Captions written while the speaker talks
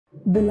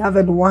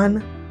Beloved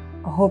one,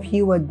 I hope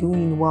you are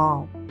doing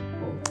well.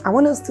 I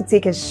want us to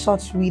take a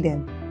short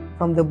reading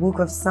from the book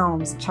of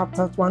Psalms,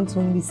 chapter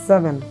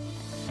 127.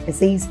 It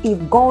says,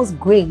 if God's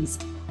grace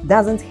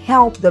doesn't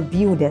help the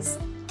builders,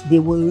 they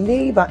will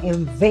labor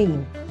in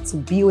vain to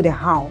build a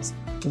house.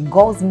 If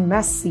God's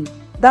mercy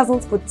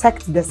doesn't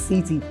protect the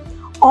city,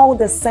 all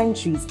the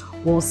centuries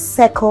will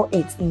circle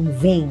it in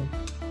vain.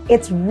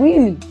 It's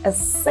really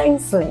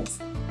senseless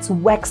to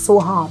work so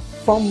hard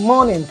from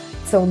morning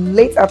till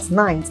late at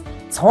night,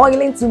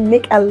 toiling to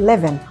make a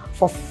living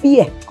for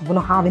fear of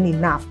not having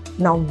enough.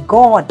 Now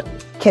God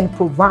can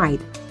provide.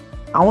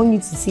 I want you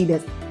to see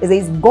this. It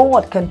says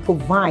God can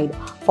provide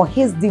for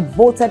his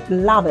devoted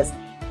lovers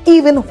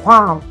even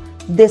while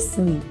they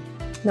sleep.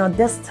 Now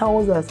this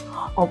tells us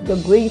of the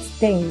great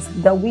things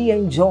that we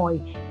enjoy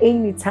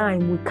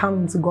anytime we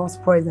come into God's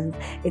presence.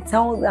 It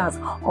tells us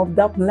of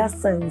the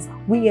blessings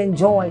we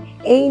enjoy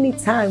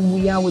anytime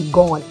we are with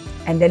God.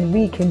 And then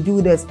we can do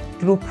this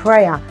through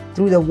prayer,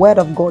 through the word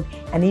of God,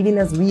 and even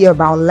as we are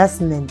about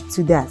listening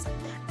to that.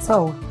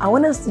 So I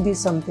want us to do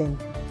something.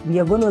 We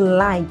are going to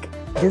like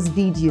this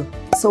video.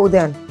 So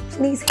then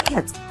please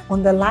hit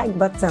on the like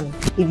button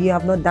if you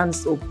have not done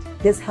so.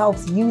 This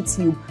helps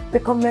YouTube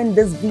recommend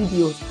these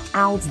videos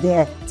out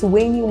there to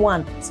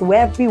anyone, so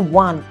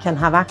everyone can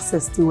have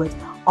access to it.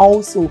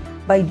 Also,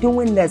 by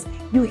doing this,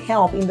 you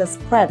help in the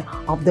spread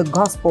of the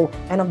gospel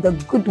and of the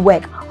good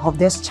work of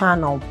this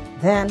channel.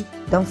 Then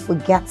don't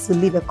forget to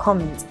leave a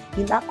comment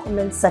in that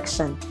comment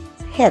section.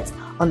 Hit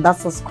on that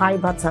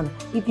subscribe button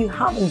if you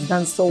haven't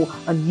done so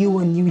and you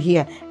are new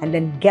here, and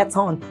then get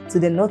on to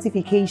the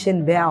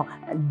notification bell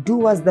and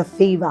do us the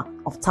favor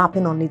of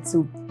tapping on it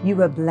too.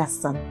 You are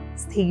blessed.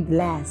 Stay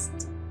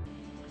blessed.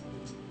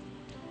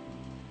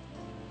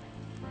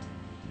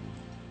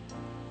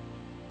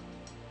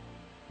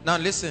 Now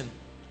listen,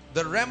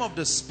 the realm of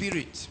the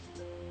spirit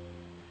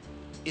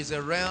is a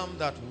realm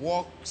that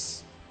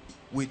works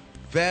with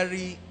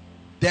very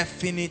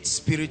definite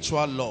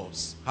spiritual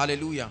laws.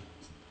 Hallelujah.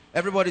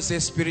 Everybody say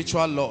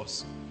spiritual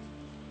laws.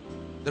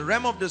 The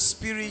realm of the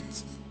spirit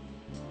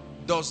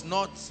does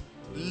not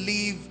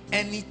leave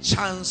any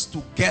chance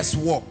to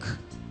guesswork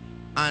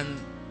and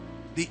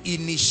the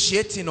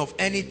initiating of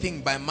anything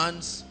by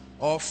man's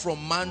or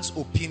from man's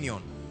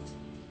opinion.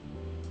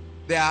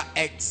 There are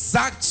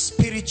exact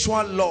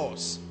spiritual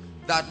laws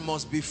that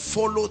must be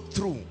followed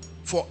through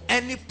for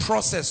any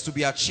process to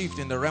be achieved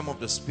in the realm of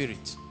the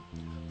spirit.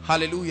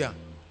 Hallelujah.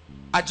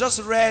 I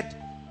just read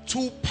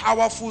two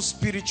powerful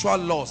spiritual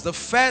laws. The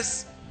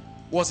first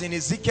was in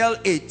Ezekiel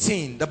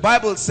 18. The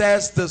Bible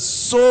says the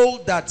soul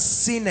that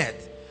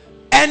sinneth,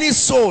 any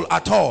soul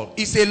at all,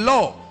 is a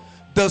law.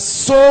 The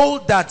soul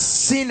that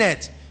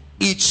sinneth,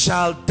 it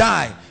shall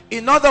die.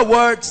 In other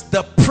words,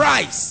 the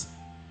price,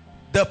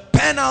 the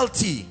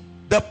penalty,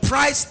 the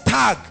price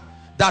tag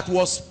that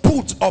was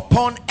put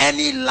upon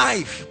any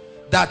life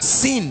that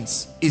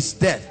sins is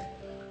death.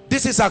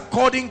 This is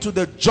according to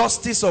the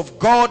justice of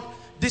God.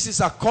 This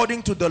is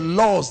according to the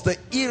laws, the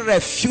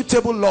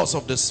irrefutable laws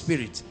of the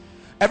spirit.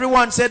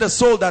 Everyone say the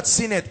soul that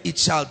sinneth, it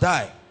shall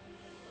die.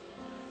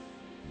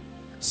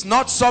 It's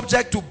not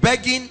subject to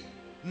begging,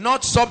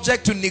 not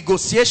subject to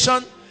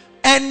negotiation.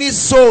 Any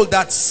soul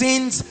that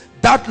sins,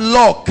 that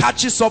law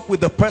catches up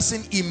with the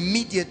person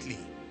immediately.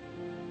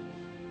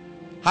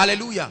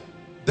 Hallelujah.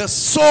 The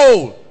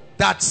soul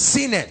that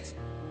sinneth,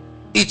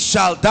 it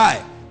shall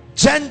die.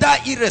 Gender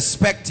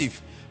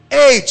irrespective,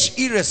 age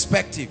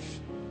irrespective.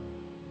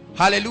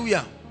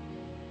 Hallelujah.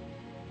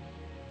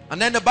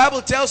 And then the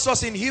Bible tells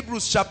us in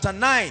Hebrews chapter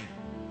 9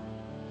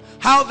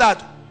 how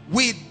that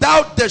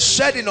without the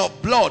shedding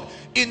of blood,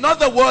 in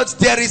other words,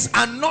 there is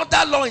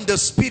another law in the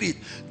spirit,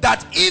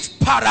 that if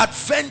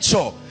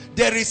peradventure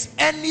there is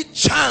any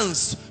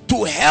chance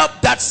to help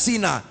that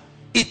sinner,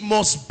 it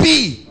must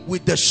be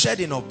with the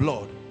shedding of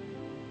blood.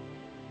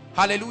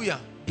 Hallelujah.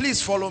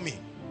 Please follow me.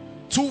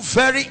 Two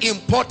very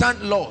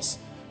important laws.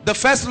 The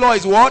first law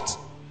is what?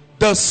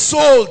 The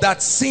soul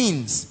that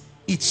sins,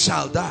 it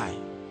shall die.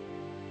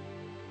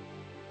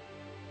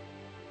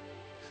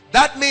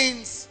 That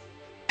means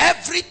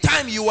every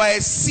time you are a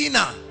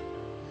sinner,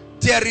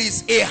 there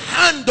is a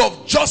hand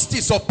of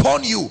justice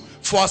upon you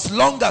for as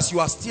long as you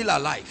are still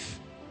alive.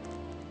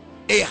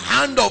 A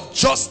hand of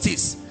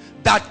justice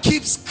that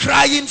keeps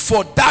crying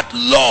for that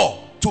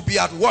law to be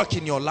at work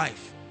in your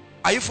life.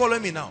 Are you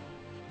following me now?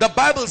 The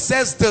Bible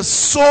says the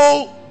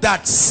soul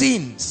that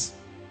sins,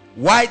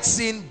 white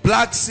sin,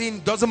 black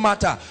sin, doesn't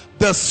matter.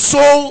 The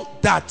soul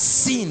that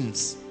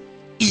sins,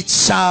 it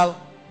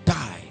shall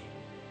die.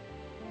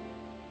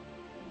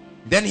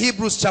 Then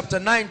Hebrews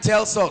chapter 9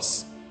 tells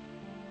us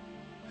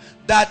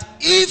that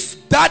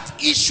if that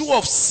issue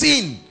of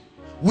sin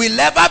will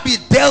ever be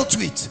dealt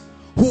with,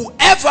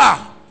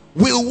 whoever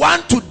will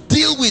want to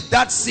deal with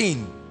that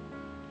sin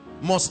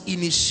must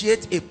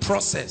initiate a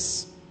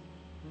process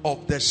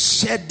of the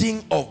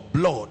shedding of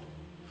blood.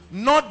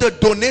 Not the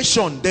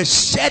donation, the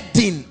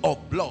shedding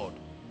of blood.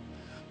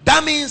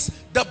 That means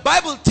the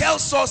Bible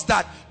tells us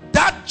that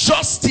that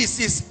justice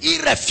is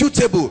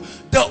irrefutable.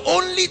 The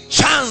only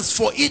chance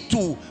for it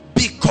to be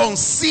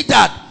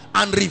considered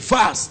and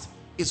reversed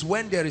is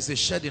when there is a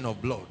shedding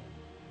of blood.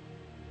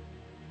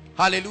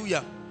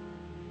 Hallelujah.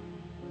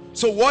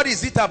 So what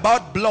is it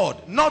about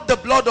blood? Not the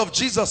blood of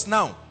Jesus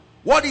now.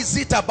 What is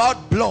it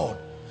about blood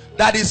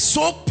that is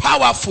so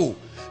powerful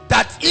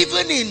that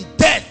even in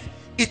death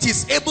it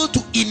is able to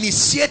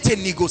initiate a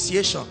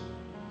negotiation?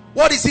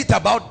 What is it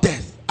about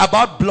death?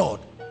 About blood?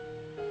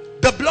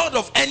 The blood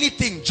of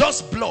anything,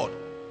 just blood.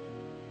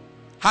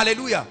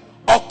 Hallelujah.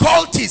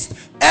 Occultists,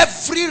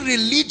 every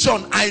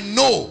religion I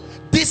know,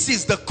 this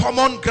is the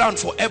common ground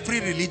for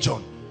every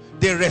religion.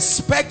 They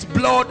respect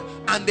blood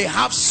and they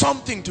have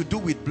something to do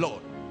with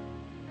blood.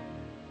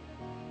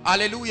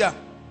 Hallelujah.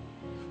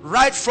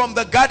 Right from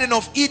the Garden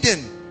of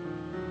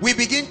Eden, we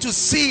begin to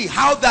see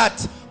how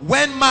that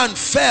when man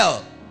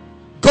fell,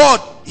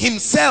 God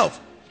himself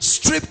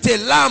stripped a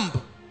lamb,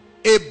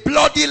 a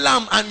bloody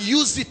lamb, and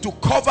used it to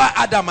cover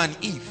Adam and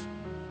Eve.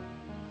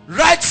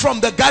 Right from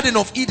the Garden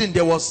of Eden,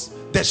 there was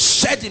the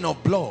shedding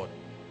of blood.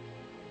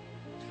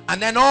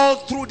 And then all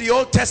through the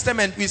Old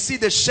Testament, we see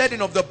the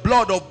shedding of the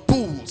blood of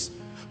bulls.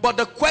 But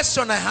the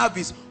question I have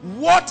is,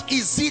 what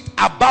is it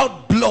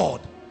about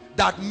blood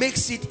that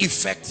makes it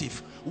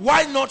effective?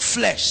 Why not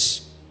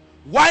flesh?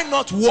 Why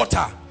not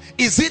water?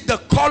 Is it the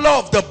color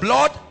of the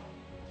blood?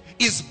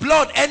 Is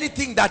blood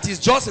anything that is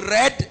just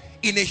red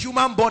in a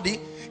human body?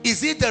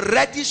 Is it the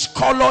reddish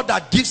color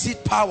that gives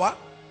it power?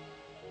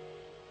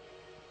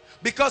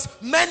 Because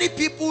many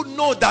people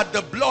know that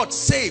the blood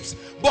saves,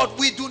 but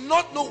we do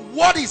not know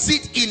what is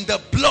it in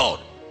the blood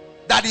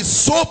that is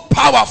so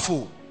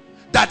powerful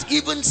that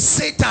even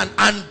Satan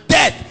and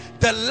death,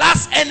 the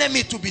last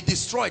enemy to be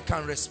destroyed,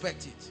 can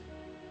respect it.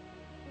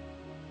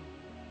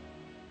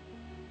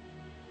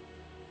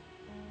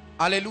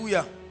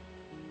 Hallelujah.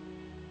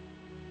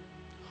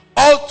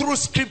 All through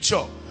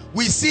scripture,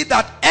 we see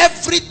that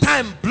every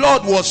time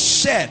blood was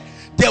shed,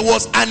 there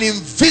was an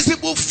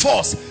invisible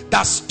force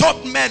that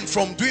stopped men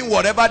from doing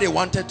whatever they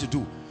wanted to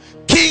do.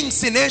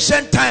 Kings in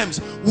ancient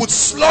times would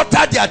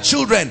slaughter their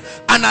children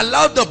and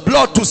allow the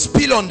blood to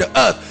spill on the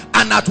earth,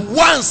 and at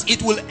once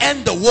it will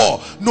end the war,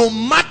 no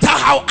matter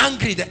how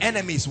angry the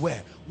enemies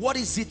were. What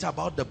is it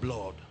about the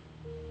blood?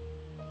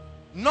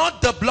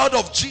 Not the blood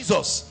of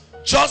Jesus,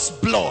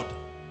 just blood.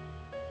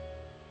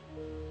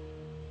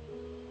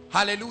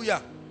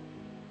 Hallelujah.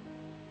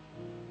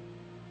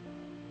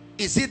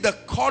 Is it the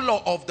color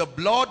of the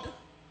blood,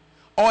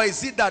 or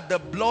is it that the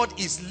blood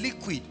is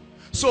liquid?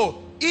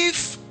 So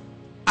if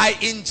I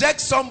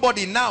inject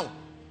somebody now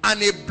and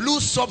a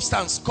blue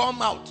substance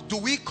come out, do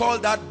we call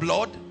that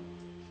blood?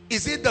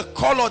 Is it the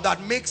color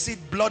that makes it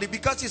bloody?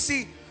 Because you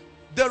see,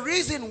 the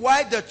reason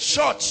why the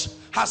church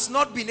has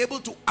not been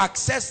able to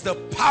access the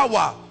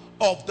power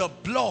of the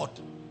blood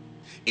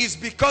is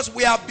because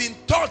we have been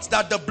taught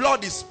that the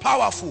blood is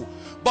powerful.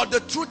 But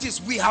the truth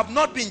is, we have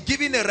not been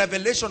given a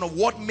revelation of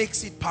what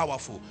makes it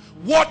powerful.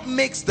 What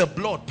makes the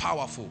blood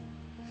powerful?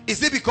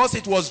 Is it because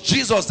it was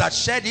Jesus that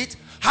shed it?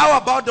 How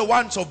about the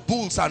ones of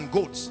bulls and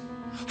goats?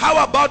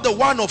 How about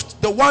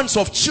the ones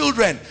of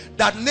children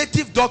that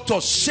native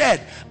doctors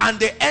shed, and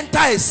they enter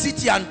a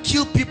city and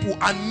kill people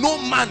and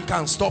no man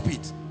can stop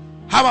it?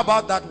 How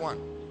about that one?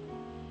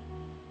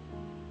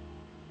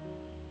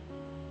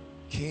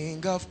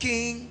 King of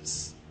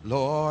kings,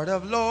 Lord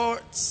of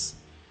lords,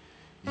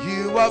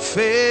 you are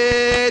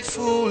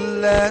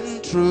faithful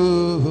and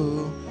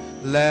true,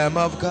 Lamb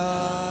of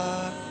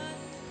God,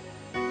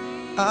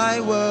 I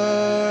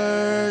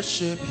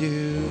worship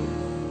you.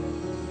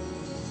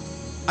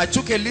 I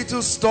took a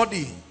little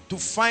study to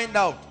find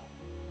out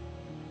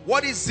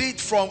what is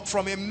it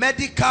from a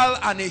medical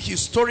and a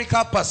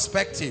historical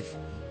perspective.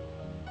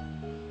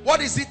 What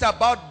is it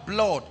about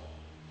blood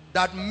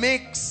that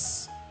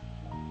makes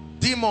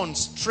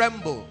demons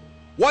tremble?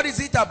 What is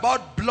it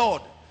about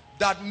blood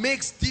that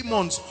makes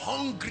demons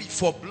hungry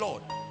for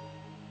blood?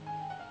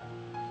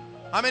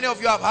 How many of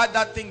you have heard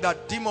that thing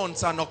that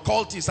demons and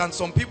occultists and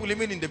some people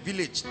even in the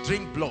village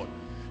drink blood?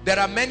 There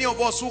are many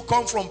of us who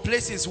come from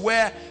places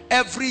where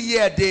every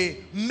year they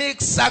make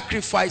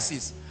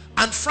sacrifices,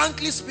 and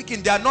frankly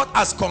speaking, they are not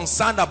as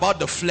concerned about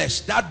the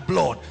flesh. That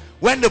blood,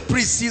 when the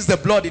priest sees the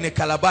blood in a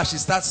calabash, he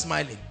starts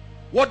smiling.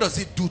 What does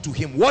it do to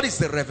him? What is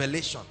the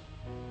revelation?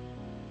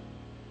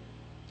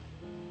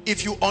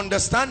 If you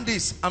understand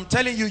this, I'm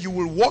telling you, you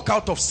will walk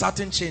out of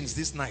certain chains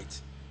this night.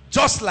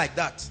 Just like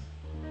that.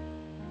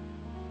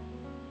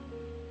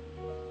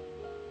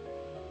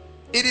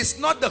 It is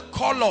not the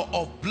color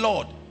of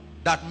blood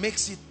that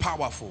makes it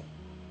powerful.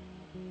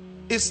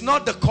 It's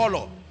not the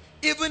color.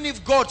 Even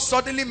if God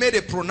suddenly made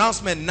a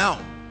pronouncement now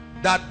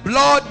that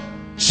blood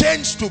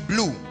changed to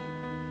blue,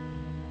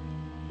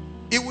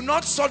 it will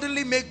not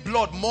suddenly make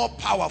blood more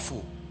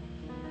powerful.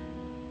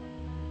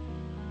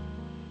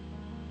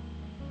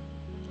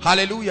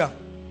 Hallelujah.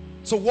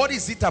 So what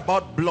is it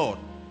about blood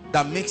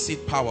that makes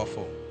it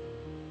powerful?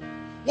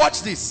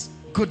 Watch this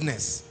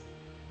goodness.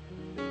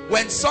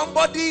 When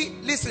somebody,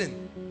 listen,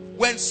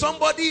 when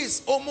somebody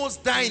is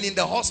almost dying in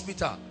the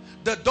hospital,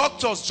 the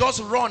doctors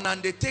just run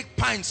and they take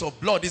pints of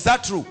blood. Is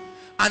that true?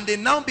 And they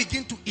now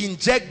begin to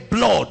inject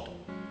blood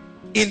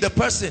in the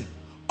person.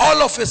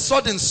 All of a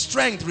sudden,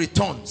 strength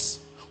returns.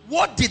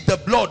 What did the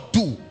blood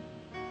do?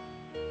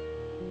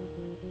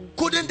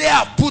 Couldn't they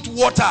have put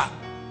water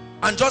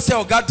and just say,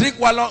 oh God, drink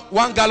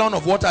 1 gallon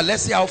of water,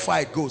 let's see how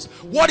far it goes?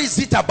 What is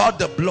it about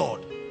the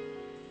blood?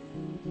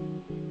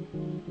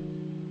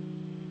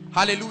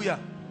 Hallelujah.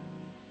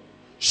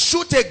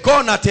 Shoot a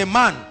gun at a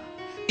man.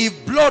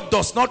 If blood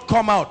does not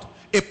come out,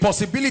 a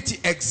possibility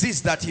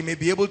exists that he may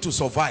be able to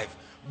survive.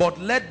 But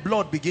let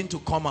blood begin to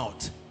come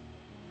out,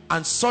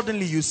 and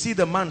suddenly you see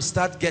the man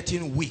start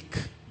getting weak,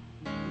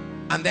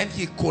 and then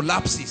he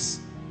collapses.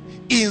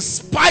 In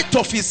spite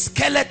of his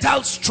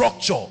skeletal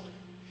structure,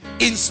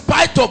 in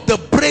spite of the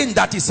brain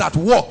that is at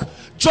work,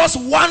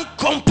 just one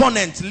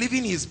component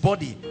leaving his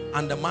body,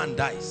 and the man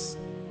dies.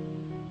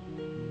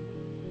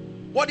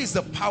 What is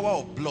the power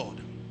of blood?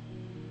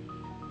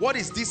 What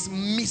is this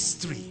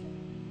mystery?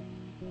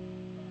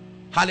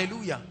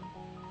 Hallelujah.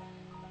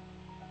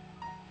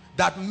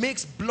 That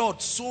makes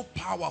blood so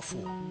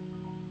powerful,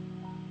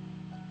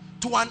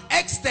 to an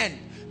extent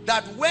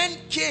that when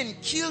Cain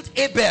killed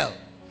Abel,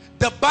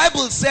 the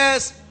Bible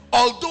says,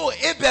 although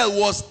Abel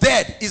was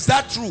dead, is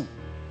that true?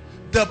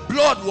 The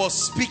blood was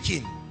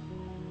speaking.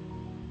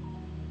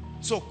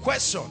 So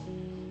question,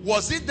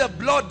 was it the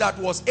blood that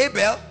was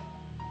Abel?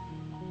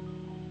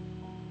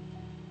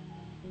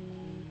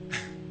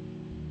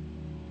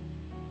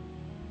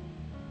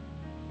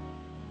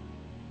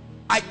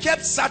 I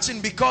kept searching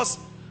because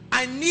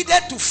I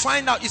needed to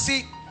find out. You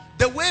see,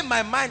 the way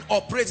my mind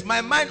operates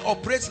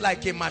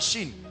like a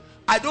machine.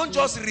 I don't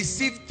just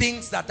receive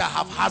things that are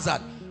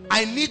haphazard.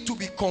 I need to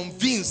be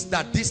convinced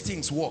that these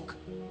things work.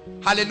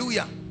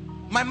 Hallelujah.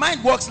 My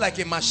mind works like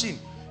a machine.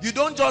 You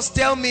don't just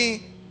tell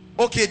me,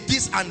 okay,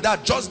 this and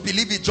that, just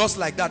believe it just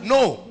like that.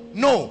 No,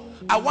 no.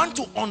 I want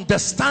to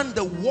understand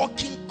the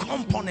working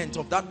component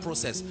of that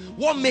process.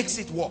 What makes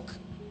it work?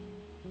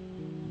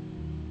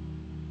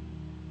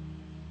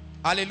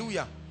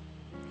 Hallelujah.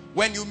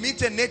 When you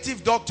meet a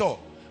native doctor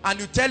and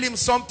you tell him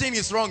something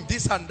is wrong,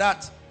 this and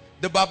that,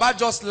 the Baba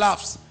just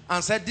laughs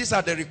and said, these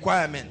are the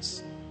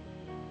requirements.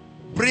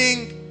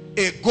 Bring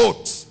a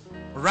goat,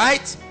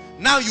 right?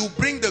 Now you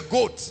bring the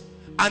goat,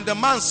 and the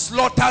man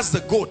slaughters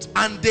the goat,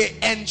 and they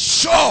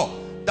ensure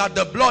that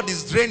the blood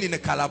is drained in a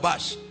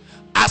calabash.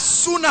 As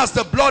soon as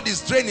the blood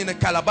is drained in a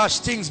calabash,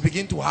 things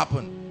begin to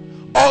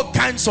happen. All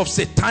kinds of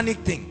satanic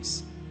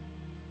things.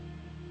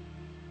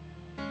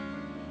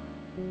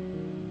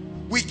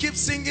 We keep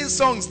singing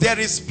songs, there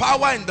is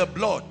power in the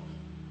blood.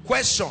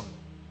 Question,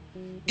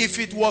 if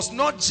it was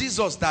not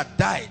Jesus that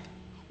died,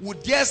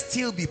 would there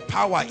still be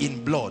power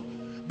in blood?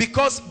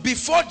 Because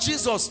before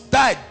Jesus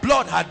died,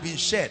 blood had been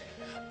shed,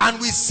 and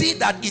we see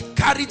that it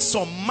carried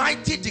some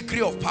mighty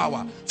degree of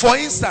power. For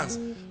instance,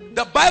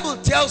 the Bible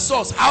tells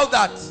us how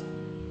that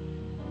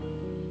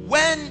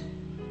when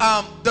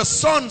the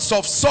sons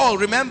of Saul,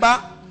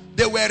 remember,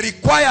 they were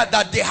required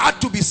that they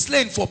had to be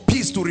slain for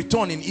peace to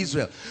return in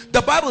Israel.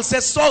 The Bible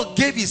says Saul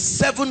gave his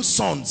 7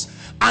 sons,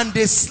 and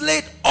they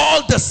slayed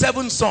all the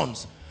 7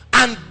 sons,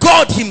 and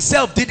God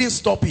himself didn't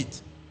stop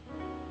it.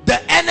 The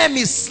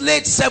enemy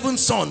slayed 7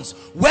 sons.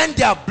 When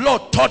their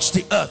blood touched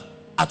the earth,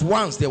 at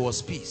once there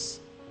was peace.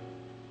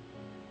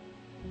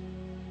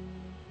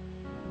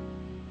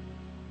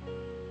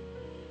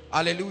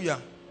 Hallelujah.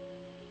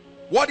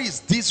 What is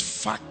this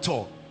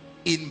factor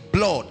in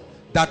blood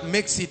that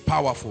makes it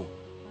powerful?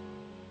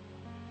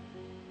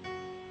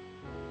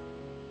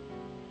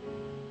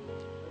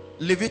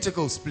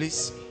 Leviticus,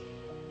 please.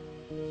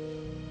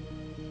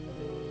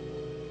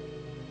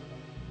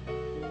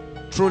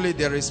 Truly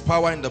there is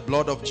power in the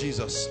blood of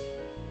Jesus.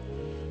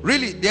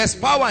 Really, there's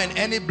power in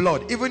any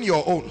blood, even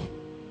your own.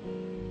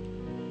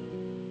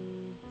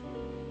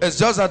 It's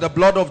just that the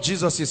blood of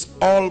Jesus is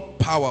all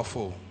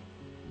powerful.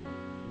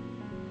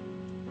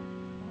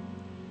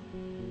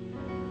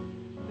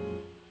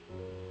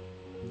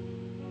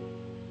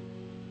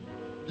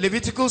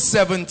 Leviticus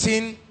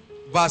 17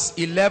 verse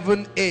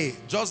 11a,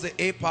 just the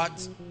A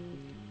part.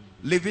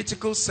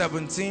 Leviticus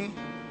 17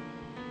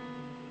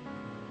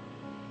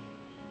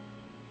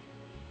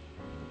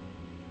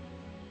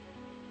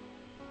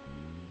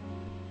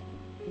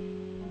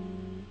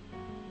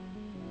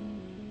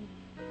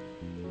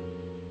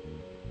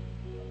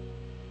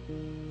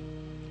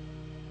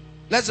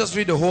 let's just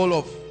read the whole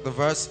of the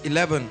verse.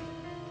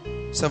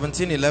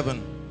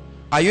 17:11.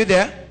 Are you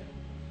there?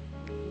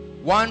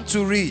 1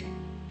 to read.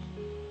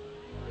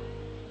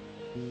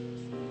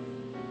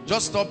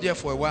 Just stop there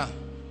for a while.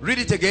 Read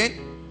it again.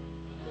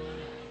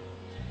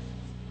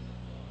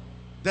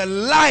 The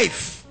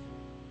life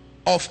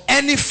of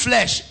any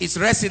flesh is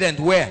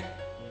resident where?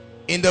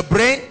 In the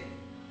brain,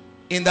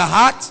 in the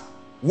heart,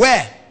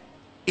 where?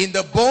 In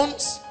the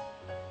bones.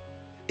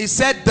 It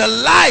said the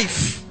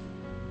life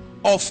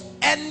of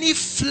any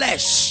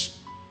flesh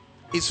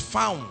is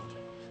found.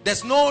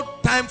 There's no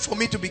time for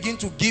me to begin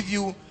to give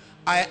you.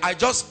 I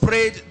just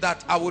prayed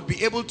that I would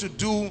be able to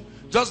do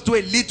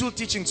a little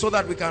teaching so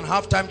that we can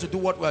have time to do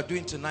what we are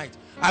doing tonight.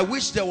 I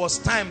wish there was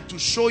time to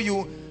show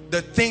you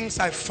the things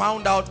I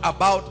found out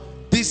about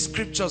these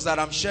scriptures that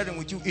I'm sharing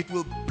with you, it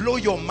will blow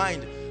your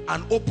mind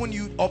and open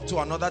you up to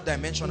another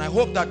dimension. I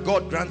hope that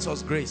God grants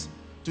us grace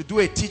to do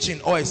a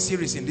teaching or a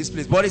series in this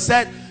place. But he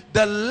said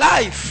the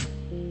life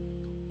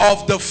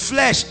of the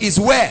flesh is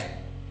where?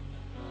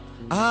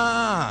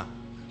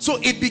 So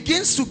it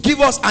begins to give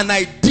us an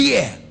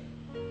idea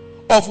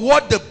of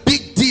what the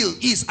big deal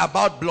is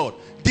about blood.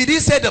 Did he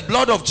say the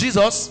blood of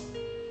Jesus?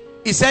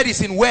 He said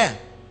it's in where?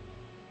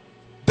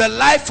 The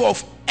life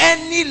of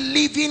any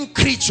living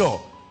creature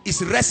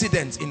is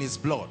resident in his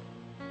blood.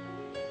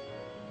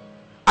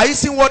 Are you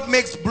seeing what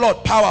makes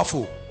blood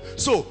powerful?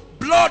 So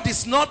blood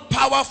is not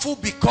powerful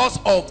because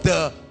of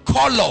the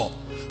color.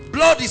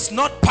 Blood is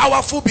not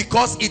powerful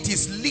because it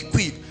is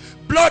liquid.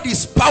 Blood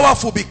is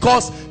powerful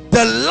because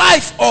the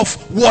life of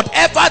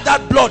whatever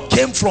that blood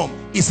came from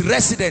is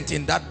resident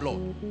in that blood.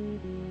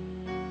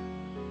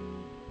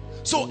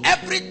 So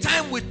every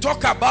time we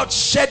talk about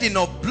shedding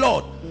of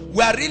blood,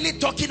 we are really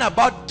talking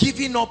about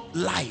giving up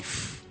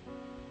life.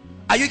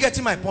 Are you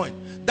getting my point?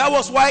 That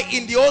was why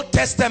in the Old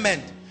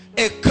Testament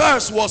a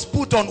curse was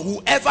put on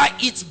whoever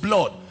eats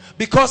blood,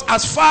 because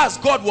as far as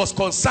God was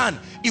concerned,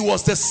 it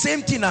was the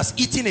same thing as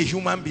eating a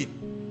human being.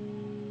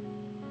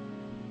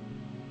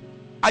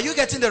 Are you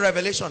getting the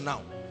revelation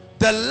now?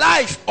 The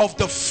life of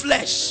the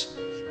flesh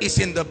is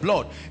in the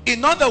blood.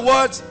 In other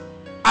words,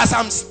 as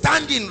I'm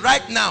standing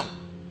right now,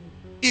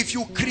 if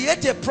you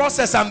create a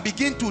process and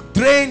begin to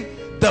drain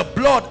the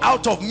blood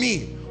out of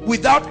me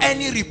without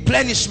any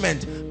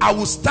replenishment, I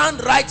will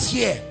stand right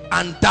here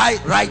and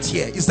die right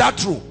here. Is that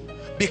true?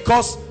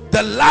 Because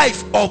the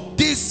life of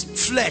this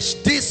flesh,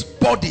 this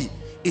body,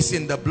 is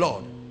in the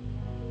blood.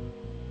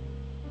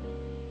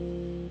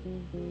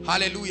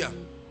 Hallelujah.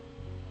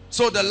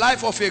 So the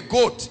life of a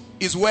goat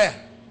is where?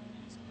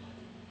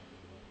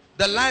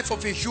 The life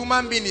of a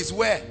human being is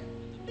where?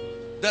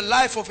 The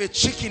life of a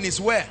chicken is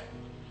where?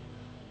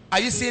 Are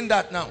you seeing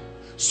that now?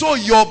 So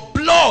your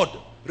blood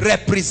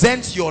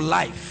represents your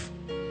life.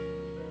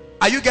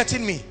 Are you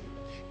getting me?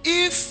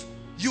 If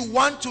you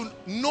want to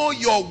know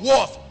your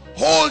worth,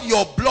 hold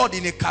your blood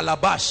in a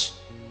calabash,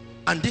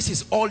 and this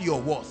is all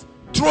your worth.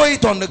 Throw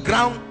it on the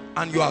ground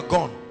and you are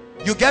gone.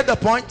 You get the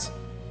point?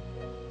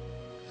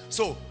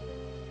 So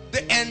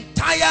the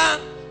entire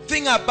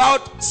thing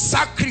about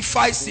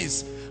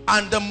sacrifices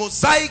and the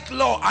Mosaic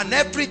law and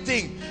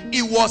everything,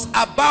 it was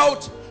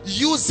about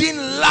using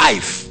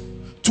life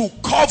to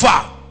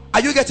cover.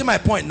 Are you getting my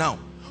point now?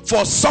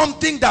 For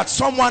something that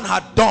someone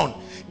had done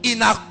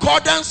in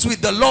accordance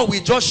with the law we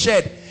just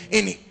shared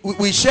in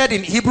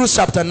Hebrews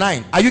chapter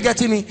 9. Are you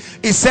getting me?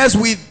 It says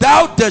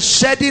without the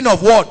shedding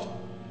of what?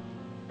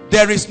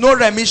 There is no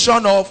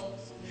remission of.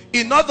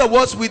 In other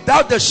words,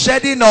 without the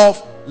shedding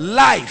of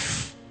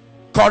life.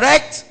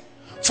 Correct?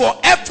 For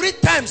every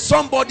time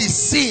somebody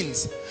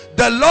sins,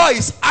 the law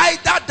is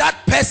either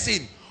that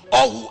person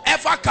or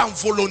whoever can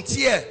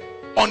volunteer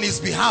on his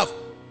behalf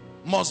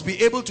must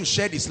be able to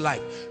shed his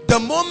life. The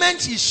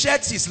moment he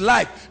sheds his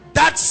life,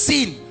 that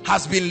sin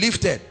has been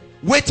lifted,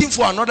 waiting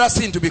for another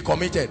sin to be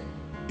committed.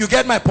 You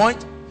get my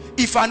point?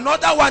 If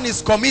another one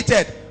is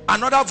committed,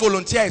 another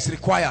volunteer is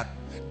required.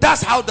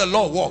 That's how the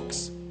law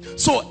works.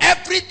 So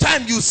every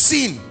time you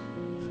sin,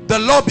 the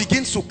law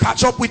begins to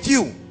catch up with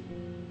you.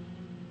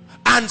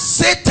 And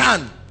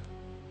Satan,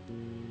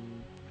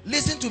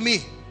 listen to me,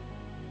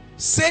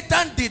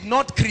 Satan did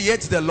not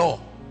create the law.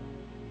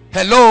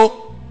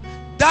 Hello?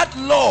 That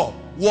law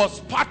was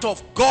part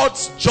of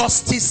God's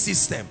justice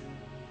system.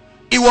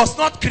 It was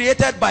not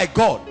created by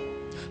God.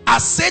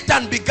 As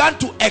Satan began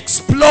to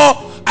explore,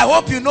 I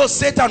hope you know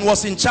Satan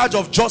was in charge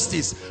of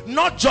justice,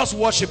 not just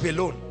worship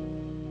alone.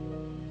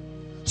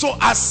 So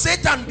as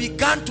Satan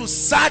began to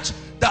search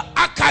the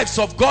archives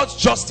of God's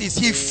justice,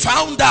 he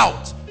found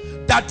out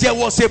that there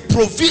was a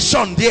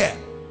provision there,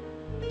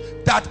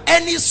 that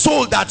any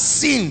soul that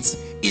sins,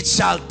 it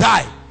shall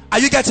die. Are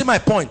you getting my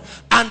point?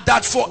 And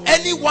that for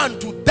anyone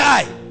to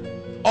die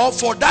or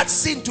for that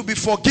sin to be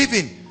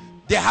forgiven,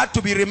 there had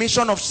to be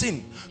remission of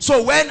sin.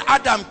 So when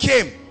Adam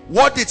came,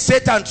 what did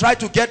Satan try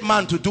to get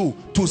man to do?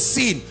 To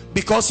sin,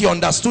 because he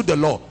understood the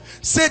law.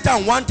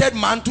 Satan wanted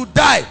man to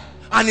die,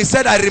 and he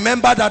said, I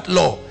remember that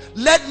law.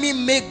 Let me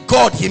make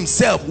God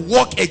himself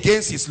work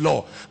against his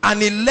law.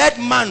 And he led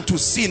man to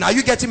sin. Are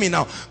you getting me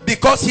now?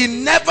 Because he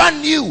never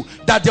knew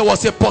that there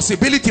was a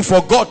possibility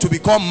for God to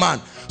become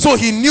man. So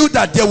he knew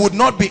that there would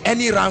not be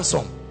any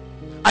ransom.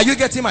 Are you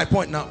getting my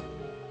point now?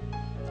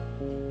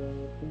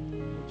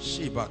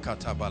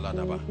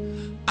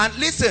 And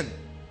listen,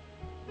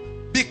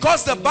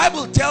 because the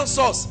Bible tells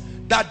us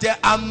that there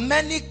are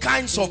many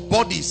kinds of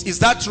bodies. Is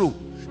that true?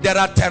 There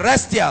are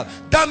terrestrial.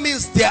 That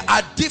means there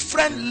are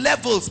different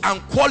levels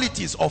and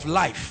qualities of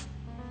life.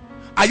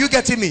 Are you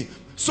getting me?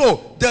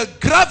 So the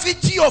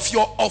gravity of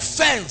your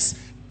offense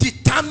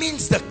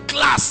determines the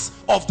class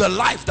of the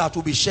life that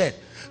will be shared.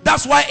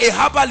 That's why a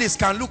herbalist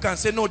can look and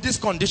say, no, this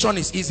condition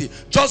is easy.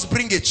 Just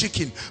bring a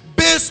chicken.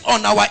 Based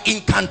on our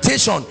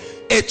incantation,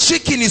 a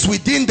chicken is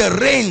within the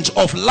range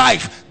of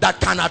life that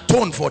can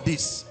atone for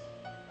this.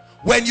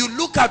 When you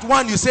look at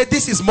one, you say,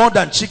 this is more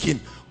than chicken.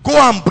 Go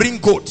and bring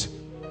goat.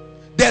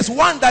 There's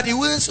one that he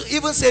will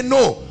even say,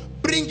 no,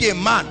 bring a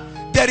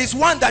man. There is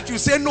one that you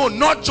say, no,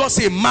 not just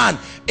a man,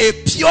 a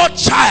pure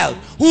child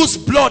whose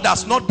blood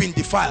has not been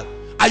defiled.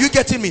 Are you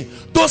getting me?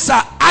 Those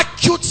are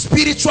acute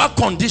spiritual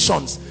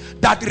conditions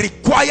that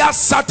require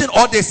certain,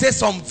 or they say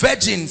some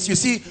virgins. You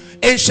see,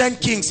 ancient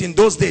kings in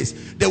those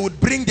days, they would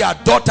bring their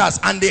daughters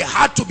and they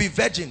had to be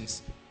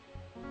virgins.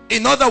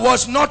 In other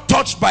words, not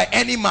touched by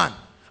any man.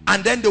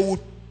 And then they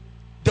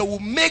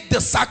would make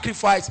the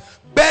sacrifice,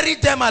 bury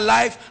them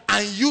alive,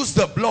 and use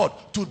the blood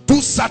to do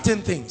certain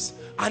things.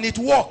 And it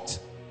worked.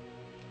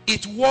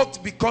 It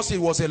worked because it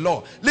was a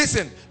law.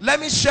 Listen, let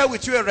me share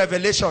with you a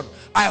revelation.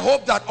 I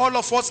hope that all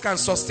of us can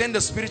sustain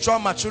the spiritual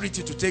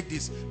maturity to take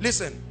this.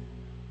 Listen,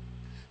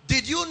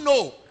 did you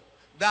know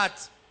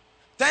that,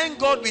 thank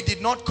God we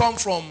did not come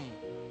from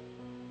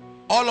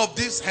all of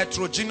these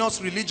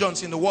heterogeneous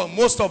religions in the world.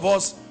 Most of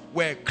us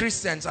were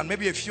Christians, and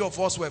maybe a few of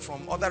us were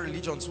from other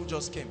religions who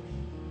just came.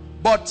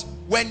 But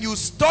when you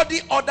study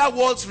other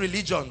world's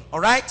religion, all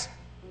right,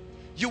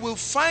 you will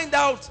find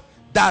out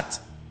that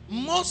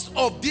most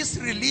of these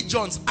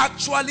religions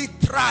actually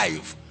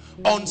thrive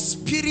on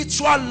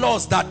spiritual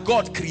laws that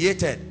God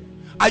created.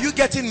 Are you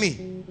getting me?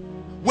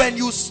 When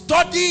you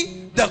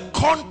study the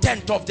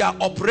content of their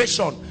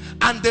operation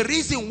and the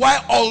reason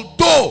why,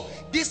 although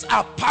these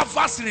are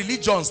perverse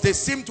religions, they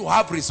seem to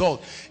have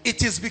result,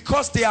 it is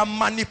because they are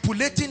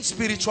manipulating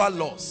spiritual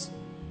laws.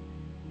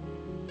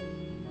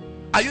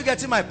 Are you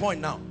getting my point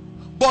now?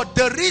 But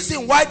the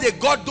reason why they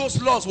got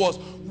those laws was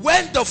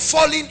when the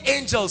fallen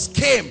angels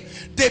came,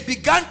 they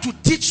began to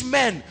teach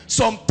men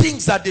some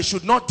things that they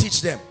should not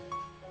teach them.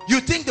 You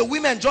think the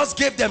women just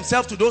gave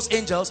themselves to those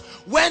angels?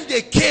 When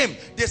they came,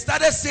 they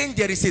started saying,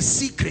 there is a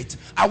secret.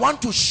 I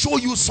want to show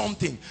you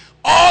something.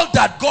 All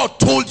that God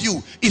told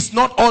you is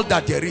not all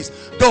that there is.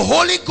 The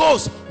Holy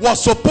Ghost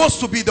was supposed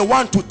to be the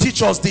one to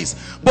teach us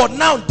this. But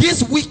now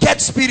these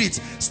wicked spirits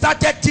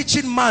started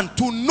teaching man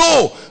to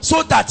know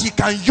so that he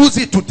can use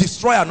it to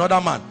destroy another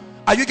man.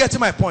 Are you getting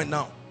my point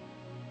now?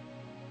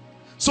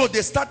 So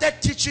they started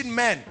teaching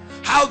men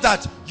how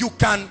that you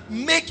can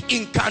make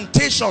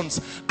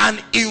incantations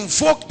and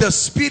invoke the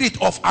spirit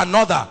of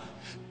another.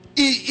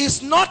 It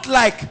is not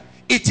like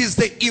it is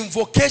the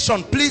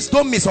invocation. Please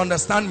don't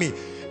misunderstand me.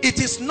 It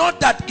is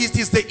not that it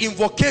is the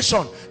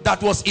invocation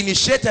that was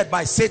initiated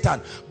by Satan,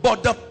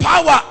 but the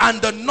power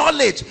and the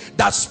knowledge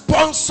that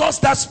sponsors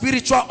that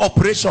spiritual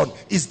operation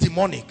is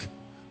demonic.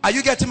 Are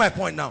you getting my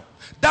point now?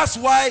 That's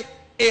why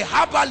a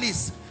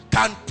herbalist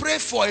can pray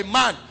for a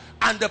man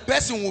and the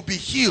person will be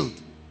healed.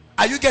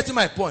 Are you getting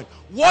my point?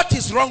 What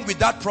is wrong with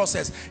that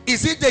process?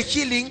 Is it the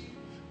healing?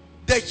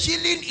 The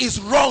healing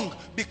is wrong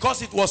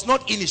because it was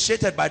not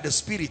initiated by the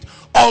spirit.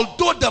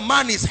 Although the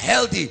man is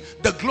healthy,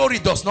 the glory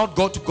does not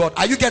go to God.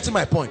 Are you getting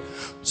my point?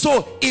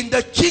 So in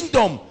the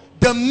kingdom,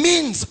 the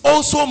means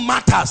also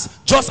matters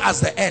just as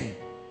the end.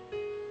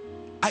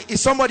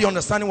 Is somebody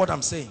understanding what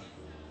I'm saying?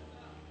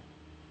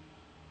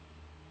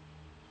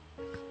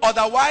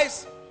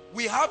 Otherwise,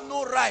 we have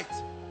no right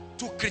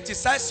to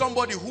criticize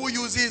somebody who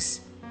uses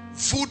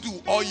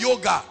voodoo or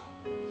yoga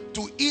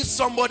to ease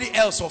somebody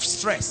else of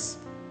stress.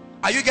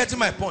 Are you getting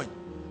my point?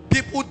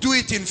 People do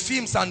it in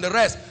films and the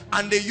rest,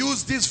 and they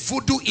use these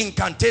voodoo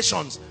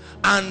incantations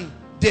and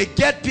they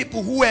get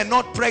people who are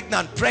not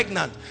pregnant.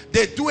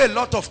 They do a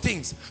lot of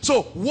things.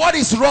 So what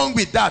is wrong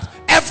with that?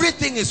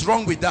 Everything is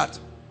wrong with that.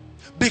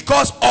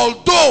 Because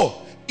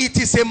although it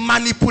is a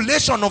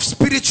manipulation of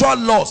spiritual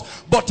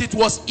laws, but it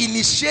was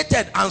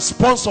initiated and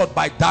sponsored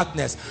by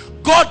darkness.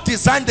 God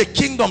designed the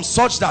kingdom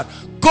such that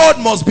God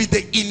must be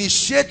the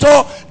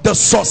initiator, the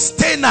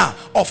sustainer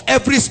of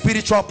every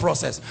spiritual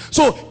process.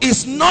 So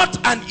it's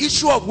not an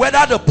issue of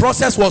whether the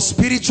process was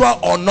spiritual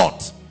or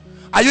not.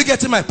 Are you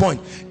getting my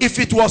point? If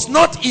it was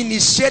not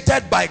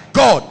initiated by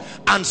God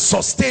and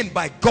sustained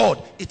by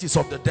God, it is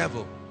of the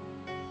devil.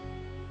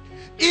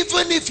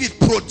 Even if it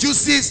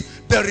produces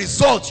the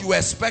result you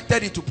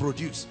expected it to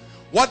produce.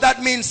 What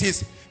that means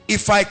is,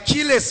 if I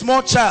kill a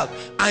small child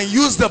and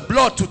use the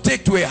blood to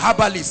take to a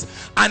herbalist,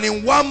 and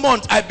in 1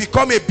 month I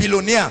become a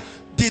billionaire,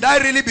 did I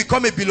really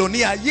become a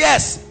billionaire?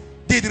 Yes.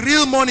 Did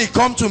real money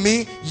come to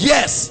me?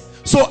 Yes.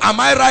 So am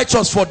I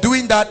righteous for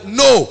doing that?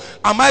 No.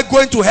 Am I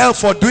going to hell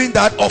for doing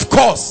that? Of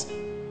course.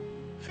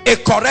 A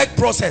correct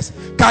process.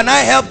 Can I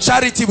help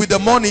charity with the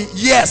money?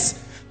 Yes.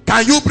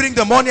 Can you bring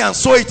the money and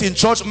sow it in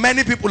church?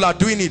 Many people are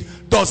doing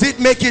it. Does it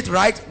make it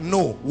right?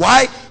 No.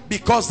 Why?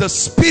 Because the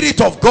Spirit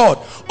of God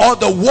or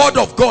the Word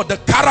of God, the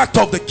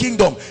character of the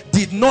kingdom,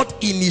 did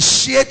not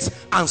initiate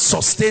and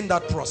sustain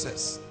that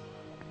process.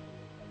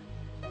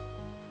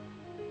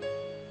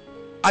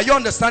 Are you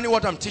understanding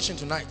what I'm teaching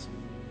tonight?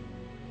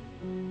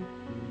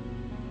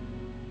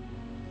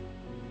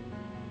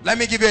 Let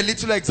me give you a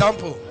little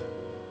example.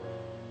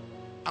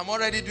 I'm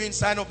already doing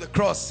sign of the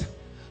cross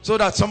so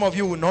that some of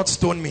you will not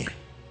stone me.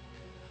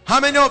 How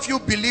many of you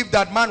believe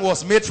that man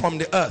was made from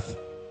the earth?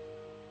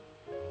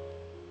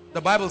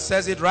 The Bible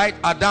says it, right?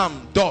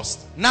 Adam,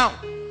 dust. Now,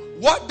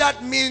 what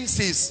that means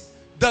is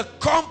the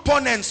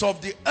components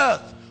of the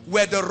earth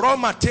were the raw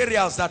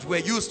materials that were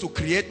used to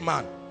create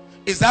man.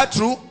 Is that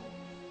true?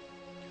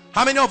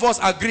 How many of us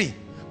agree?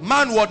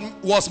 Man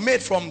was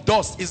made from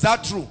dust. Is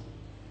that true?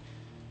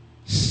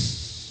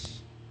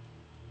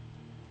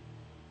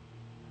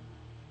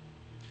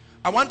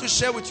 I want to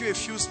share with you a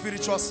few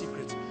spiritual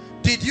secrets.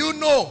 Did you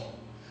know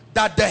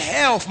that the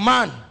hair of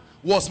man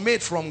was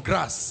made from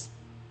grass?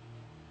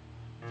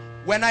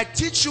 When I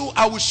teach you,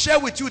 I will share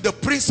with you the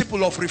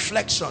principle of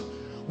reflection.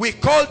 We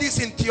call this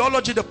in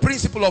theology the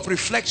principle of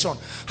reflection.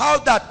 How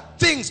that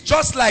things,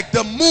 just like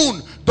the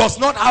moon does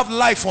not have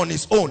life on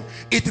its own,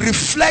 it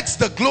reflects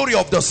the glory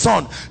of the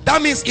sun.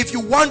 That means if you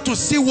want to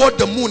see what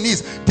the moon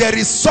is, there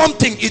is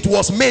something it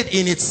was made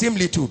in its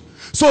similitude.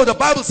 So the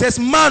Bible says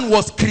man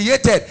was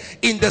created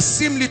in the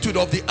similitude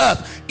of the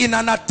earth in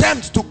an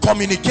attempt to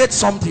communicate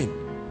something.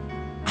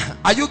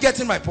 Are you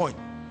getting my point?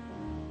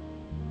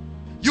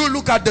 You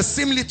look at the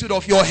similitude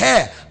of your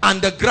hair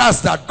and the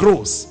grass that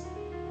grows.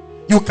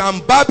 You can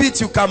barb it,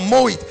 you can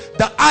mow it.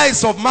 The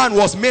eyes of man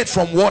was made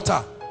from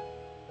water.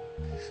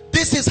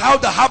 This is how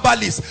the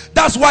herbalists,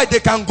 that's why they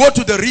can go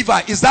to the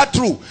river, is that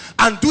true?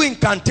 And do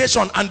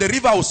incantation and the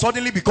river will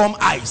suddenly become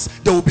ice.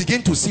 They will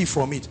begin to see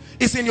from it.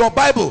 It's in your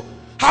Bible.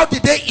 How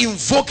did they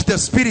invoke the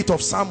spirit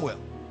of Samuel?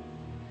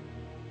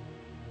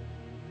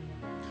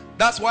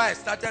 That's why I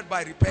started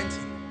by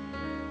repenting.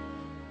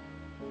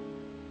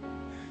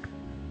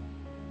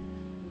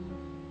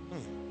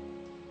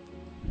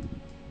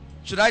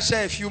 Should I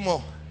share a few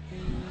more?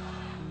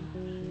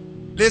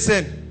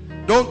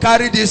 Listen, don't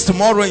carry this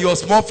tomorrow in your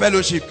small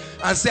fellowship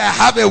and say, I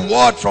have a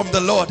word from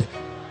the Lord.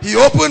 He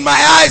opened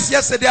my eyes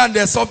yesterday and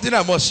there's something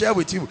I must share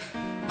with you.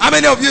 How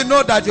many of you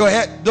know that your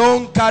head,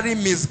 don't carry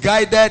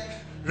misguided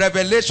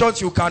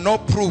revelations you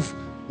cannot prove?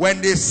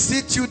 When they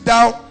sit you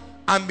down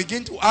and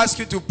begin to ask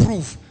you to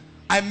prove,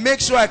 I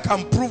make sure I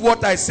can prove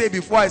what I say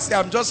before I say,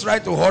 I'm just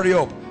trying to hurry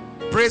up.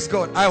 Praise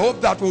God. I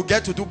hope that we'll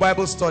get to do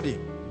Bible study.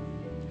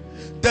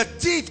 The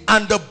teeth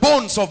and the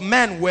bones of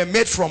men were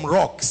made from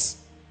rocks.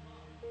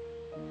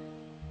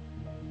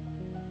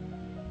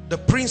 The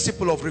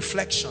principle of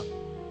reflection.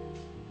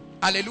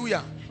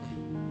 Hallelujah.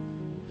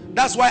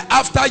 That's why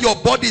after your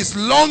body is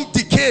long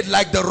decayed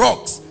like the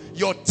rocks,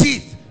 your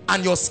teeth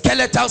and your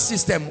skeletal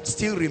system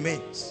still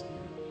remains.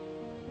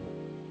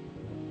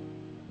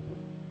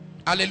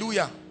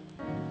 Hallelujah.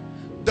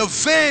 The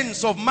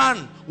veins of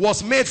man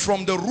was made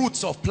from the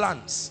roots of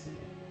plants.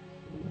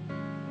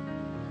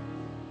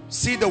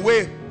 See the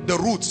way the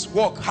roots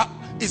work.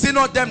 Is it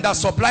not them that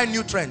supply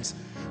nutrients?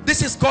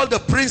 This is called the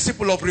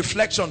principle of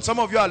reflection. Some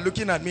of you are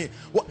looking at me.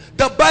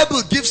 The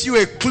Bible gives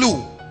you a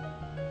clue.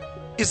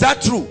 Is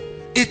that true?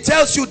 It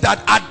tells you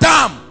that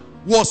Adam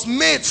was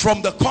made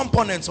from the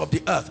components of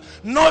the earth,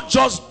 not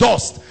just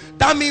dust.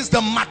 That means the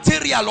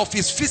material of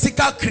his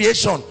physical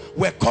creation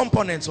were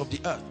components of the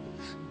earth.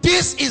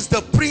 This is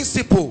the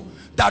principle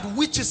that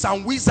witches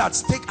and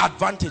wizards take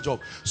advantage of.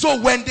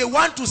 So when they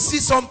want to see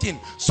something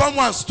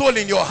someone stole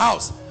in your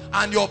house,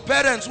 and your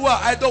parents who are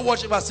idol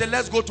worshippers say,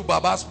 let's go to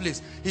Baba's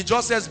place, he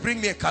just says, bring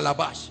me a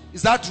calabash.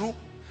 Is that true?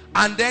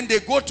 And then they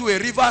go to a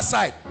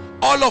riverside.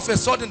 All of a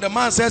sudden the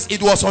man says,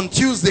 it was on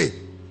Tuesday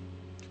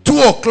 2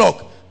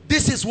 o'clock.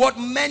 This is what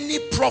many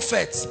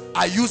prophets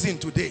are using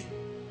today.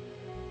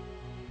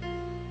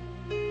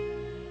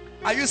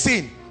 Are you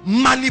seeing?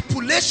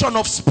 Manipulation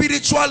of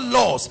spiritual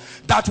laws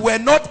that were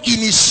not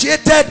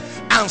initiated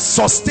and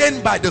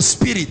sustained by the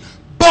spirit,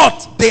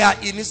 but they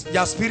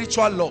are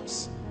spiritual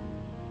laws.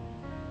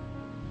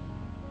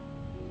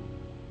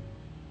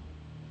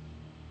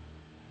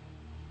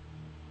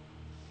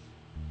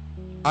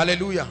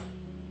 Hallelujah.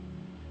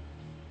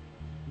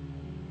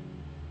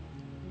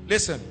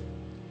 Listen,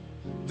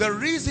 the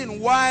reason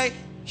why,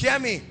 hear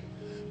me,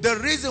 the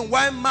reason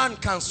why man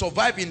can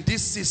survive in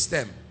this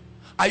system,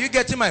 are you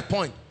getting my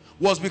point,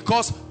 was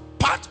because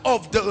part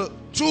of the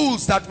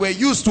tools that were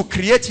used to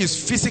create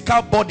his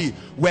physical body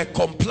were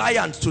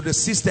compliant to the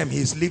system he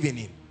is living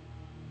in.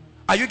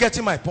 Are you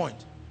getting my point?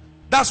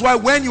 That's why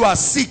when you are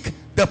sick,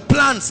 the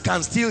plants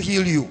can still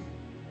heal you.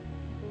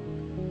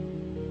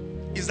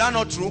 Is that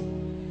not true?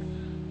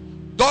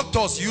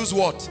 Doctors use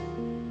what?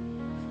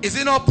 Is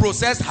it not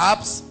processed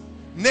herbs?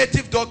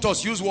 Native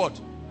doctors use what?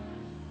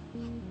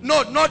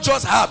 No, not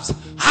just herbs.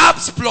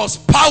 Herbs plus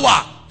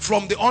power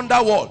from the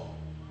underworld.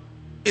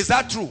 Is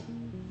that true?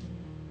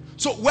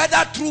 So whether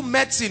through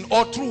medicine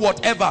or through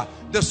whatever,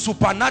 the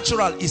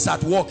supernatural is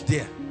at work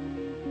there.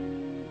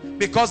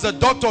 Because the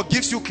doctor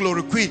gives you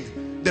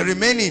chloroquine, the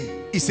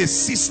remaining is a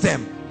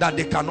system that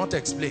they cannot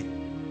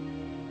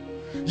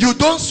explain. You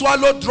don't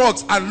swallow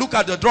drugs and look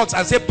at the drugs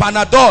and say,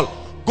 Panadol,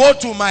 go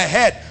to my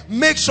head.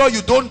 Make sure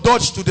you don't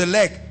dodge to the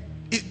leg.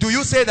 Do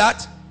you say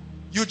that?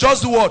 You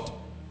just do what?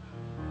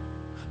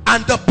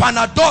 And the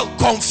Panadol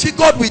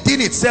configured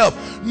within itself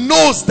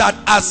knows that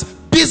as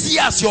busy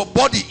as your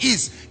body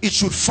is, it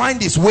should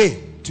find its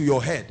way to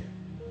your head.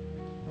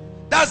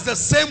 That's the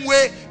same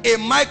way a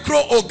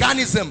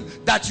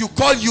microorganism that you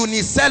call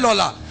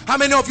unicellular. How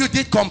many of you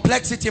did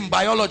complexity in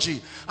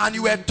biology and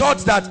you were taught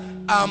that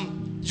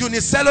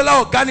unicellular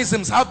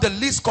organisms have the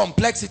least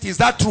complexity? Is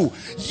that true?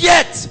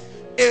 Yet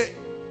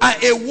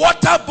A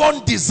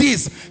waterborne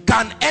disease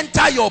can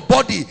enter your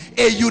body,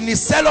 a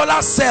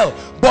unicellular cell,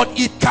 but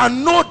it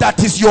can know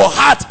that is your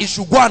heart it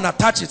should go and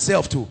attach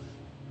itself to.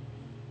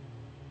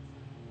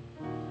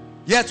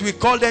 Yet we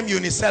call them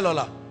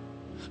unicellular.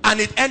 And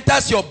it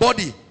enters your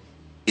body.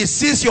 It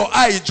sees your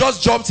eye, it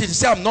just jumps in. It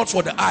says, I'm not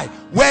for the eye.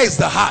 Where is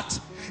the heart?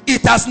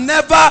 It has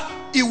never,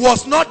 it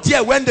was not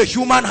there when the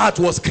human heart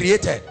was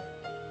created.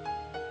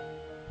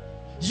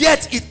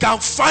 Yet it can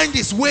find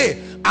its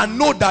way and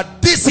know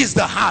that this is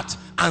the heart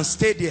and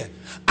stay there.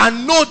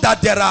 And know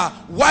that there are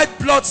white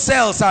blood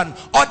cells and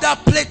other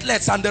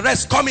platelets and the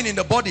rest coming in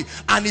the body,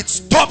 and it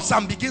stops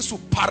and begins to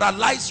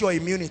paralyze your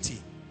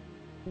immunity.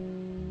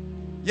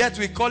 Yet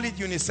we call it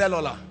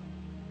unicellular.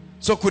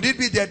 So could it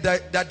be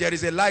that there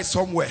is a lie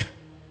somewhere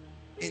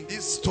in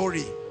this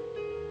story?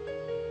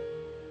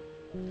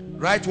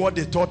 Write what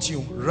they taught you.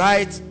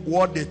 Write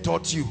what they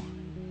taught you.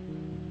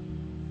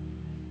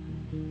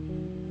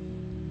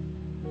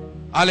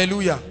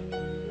 Hallelujah.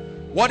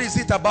 What is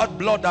it about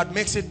blood that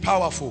makes it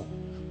powerful?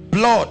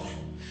 Blood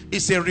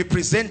is a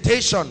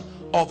representation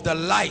of the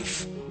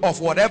life of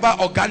whatever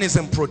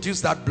organism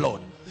produced that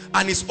blood.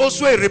 And it's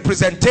also a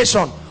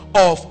representation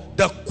of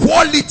the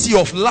quality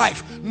of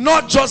life.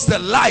 Not just the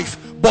life,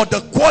 but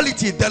the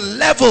quality, the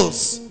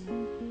levels.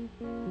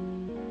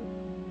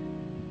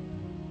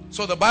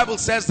 So the Bible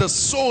says, the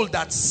soul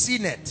that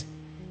sinneth,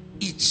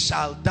 it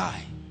shall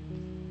die.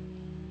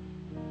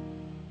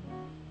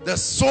 The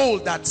soul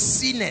that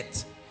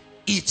sinneth,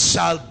 it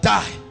shall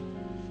die.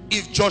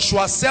 If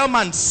Joshua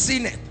Selman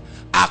sinneth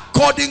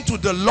according to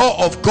the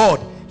law of God,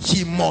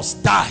 he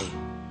must die.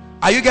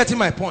 Are you getting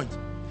my point?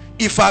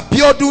 If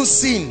Abiodun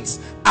sins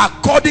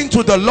according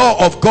to the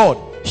law of God,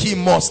 he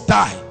must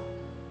die.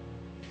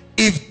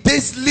 If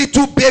this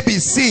little baby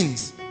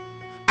sins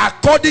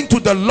according to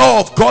the law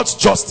of God's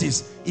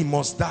justice, he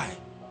must die.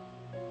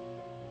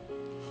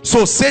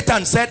 So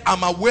Satan said,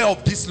 I'm aware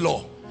of this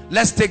law.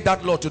 Let's take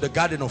that law to the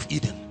Garden of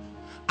Eden.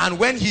 And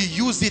when he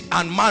used it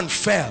and man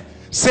fell,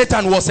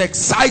 Satan was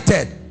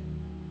excited.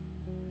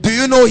 Do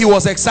you know he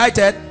was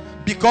excited?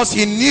 Because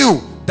he knew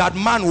that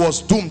man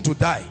was doomed to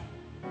die.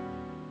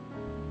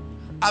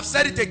 I've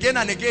said it again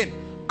and again.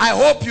 I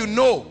hope you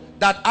know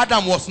that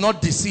Adam was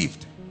not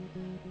deceived.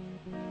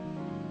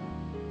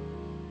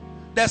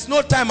 There's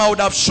no time I would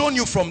have shown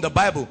you from the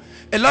Bible.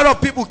 A lot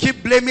of people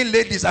keep blaming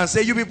ladies and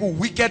say, you people,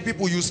 wicked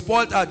people, you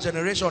spoiled our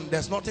generation.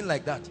 There's nothing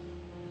like that.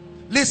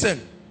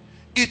 Listen,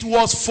 it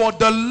was for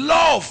the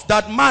love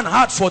that man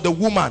had for the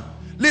woman.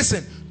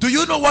 Listen, do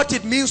you know what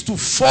it means to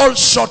fall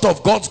short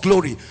of God's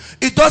glory?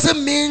 It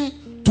doesn't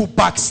mean to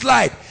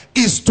backslide.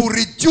 It's to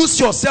reduce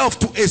yourself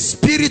to a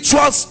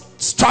spiritual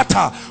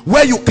strata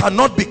where you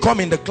cannot become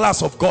in the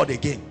class of God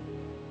again.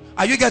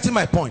 Are you getting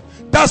my point?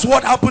 That's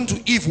what happened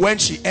to Eve when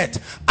she ate.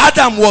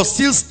 Adam was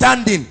still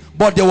standing,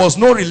 but there was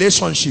no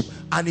relationship,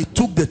 and he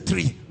took the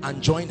tree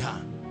and joined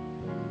her.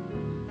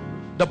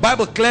 The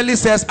Bible clearly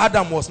says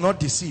Adam was not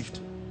deceived.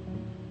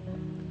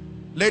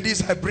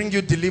 Ladies, I bring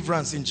you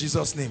deliverance in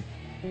Jesus' name.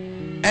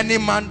 Any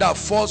man that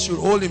falls should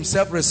hold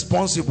himself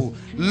responsible.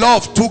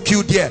 Love took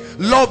you there.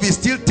 Love is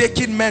still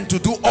taking men to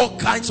do all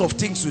kinds of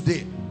things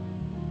today.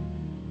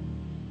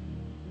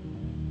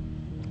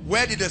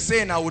 Where did the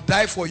saying, I will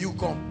die for you,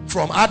 come?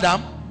 From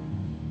Adam?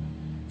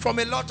 From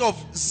a lot of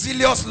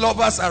zealous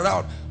lovers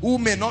around who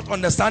may not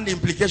understand the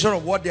implication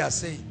of what they are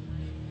saying.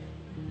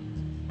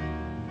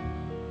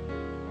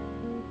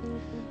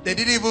 They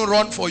didn't even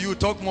run for you,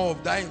 talk more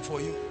of dying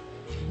for you.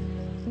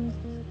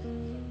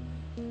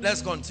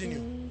 Let's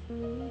continue.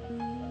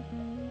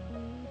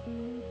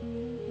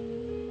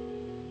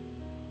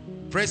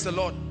 Praise the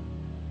Lord.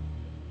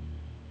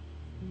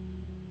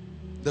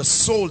 The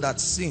soul that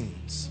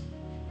sins,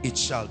 it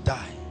shall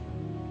die.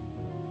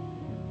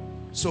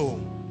 So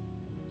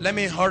let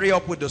me hurry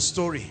up with the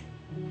story.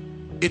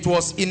 It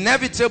was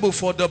inevitable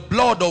for the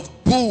blood of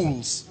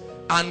bulls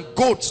and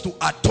goats to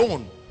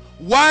atone.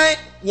 Why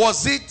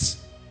was it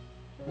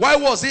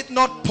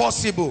not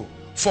possible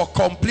for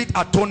complete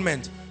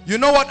atonement? You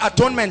know what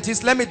atonement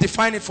is? Let me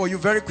define it for you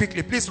very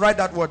quickly. Please write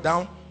that word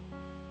down.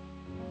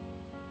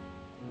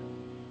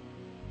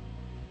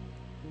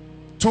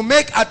 To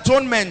make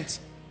atonement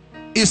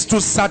is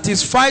to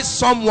satisfy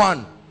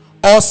someone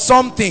or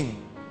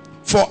something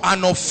for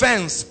an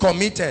offense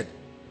committed.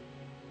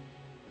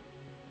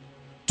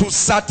 To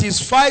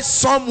satisfy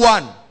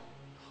someone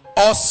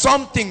or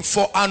something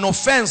for an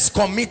offense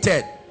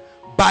committed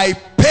by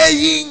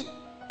paying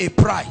a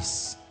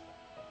price.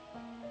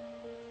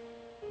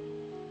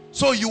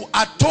 So you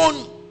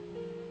atone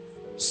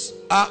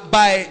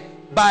by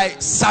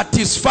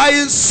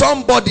satisfying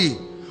somebody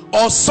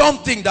or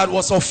something that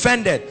was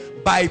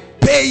offended by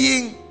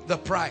paying the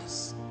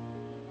price.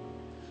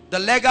 The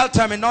legal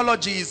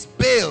terminology is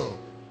bail,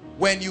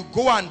 when you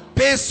go and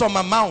pay some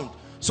amount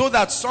so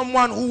that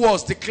someone who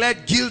was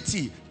declared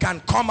guilty can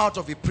come out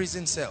of a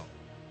prison cell.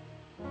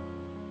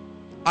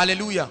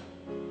 Hallelujah.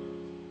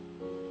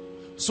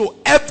 So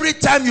every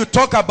time you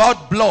talk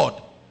about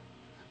blood,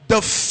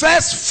 the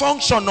first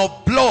function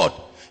of blood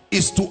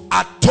is to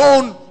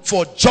atone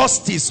for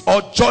justice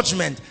or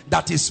judgment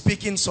that is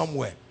speaking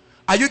somewhere.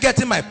 Are you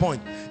getting my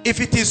point? If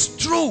it is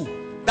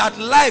true that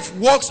life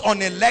works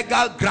on a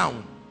legal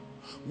ground,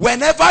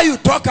 whenever you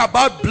talk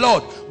about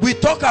blood, we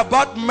talk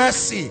about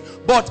mercy,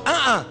 but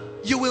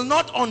you will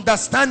not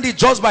understand it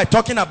just by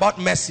talking about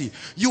mercy.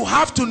 You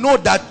have to know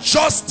that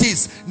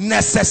justice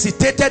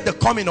necessitated the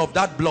coming of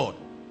that blood.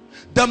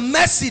 The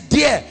mercy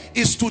there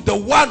is to the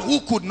one who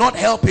could not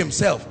help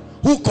himself,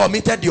 who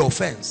committed the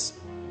offense.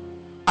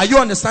 Are you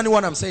understanding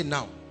what I'm saying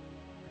now?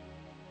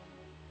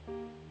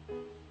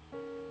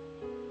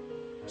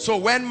 So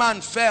when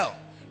man fell,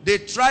 they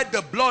tried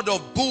the blood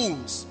of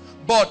bulls,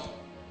 but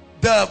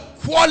the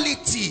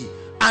quality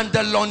and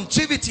the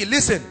longevity,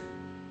 listen,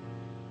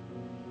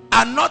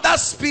 another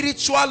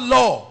spiritual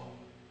law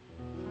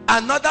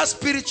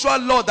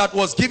that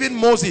was given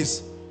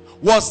Moses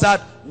was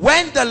that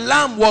when the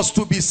lamb was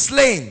to be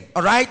slain,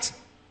 all right,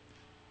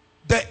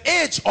 the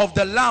age of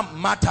the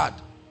lamb mattered.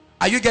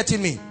 Are you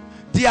getting me?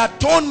 The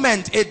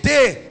atonement, a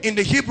day in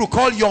the Hebrew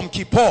called Yom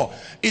Kippur,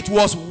 it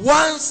was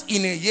once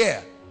in a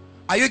year.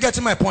 Are you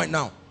getting my point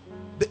now?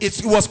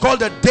 It was called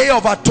the Day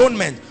of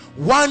Atonement,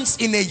 once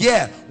in a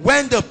year,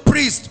 when the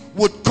priest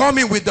would come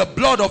in with the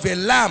blood of a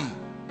lamb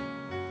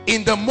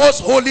in the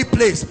most holy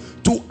place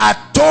to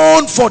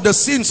atone for the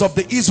sins of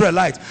the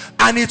Israelites.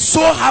 And it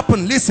so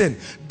happened, listen,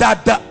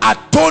 that the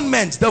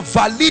atonement, the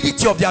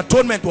validity of the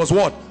atonement was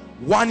what?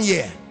 1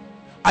 year.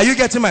 Are you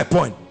getting my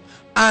point?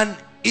 And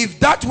if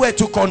that were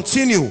to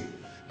continue,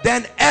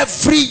 then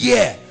every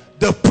year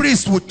the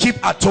priest would keep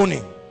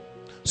atoning.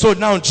 So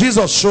now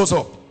Jesus shows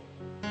up.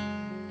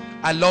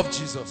 I love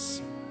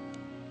Jesus.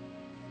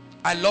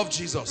 I love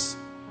Jesus.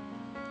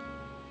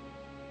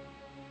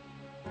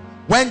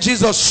 When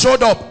Jesus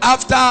showed up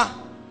after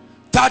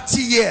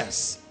 30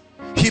 years,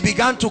 he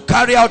began to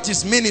carry out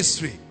his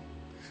ministry,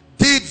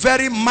 did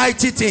very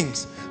mighty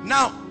things.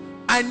 Now,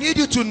 I need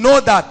you to know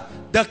that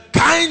the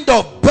kind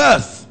of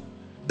birth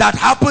that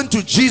happened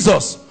to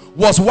Jesus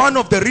was one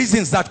of the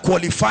reasons that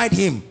qualified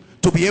him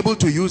to be able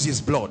to use his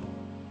blood.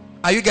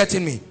 Are you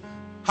getting me?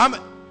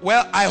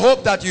 Well, I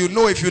hope that you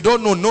know. If you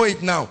don't know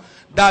it now,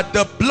 that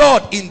the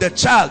blood in the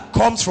child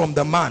comes from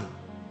the man.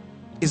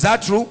 Is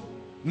that true?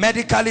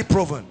 Medically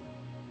proven.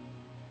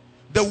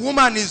 The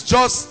woman is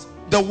just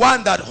the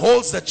one that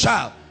holds the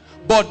child,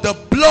 but the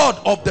blood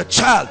of the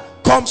child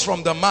comes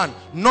from the man,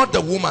 not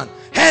the woman.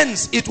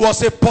 Hence, it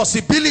was a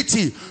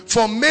possibility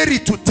for Mary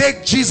to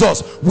take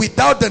Jesus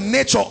without the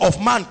nature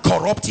of man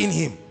corrupting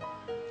him.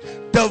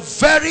 The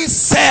very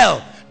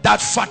cell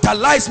that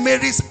fertilized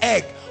Mary's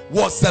egg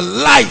was the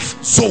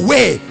life,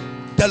 Zoe,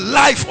 the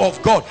life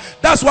of God.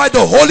 That's why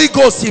the Holy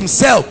Ghost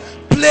himself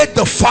played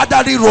the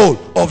fatherly role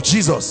of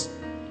Jesus.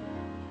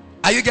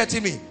 Are you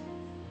getting me?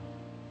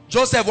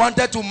 Joseph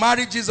wanted to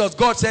marry Jesus.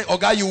 God said,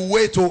 "Okay, you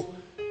wait. Oh,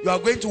 you are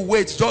going to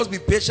wait. Just be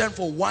patient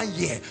for 1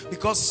 year,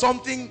 because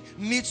something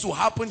needs to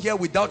happen here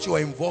without your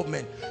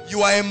involvement.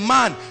 You are a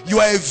man. You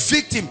are a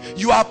victim.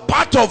 You are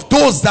part of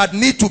those that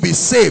need to be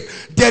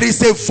saved. There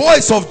is a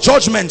voice of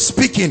judgment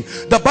speaking.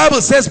 The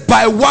Bible says,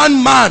 by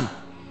one man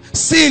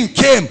sin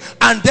came,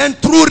 and then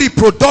through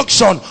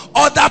reproduction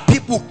other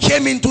people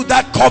came into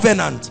that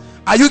covenant."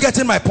 Are you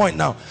getting my point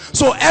now?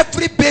 So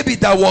every baby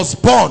that was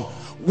born,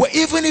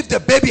 even if the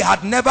baby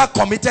had never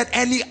committed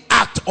any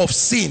act of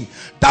sin,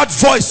 that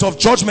voice of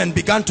judgment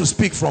began to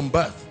speak from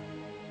birth,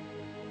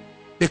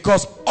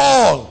 because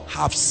all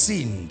have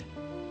sinned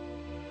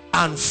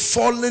and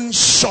fallen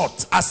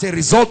short as a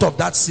result of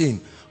that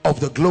sin of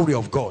the glory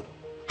of God.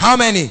 How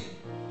many?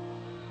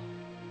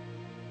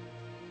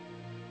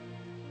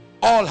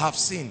 All have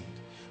sinned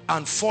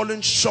and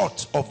fallen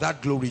short of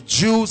that glory.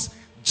 Jews,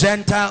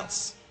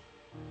 Gentiles.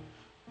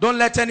 Don't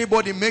let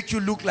anybody make you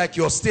look like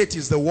your state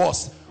is the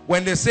worst.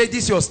 When they say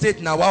this is your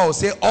state now, I will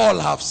say all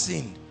have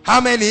sinned. How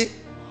many?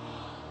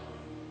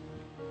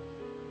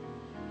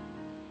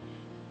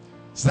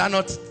 Is that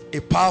not a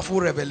powerful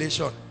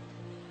revelation?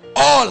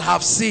 All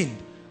have sinned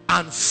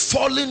and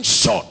fallen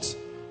short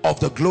of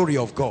the glory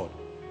of God.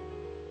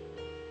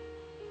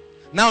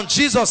 Now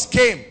Jesus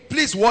came.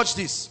 Please watch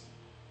this.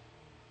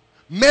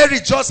 Mary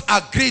just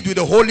agreed with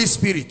the Holy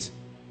Spirit,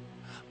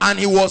 and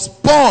he was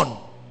born.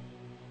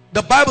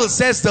 The Bible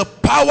says the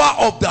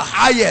power of the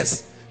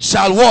highest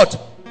shall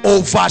what?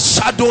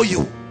 Overshadow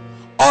you.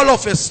 All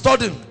of a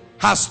sudden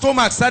her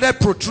stomach started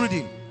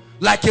protruding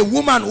like a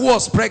woman who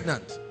was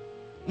pregnant.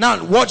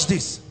 Now watch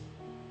this.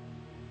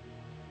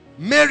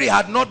 Mary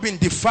had not been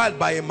defiled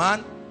by a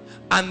man,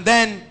 and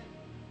then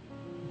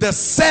the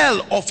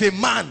cell of a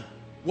man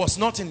was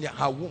not in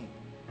her womb.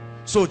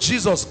 So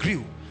Jesus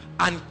grew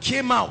and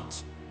came out.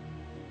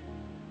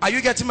 Are you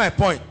getting my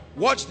point?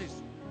 Watch this.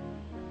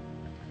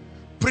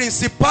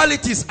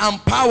 Principalities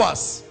and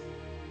powers,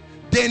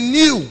 they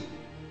knew.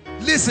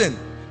 Listen,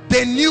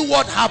 they knew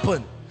what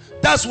happened.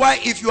 That's why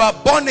if you are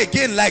born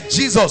again like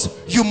Jesus,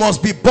 you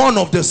must be born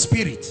of the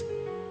Spirit.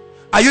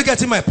 Are you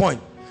getting my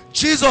point?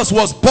 Jesus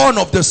was born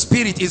of the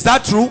Spirit. Is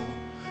that true?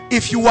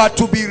 If you are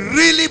to be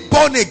really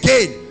born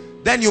again,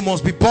 then you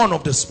must be born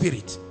of the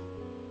Spirit.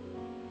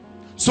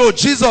 So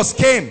Jesus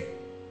came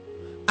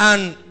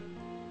and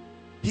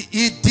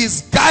he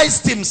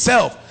disguised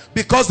himself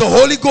because the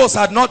Holy Ghost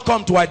had not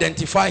come to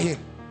identify him.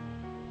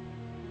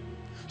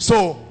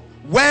 So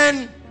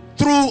when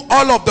through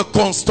all of the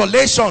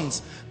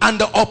constellations and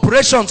the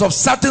operations of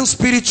certain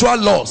spiritual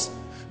laws,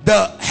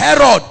 the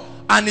Herod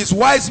and his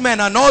wise men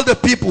and all the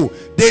people,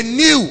 they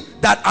knew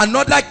that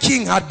another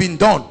king had been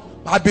born.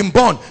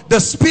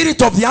 The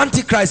spirit of the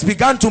Antichrist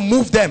began to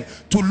move them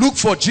to look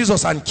for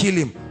Jesus and kill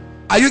him.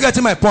 Are you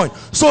getting my point?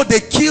 So they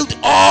killed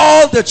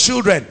all the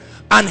children,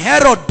 and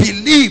Herod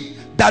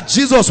believed that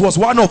Jesus was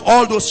one of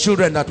all those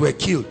children that were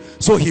killed.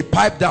 So he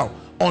piped down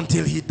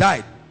until he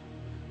died.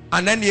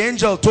 And then the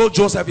angel told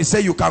Joseph, he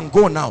said, you can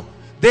go now.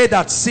 They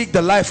that seek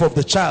the life of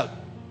the child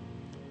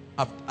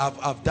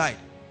have died.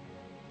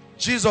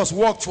 Jesus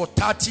walked for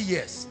 30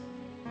 years.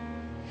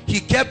 He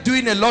kept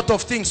doing a lot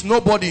of things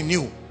nobody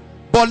knew.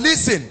 But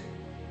listen,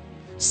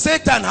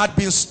 Satan had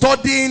been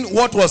studying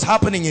what was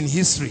happening in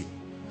history.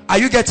 Are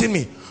you getting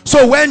me?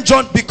 So when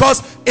John,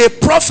 because a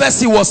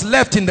prophecy was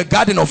left in the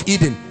Garden of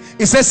Eden,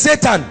 he says,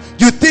 Satan,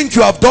 you think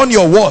you have done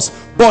your worst,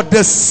 but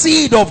the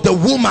seed of the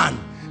woman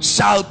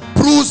shall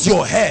bruise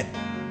your head.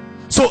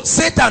 So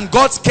Satan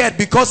got scared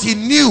because he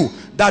knew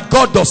that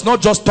God does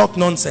not just talk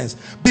nonsense.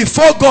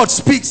 Before God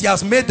speaks, he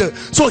has made the...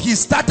 So he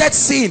started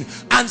seeing,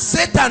 and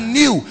Satan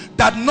knew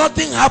that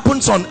nothing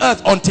happens on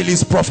earth until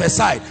it's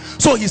prophesied.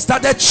 So he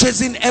started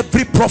chasing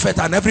every prophet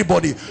and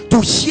everybody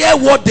to hear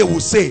what they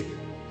would say.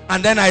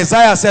 And then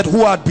Isaiah said, who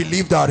had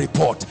believed our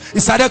report? He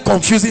started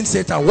confusing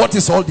Satan. What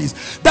is all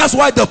this? That's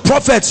why the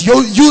prophets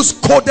use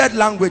coded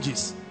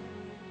languages.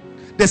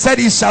 They said,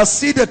 he shall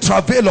see the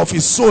travail of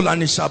his soul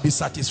and he shall be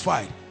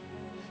satisfied.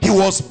 He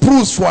was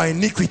bruised for our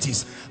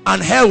iniquities.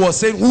 And hell was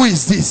saying, who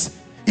is this?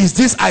 Is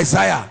this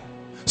Isaiah?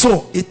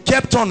 So it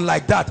kept on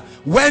like that.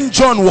 When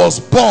John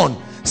was born,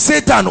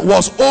 Satan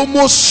was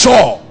almost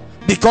sure,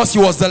 because he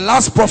was the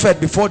last prophet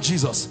before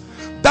Jesus.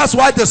 That's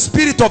why the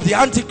spirit of the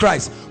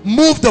Antichrist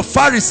moved the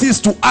Pharisees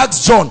to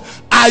ask John,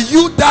 are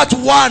you that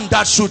one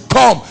that should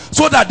come,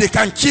 so that they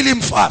can kill him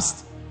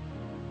fast?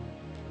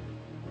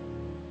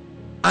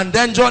 And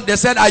then John, they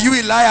said, are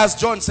you Elias?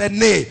 John said,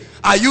 nay.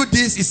 Are you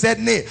this? He said,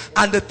 nay.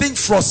 And the thing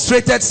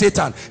frustrated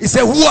Satan. He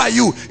said, who are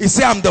you? He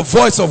said, I'm the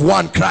voice of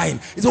one crying.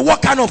 He said,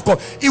 what kind of God?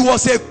 It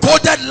was a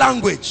coded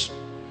language.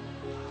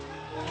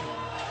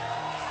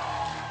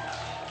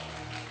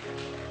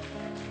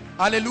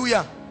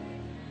 Hallelujah.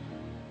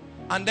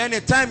 And then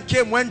a time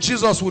came when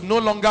Jesus would no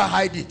longer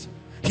hide it.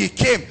 He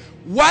came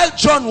while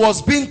John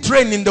was being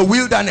trained in the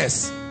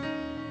wilderness.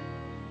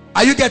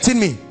 Are you getting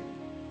me?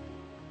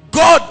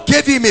 God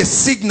gave him a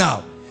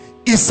signal.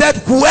 He said,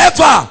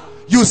 whoever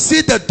you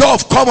see the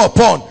dove come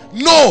upon,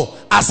 know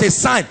as a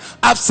sign.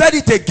 I've said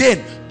it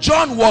again.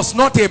 John was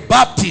not a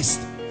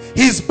Baptist.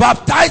 His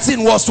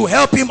baptizing was to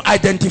help him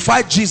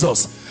identify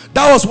Jesus.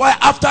 That was why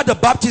after the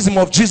baptism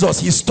of Jesus,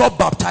 he stopped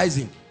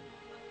baptizing.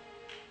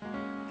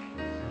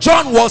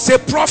 John was a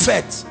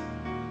prophet.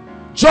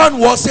 John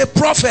was a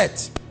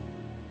prophet.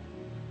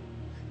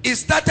 He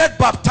started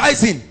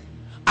baptizing,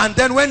 and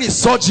then when he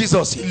saw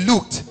Jesus, he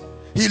looked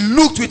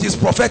with his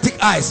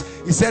prophetic eyes.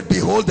 He said,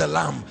 behold the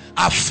Lamb,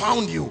 I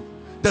found you.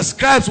 The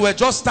scribes were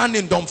just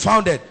standing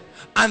dumbfounded.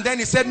 And then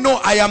he said, no,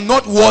 I am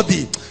not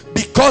worthy,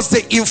 because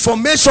the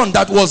information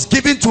that was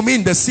given to me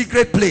in the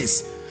secret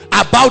place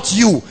about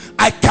you,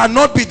 I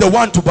cannot be the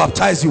one to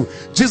baptize you.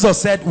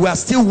 Jesus said, we are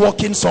still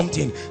working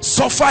something.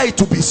 Suffer it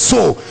to be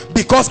so,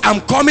 because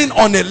I'm coming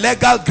on a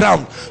legal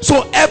ground.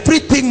 So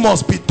everything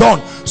must be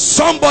done.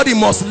 Somebody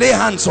must lay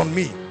hands on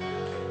me.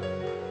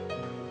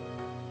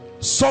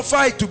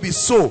 Suffer it to be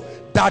so,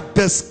 that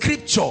the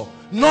scripture,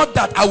 not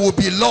that I will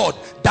be Lord,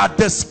 that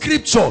the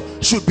scripture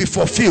should be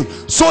fulfilled,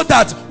 so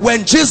that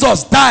when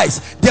Jesus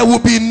dies, there will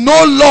be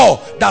no law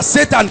that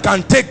Satan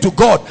can take to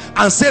God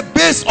and say,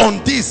 based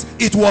on this,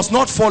 it was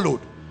not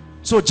followed.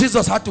 So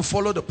Jesus had to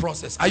follow the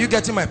process. Are you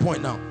getting my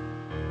point now?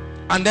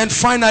 And then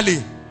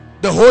finally,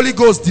 the Holy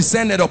Ghost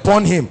descended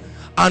upon him,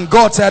 and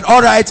God said,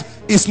 all right,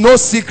 it's no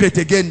secret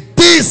again.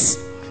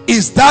 This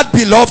is that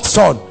beloved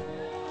son.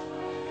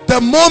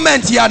 The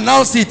moment he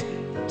announced it,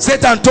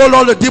 Satan told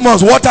all the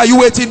demons, what are you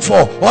waiting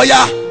for? Oh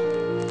yeah.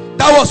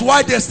 That was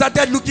why they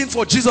started looking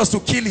for Jesus to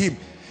kill him.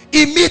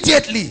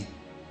 Immediately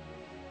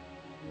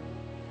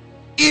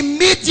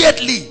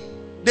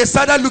they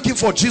started looking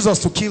for Jesus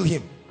to kill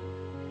him.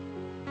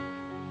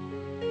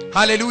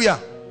 Hallelujah.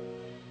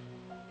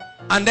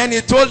 And then he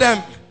told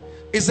them,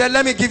 he said,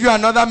 let me give you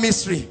another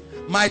mystery.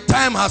 My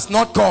time has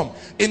not come.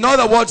 In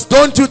other words,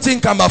 don't you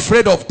think I'm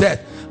afraid of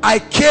death? I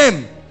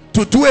came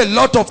to do a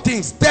lot of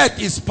things. Death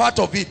is part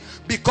of it,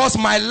 because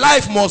my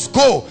life must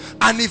go.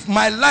 And if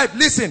my life,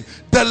 listen,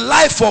 the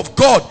life of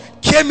God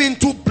came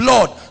into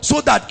blood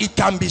so that it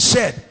can be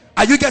shed.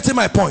 Are you getting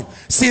my point?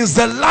 Since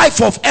the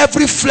life of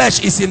every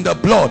flesh is in the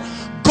blood,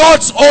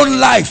 God's own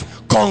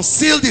life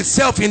concealed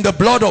itself in the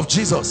blood of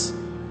Jesus.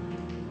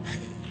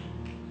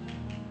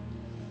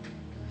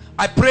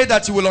 I pray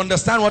that you will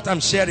understand what I'm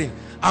sharing.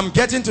 I'm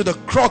getting to the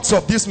crux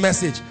of this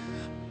message.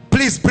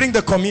 Please bring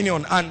the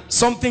communion. And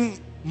something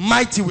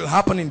mighty will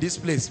happen in this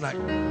place. Like,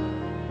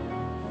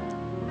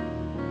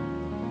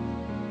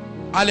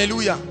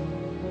 hallelujah.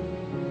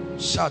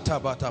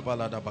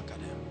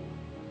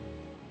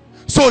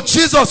 So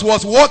Jesus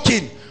was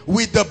walking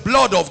with the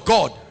blood of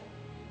God.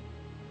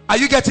 Are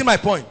you getting my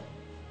point?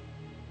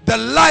 The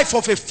life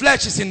of a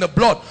flesh is in the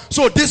blood.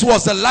 So this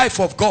was the life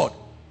of God.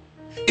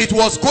 It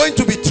was going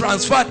to be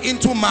transferred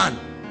into man,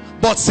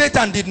 but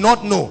Satan did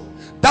not know.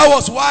 That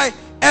was why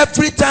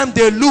every time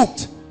they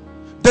looked,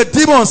 the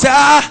demon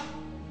said,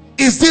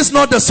 is this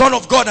not the Son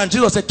of God? And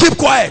Jesus said, keep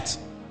quiet.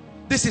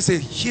 This is a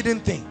hidden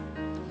thing.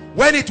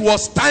 When it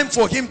was time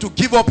for him to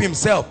give up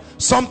himself,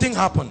 something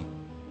happened.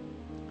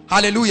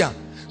 Hallelujah.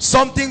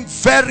 Something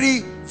very,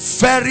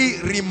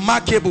 very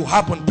remarkable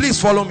happened. Please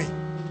follow me.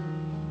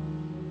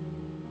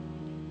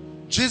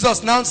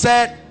 Jesus now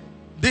said,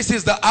 this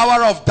is the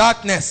hour of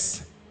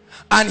darkness.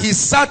 And he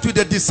sat with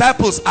the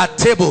disciples at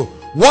table.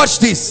 Watch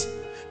this.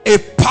 A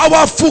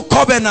powerful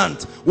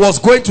covenant was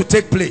going to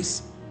take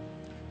place.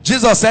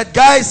 Jesus said,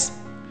 guys,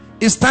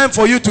 it's time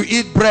for you to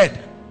eat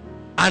bread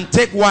and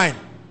take wine.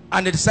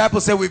 And the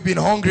disciples said, we've been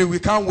hungry, we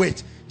can't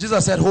wait.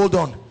 Jesus said, hold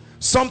on.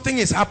 Something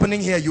is happening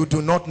here you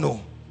do not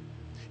know.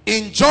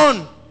 In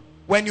John,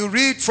 when you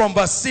read from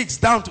verse 6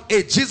 down to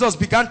 8, Jesus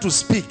began to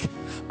speak.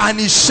 And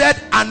he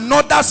shared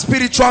another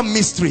spiritual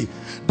mystery.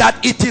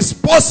 That it is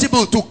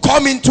possible to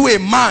come into a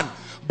man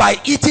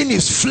by eating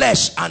his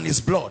flesh and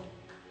his blood.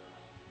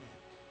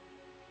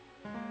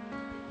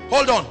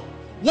 Hold on.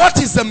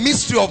 What is the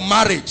mystery of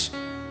marriage?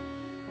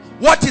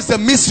 What is the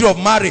mystery of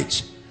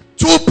marriage?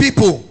 Two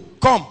people.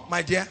 Come,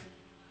 my dear.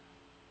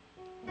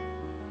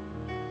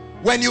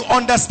 When you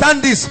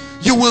understand this,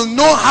 you will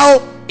know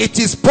how it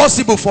is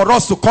possible for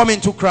us to come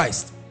into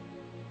Christ.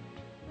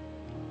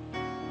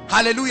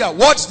 Hallelujah.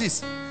 Watch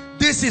this.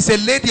 This is a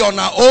lady on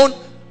her own.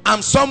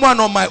 I'm someone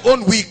on my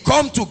own. We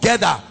come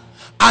together,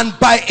 and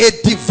by a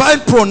divine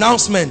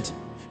pronouncement,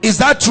 is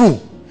that true?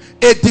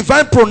 A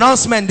divine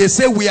pronouncement, they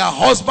say we are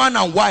husband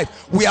and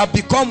wife, we have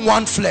become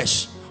one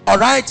flesh. All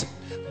right.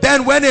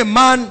 Then when a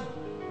man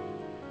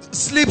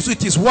sleeps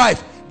with his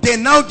wife, they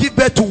now give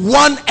birth to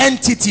one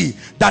entity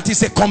that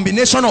is a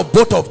combination of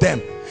both of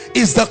them.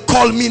 Is the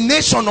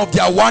culmination of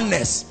their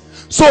oneness.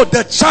 So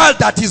the child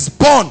that is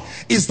born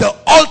is the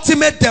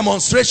ultimate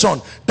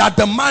demonstration that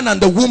the man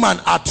and the woman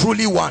are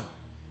truly one.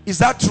 Is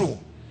that true?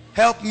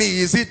 Help me,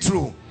 is it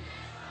true?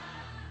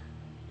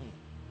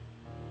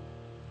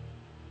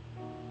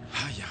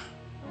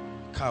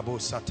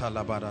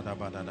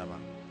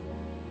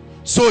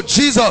 So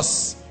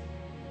Jesus,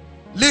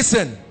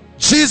 listen,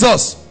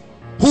 Jesus,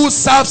 who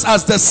serves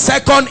as the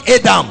second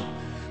Adam,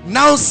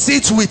 now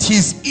sits with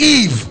his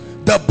Eve,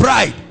 the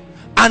bride.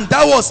 And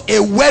that was a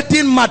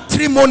wedding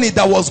matrimony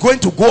that was going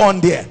to go on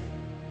there.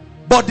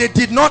 But they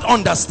did not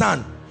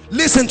understand.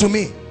 Listen to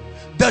me.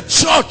 The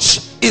church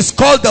is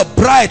called the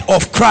bride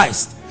of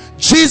Christ.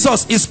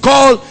 Jesus is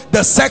called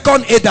the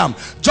second Adam.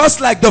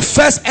 Just like the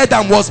first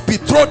Adam was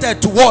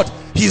betrothed to what?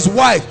 His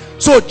wife.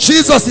 So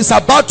Jesus is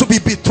about to be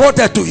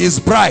betrothed to his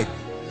bride.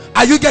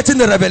 Are you getting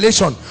the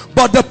revelation?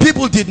 But the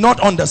people did not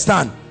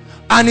understand.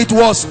 And it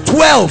was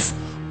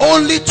 12.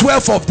 Only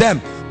 12 of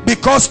them.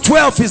 Because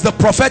 12 is the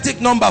prophetic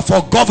number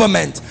for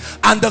government.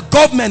 And the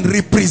government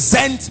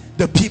represents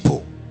the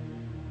people.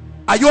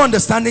 Are you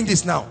understanding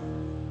this now?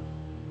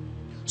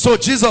 So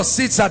Jesus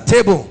sits at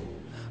table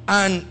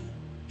and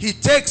he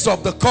takes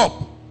of the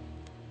cup.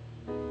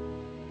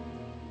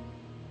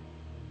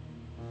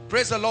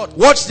 Praise the Lord.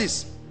 Watch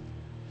this.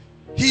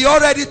 He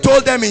already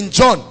told them in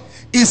John.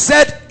 He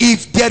said,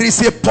 if there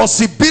is a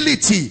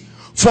possibility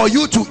for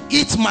you to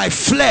eat my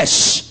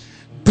flesh,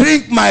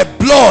 drink my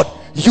blood,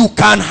 you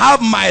can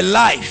have my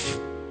life.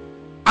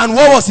 And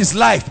what was his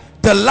life?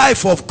 The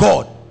life of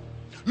God.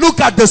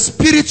 Look at the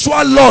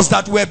spiritual laws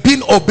that were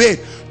being obeyed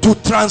to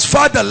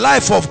transfer the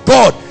life of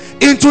God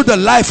into the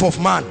life of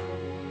man.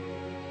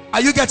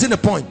 Are you getting the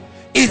point?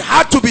 It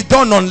had to be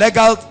done on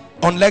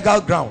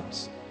legal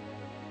grounds.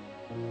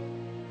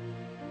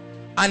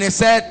 And he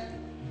said,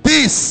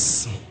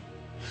 this,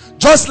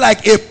 just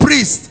like a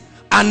priest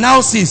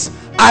announces,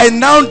 I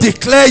now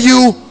declare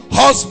you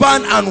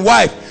husband and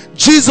wife.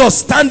 Jesus,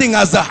 standing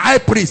as the high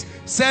priest,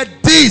 said,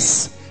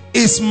 this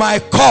is my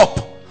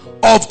cup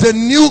of the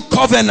new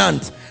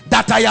covenant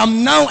that I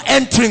am now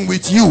entering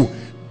with you.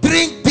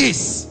 Drink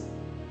this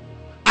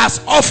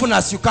as often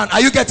as you can. Are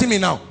you getting me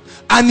now?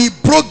 And he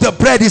broke the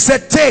bread. He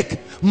said, take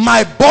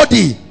my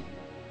body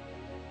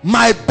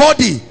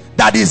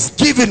that is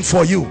given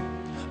for you.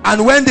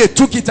 And when they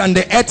took it and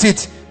they ate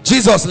it,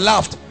 Jesus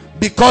laughed,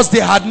 because they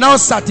had now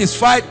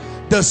satisfied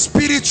the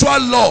spiritual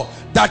law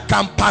that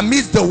can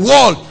permit the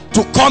world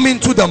to come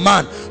into the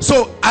man.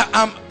 So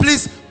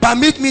please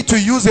permit me to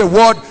use a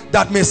word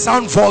that may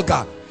sound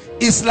vulgar.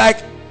 It's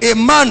like a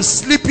man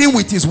sleeping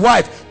with his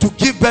wife to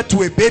give birth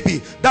to a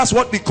baby. That's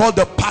what we call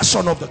the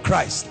passion of the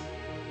Christ.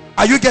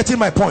 Are you getting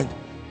my point?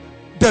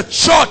 The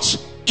church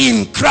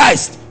in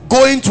Christ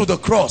going to the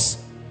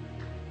cross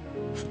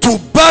to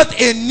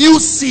birth a new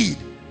seed.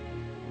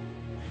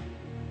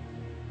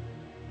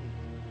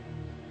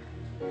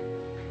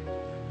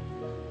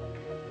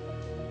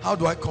 How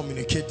do I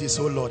communicate this?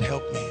 Oh Lord,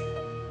 help me.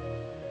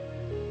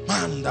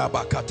 All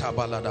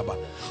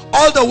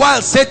the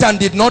while Satan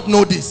did not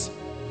know this,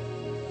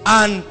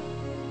 and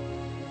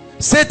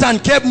Satan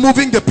kept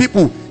moving the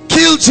people.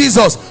 Kill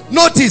Jesus.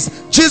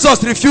 Notice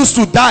Jesus refused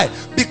to die,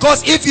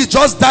 because if he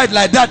just died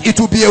like that, it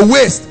would be a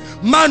waste.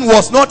 Man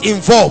was not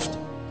involved.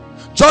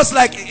 Just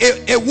like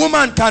a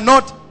woman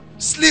cannot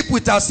sleep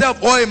with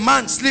herself, or a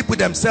man sleep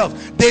with himself.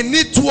 They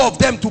need two of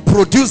them to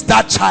produce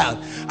that child.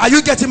 Are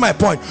you getting my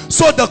point?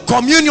 So the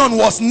communion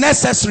was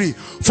necessary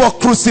for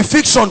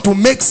crucifixion to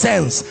make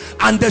sense,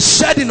 and the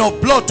shedding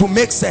of blood to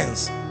make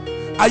sense.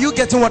 Are you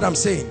getting what I'm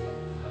saying?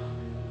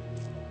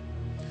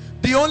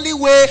 The only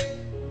way,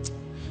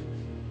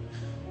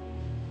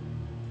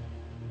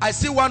 I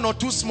see one or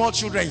two small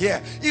children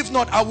here. If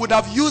not, I would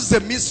have used the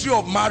mystery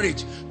of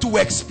marriage to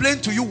explain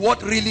to you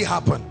what really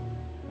happened.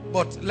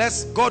 But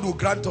God will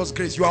grant us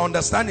grace. You are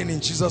understanding in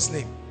Jesus'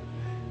 name.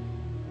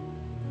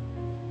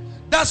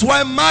 That's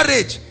why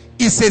marriage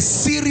is a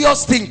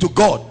serious thing to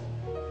God,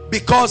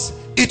 because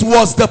it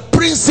was the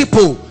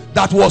principle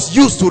that was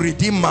used to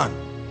redeem man.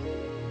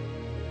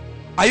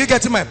 Are you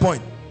getting my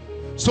point?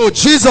 So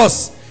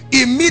Jesus,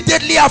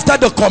 immediately after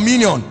the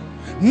communion,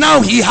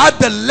 now he had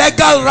the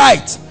legal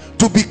right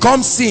to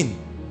become sin.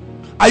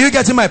 Are you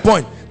getting my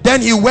point?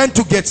 Then he went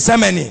to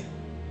Gethsemane.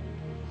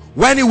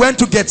 When he went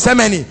to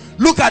Gethsemane,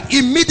 look at,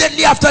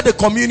 immediately after the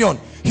communion,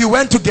 he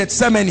went to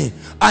Gethsemane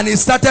and he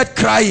started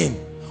crying.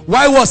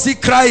 Why was he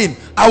crying?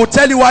 I will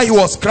tell you why he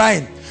was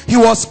crying. He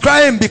was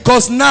crying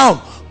because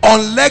now,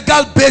 on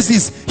legal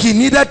basis, he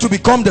needed to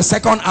become the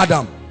second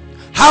Adam.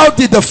 How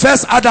did the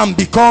first Adam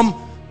become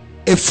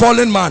a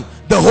fallen man?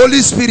 The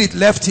Holy Spirit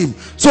left him.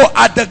 So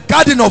at the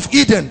Garden of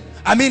Eden,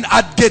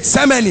 at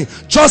Gethsemane,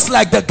 just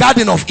like the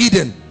Garden of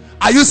Eden,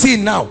 are you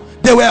seeing now?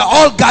 They were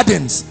all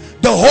gardens.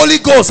 The Holy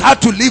Ghost had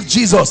to leave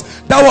Jesus.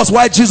 That was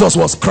why Jesus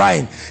was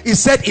crying. He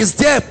said, is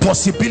there a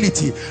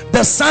possibility?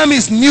 The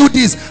psalmist knew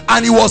this,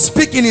 and he was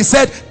speaking. He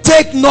said,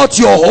 take not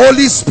your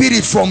Holy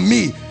Spirit from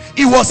me.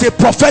 It was a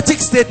prophetic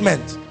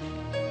statement.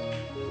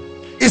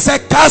 He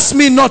said, cast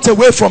me not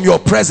away from your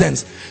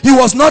presence. He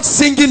was not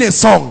singing a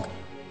song.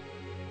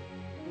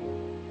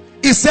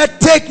 He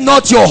said, take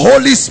not your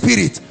Holy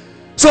Spirit.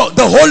 So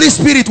the Holy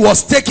Spirit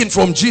was taken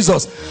from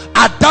Jesus.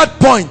 At that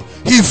point,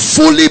 he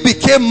fully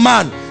became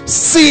man,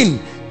 sin,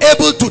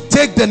 able to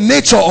take the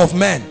nature of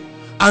man.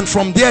 And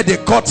from there they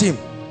caught him,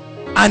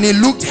 and he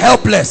looked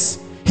helpless.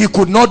 He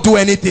could not do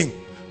anything.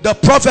 The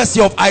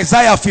prophecy of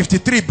Isaiah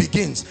 53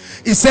 begins.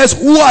 It says,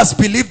 who has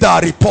believed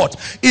our report?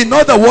 In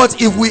other words,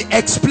 if we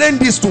explain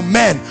this to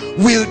men,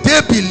 will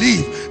they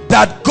believe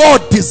that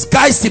God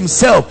disguised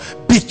himself,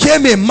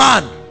 became a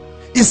man?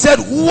 He said,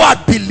 who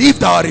had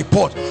believed our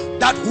report?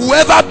 That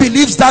whoever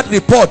believes that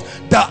report,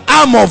 the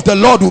arm of the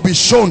Lord will be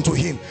shown to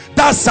him.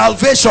 That's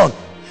salvation.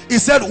 He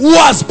said, who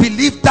has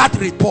believed that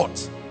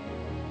report?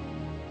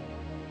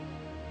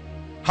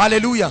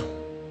 Hallelujah.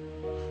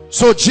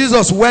 So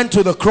Jesus went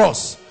to the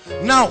cross.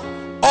 Now,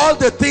 all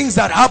the things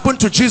that happened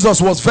to Jesus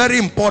was very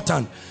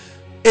important.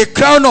 A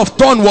crown of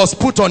thorn was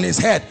put on his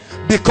head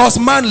because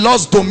man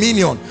lost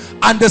dominion,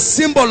 and the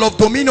symbol of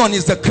dominion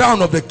is the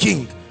crown of the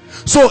king.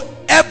 So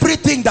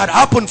everything that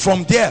happened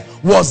from there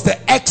was the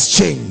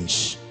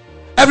exchange.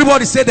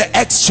 Everybody say the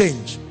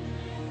exchange.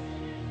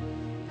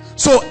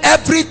 So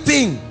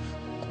everything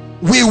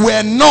we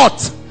were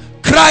not,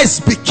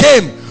 Christ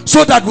became,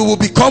 so that we will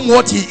become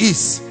what he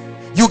is.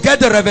 You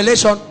get the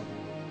revelation?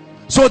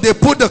 So they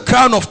put the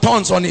crown of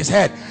thorns on his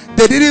head.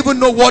 They didn't even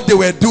know what they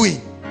were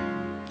doing,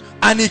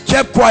 and he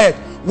kept quiet.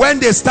 When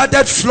they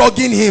started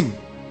flogging him,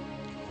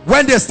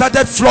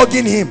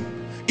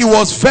 it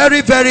was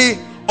very,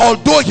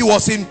 although he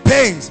was in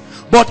pains,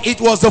 but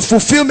it was the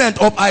fulfillment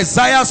of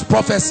Isaiah's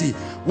prophecy.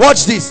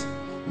 Watch this.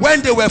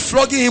 When they were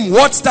flogging him,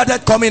 what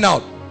started coming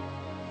out?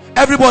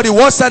 Everybody,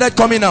 what started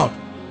coming out?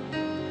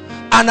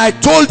 And I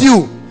told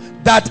you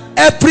that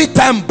every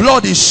time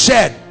blood is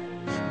shed,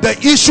 the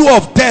issue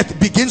of death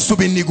begins to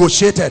be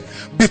negotiated,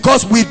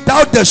 because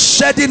without the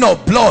shedding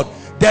of blood,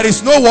 there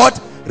is no what?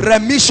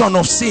 Remission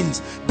of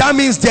sins. That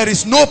means there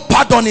is no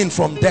pardoning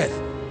from death.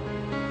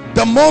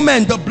 The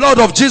moment the blood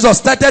of Jesus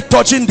started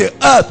touching the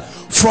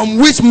earth from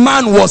which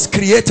man was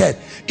created,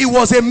 it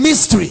was a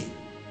mystery.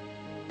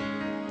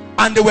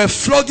 And they were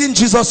flogging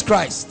Jesus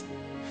Christ,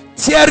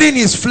 tearing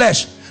his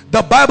flesh.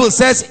 The Bible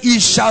says he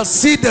shall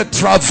see the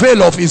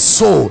travail of his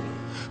soul,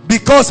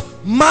 because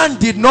man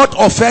did not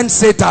offend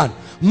Satan,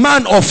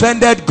 man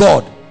offended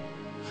God.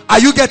 Are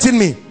you getting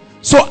me?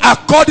 So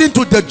according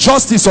to the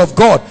justice of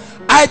God,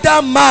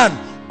 either man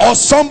or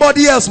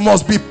somebody else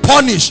must be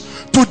punished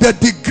to the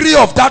degree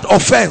of that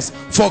offense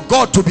for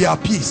God to be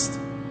appeased.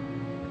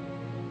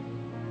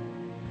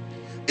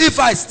 If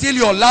I steal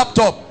your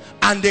laptop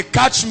and they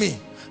catch me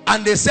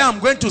and they say I'm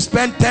going to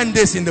spend 10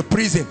 days in the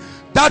prison,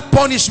 that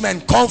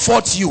punishment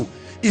comforts you.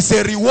 It's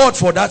a reward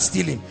for that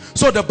stealing.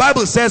 So the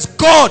Bible says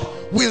God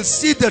will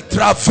see the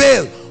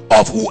travail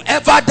of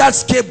whoever that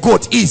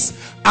scapegoat is,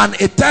 and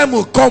a time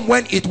will come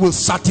when it will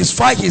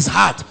satisfy his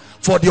heart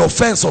for the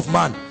offense of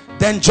man.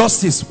 Then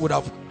justice would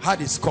have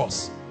had its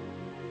course.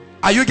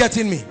 Are you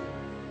getting me?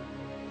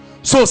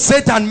 So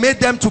Satan made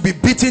them to be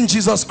beating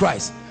Jesus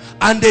Christ,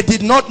 and they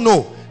did not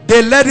know.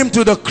 They led him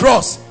to the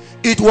cross.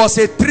 It was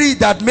a tree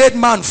that made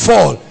man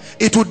fall.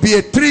 It would be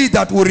a tree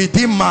that will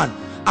redeem man.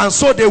 And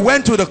so they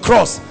went to the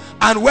cross,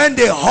 and when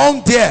they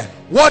hung there,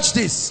 watch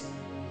this,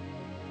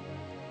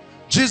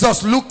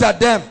 Jesus looked at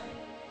them,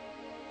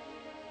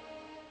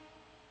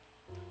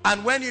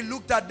 and when he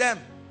looked at them,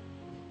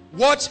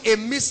 watch a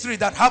mystery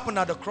that happened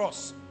at the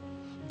cross.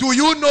 Do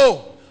you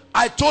know,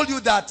 I told you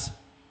that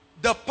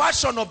the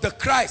passion of the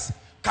Christ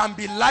can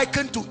be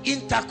likened to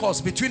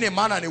intercourse between a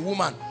man and a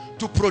woman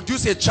to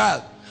produce a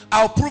child.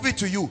 I'll prove it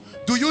to you.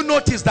 Do you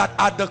notice that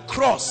at the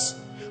cross,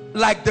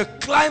 like the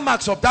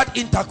climax of that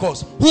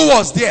intercourse, who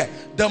was there?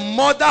 The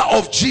mother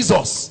of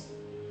Jesus.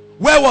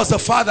 Where was the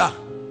father?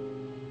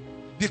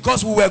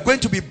 Because we were going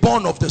to be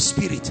born of the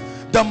Spirit.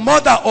 The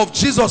mother of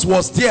Jesus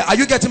was there. Are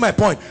you getting my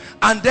point?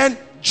 And then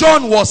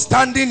John was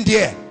standing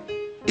there.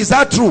 Is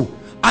that true?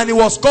 And he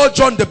was called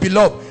John the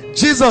Beloved.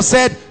 Jesus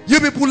said, you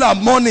people are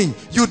mourning.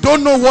 You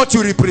don't know what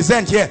you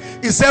represent here.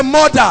 He said,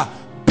 mother,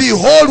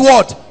 behold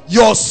what?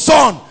 Your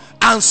son.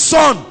 And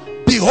son,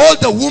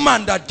 behold the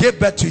woman that gave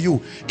birth to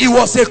you. It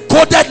was a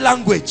coded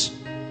language.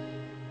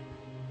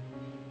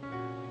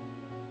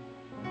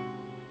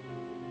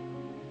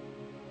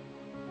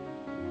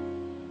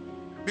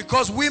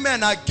 Because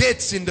women are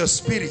gates in the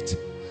spirit.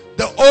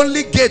 The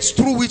only gates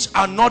through which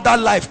another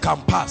life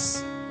can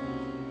pass.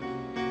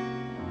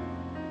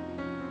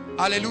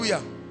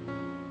 Hallelujah.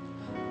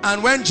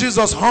 And when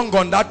Jesus hung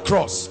on that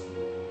cross,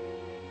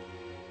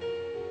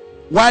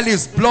 while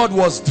his blood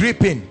was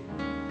dripping,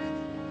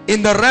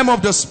 in the realm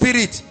of the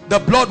spirit, the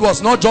blood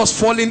was not just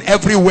falling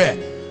everywhere.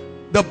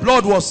 The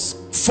blood was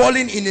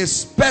falling in a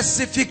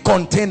specific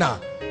container.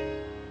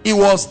 It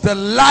was the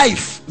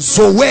life,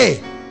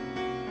 Zoe,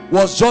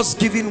 was just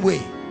giving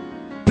way.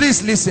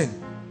 Please listen.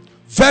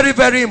 Very,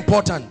 very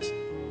important.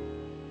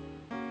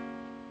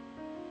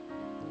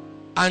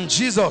 And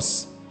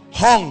Jesus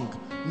hung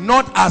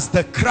not as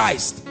the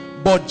Christ,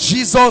 but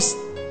Jesus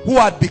who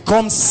had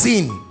become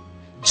sin.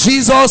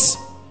 Jesus,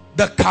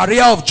 the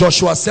carrier of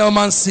Joshua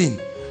Selman's sin.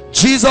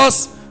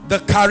 Jesus, the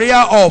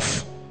carrier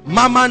of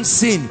Mammon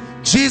sin.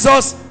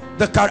 Jesus,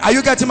 are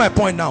you getting my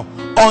point now?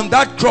 On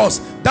that cross,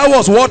 that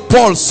was what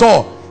Paul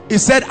saw. He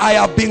said, I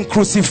have been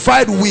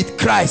crucified with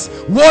Christ.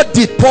 What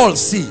did Paul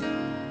see?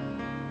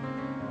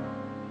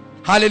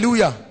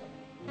 Hallelujah.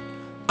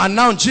 And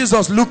now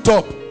Jesus looked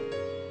up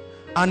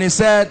and he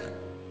said,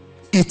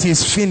 it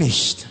is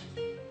finished.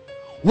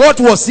 What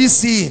was he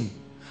seeing?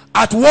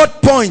 At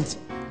what point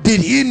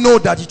did he know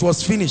that it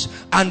was finished?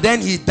 And then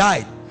he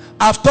died.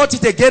 I've taught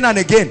it again and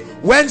again.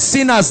 When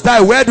sinners die,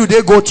 where do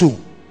they go to?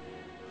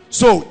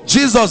 So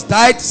Jesus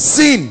died,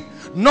 sin,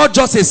 not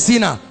just a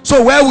sinner.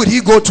 So where would he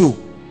go to?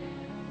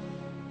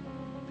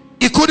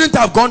 He couldn't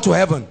have gone to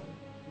heaven,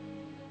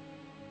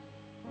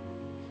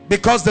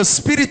 because the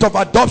spirit of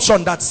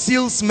adoption that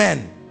seals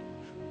men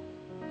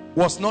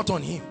was not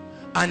on him.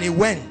 And he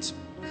went.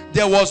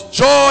 There was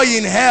joy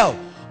in hell,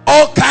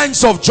 all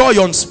kinds of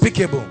joy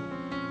unspeakable.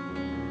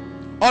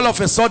 All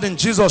of a sudden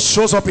Jesus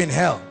shows up in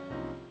hell.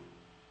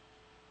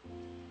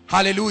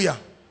 Hallelujah.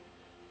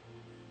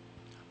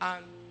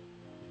 And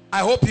I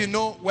hope you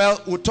know,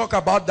 well, we'll talk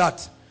about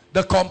that.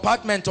 The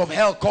compartment of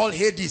hell called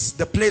Hades,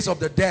 the place of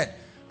the dead.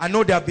 I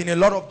know there have been a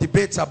lot of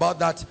debates about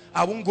that.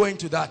 I won't go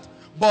into that.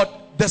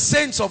 But the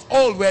saints of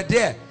old were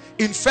there.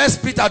 In 1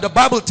 Peter, the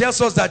Bible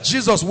tells us that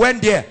Jesus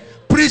went there,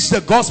 preached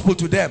the gospel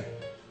to them.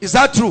 Is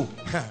that true?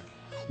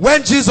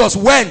 When Jesus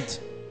went,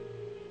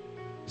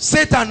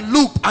 Satan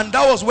looked, and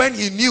that was when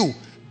he knew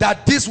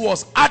that this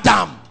was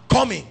Adam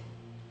coming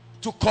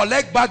to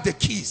collect back the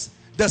keys.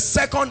 The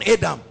second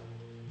Adam.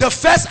 The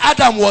first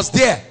Adam was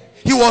there.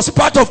 He was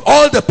part of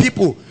all the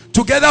people,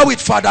 together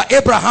with Father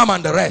Abraham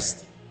and the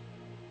rest.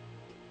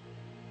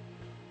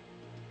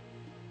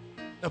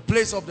 The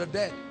place of the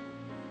dead.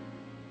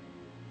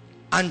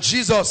 And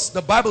Jesus,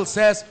 the Bible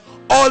says,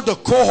 all the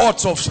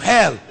cohorts of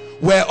hell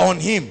were on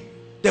him.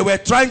 They were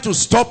trying to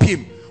stop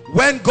him.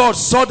 When God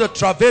saw the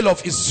travail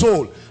of his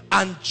soul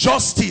and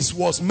justice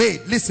was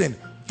made, listen,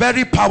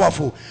 very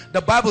powerful.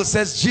 The Bible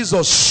says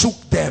Jesus shook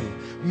them,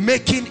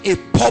 making a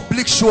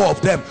public show of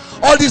them.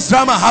 All this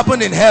drama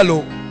happened in hell.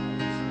 Oh.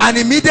 And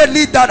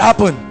immediately that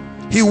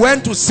happened, he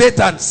went to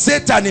Satan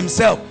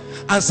himself,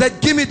 and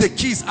said, give me the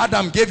keys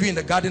Adam gave you in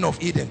the Garden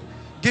of Eden.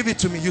 Give it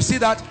to me. You see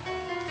that?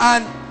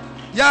 And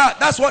yeah,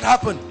 that's what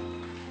happened.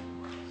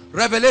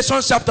 Revelation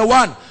chapter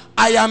 1.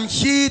 I am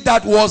he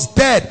that was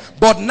dead,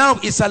 but now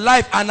is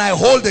alive, and I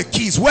hold the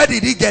keys. Where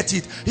did he get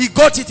it? He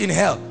got it in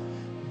hell.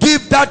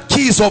 Give that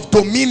keys of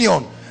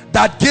dominion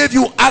that gave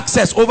you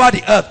access over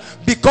the earth.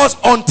 Because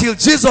until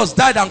Jesus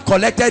died and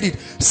collected it,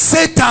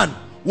 Satan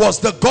was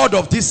the god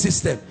of this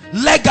system.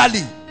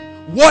 Legally,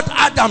 what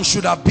Adam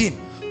should have been.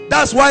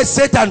 That's why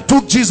Satan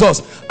took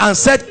Jesus and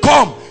said,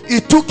 come. He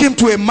took him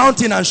to a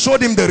mountain and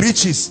showed him the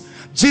riches.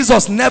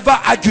 Jesus never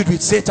argued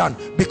with Satan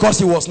because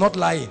he was not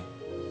lying.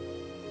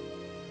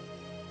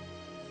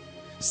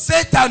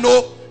 Satan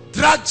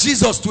dragged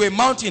Jesus to a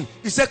mountain.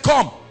 He said,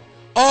 come,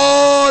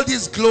 all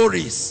these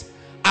glories,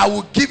 I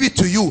will give it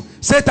to you.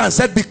 Satan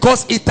said,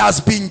 because it has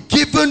been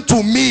given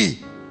to me.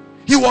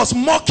 He was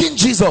mocking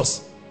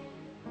Jesus.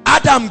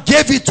 Adam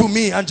gave it to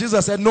me, and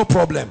Jesus said, no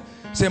problem.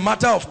 It's a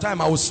matter of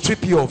time, I will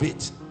strip you of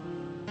it.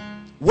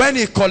 When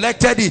he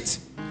collected it,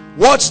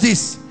 watch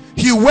this,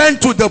 he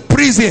went to the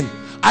prison,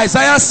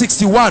 Isaiah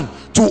 61,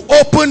 to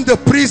open the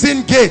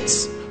prison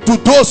gates to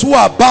those who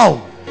are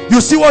bound. You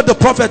see what the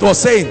prophet was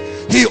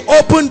saying? He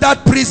opened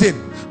that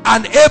prison,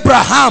 and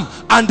Abraham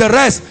and the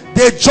rest,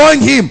 they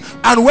joined him.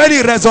 And when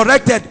he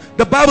resurrected,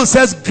 the Bible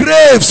says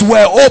graves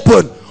were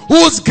open.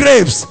 Whose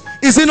graves?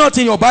 Is it not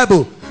in your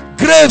Bible?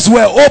 Graves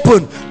were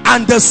open,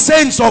 and the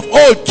saints of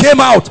old came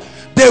out.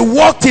 They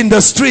walked in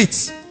the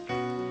streets.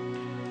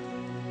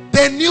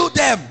 They knew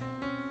them.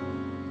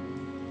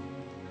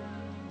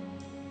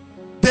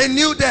 They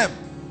knew them.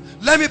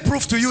 Let me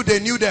prove to you they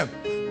knew them.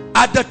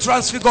 At the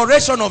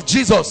transfiguration of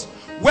Jesus,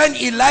 when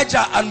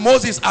Elijah and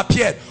Moses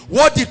appeared,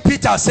 what did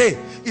Peter say?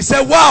 He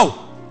said,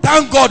 wow,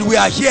 thank God we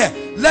are here.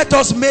 Let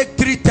us make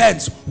 3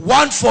 tents.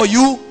 One for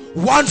you,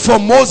 one for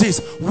Moses,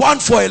 one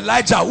for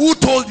Elijah. Who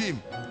told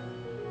him?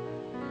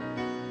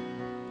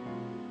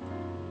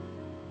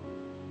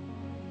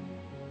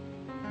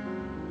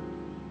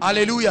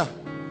 Hallelujah.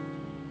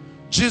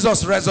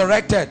 Jesus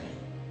resurrected,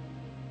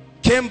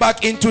 came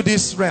back into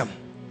this realm,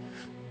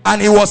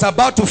 and he was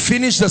about to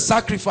finish the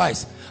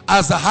sacrifice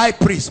as the high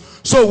priest.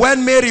 So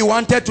when Mary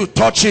wanted to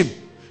touch him,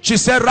 she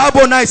said,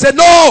 Rabboni. He said,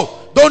 no,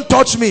 don't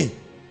touch me.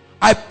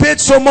 I paid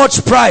so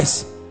much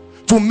price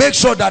to make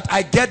sure that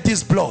I get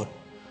this blood.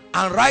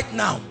 And right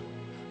now,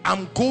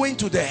 I'm going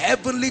to the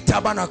heavenly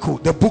tabernacle,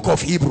 the book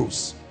of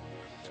Hebrews.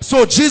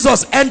 So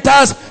Jesus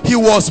enters. He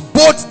was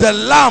both the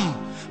lamb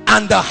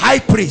and the high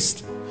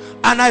priest.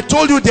 And I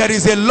told you there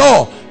is a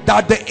law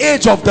that the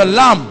age of the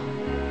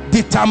lamb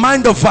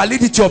determines the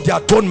validity of the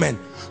atonement.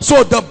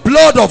 So the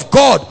blood of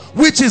God,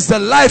 which is the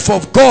life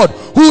of God,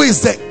 who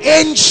is the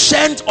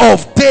ancient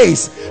of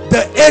days,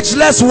 the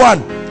ageless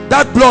one,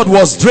 that blood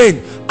was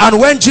drained. And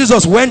when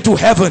Jesus went to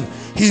heaven,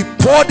 he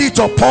poured it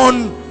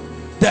upon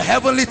the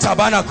heavenly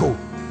tabernacle.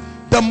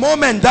 The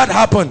moment that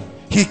happened,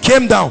 he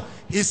came down.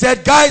 He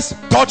said, guys,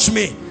 touch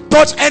me.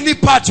 Touch any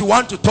part you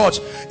want to touch.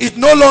 It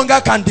no longer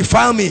can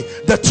defile me.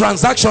 The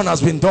transaction has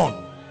been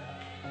done.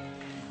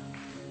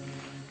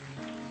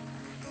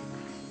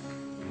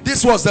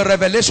 This was the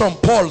revelation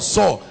Paul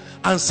saw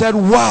and said,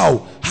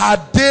 wow,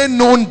 had they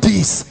known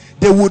this,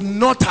 they would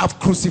not have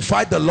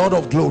crucified the Lord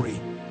of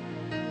glory.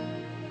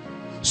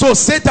 So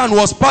Satan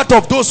was part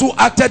of those who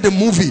acted the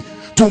movie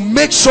to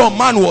make sure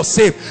man was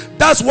saved.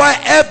 That's why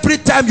every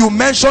time you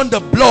mention the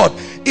blood,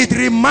 it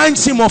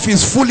reminds him of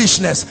his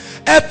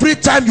foolishness. Every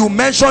time you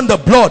mention the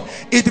blood,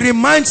 it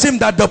reminds him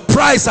that the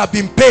price had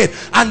been paid,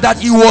 and that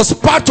he was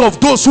part of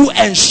those who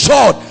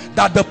ensured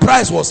that the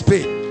price was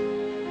paid.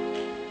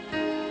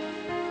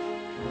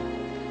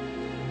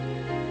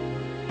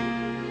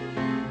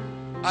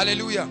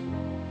 Hallelujah.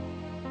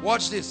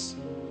 Watch this.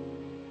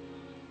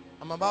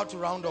 I'm about to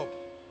round up.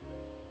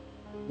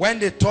 When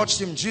they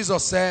touched him,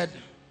 Jesus said,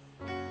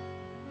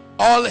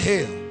 all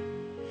hail.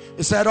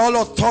 He said,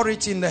 all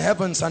authority in the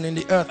heavens and in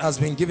the earth has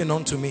been given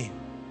unto me.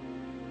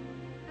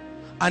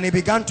 And he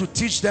began to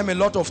teach them a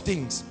lot of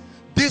things.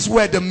 These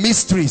were the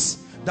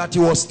mysteries that he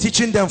was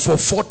teaching them for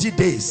 40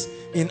 days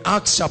in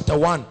Acts chapter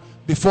 1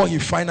 before he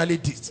finally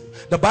did.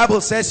 The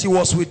Bible says he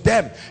was with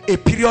them a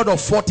period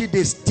of 40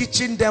 days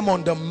teaching them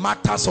on the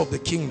matters of the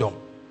kingdom.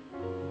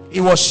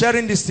 He was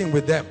sharing this thing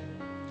with them.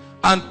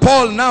 And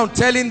Paul now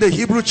telling the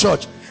Hebrew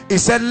church, he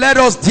said, let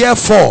us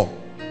therefore,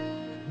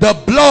 the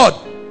blood,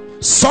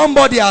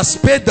 somebody has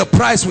paid the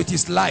price with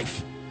his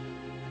life.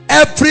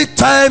 Every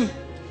time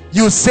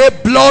you say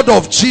blood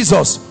of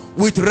Jesus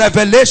with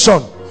revelation,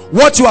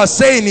 what you are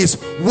saying is,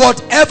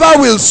 whatever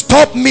will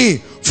stop me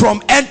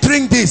from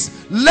entering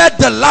this, let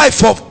the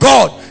life of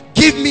God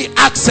give me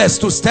access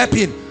to step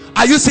in.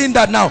 Are you seeing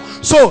that now?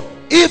 So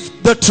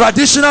if the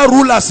traditional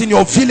rulers in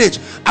your village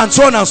and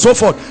so on and so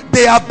forth,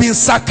 they have been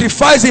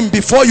sacrificing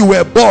before you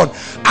were born,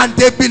 and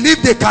they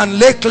believe they can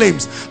lay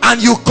claims,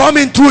 and you come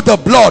in through the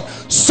blood,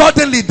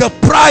 suddenly the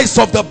price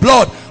of the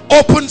blood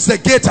opens the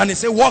gate and he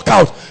says, walk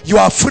out, you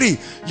are free.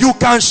 You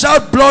can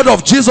shout blood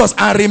of Jesus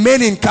and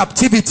remain in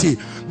captivity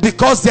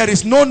because there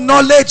is no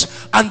knowledge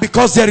and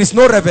because there is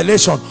no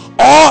revelation,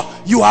 or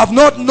you have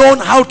not known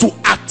how to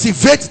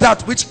activate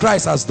that which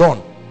Christ has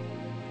done.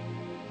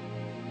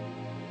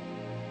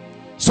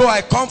 So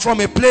I come from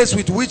a place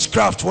with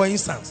witchcraft, for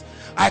instance.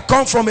 I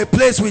come from a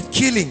place with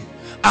killing,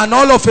 and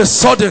all of a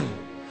sudden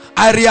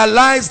I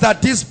realize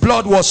that this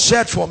blood was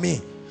shed for me,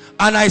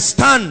 and I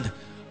stand,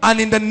 and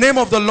in the name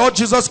of the Lord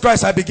Jesus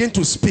Christ I begin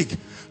to speak.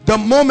 The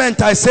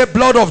moment I say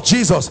blood of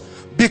Jesus,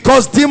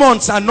 because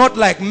demons are not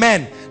like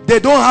men, they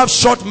don't have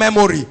short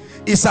memory.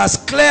 It's as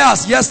clear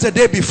as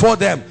yesterday before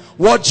them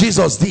what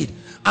Jesus did.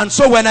 And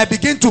so when I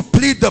begin to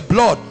plead the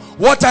blood,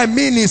 what I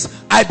mean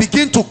is I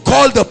begin to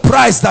call the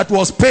price that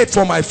was paid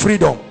for my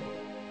freedom.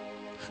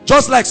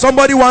 Just like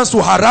somebody wants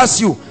to harass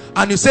you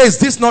and you say, is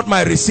this not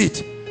my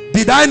receipt?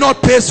 Did I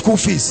not pay school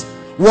fees?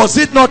 Was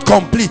it not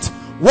complete?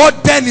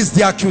 What then is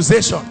the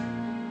accusation?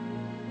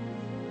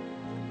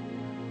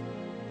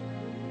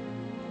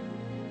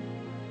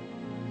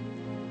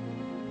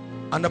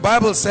 And the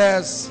Bible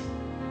says,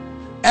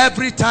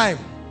 every time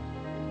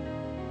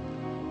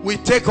we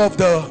take of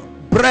the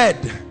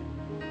bread,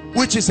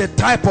 which is a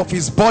type of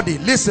his body,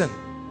 listen,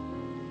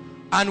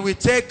 and we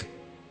take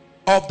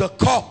of the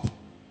cup,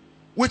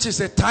 which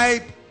is a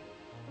type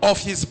of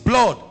his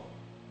blood,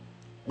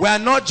 we are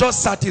not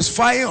just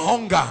satisfying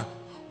hunger,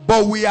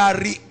 but we are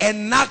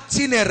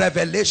reenacting a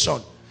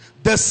revelation.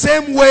 The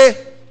same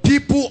way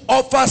people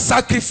offer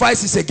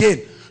sacrifices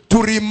again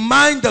to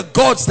remind the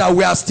gods that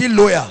we are still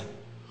loyal.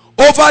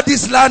 Over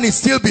this land, it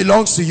still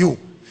belongs to you.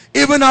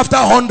 Even after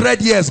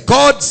 100 years,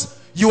 gods,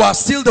 you are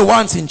still the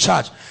ones in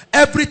charge.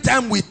 Every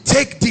time we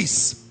take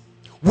this,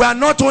 we are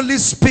not only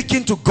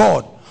speaking to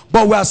God,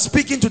 but we are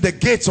speaking to the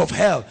gates of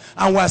hell,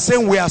 and we are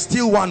saying we are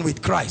still one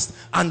with Christ.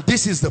 And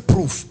this is the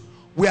proof.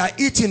 We are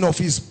eating of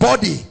his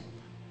body,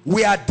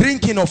 we are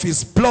drinking of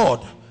his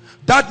blood.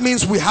 That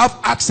means we have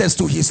access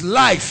to his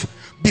life,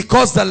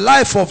 because the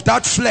life of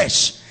that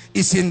flesh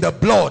is in the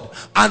blood.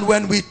 And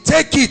when we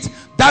take it,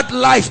 that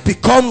life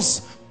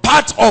becomes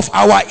part of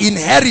our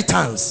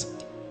inheritance.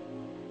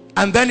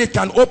 And then it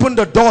can open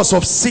the doors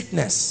of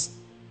sickness.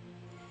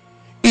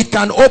 It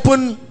can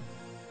open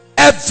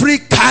every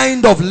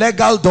kind of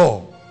legal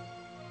door.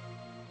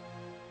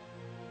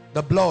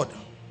 The blood,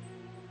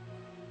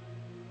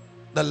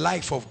 the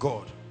life of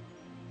God.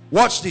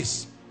 Watch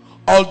this.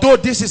 Although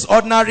this is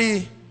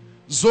ordinary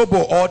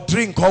zobo or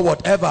drink or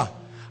whatever,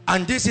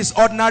 and this is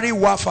ordinary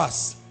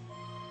wafers,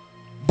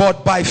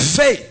 but by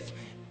faith,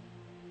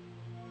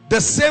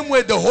 the same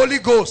way the Holy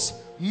Ghost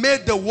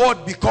made the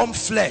word become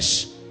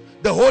flesh,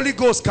 the Holy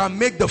Ghost can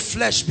make the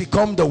flesh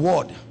become the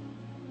word.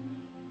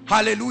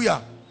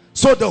 Hallelujah.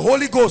 So the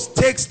Holy Ghost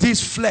takes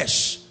this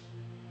flesh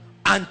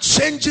and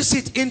changes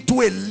it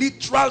into a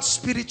literal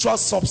spiritual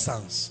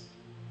substance,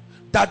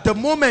 that the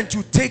moment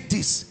you take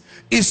this,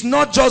 it's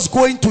not just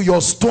going to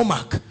your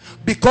stomach,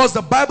 because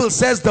the Bible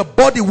says the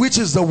body, which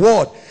is the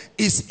word,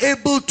 is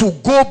able to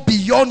go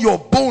beyond your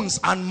bones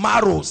and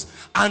marrows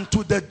and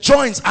to the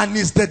joints, and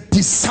is the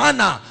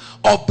discerner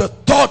of the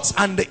thoughts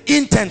and the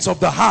intents of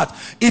the heart.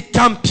 It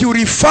can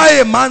purify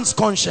a man's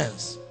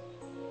conscience.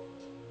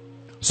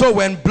 So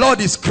when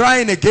blood is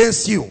crying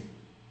against you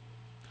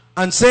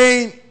and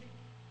saying,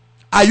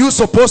 are you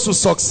supposed to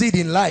succeed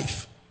in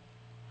life?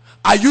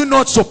 Are you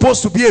not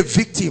supposed to be a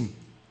victim?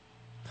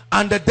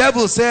 And the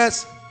devil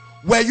says,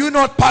 were you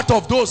not part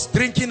of those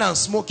drinking and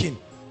smoking?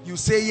 You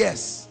say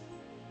yes.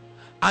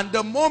 And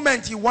the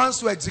moment he wants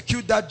to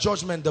execute that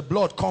judgment, the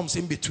blood comes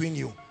in between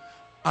you.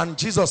 And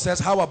Jesus says,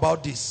 how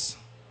about this?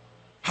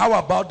 How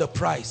about the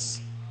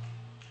price?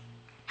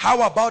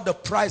 How about the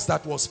price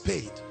that was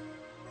paid?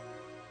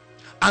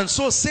 And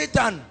so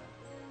Satan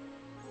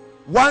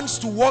wants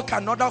to work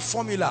another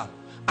formula,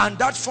 and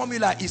that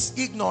formula is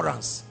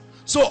ignorance.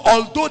 So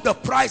although the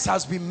price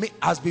has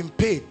been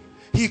paid,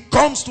 he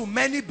comes to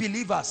many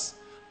believers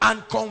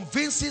and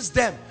convinces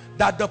them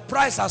that the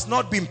price has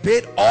not been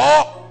paid,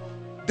 or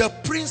the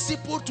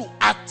principle to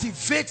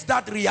activate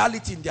that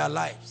reality in their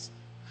lives.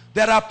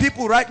 There are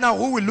people right now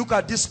who will look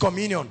at this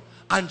communion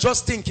and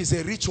just think it's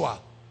a ritual.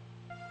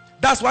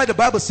 That's why the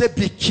Bible says,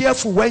 be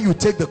careful when you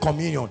take the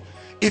communion.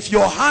 If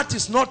your heart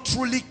is not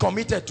truly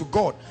committed to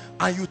God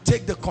and you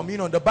take the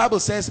communion, the Bible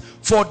says,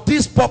 for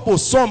this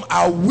purpose some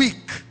are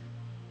weak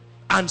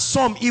and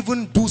some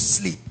even do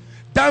sleep.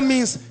 That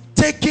means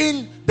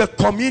taking the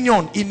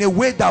communion in a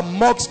way that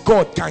mocks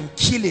God can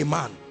kill a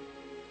man,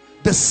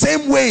 the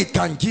same way it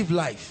can give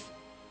life.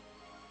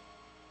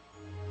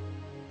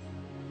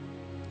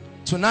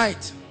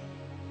 Tonight,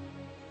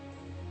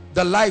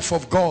 the life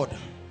of God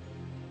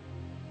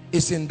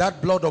is in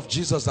that blood of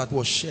Jesus that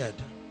was shed.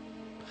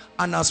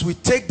 And as we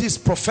take this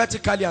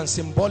prophetically and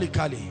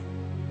symbolically,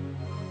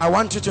 I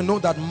want you to know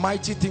that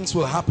mighty things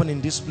will happen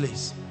in this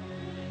place.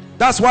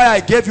 That's why I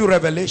gave you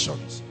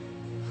revelations.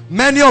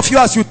 Many of you,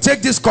 as you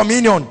take this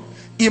communion,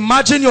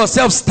 imagine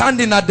yourself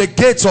standing at the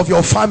gates of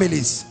your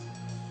families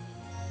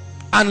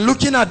and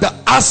looking at the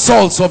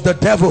assaults of the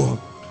devil.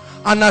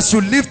 And as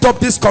you lift up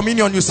this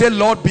communion, you say,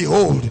 Lord,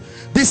 behold,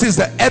 this is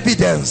the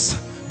evidence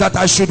that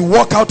I should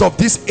walk out of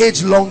this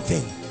age-long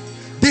thing.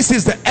 This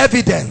is the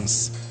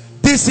evidence.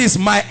 This is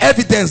my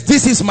evidence.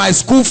 This is my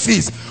school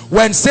fees.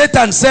 When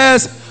Satan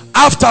says,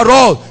 after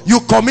all,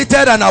 you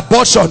committed an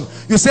abortion,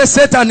 you say,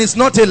 Satan is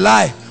not a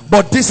lie,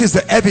 but this is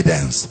the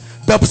evidence.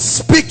 The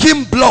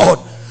speaking blood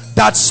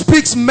that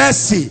speaks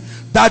mercy,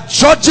 that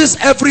judges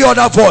every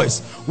other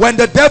voice. When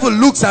the devil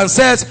looks and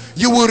says,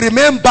 you will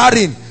remain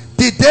barren,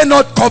 did they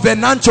not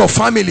covenant your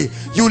family?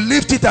 You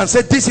lift it and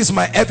say, this is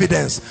my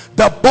evidence.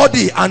 The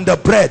body and the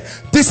bread.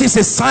 This is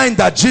a sign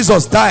that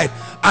Jesus died.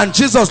 And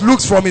Jesus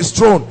looks from his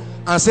throne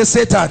and says,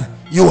 Satan,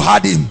 you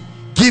had him.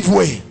 Give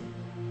way.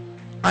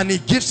 And he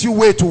gives you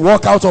way to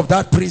walk out of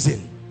that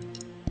prison.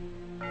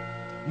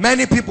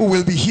 Many people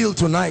will be healed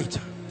tonight.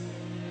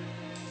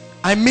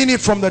 I mean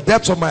it from the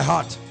depths of my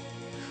heart.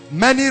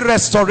 Many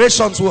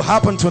restorations will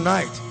happen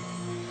tonight.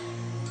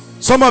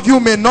 Some of you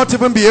may not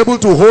even be able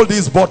to hold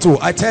this bottle,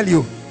 I tell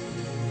you,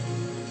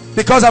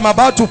 because I'm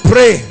about to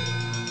pray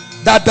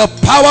that the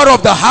power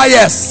of the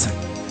highest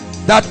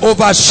that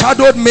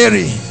overshadowed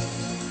Mary,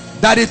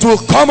 that it will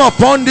come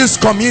upon this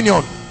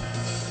communion.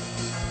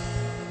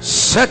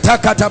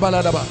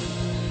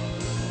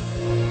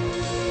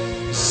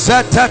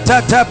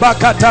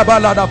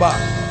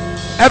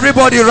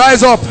 Everybody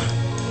rise up,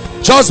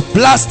 just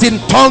blast in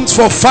tongues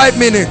for 5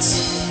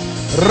 minutes.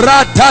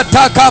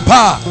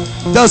 Ratatakapa,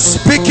 the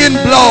speaking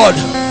blood,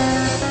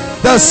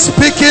 the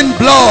speaking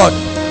blood,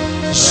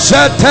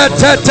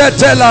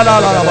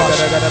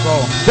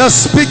 the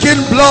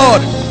speaking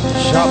blood,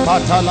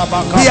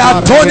 the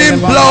atoning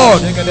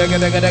blood,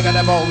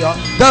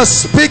 the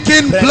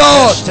speaking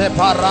blood,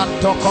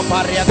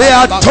 the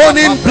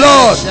atoning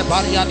blood,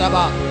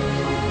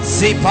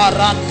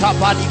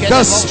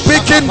 the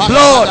speaking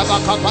blood.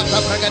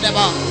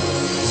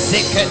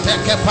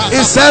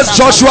 It says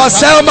Joshua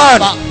Selman,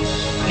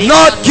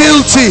 not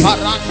guilty.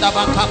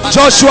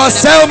 Joshua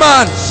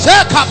Selman,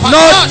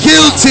 not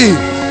guilty.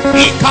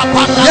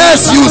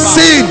 Yes, you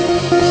sin,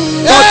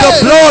 but the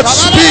blood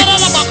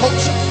speaks.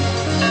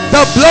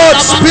 The blood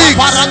speaks.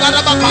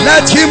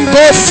 Let him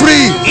go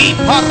free.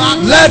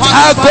 Let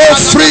her go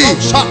free.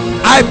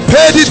 I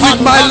paid it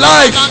with my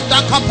life.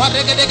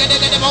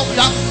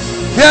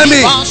 Hear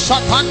me.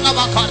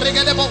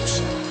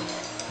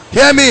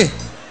 Hear me.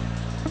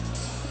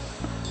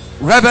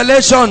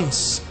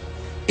 Revelations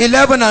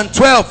 11 and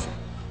 12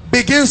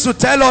 begins to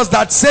tell us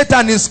that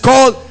Satan is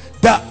called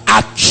the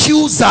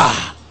accuser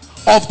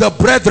of the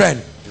brethren.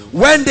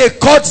 When they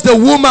caught the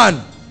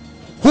woman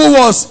who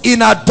was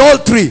in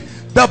adultery,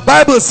 the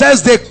Bible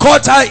says they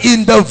caught her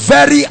in the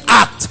very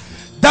act.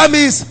 That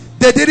means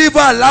they didn't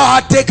even allow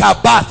her to take her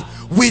bath.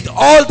 With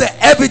all the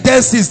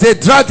evidences, they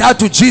dragged her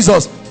to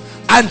Jesus,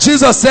 and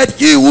Jesus said,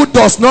 he who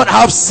does not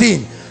have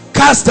sin,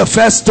 cast the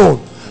first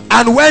stone.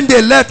 And when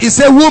they left, he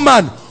said,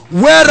 woman,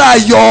 where are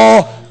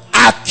your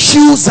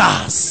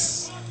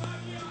accusers?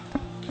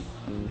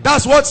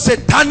 That's what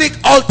satanic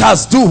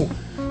altars do.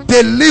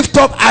 They lift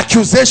up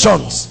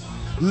accusations,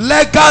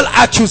 legal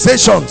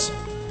accusations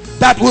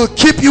that will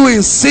keep you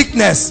in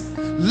sickness,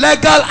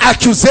 legal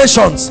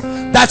accusations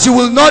that you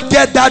will not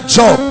get that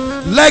job,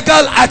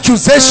 legal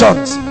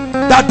accusations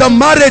that the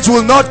marriage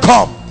will not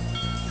come.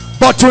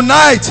 But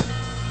tonight,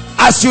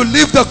 as you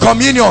leave the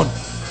communion,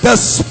 the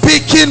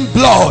speaking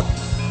blood,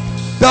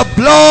 the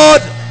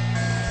blood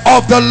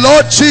of the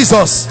Lord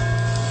Jesus,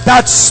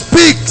 that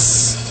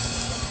speaks,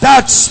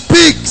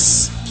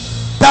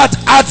 that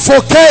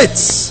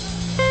advocates.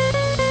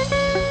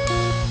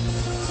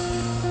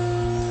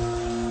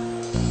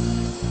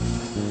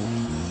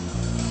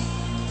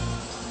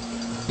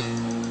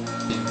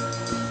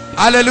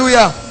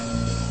 Hallelujah.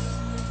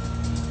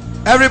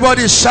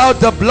 Everybody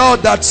shout, the blood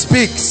that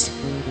speaks,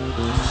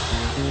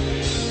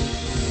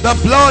 the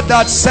blood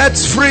that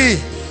sets free,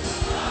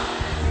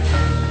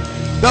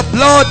 the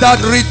blood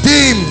that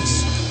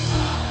redeems,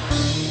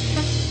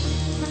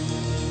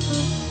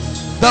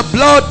 the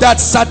blood that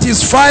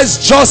satisfies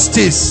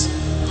justice.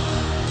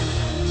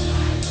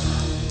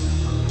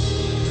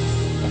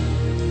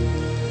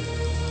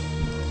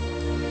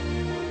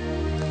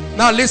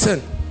 Now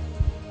listen,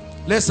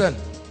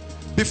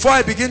 before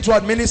I begin to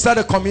administer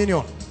the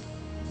communion,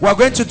 we are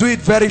going to do it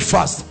very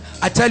fast.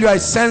 I tell you, I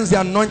sense the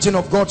anointing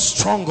of God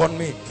strong on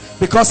me,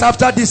 because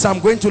after this I'm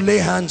going to lay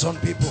hands on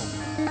people.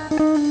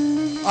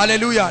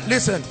 Hallelujah.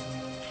 Listen,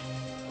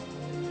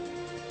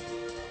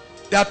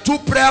 there are 2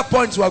 prayer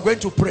points we are going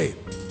to pray.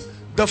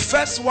 The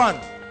first one,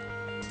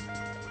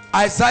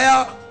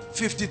 Isaiah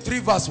 53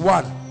 verse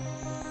 1.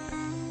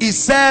 It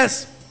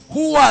says,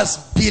 who has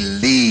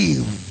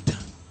believed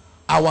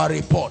our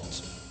report?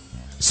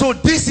 So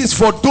this is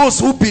for those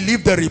who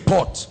believe the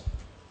report.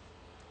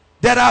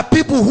 There are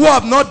people who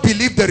have not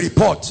believed the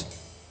report,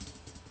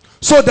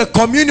 so the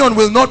communion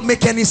will not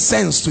make any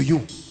sense to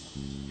you.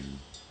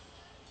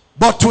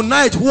 But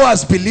tonight, who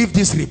has believed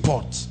this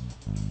report?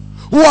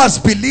 Who has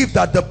believed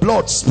that the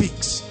blood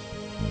speaks?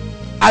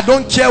 I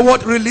don't care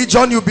what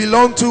religion you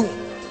belong to.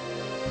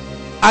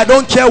 I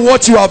don't care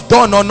what you have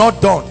done or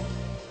not done.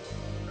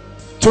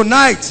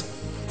 Tonight,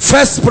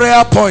 first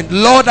prayer point,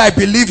 Lord, I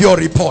believe your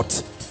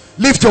report.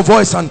 Lift your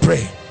voice and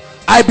pray.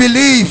 I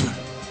believe.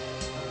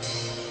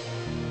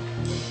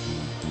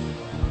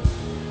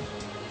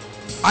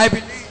 I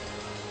believe.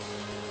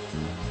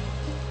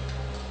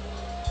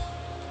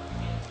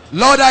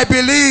 Lord, I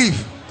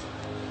believe.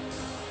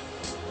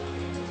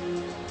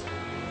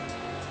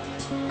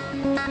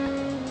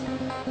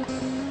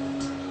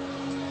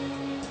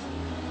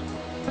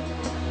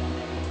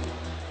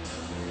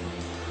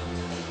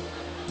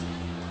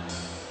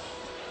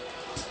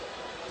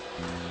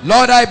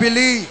 Lord, I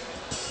believe.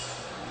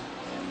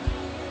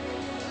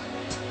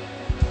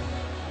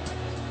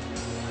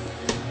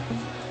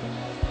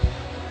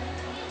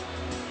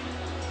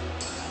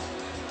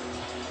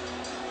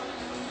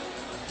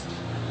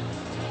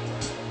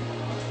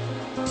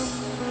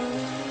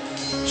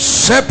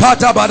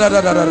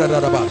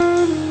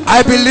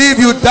 I believe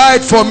you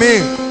died for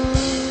me.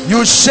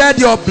 You shed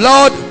your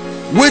blood,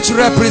 which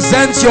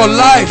represents your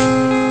life,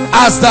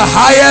 as the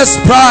highest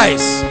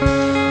price.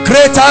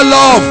 Greater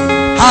love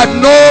had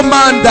no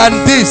man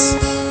than this,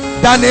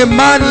 than a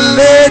man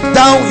laid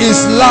down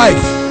his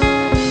life,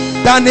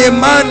 than a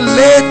man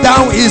laid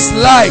down his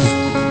life,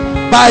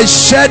 by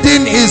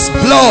shedding his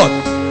blood,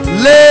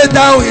 lay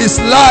down his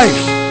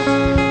life.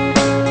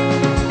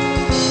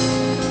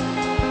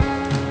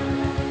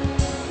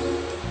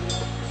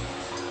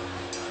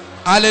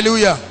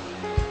 Hallelujah.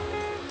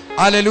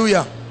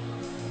 Hallelujah.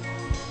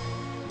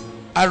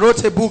 I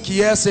wrote a book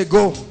years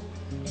ago.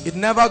 It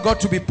never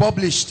got to be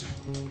published.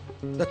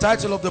 The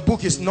title of the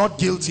book is Not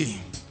Guilty.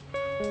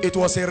 It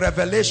was a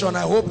revelation.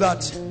 I hope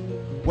that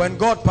when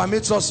God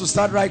permits us to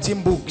start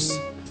writing books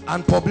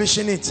and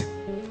publishing it,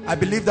 I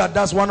believe that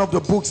that's one of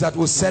the books that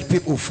will set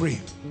people free.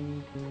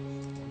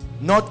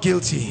 Not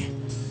guilty.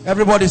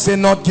 Everybody say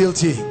not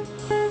guilty.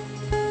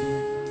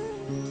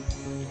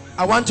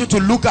 I want you to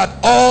look at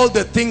all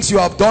the things you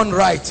have done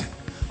right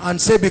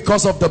and say,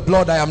 because of the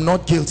blood I am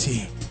not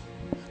guilty.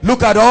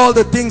 Look at all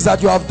the things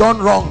that you have done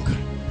wrong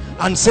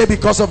and say,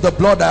 because of the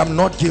blood I am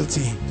not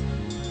guilty.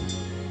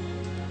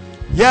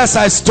 Yes,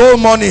 I stole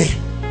money,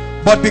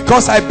 but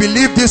because I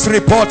believe this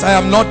report I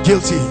am not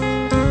guilty.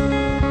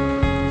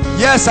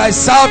 Yes, I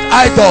served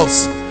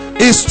idols.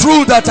 It's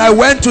true that I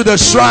went to the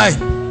shrine,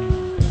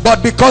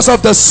 but because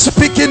of the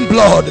speaking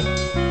blood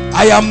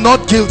I am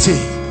not guilty.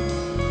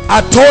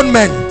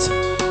 Atonement,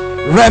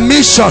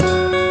 remission,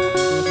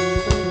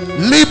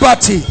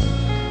 liberty.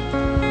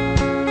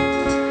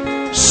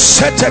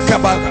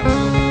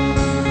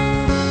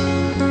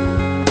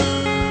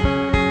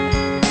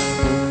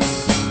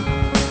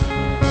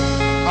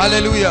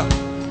 Hallelujah.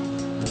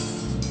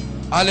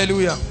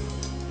 Hallelujah.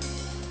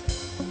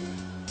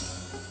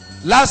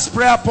 Last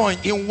prayer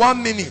point in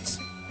 1 minute.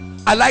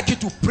 I'd like you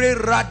to pray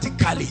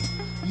radically.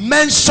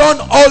 Mention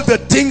all the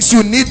things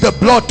you need the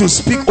blood to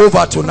speak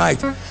over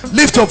tonight.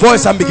 Lift your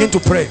voice and begin to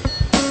pray.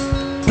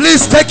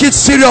 Please take it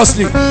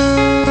seriously.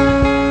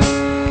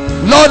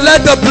 Lord,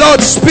 let the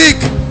blood speak.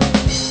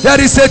 There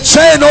is a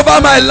chain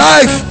over my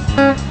life.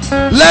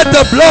 Let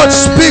the blood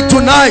speak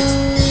tonight.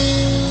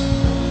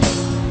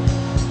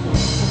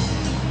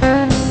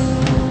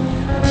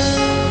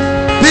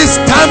 This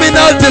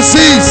terminal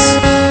disease,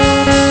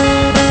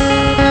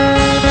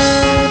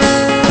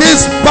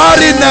 this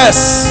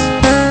barrenness,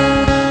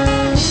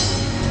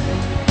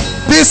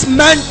 this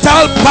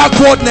mental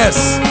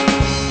backwardness,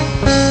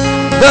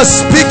 the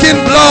speaking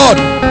blood,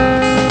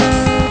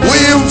 we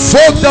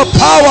invoke the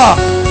power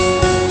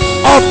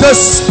of the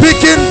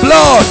speaking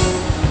blood.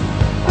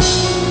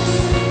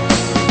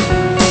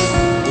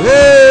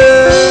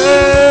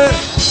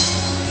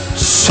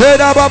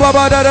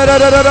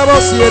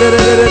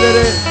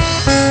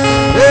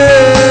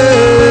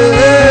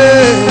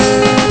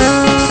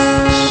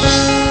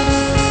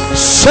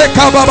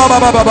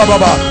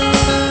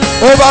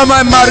 Over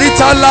my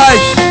marital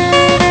life,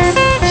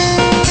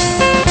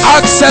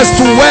 access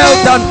to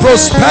wealth and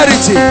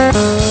prosperity.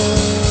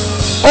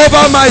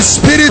 Over my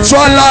spiritual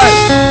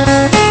life,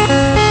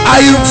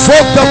 I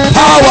invoke the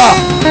power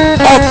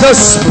of the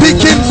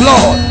speaking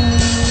blood,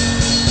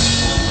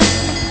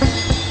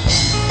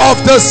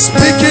 of the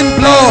speaking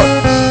blood.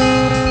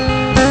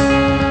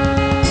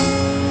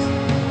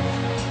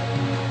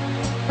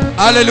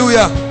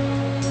 Hallelujah.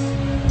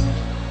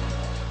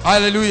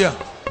 Hallelujah.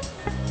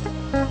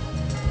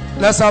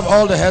 Let's have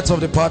all the heads of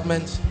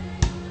departments.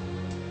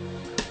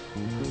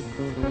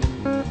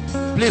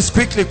 Please,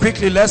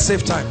 quickly, let's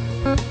save time.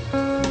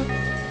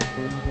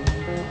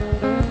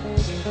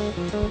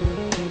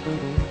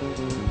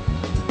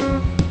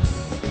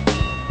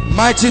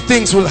 Mighty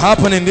things will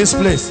happen in this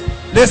place.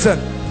 Listen,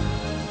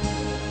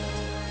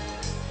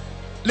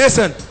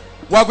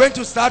 we are going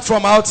to start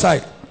from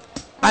outside.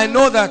 I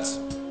know that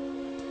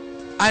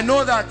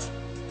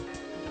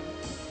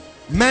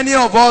many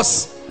of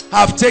us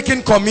have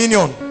taken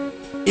communion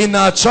in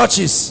our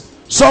churches.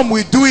 Some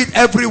will do it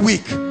every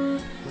week,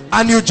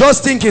 and you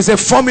just think it's a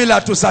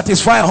formula to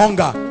satisfy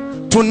hunger.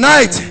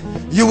 Tonight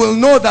you will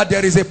know that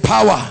there is a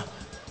power.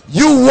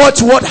 You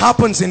watch what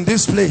happens in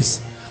this place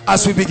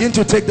as we begin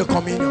to take the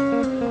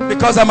communion,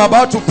 because I'm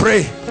about to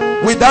pray.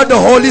 Without the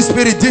Holy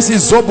Spirit, this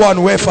is zobo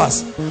and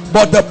wafers,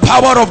 but the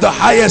power of the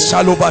highest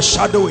shall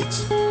overshadow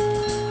it.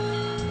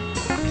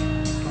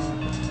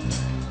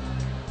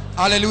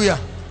 Hallelujah.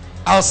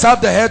 I'll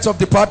serve the heads of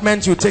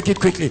departments. You take it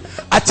quickly.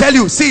 I tell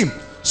you, see,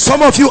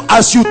 some of you,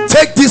 as you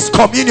take this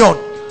communion,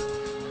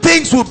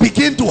 things will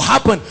begin to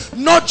happen.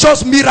 Not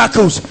just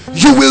miracles.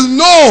 You will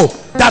know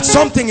that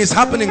something is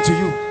happening to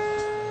you.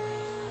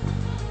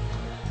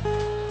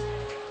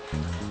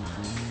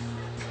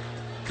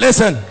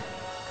 Listen,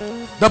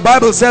 the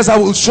Bible says, I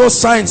will show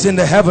signs in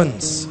the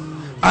heavens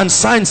and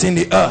signs in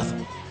the earth.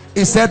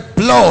 It said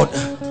blood,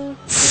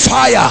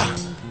 fire,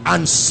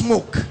 and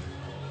smoke.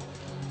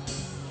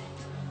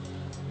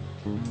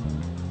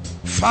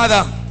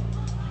 Father,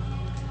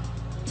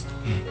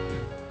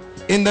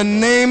 in the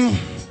name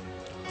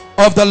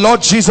of the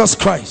Lord Jesus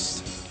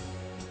Christ,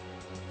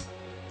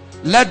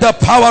 let the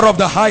power of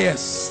the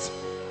highest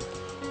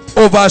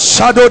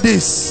overshadow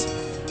this.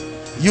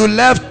 You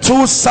left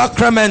two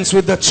sacraments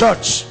with the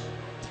church.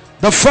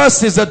 The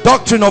first is the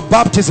doctrine of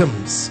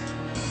baptisms,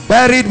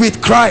 buried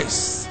with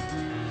Christ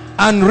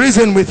and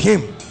risen with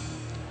him.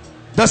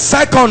 The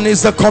second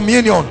is the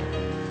communion,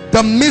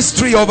 the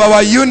mystery of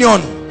our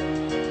union,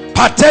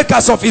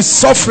 partakers of his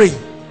suffering,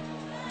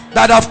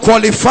 that have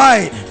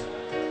qualified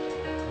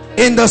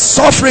in the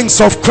sufferings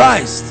of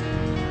Christ,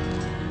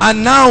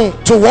 and now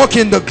to walk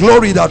in the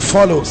glory that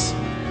follows.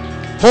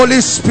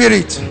 Holy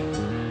Spirit,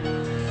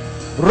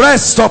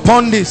 rest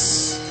upon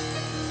this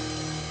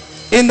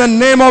in the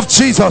name of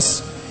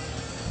Jesus.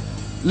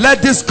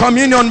 Let this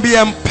communion be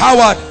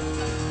empowered.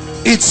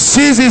 It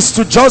ceases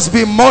to just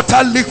be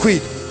mortal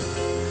liquid.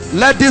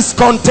 Let this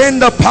contain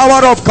the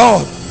power of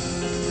God.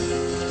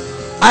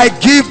 I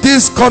give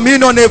this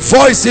communion a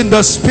voice in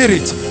the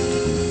spirit,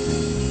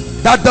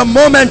 that the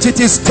moment it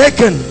is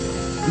taken,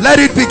 let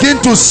it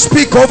begin to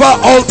speak over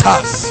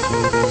altars.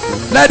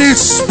 Let it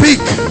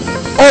speak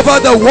over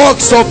the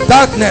works of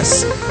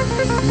darkness.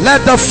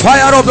 Let the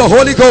fire of the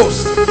Holy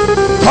Ghost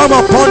come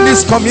upon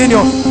this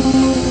communion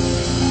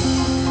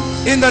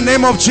in the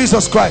name of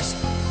Jesus Christ.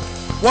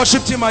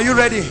 Worship team, are you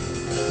ready?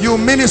 You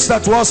minister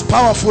to us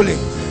powerfully.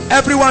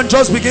 Everyone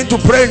just begin to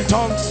pray in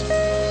tongues.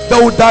 They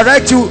will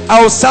direct you.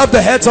 I will serve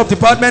the heads of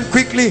department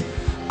quickly,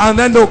 and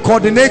then they'll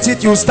coordinate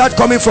it. You'll start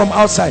coming from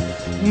outside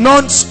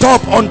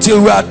non-stop until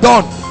we are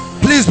done.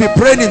 Please be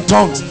praying in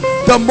tongues.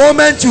 The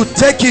moment you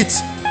take it,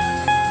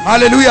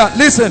 hallelujah,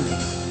 listen,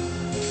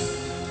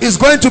 it's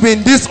going to be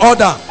in this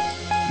order.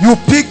 You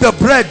pick the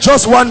bread,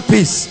 just one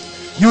piece.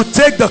 You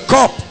take the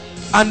cup,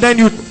 and then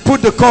you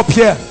put the cup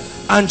here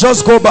and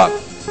just go back.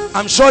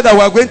 I'm sure that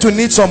we're going to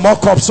need some more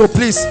cups, so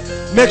please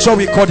make sure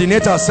we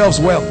coordinate ourselves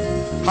well.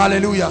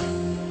 Hallelujah.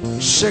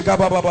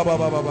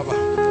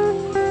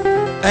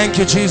 Thank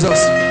you,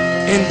 Jesus.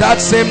 In that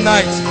same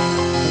night,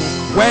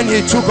 when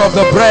he took of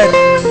the bread,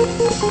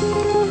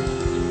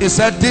 he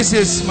said, this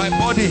is my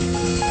body.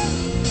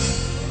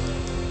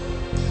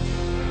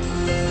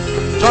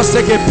 Just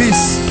take a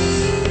piece.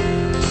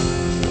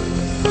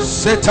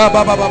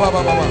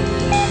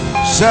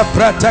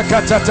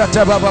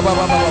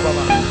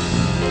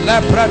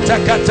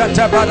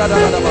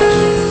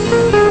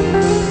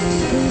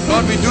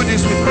 Lord, we do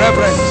this with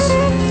reverence.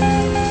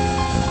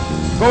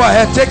 Go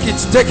ahead, take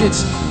it,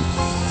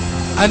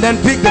 and then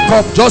pick the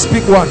cup. Just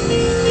pick one.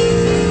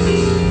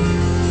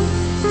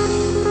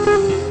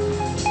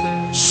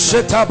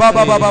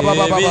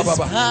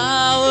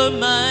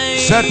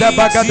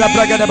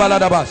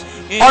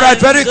 All right,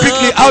 very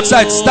quickly,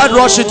 outside, start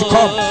rushing to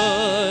come.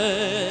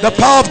 The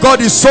power of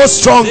God is so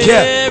strong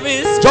here.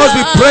 Just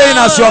be praying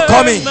as you're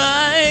coming.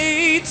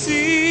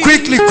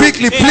 Quickly,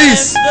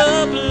 please.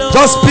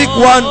 Just pick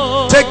one,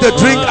 take the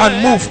drink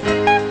and move.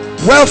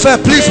 Welfare,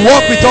 please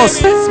walk with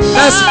us.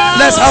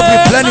 Let's have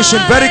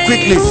replenishing very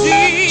quickly.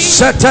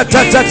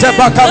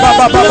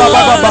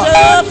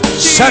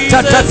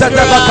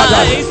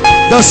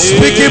 The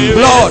speaking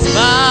blood,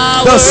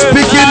 the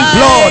speaking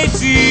blood,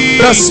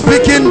 the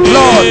speaking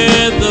blood,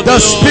 the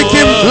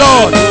speaking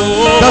blood,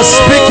 the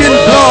speaking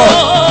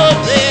blood.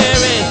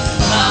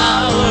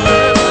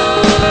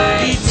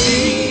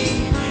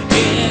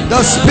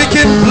 The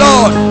speaking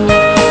blood.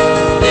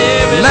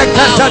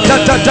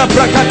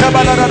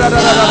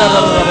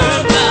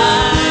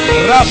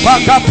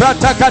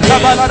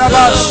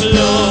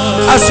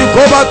 As you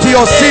go back to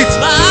your seat,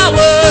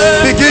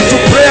 begin to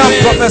pray and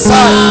prophesy.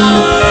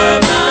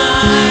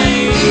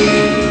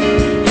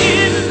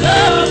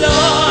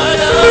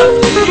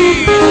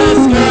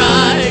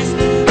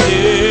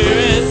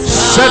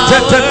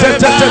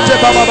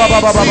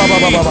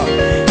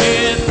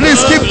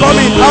 Please keep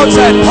coming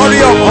outside. Hurry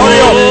up, hurry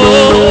up.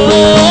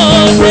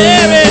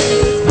 There is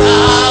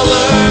power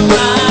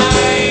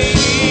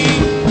mighty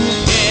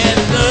in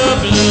the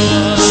blood.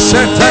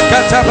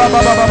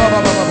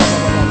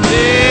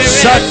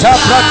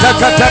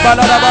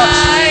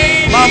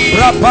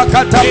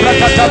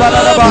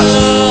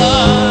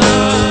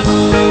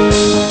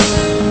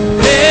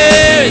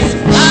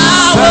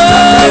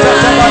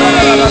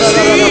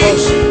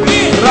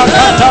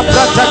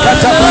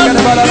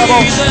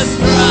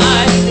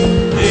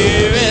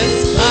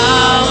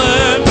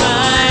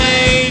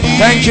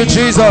 Thank you,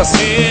 Jesus.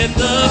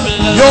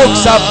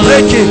 Yokes are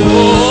breaking.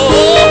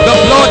 The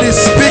blood is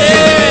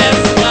speaking.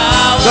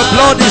 The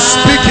blood is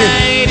speaking.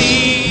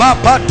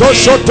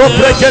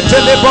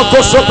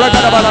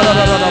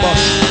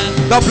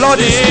 The blood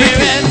is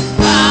speaking.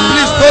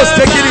 Please, those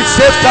taking it,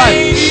 save time.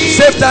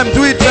 Save time,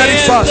 do it very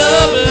fast.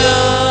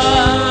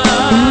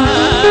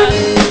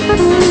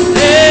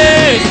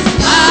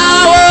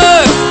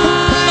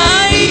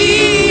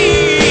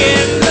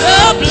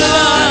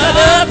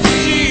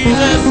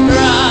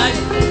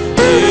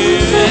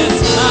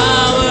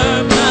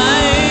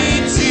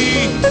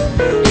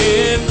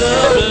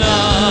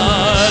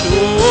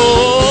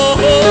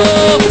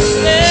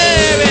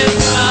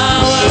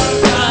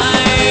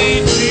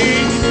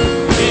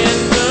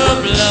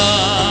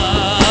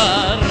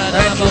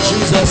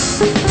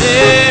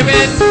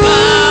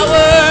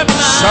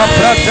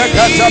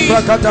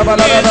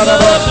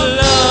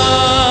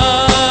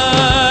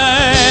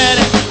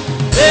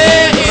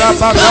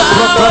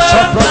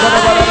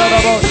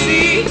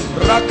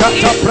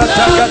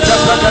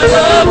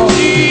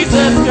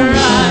 Jesus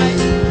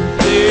Christ,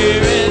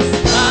 there is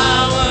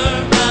power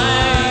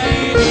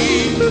mighty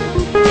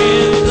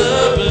in the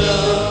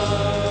blood.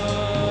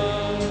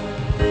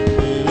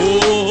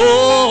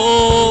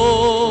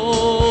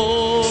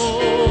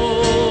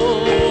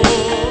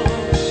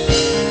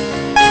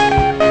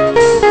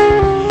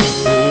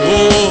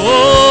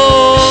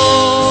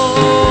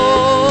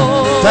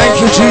 Thank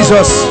you,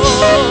 Jesus.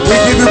 We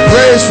give you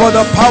praise for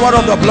the power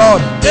of the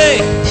blood. Hey.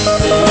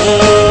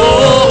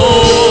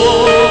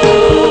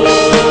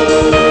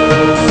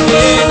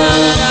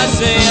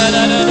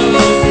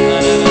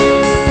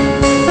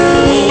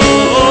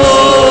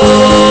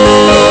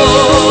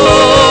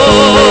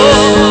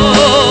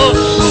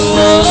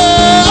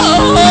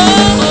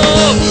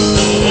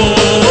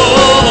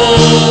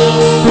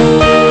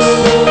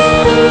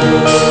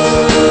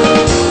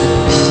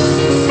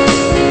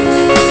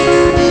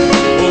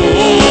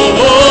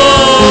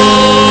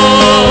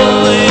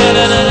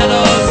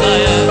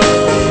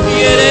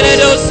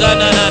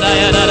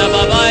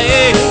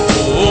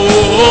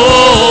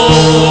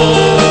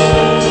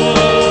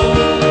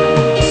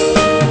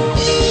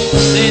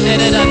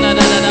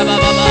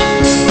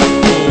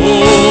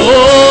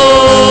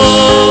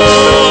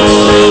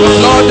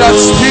 That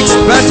speaks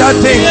better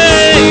things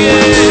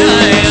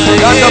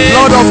than the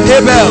blood of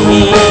Abel.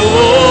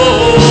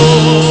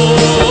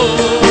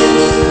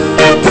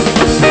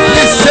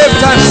 Please save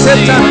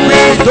time,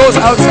 bring those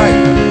outside.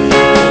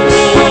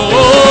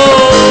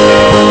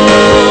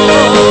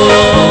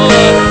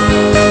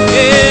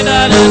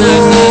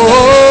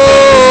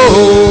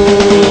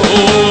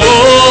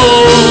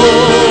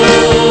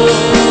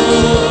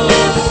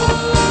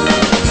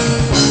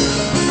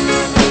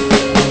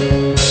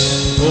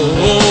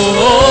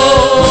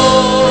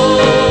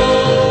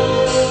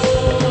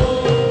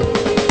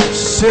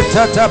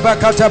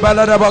 Tabakata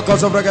baladaba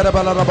kosobragada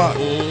baladaba.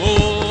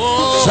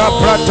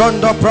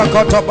 Sapratondo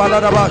prakoto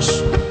baladabash.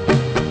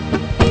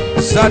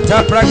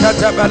 Sata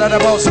prakata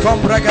baladabos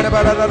kombragada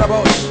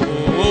baladabos.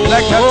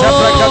 Lekata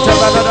prakata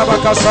baladaba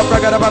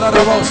kosobragada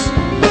baladabos.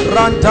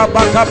 Ranta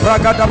baka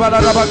prakata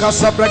baladaba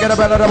kosobragada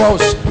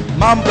baladabos.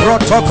 Mam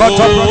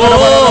protokoto bragada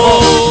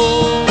baladabos.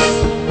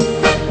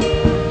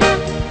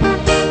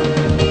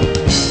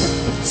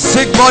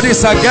 Sick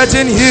bodies are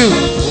getting healed.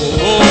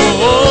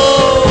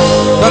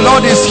 The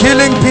Lord is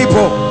healing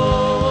people.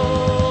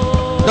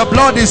 The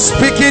blood is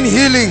speaking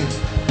healing.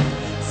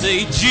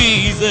 Say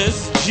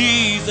Jesus,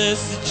 Jesus,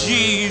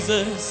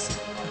 Jesus,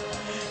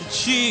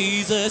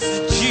 Jesus,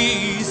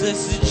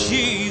 Jesus, Jesus,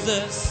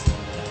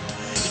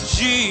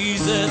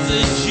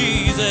 Jesus,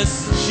 Jesus,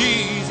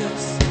 Jesus,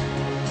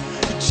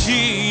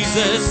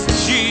 Jesus,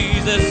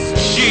 Jesus,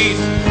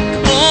 Jesus.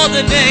 Call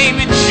the name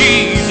of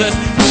Jesus,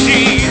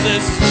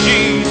 Jesus,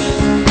 Jesus.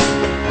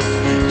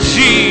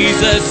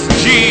 Jesus,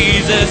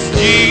 Jesus,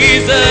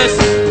 Jesus,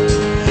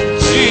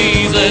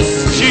 Jesus,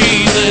 Jesus,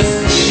 Jesus,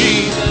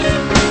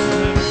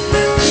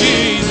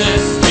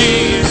 Jesus,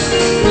 Jesus.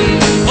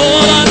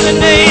 Call on the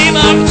name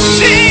of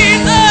Jesus.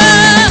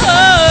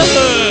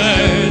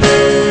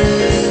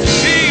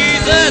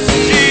 Jesus,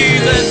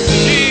 Jesus, Jesus,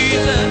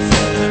 Jesus,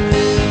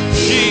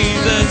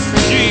 Jesus,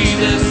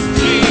 Jesus,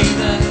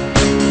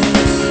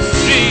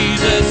 Jesus,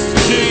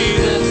 Jesus,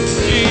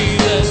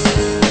 Jesus,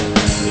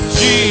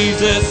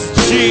 Jesus,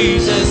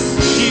 Jesus,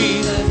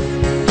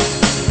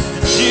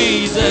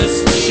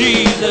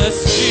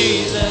 Jesus, Jesus,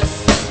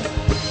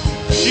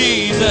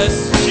 Jesus,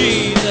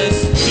 Jesus,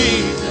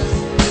 Jesus,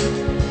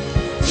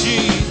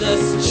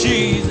 Jesus,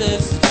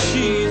 Jesus,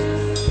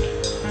 Jesus.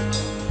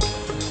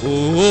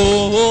 Oh.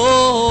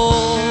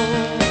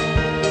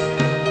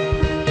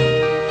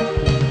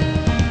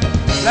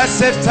 Let's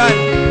save time.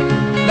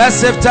 Let's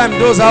save time.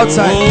 Those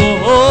outside.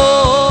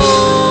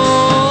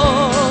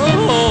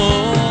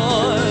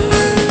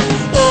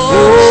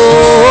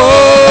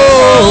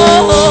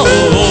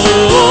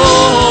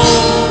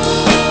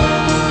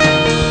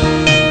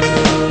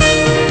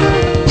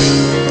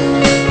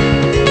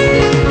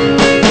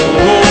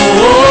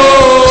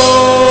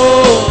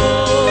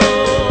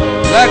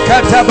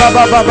 Kata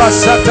baba baba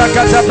sata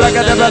kata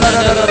braga de bala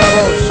da da da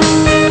bosh.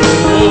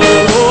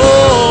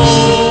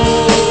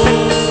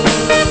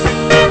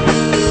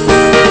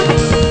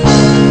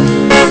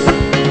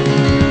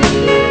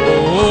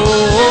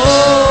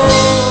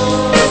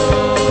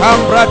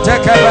 Kambra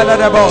teka bala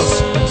da bosh.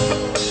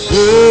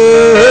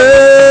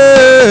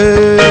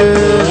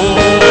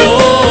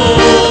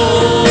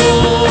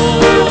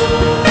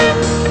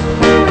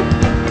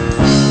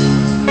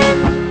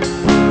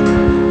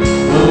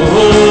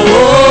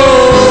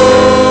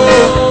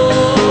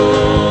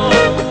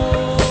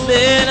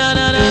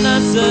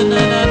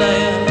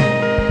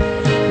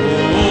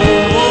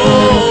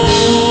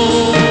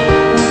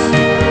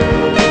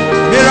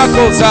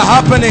 Miracles are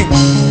happening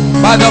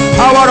by the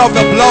power of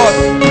the blood.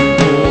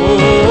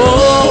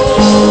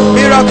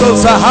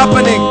 Miracles are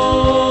happening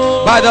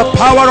by the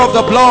power of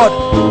the blood.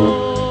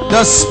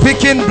 the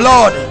speaking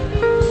blood,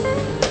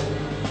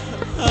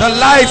 the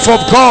life of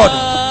God.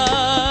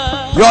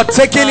 You are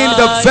taking in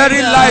the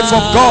very life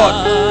of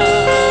God,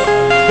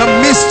 the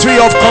mystery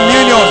of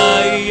communion.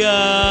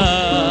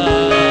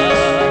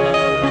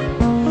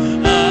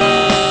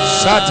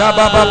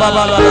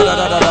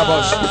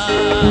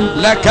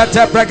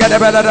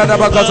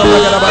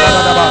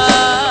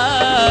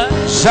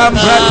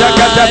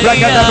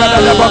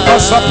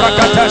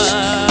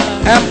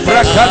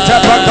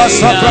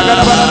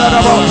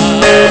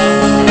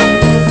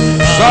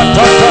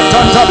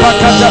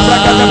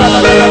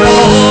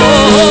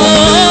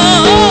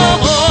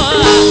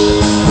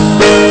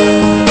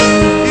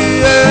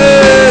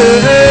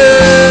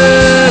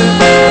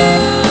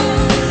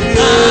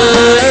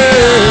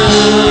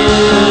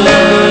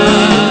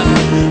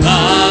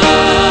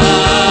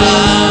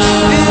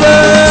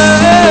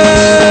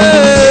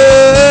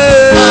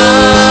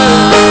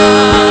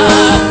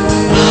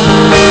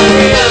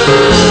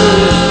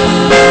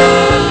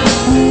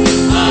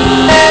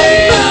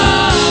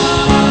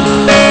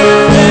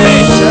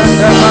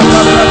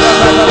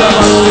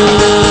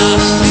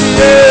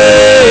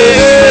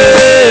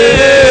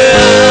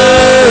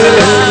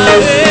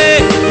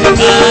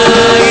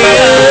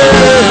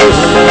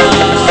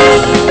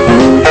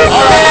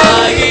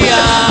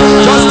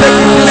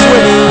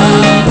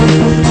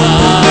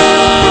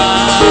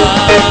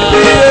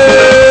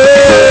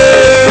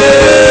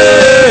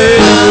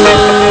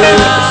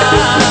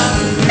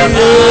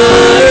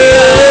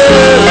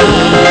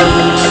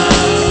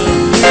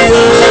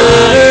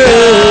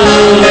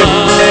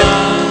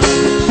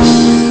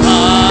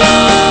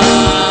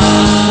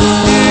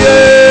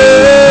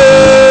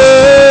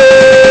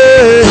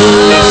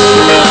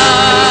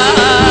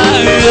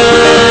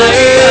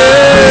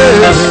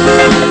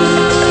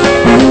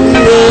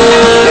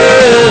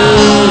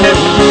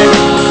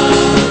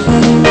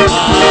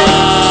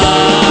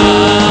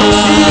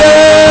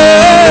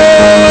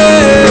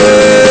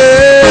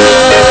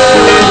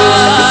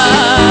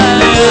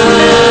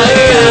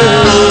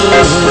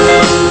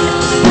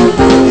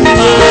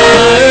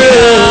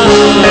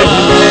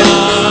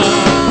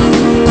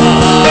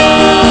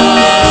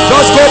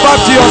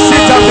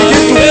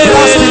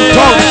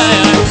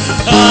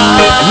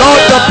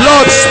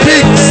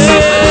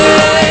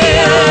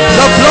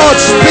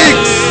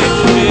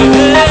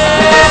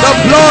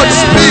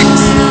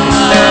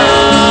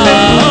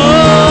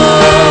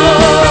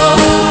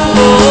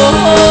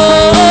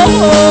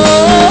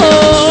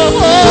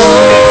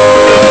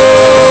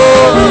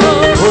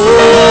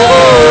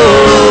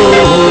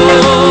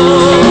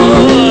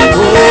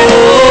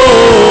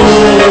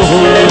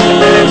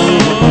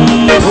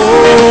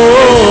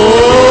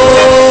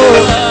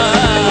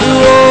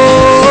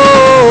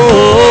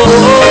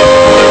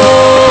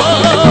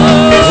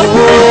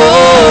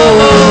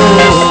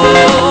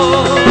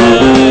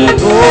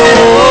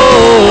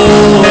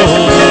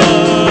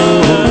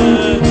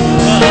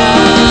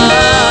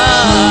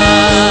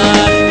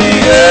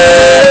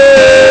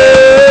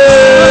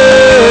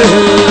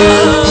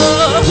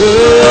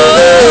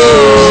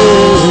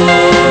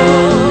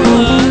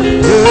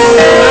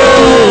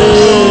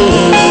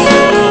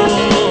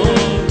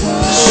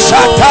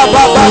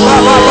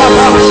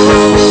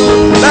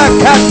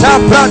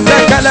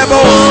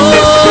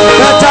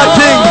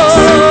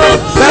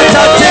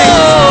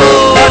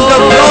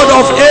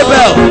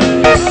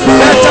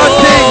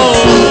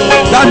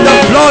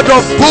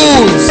 Of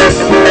bulls,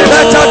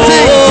 better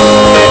things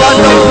than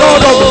the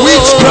blood of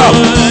witchcraft,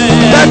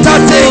 better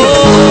things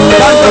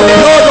than the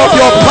blood of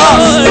your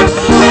past.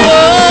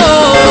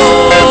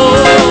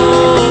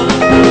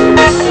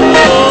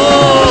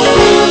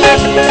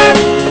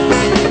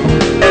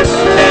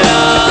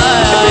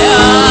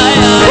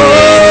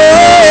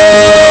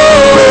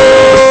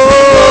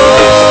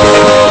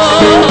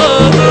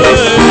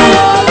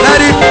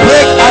 Let it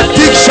break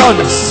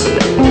addictions,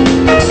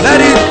 let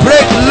it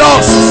break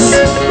lusts.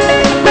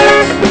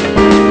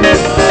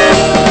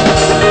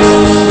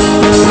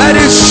 Let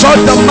it shut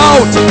the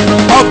mouth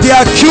of the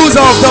accuser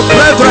of the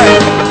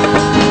brethren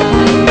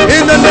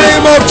in the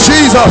name of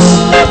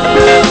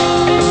Jesus.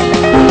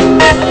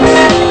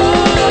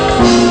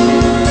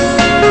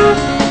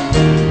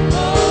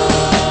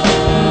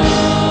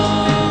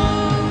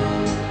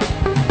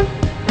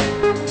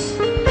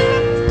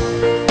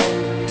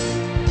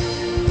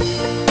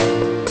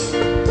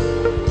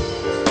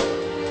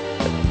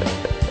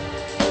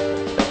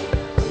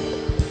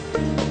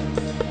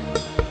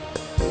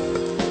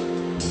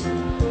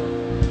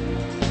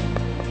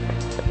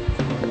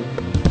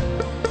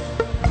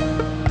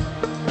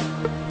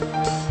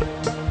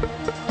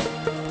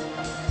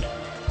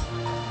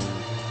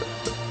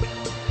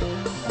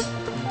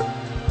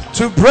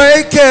 To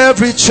break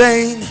every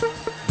chain,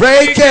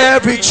 break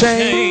every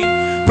chain,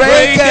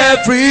 break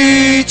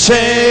every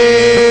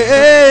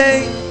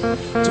chain,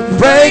 to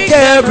break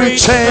every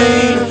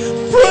chain,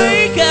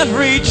 break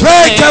every chain,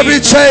 break every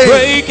chain,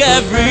 break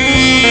every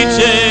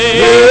chain,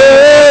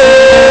 yeah.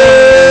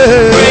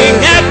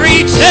 break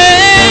every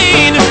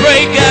chain,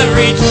 break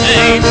every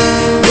chain,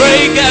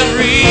 break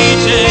every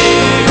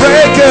chain,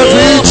 break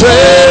every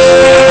chain.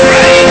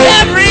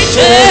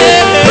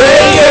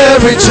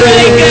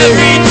 chain. Break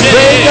every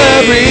chain.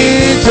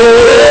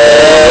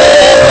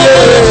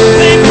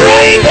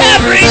 Break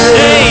every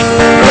chain.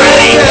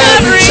 Break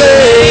every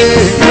chain.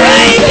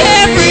 Break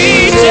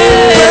every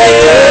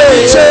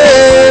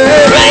chain.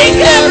 Break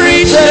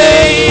every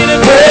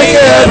chain. Break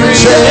every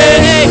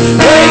chain.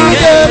 Break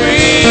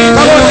every chain.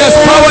 Come on, there's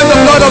power in the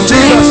blood of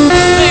Jesus.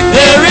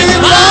 There is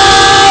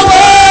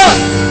Power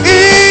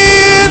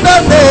in the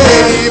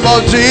name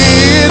of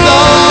Jesus.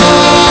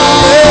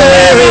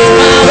 There is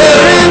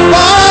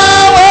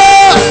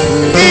power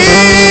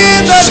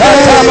in the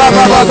name of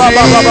Jesus.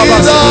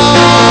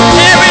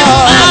 There is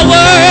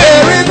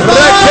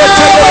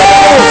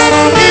power.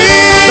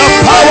 The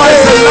power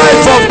is the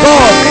life of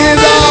God.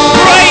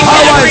 Break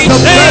Power every is the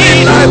very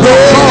chain. life of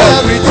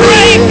God.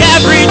 Break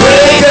every chain.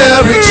 Break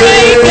every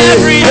chain. Break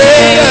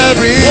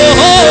every chain.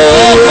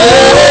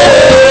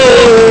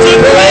 To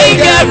break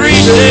every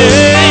chain.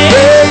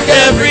 Break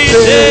every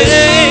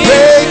chain.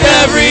 Break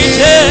every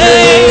chain.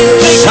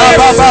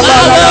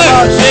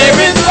 There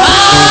is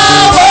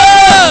power.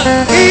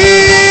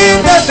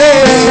 In the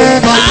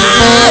name of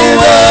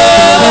Power.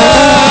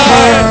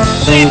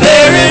 See,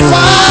 there is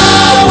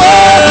power.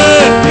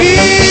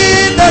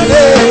 in the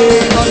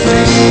name of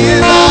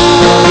Jesus.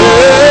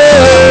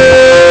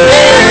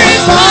 There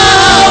is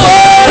power.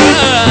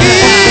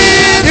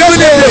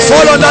 Even if they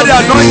fall under the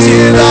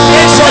anointing,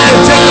 make sure they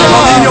take the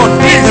communion.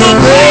 It will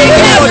break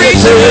every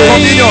chain.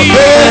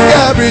 Break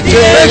every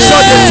chain. Make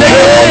sure they take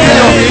the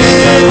communion.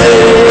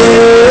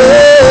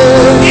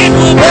 It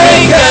will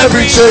Break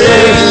every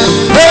chain.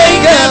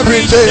 Break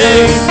every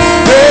chain.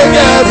 Break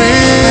every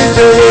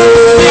chain.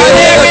 I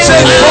hear the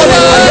chain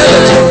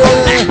falling.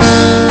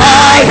 I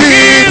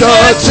hear the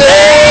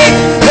chain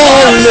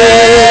falling.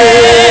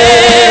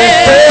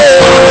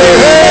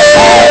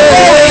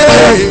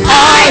 I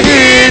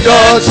hear the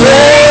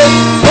chain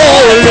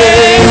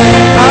falling.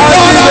 I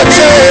hear the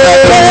chain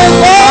falling.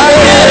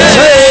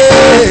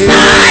 I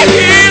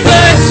hear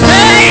the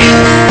chain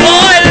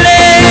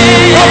falling.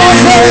 Come on,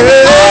 say it.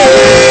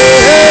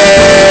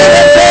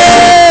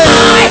 I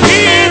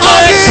hear the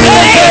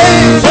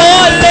chain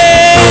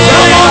falling.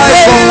 Come on,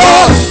 say it.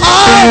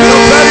 The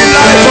very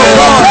life of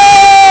God.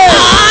 I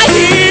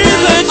hear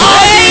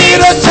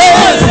the chain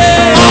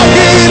falling.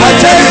 I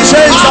tell you,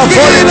 chains are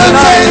falling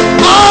tonight.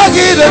 I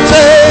hear the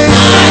chain. I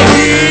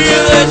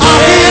hear the chain.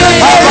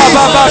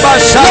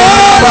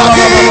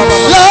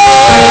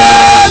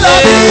 Lord, I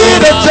hear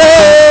the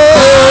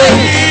chain.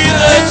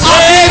 I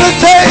hear the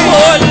chain.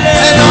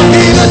 And I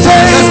hear the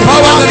chain. There's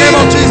power in the name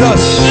of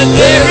Jesus.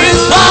 There is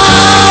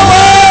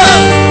Power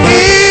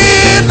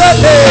in the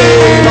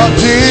name of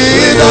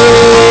Jesus.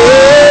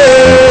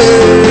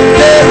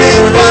 There is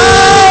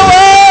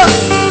power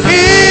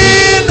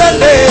in the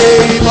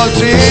name of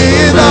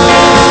Jesus.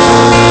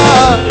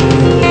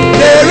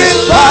 There is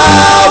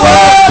power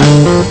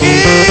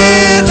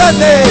in the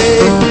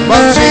name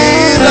of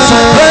Jesus.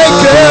 Break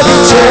every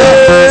chain.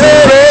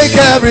 Break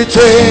every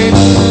chain.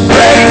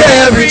 Break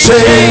every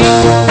chain.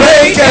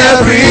 Break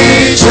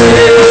every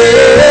chain.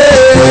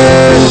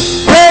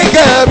 Break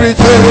every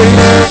chain.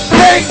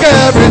 Break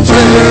every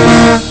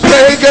chain.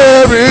 Break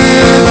every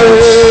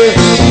chain.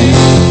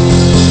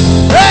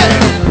 Hey!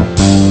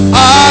 I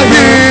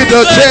hear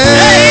the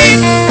chain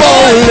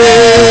falling.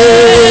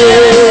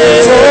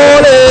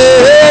 Falling.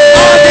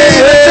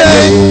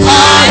 I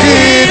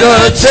hear the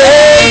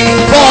chain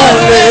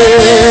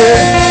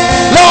falling.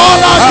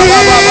 Lord, I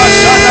hear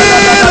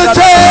the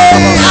chain.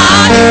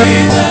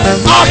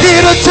 I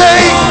hear the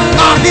chain. I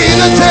hear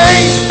the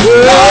chain.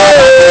 Lord, I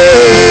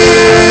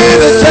hear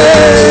the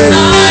chain. I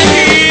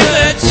hear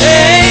the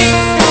chain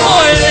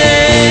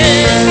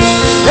falling.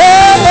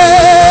 Yeah.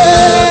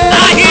 I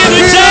hear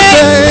the chain.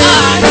 I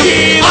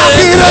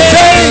hear the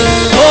chain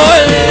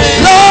falling.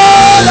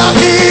 Lord, I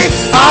hear the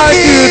chain. I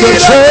hear the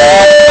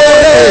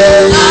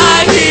chain.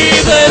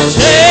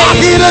 I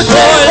hear the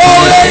chain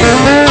falling.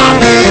 I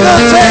hear the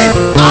chain.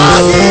 I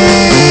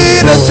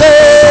hear the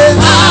chain.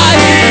 I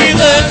hear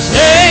the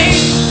chain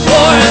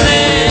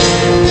falling.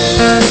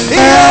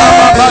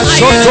 Yeah. I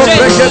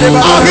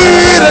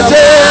hear the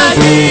chain.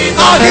 I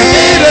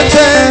hear the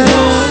chain.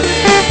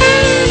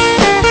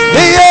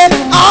 Yeah,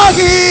 I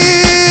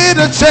hear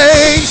the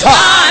chains.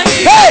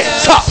 Hey,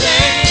 stop.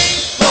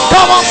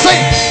 Come on,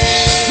 sing.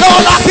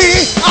 Lord, I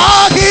hear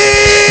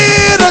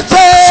the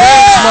chains.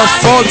 Chains must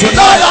fall tonight.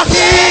 Lord, I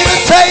hear the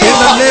chains. In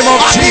the name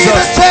of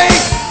Jesus.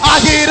 I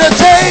hear the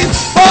chains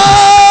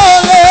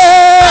falling.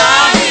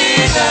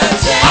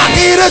 I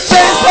hear the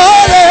chains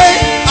falling.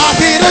 I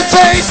hear the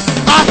chains.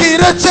 I hear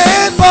the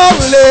chains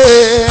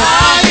falling.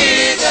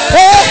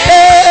 Hey,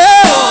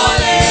 hey.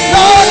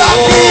 Lord, I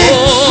hear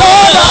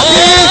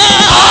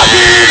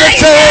the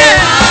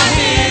chains.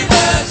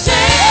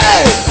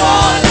 Hey.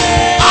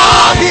 I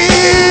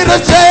hear the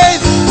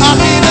chains. I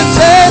hear the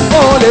chains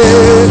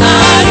falling. I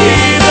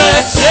hear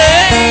the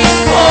chain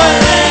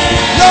falling.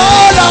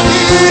 Lord, I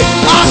hear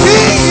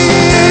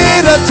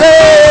the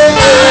chains.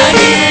 I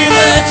hear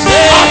the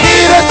chain. I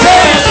hear the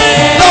chains.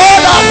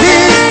 Lord, I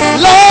hear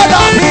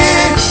the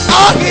chains. I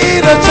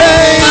hear the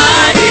chain.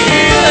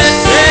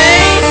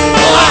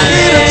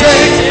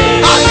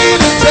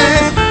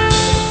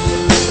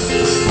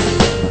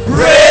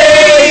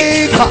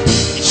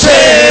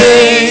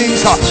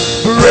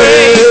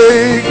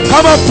 break.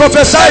 Come on,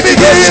 prophesy. Break.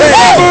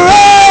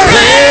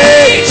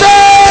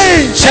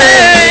 Change.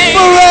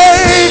 Break.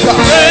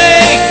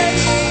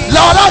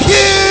 Lord, I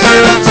hear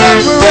the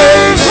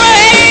break.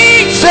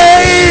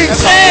 Change.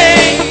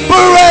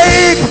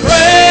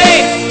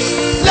 Break.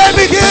 Let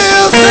me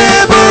hear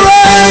say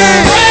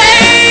break.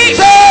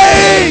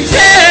 Change.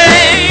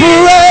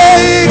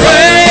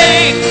 Break.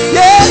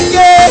 Yeah.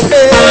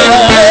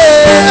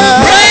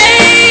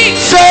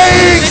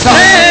 Change.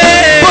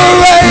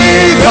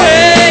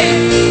 Break.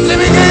 Let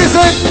me hear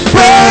say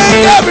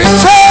break every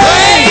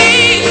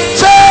chain.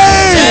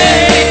 Change.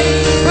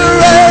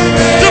 Break.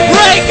 To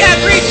break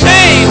every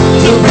chain.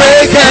 To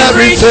break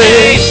every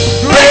chain.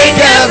 Break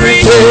every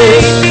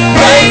chain.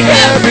 Break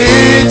every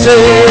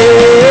chain.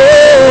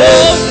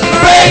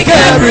 Break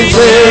every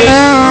chain.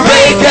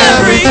 Break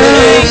every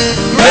chain.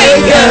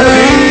 Break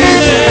every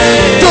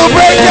chain. To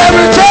break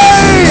every chain.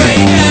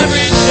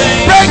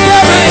 Break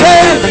every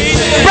chain.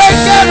 Break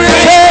every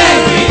chain.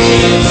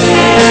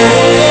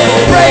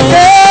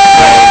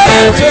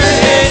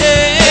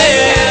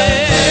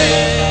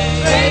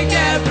 Break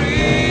every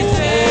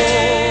chain.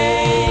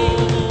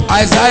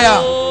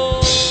 Isaiah.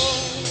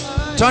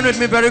 Turn with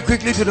me very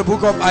quickly to the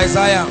book of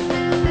Isaiah.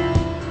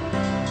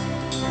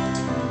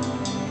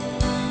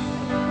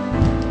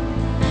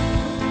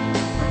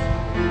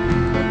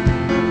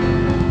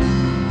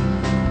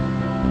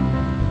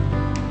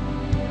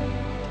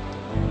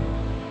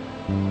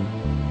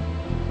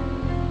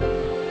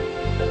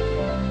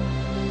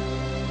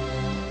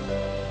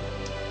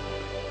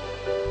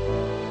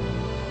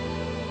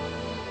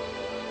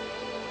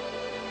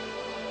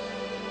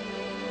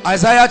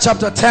 Isaiah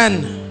chapter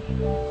 10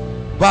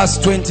 verse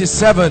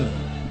 27.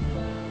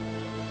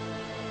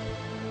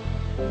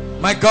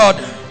 My God,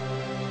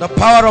 the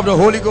power of the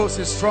Holy Ghost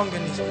is strong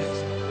in this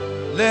place.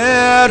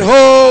 Let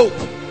hope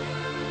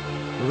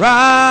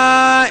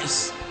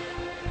rise.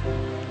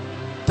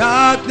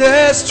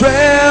 Darkness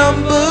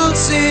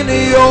trembles in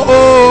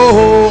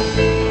your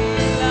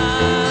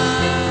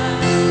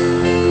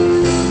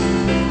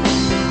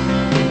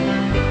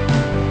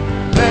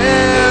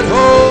let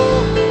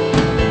hope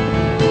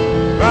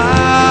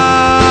rise.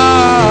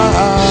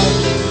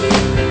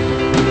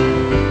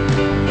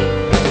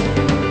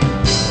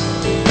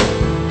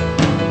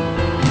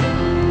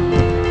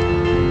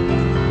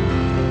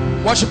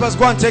 Worshippers,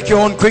 go and take your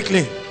own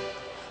quickly.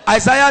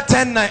 Isaiah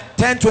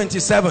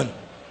 10:27.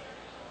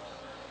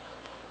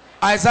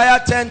 Isaiah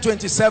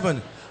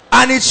 10:27.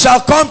 And it shall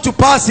come to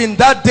pass in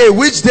that day.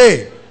 Which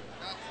day?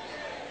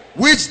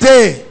 Which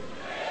day?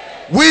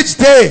 Which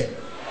day?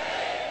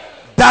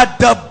 That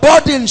the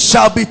burden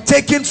shall be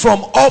taken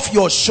from off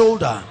your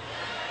shoulder,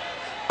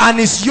 and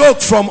his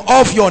yoke from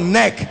off your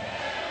neck.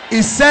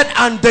 He said,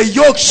 and the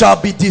yoke shall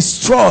be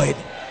destroyed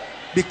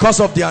because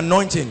of the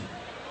anointing.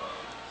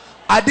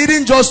 I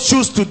didn't just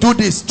choose to do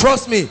this.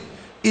 Trust me,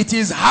 it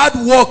is hard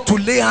work to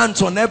lay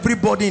hands on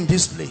everybody in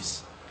this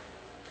place.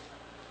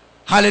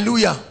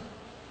 Hallelujah.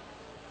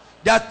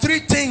 There are three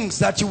things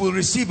that you will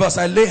receive as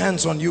I lay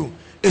hands on you.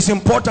 It's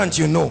important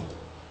you know.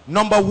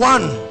 Number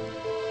one,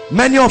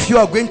 many of you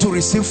are going to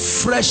receive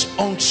fresh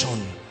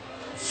unction.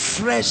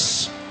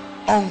 Fresh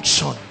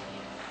unction.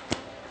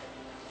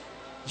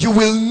 You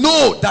will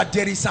know that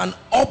there is an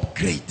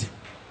upgrade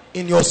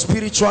in your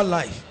spiritual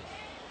life.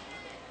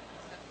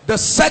 The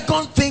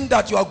second thing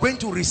that you are going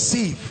to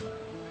receive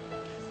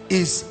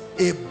is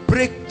a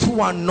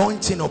breakthrough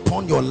anointing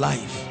upon your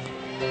life.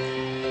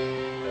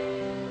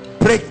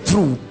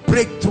 Breakthrough.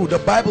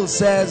 The Bible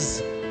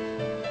says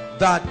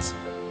that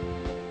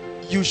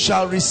you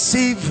shall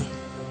receive,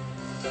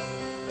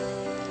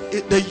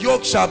 the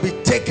yoke shall be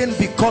taken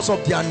because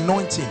of the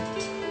anointing.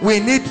 We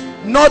need,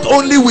 not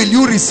only will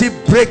you receive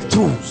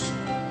breakthroughs,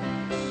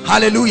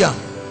 hallelujah,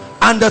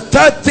 and the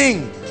third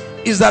thing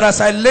is that as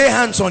I lay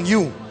hands on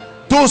you,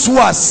 those who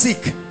are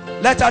sick,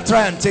 let her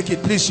try and take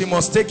it, please. She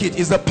must take it.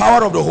 It's the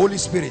power of the Holy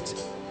Spirit.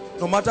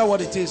 No matter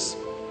what it is.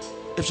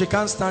 If she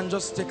can't stand,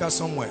 just take her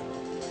somewhere.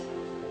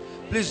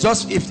 Please,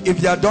 just if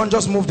they are done,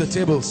 just move the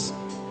tables.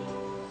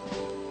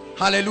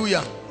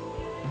 Hallelujah.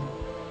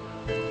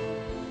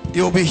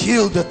 You'll be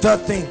healed. The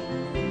third thing,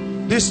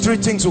 these three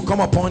things will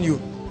come upon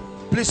you.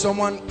 Please,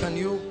 someone, can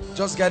you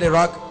just get a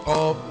rag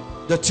or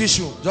the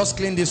tissue? Just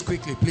clean this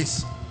quickly,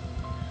 please.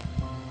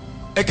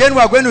 Again,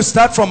 we are going to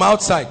start from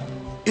outside.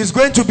 It's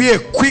going to be a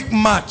quick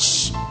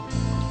march.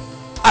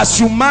 As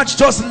you march,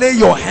 just lay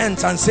your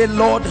hands and say,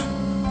 Lord,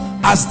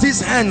 as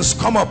these hands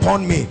come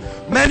upon me.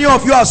 Many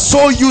of you are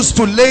so used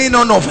to laying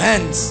on of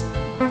hands.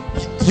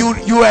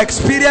 You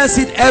experience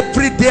it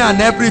every day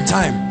and every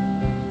time.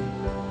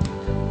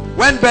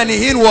 When Benny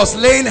Hinn was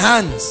laying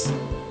hands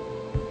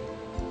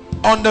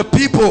on the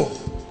people,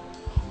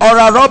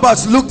 Ora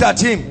Roberts looked at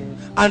him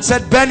and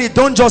said, Benny,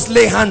 don't just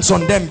lay hands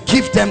on them,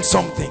 give them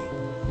something.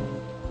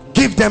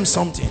 Give them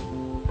something.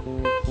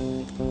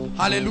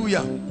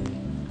 Hallelujah.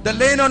 The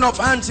laying on of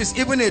hands is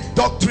even a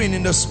doctrine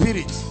in the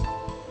spirit.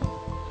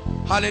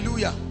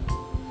 Hallelujah.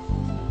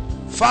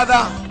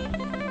 Father,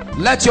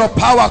 let your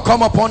power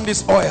come upon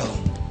this oil.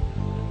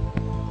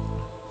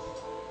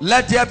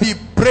 Let there be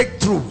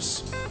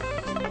breakthroughs.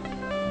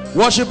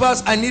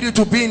 Worshippers, I need you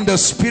to be in the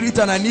spirit,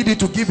 and I need you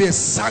to give a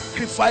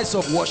sacrifice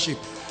of worship.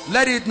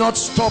 Let it not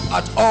stop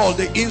at all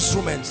the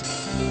instruments.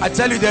 I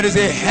tell you, there is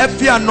a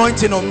heavy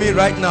anointing on me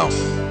right now.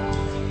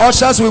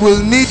 Ushers, we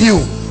will need you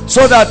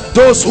so that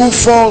those who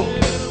fall,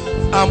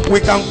 we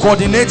can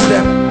coordinate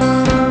them.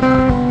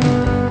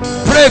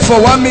 Pray for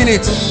 1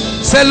 minute.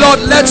 Say, Lord,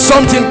 let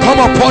something come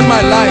upon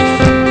my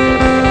life,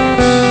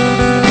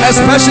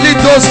 especially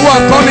those who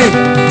are coming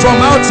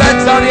from outside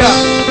Zaria.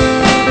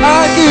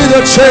 I give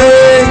the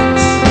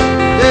chains,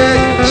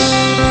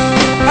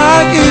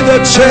 I give the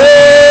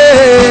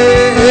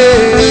chains,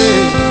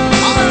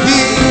 I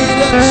give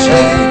the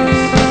chains.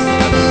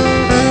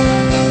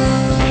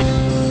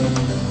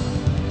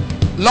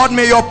 Lord,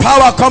 may your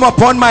power come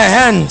upon my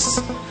hands.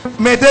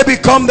 May they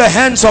become the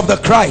hands of the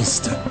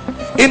Christ.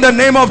 In the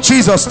name of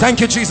Jesus.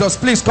 Thank you, Jesus.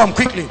 Please come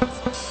quickly.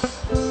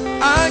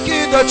 I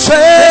give the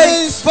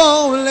chains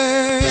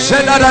falling.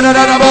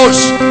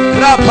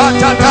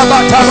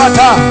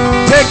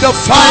 Take the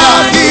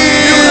fire.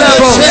 New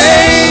level.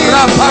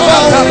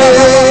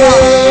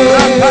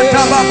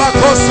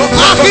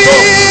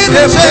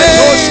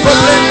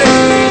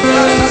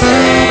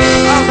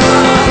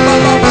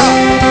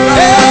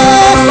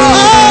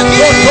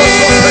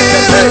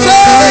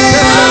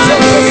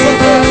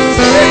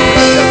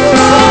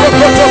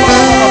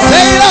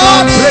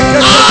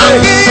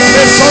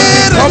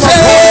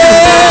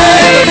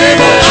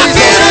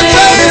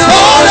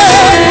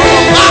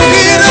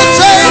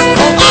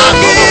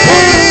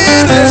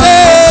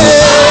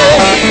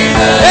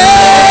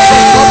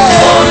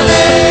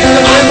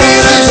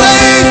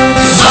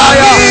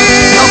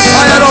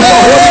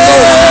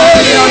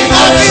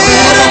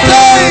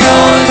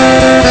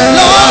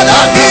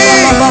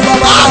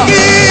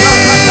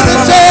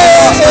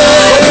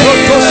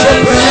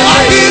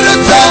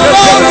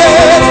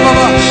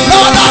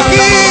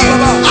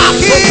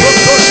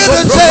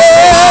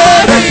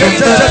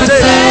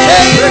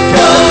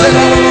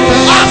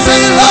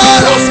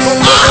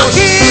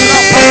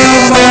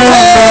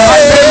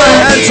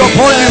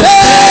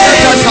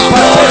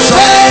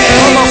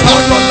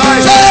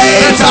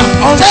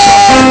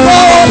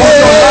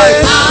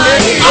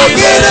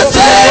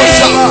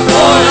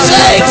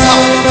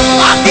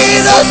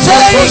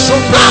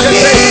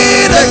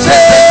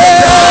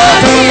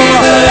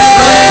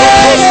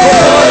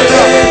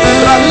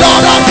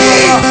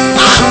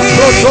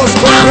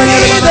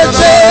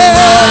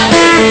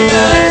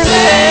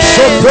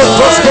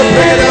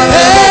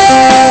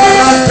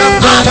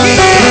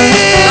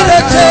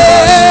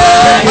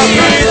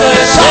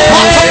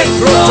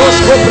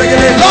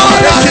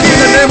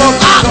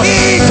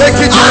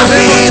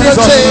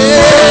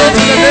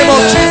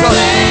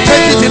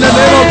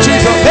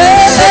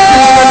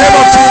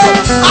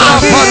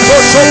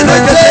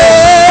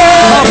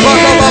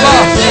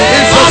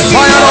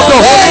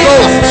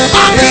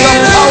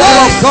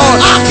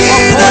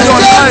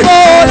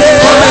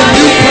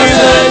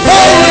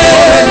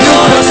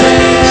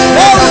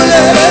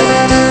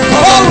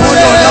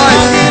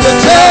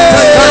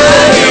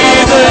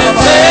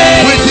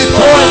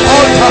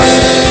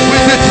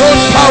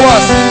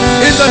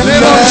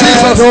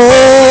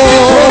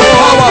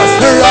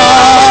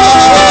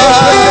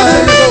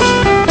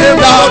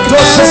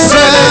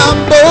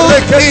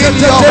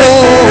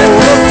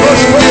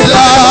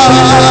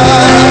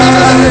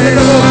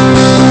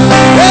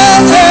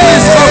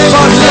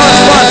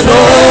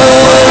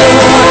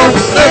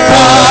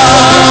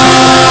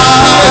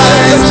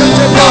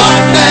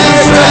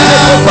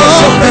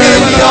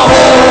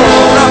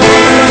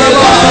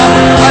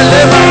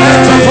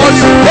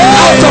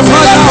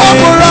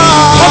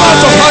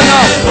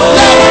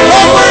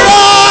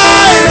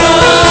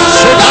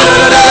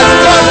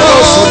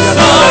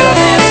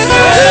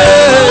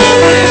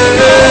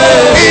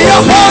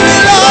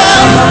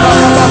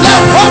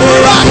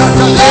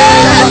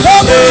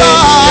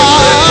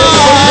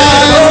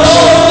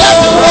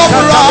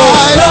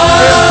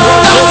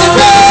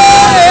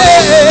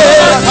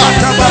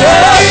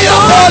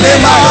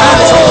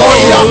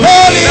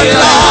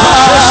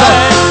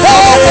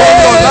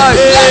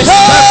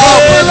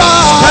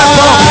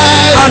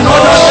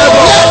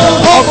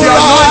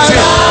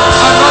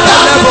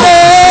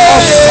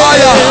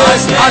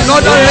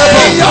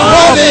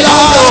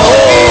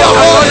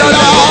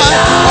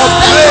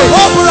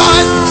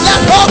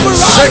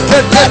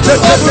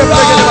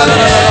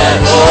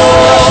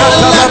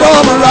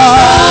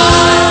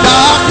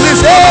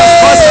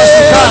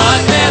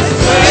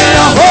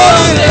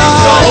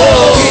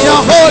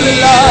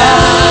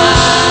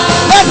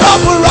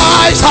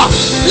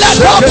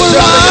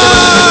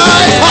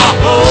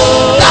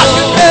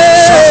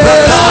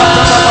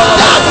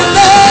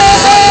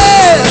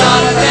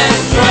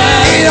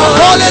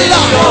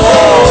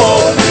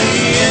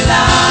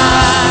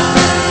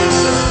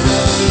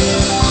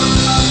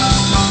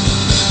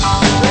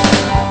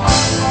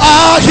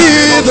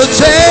 The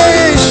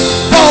chains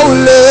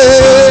falling.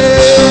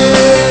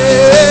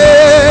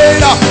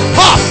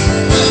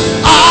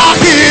 I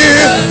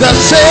hear the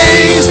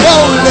chains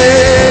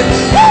falling.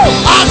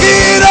 I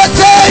hear the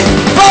chains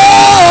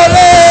falling.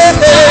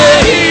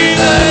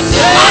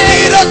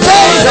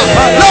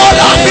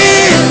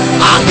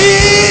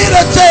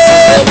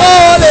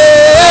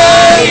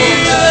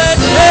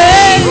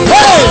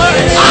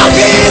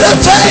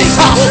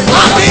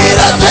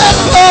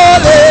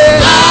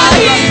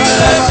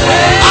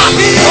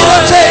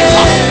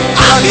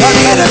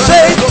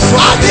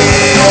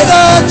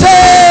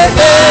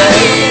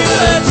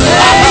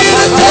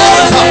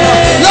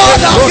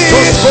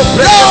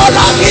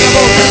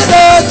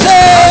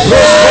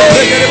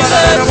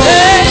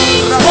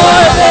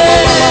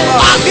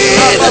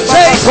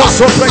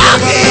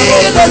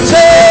 hear the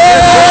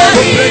change.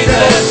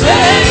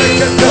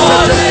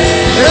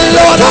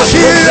 Lord, I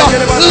hear,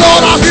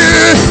 Lord, I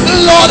hear,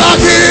 Lord, I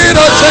hear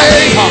the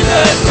change.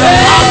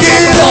 I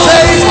hear the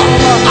change.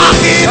 I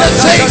hear the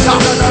change.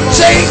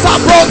 Chains are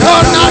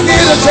broken. I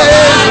hear the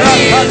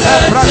change.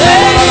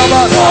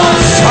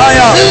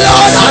 Fire.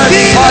 Lord, I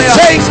hear the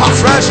change. I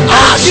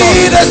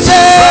hear the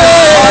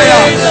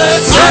change.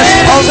 Fresh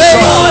unction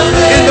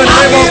in the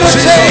name of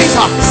Jesus.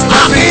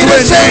 I hear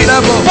the change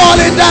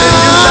falling down,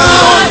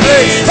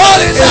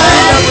 falling down.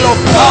 Level of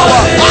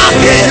power. I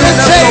hear the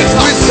change.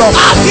 Wisdom. I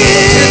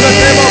hear In the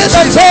name of the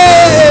Jesus.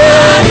 change.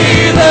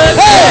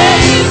 Hey.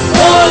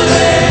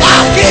 I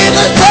hear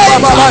the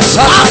change. I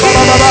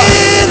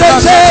hear the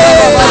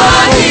change. I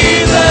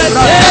hear the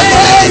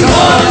change.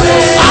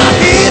 I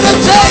hear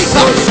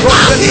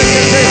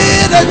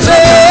the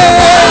change. I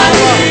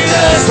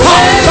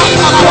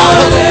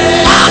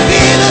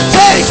hear the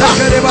change. I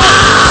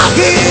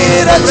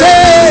hear the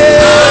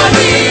change. I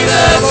hear the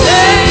change.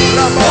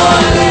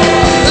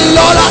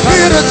 Lord, I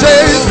hear the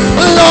change.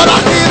 Lord, I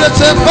hear the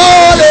change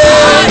falling.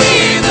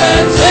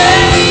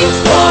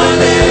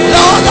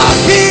 Lord, I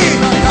hear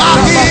the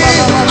change.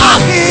 I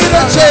hear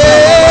the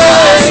change.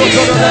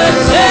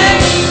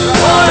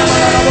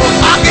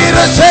 I hear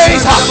the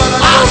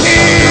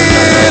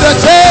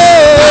change.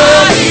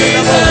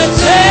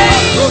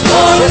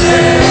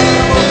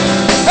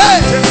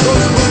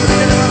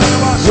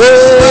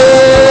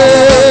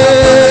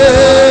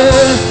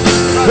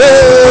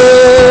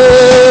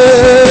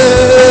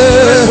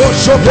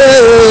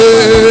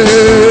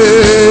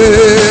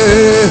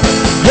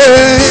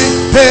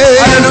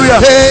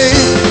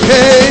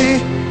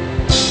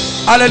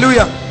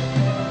 Hallelujah.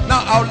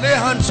 Now I'll lay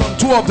hands on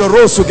two of the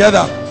rows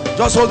together.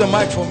 Just hold the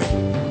mic for me.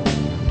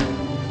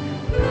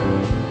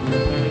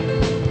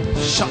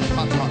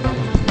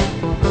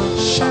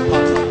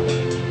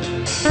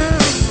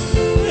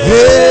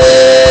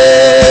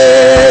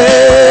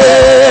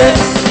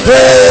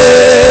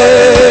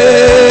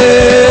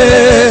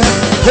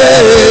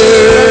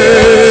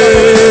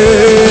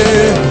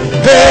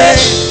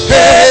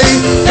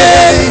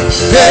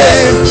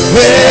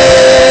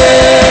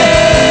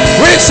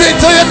 We sing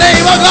to your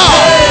name, oh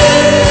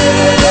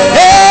God.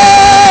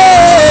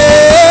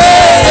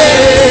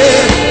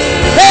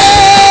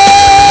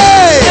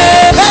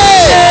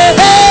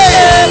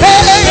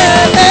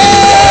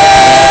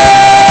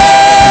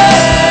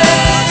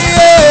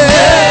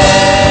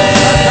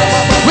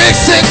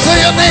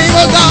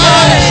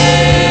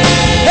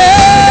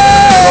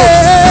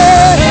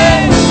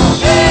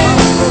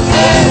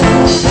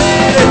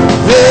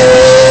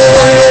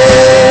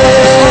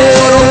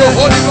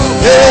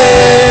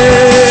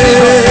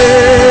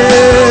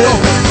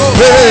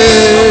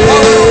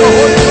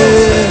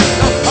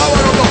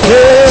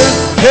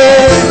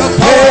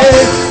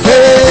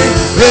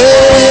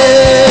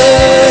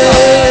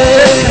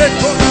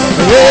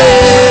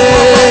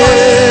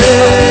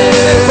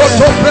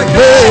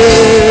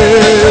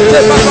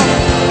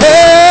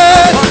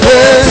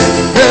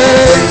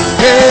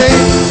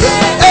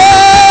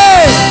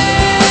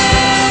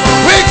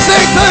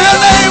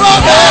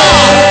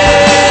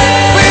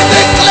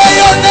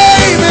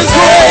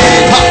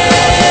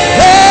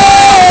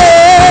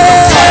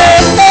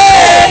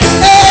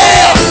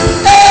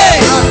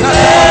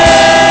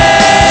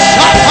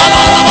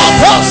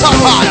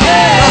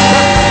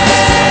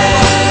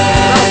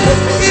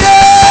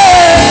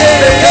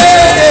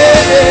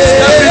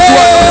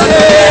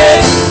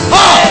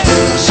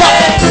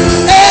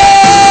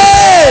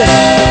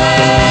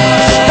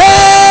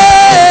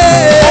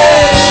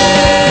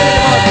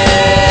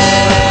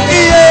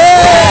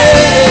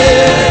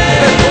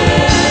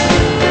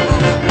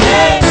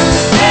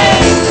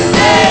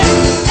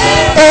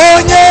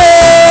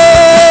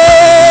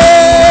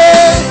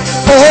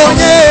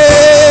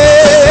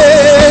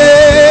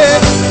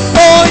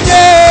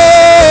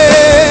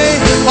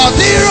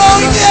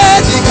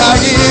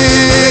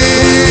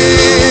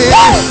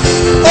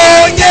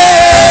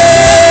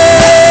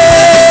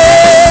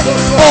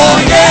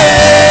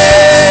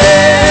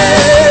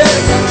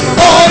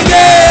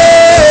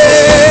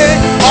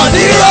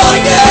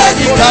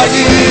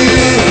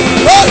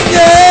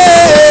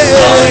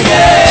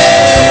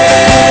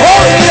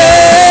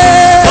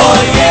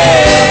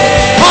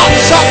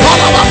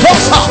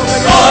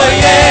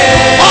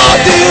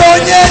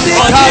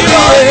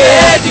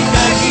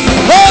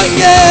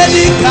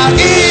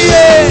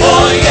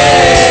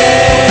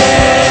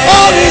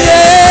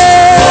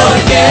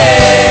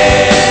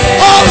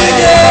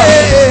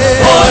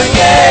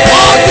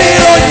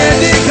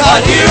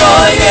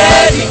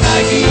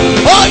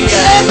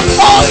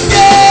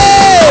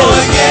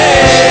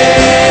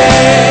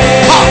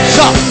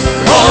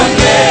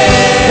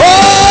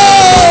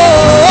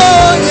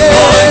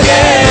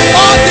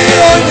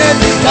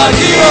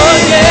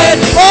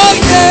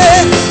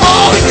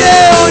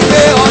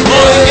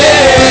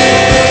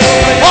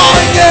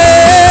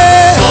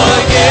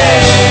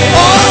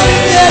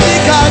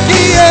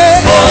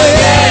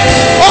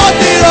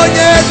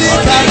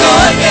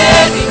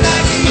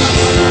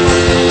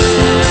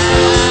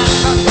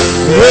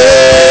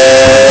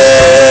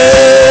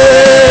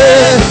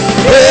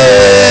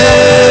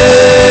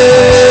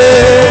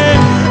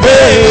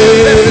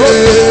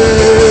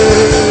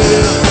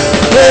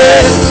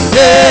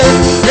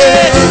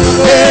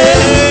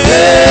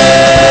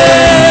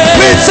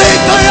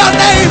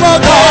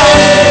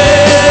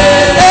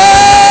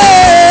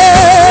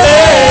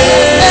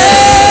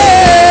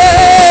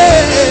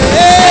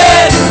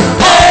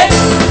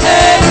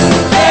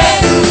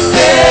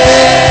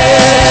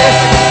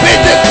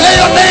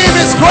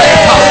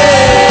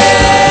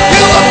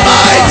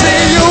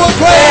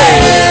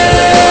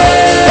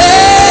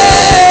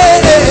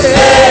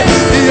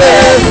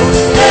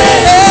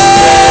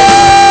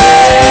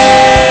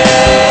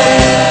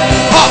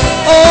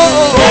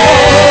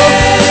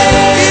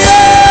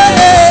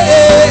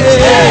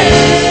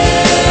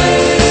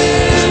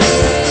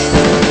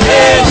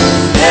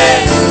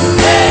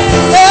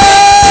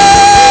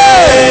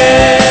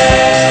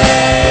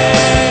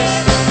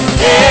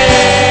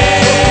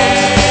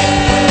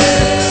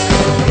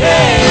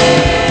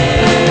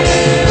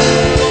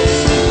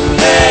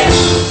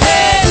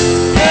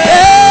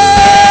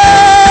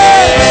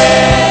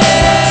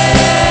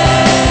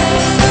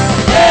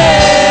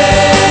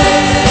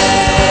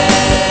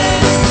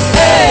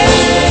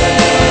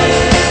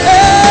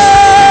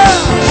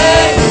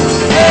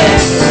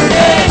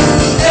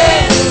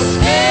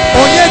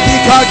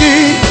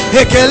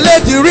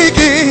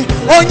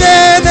 onye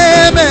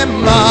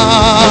nemema,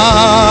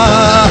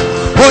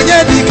 onye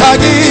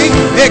dikagi,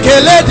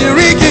 ekele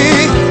dirigi,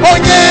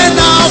 onye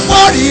na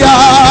moria,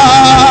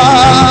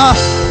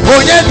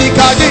 onye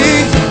dikagi,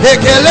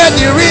 ekele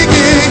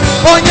dirigi,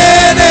 onye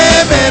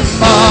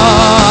nemema,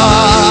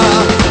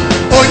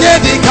 onye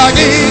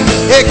dikagi,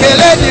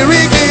 ekele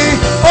dirigi,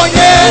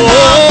 onye na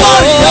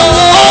moria,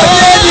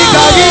 onye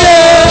dikagi,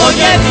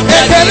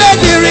 ekele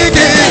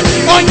dirigi,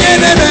 onye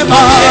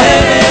nemema,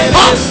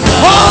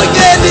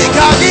 onye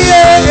dikagi,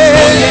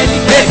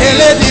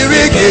 ekele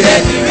dirigi,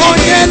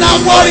 onye na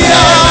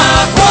moria,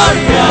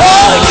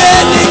 onye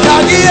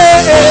dikagi,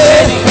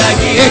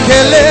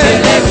 ekele,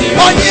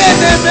 onye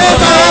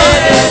nemema,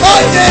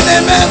 onye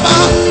nemema,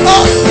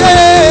 onye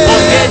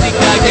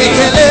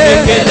ekele,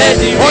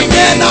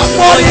 onye na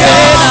moria,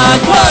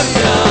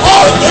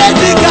 onye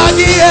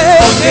dikagi,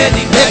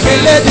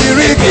 ekele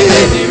dirigi,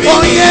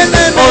 onye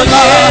nemema,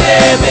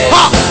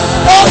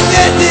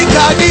 onye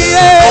dikagi,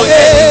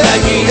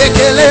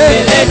 ekele,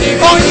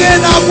 onye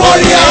na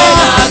moria,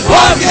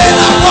 onye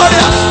na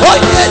moria,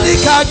 onye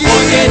dikagi,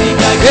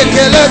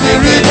 ekele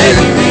dirigi,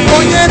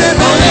 onye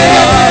nemema,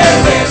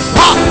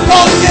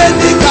 onye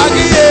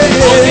dikagi,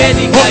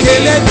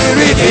 ekele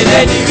dirigi,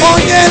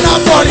 onye na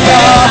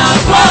moria,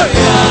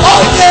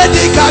 onye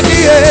dikagi,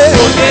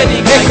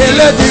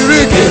 ekele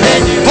dirigi,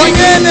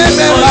 onye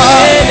nemema,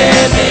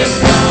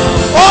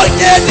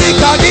 onye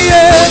dikagi,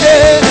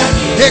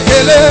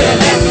 ekele,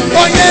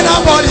 onye na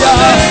moria,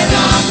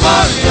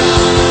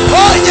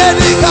 onye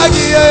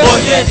dikagi,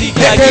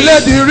 ekele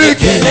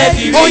dirigi,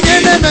 onye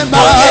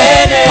nemema,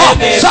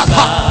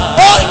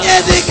 onye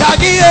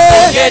dikagi,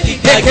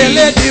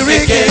 ekele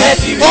dirigi,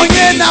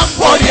 onye na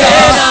moria,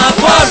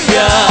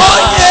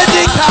 onye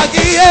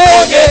dikagi,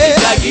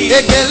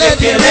 ekele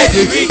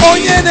dirigi,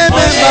 onye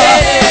nemema,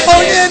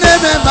 onye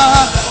nemema,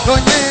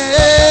 onye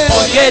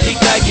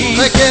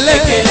ekele,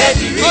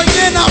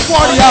 onye na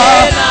moria,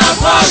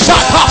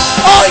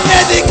 onye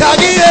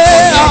dikagi,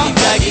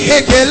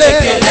 ekele,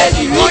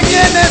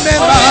 onye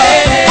nemema,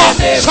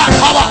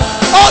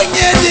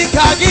 onye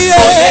dikagi,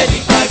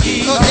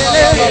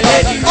 ekele,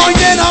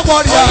 onye na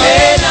moria,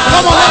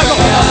 come on,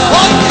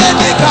 onye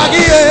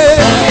dikagi,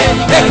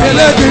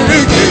 ekele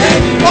dirigi,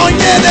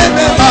 onye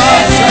nemema,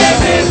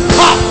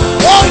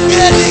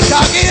 onye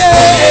dikagi,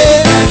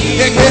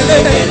 ekele,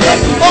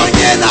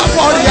 onye na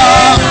moria,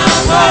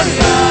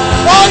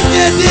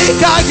 onye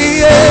dikagi,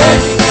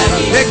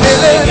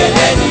 ekele,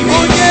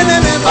 onye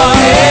nemema,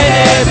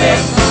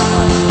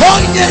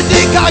 onye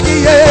dikagi,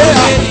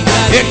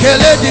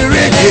 ekele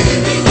dirigi,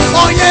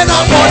 onye na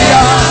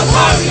moria,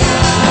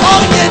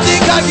 onye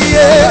dikagi,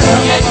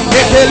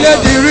 ekele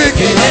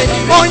dirigi,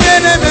 onye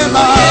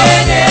nemema,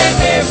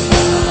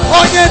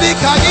 onye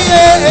dikagi,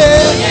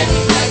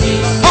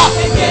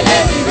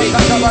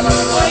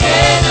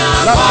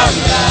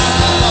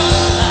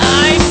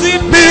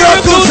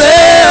 miracles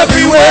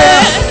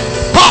everywhere,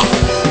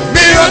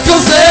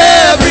 miracles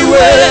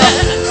everywhere,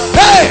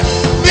 hey,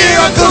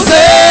 miracles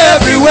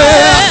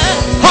everywhere,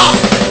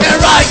 and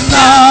right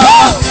now,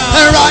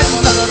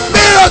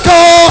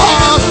 miracles,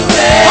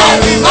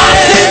 I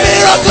see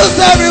miracles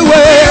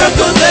everywhere,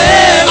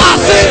 I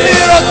see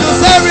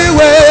miracles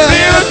everywhere,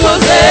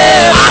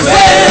 I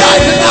say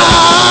right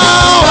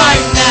now,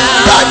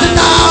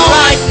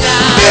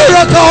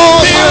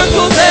 miracles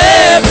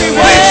everywhere, we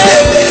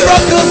see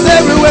miracles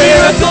everywhere,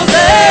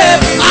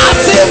 I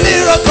see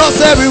miracles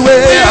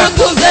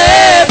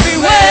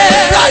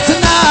everywhere, right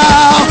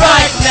now,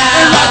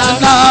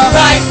 I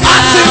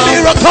see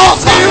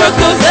miracles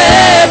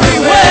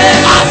everywhere,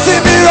 I see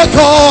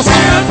miracles,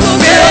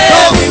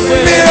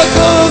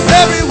 miracles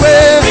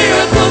everywhere,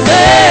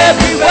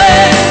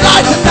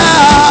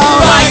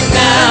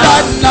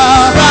 right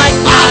now, I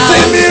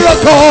see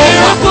miracles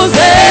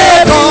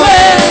everywhere,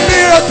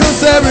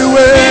 miracles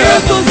everywhere,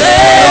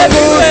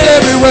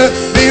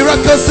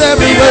 miracles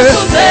everywhere,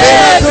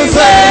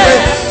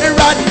 and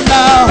right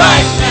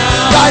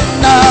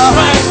now,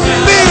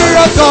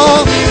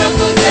 miracles,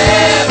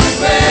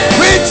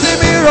 we see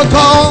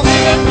miracles,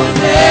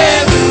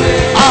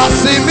 I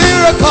see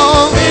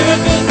miracles,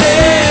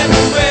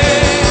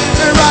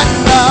 and right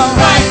now,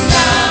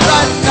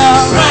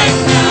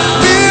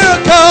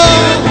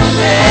 miracles,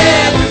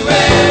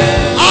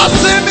 I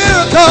see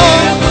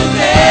miracles,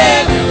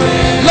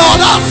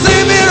 Lord, I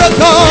see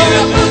miracles,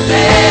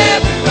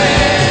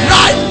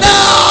 right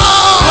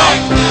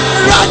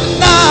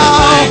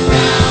now,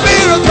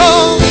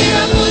 miracles,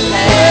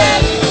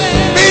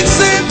 we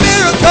see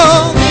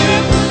miracles,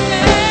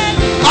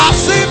 I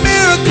see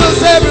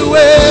miracles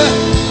everywhere,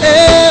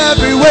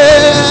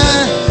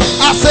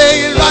 I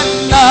say it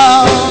right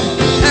now,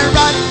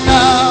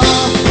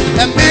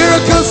 and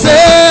miracles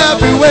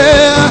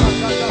everywhere,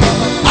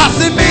 I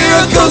see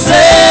miracles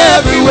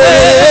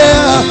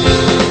everywhere,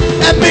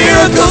 and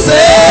miracles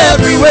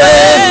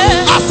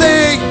everywhere, I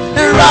say it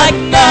right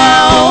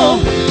now,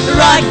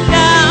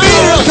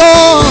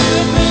 miracles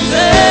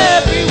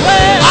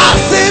everywhere, I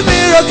see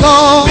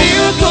miracles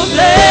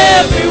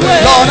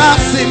everywhere, Lord, I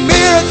see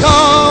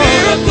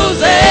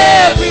miracles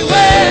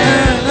everywhere,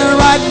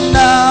 right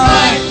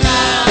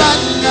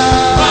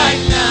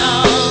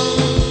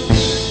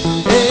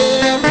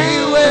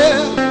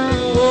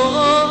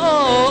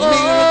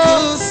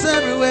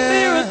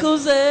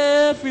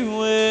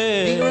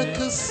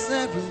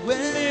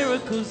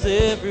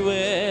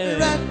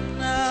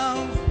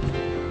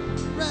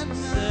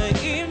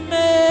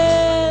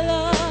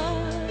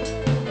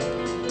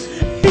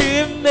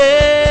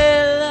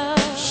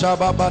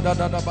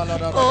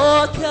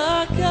Oh,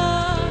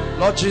 Kaka.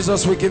 Lord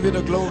Jesus, we give you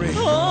the glory.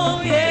 Oh,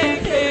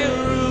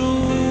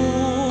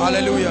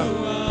 Hallelujah.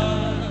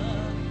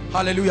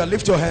 Hallelujah.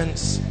 Lift your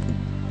hands.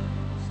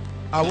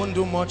 I won't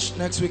do much.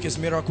 Next week is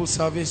miracle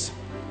service.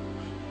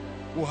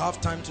 We'll have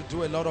time to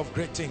do a lot of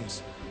great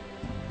things.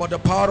 But the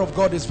power of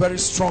God is very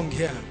strong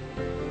here.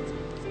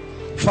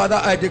 Father,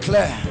 I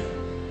declare,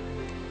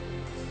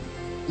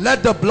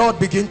 let the blood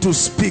begin to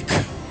speak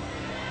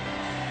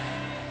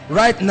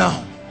right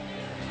now.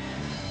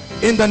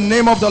 In the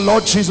name of the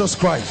Lord Jesus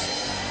Christ.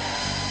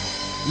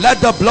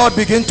 Let the blood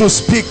begin to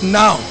speak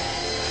now.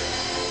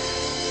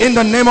 In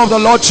the name of the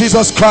Lord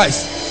Jesus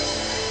Christ.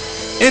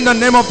 In the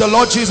name of the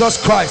Lord Jesus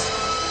Christ.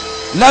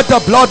 Let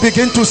the blood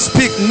begin to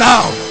speak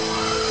now.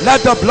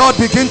 Let the blood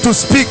begin to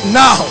speak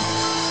now.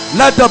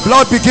 Let the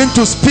blood begin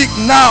to speak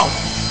now.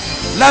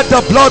 Let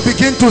the blood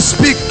begin to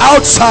speak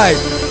outside.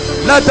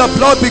 Let the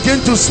blood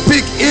begin to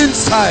speak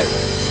inside.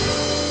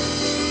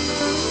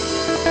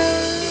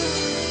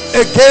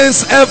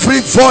 Against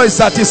every voice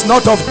that is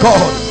not of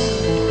God,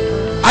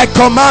 I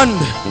command,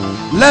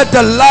 let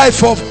the life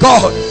of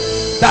God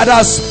that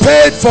has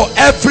paid for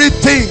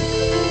everything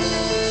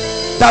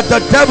that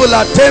the devil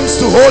attempts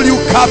to hold you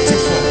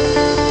captive for,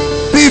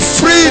 be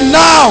free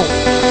now.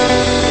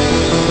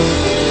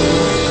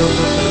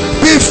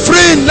 Be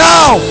free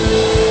now.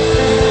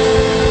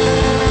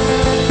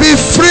 Be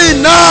free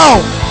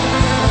now.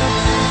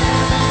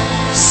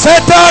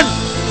 Satan,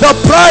 the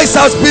price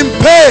has been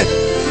paid.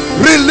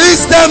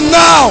 Release them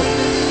now.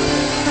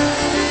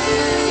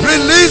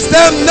 Release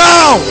them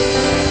now.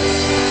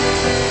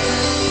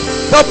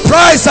 The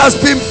price has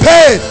been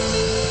paid.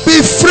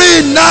 Be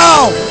free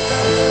now.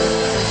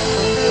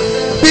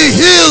 Be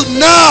healed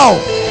now.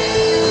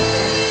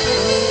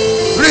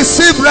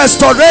 Receive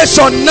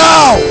restoration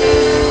now.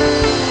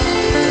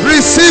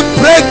 Receive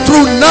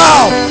breakthrough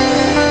now.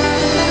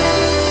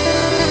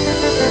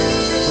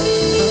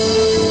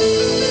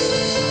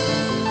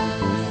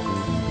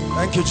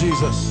 Thank you,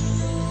 Jesus.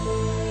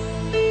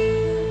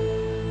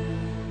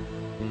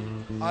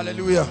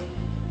 Hallelujah.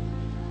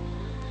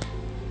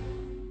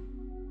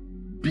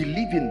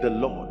 Believe in the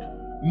Lord.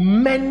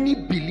 Many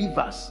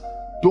believers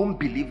don't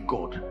believe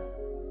God.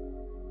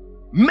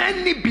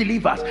 Many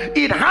believers,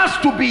 it has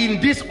to be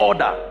in this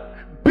order.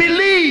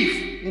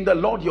 Believe in the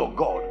Lord your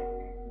God.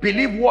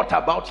 Believe what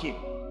about him?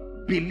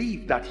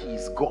 Believe that he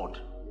is God.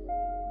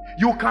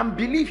 You can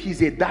believe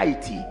he's a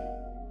deity.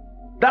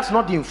 That's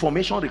not the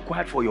information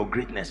required for your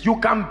greatness. You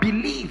can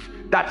believe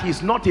that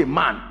he's not a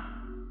man.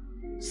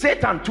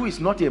 Satan too is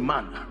not a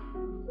man.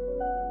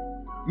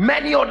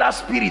 Many other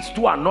spirits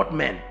too are not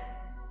men.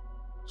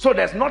 So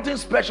there's nothing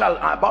special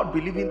about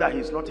believing that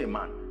he's not a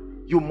man.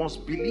 You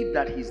must believe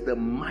that he's the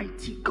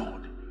mighty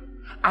God.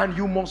 And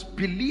you must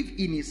believe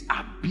in his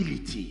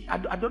ability. I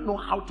don't know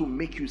how to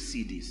make you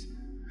see this.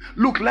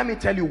 Look, let me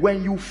tell you,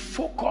 when you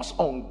focus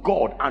on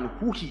God and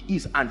who he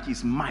is and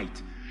his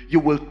might, you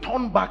will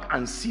turn back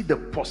and see the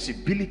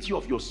possibility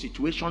of your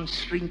situation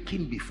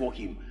shrinking before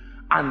him.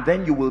 And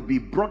then you will be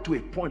brought to a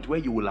point where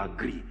you will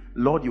agree,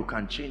 Lord, you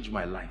can change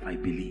my life, I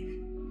believe.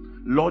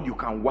 Lord, you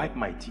can wipe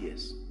my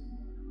tears.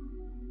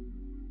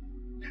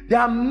 There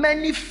are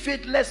many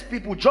faithless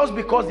people, just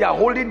because they are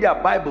holding their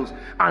Bibles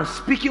and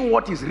speaking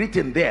what is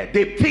written there,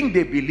 they think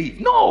they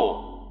believe.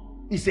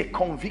 No, it's a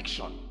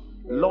conviction.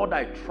 Lord,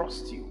 I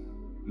trust you.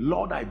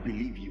 Lord, I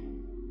believe you.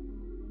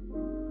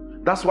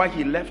 That's why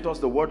he left us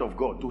the word of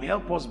God, to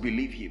help us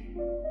believe him.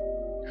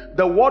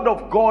 The word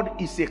of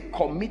God is a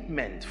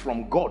commitment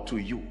from God to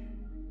you.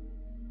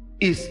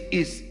 Is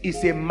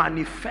a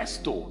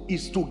manifesto,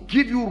 is to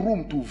give you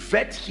room to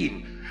vet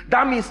him.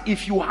 That means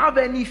if you have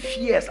any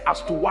fears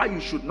as to why you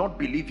should not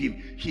believe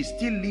him, he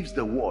still leaves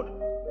the word.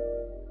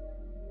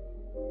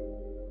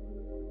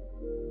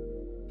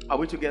 Are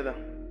we together?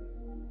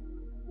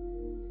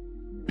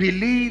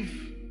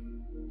 Believe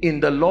in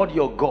the Lord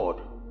your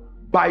God.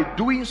 By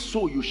doing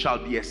so, you shall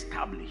be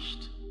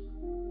established.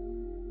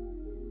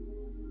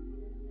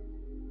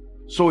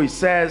 So it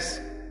says,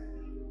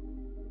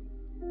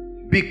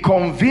 be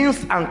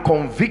convinced and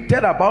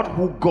convicted about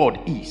who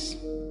God is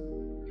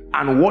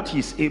and what he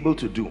is able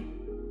to do.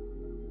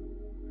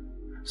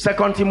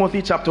 2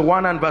 Timothy chapter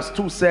 1 and verse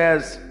 2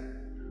 says,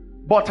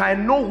 but I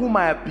know whom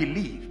I have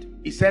believed.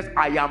 It says,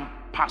 I am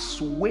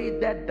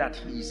persuaded that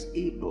he is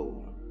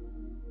able.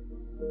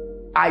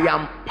 I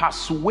am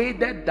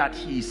persuaded that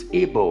he is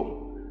able.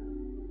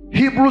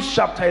 Hebrews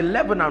chapter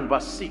 11 and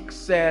verse 6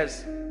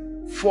 says,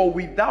 for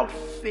without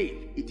faith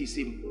it is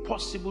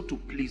impossible to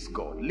please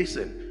God.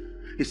 Listen,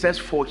 it says,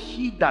 for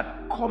he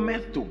that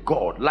cometh to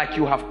God, like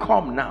you have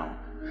come now,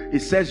 it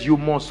says you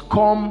must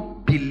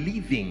come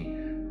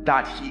believing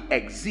that he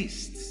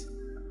exists,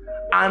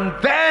 and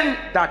then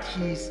that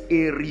he is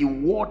a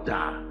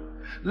rewarder.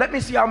 Let me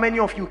see how many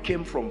of you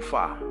came from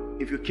far.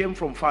 If you came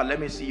from far, let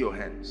me see your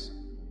hands.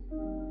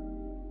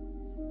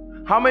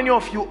 How many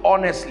of you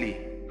honestly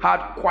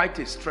had quite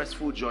a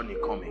stressful journey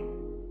coming?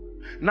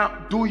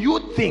 Now, do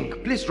you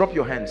think, please drop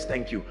your hands,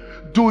 thank you.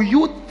 Do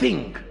you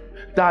think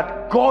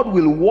that God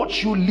will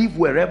watch you live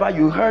wherever.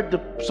 You heard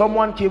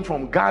someone came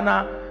from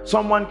Ghana,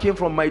 someone came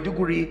from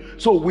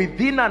Maiduguri. So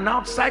within and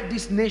outside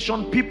this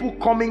nation, people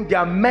coming, there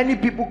are many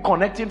people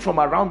connecting from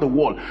around the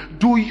world.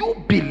 Do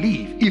you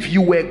believe if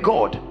you were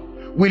God,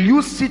 will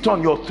you sit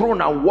on your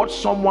throne and watch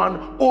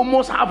someone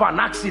almost have an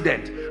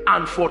accident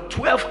and for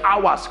 12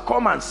 hours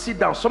come and sit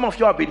down? Some of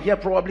you have been here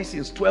probably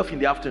since 12 in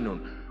the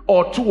afternoon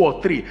or 2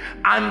 or 3,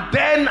 and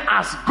then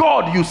as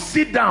God you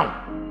sit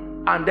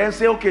down and then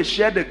say, okay,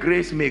 share the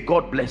grace, may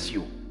God bless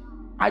you.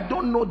 I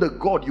don't know the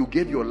God you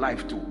gave your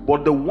life to,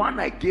 but the one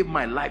I gave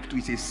my life to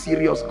is a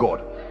serious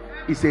God.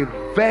 It's a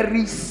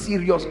very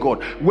serious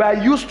God. We are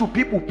used to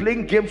people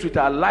playing games with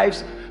our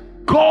lives.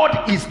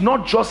 God is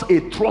not just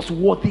a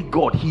trustworthy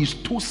God. He is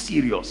too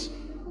serious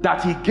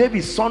that he gave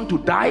his son to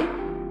die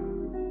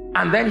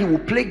and then he will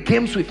play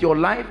games with your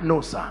life. No,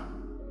 sir.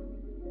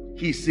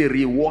 He's a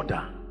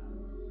rewarder.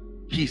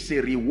 He's a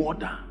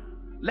rewarder.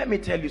 Let me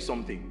tell you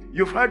something.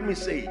 You've heard me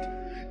say it.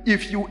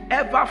 If you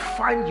ever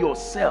find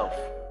yourself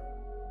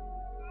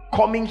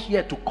coming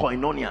here to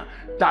Koinonia,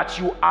 that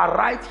you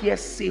arrived here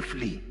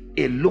safely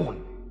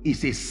alone,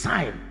 is a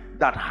sign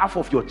that half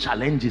of your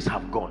challenges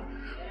have gone.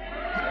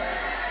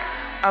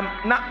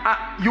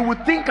 You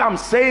would think I'm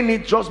saying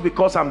it just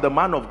because I'm the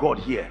man of God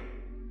here.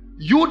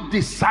 You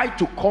decide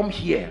to come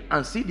here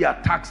and see the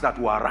attacks that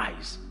will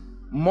arise.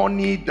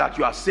 Money that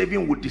you are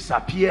saving will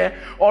disappear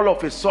all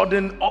of a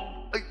sudden.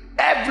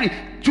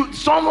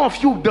 Some of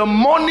you, the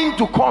morning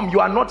to come, you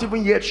are not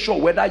even yet sure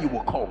whether you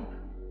will come.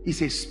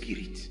 It's a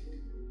spirit.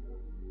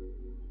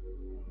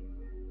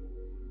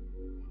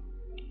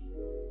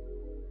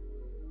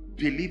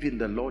 Believe in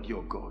the Lord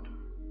your God.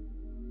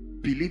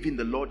 Believe in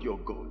the Lord your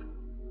God.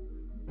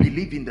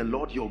 Believe in the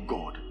Lord your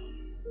God.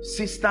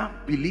 Sister,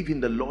 believe in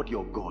the Lord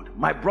your God.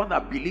 My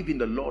brother, believe in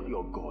the Lord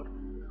your God.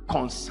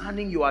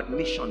 Concerning your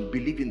admission,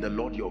 believe in the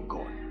Lord your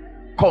God.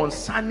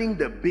 Concerning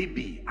the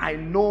baby, I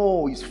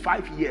know it's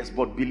 5 years,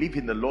 but believe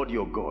in the Lord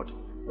your God.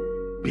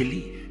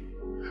 Believe.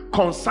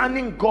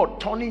 Concerning God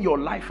turning your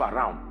life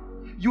around,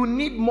 you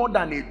need more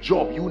than a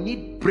job. You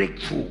need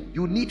breakthrough.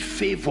 You need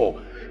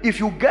favor. If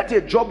you get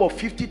a job of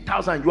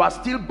 50,000, you are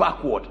still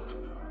backward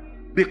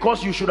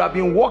because you should have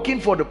been working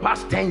for the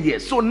past 10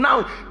 years. So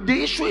now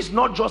the issue is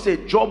not just a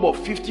job of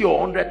 50 or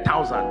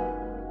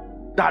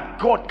 100,000. That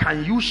God,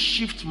 can you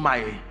shift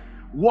my,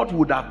 what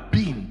would have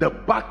been the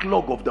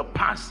backlog of the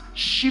past,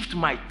 shift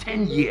my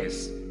 10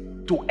 years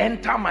to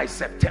enter my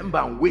September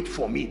and wait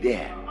for me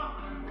there.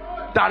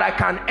 That I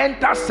can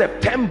enter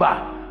September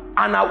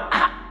and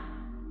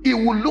it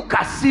will look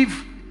as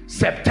if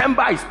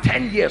September is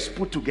 10 years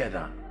put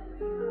together.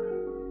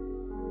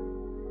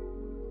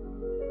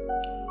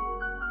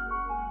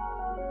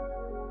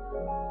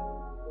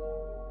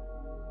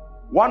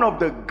 One of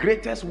the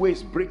greatest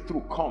ways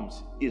breakthrough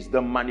comes is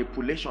the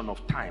manipulation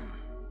of time.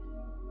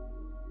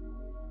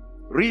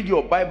 Read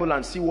your Bible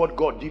and see what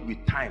God did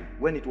with time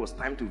when it was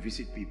time to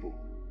visit people.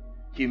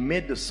 He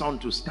made the sun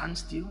to stand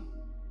still.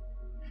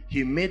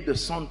 He made the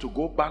sun to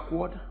go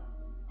backward.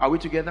 Are we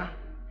together?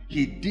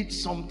 He did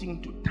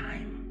something to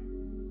time.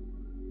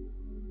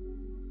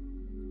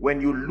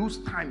 When you lose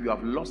time, you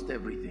have lost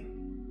everything.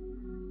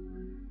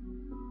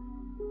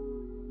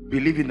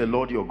 Believe in the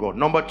Lord your God.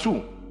 Number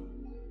 2.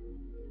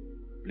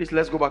 Please,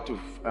 let's go back to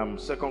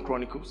 2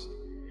 Chronicles.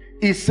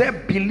 He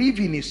said, believe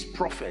in his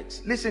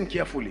prophets. Listen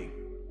carefully.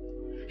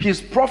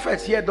 His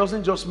prophets here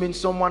doesn't just mean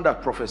someone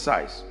that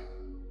prophesies.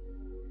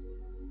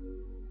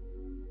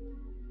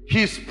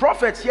 His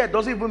prophets here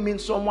doesn't even mean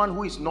someone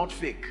who is not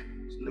fake.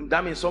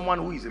 That means someone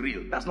who is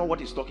real. That's not what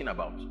he's talking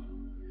about.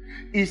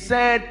 He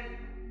said,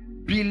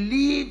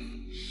 believe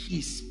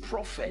his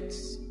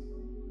prophets,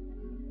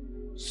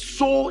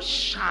 so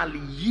shall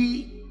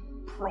ye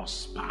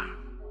prosper.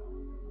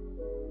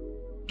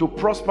 To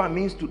prosper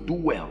means to do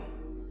well.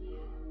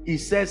 He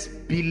says,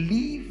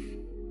 believe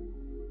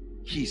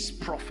his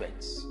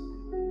prophets.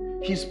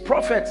 His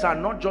prophets are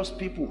not just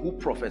people who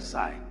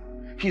prophesy.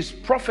 His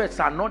prophets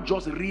are not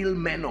just real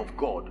men of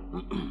God.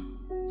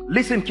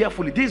 Listen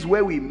carefully. This is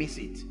where we miss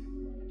it.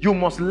 You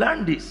must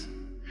learn this.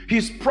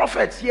 His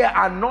prophets here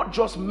are not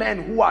just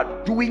men who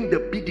are doing the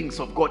biddings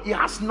of God. It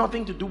has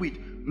nothing to do with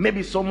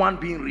maybe someone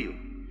being real.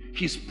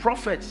 His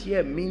prophets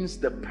here means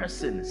the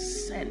person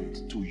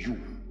sent to you.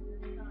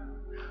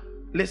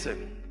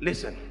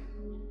 Listen.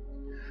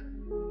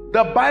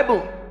 The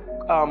Bible,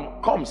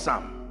 come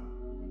Sam.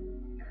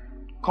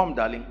 Come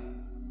darling.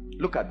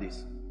 Look at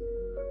this.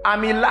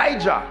 I'm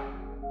Elijah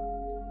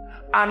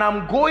and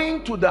I'm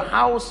going to the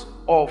house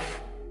of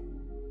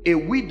a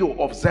widow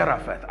of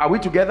Zarephath. Are we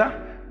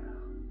together?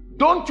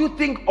 Don't you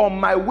think on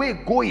my way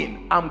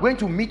going, I'm going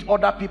to meet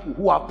other people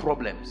who have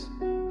problems?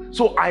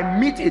 So I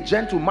meet a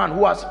gentleman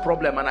who has a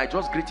problem and I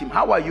just greet him.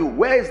 How are you?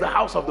 Where is the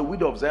house of the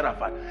widow of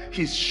Zarephath?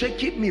 He's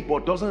shaking me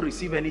but doesn't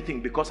receive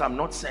anything because I'm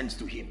not sent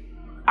to him.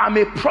 I'm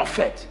a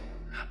prophet.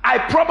 I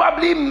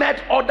probably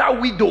met other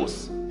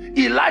widows.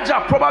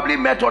 Elijah probably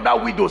met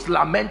other widows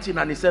lamenting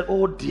and he said,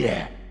 oh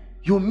dear,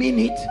 you mean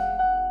it?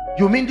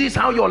 You mean this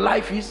how your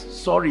life is?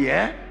 Sorry,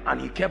 eh? And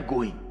he kept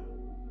going.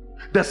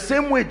 The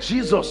same way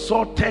Jesus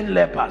saw 10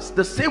 lepers,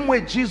 the same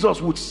way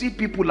Jesus would see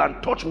people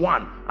and touch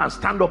one and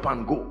stand up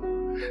and go.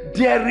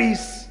 There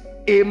is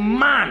a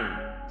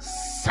man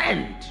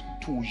sent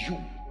to you.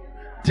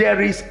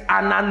 There is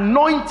an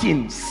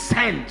anointing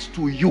sent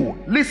to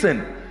you.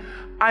 Listen,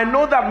 I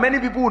know that many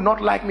people will not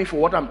like me for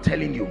what I'm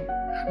telling you.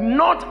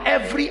 Not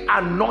every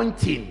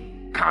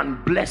anointing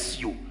can bless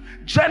you.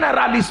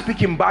 Generally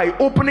speaking, by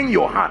opening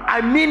your heart,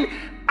 I mean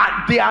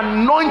the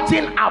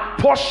anointing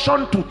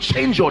apportioned to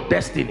change your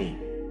destiny.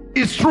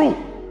 It's true.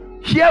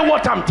 Hear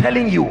what I'm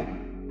telling you,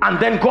 and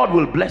then God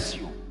will bless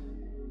you.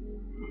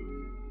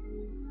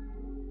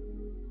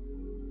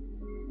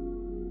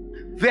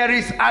 There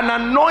is an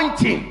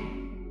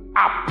anointing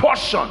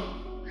apportioned.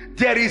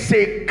 There is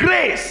a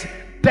grace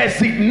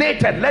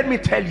designated. Let me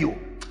tell you,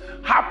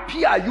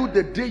 happy are you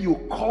the day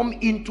you come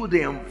into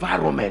the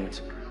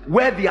environment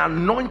where the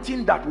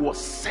anointing that was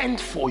sent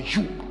for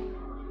you.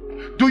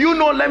 Do you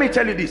know, let me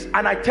tell you this,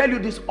 and I tell you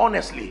this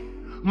honestly,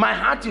 my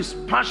heart is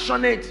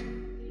passionate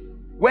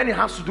when it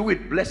has to do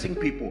with blessing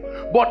people.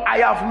 But I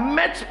have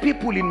met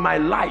people in my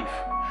life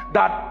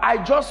that I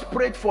just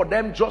prayed for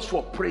them just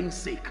for praying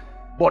sake.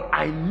 But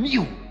I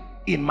knew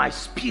in my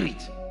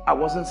spirit I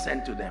wasn't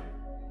sent to them.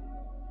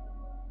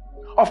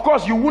 Of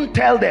course, you won't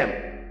tell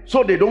them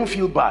so they don't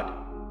feel bad,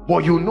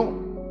 but you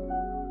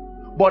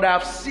know. But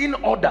I've seen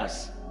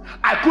others.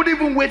 I couldn't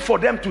even wait for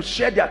them to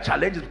share their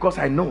challenges because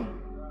I know.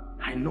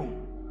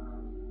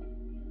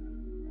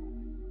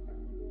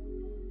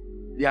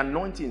 The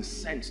anointing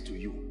sent to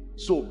you.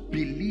 So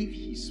believe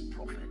his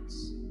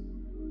prophets.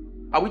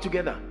 Are we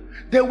together?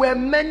 There were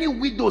many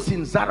widows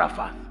in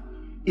Zarephath.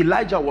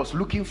 Elijah was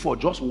looking for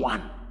just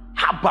one.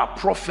 How about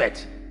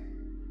prophet?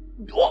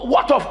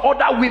 What of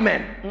other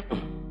women?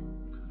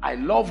 I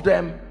love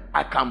them.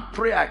 I can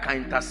pray, I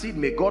can intercede.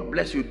 May God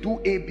bless you. Do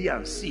A, B,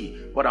 and C.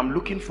 But I'm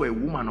looking for a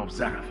woman of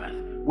Zarephath.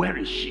 Where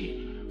is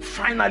she?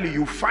 Finally,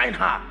 you find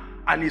her,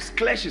 and it's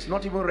clear she's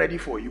not even ready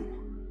for you.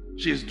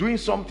 She's doing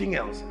something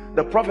else.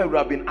 The prophet would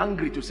have been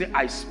angry to say,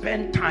 I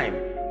spent time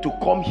to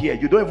come here.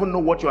 You don't even know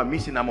what you are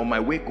missing. I'm on my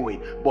way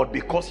going. But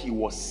because he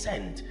was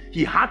sent,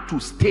 he had to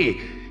stay.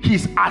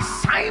 His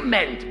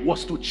assignment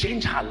was to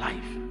change her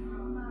life.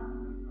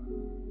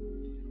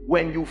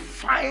 When you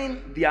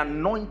find the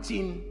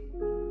anointing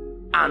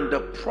and the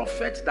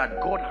prophet that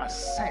God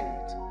has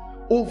sent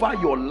over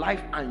your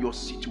life and your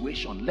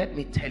situation, let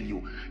me tell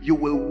you, you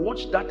will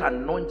watch that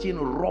anointing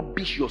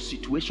rubbish your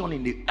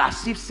situation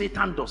as if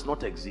Satan does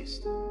not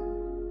exist.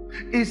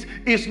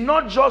 It's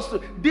not just,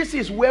 this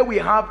is where we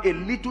have a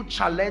little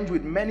challenge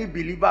with many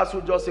believers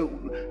who just say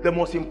the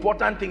most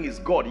important thing is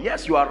God.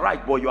 Yes, you are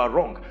right, but you are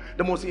wrong.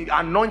 The most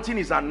anointing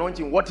is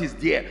anointing. What is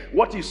there?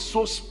 What is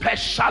so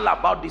special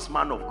about this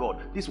man of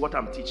God? This is what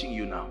I'm teaching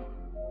you now.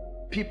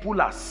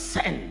 People are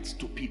sent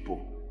to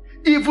people.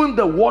 Even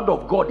the word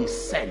of God is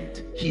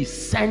sent. He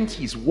sent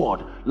his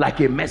word like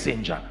a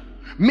messenger.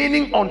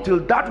 Meaning until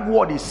that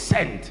word is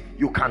sent,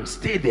 you can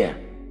stay there.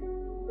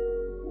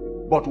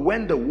 But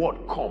when the word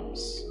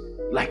comes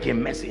like a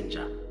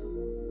messenger,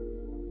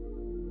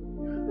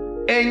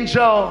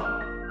 Angel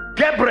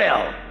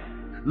Gabriel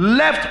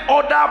left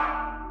other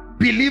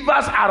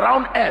believers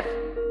around earth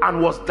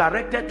and was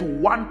directed to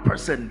one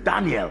person,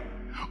 Daniel.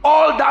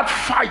 All that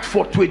fight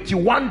for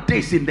 21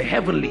 days in the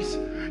heavenlies,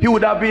 he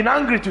would have been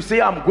angry to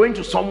say, I'm going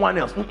to someone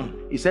else.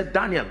 He said,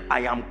 Daniel,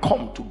 I am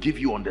come to give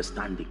you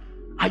understanding.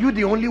 Are you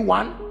the only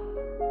one?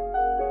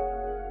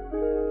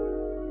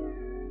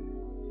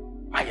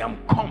 I am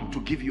come to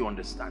give you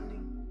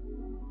understanding.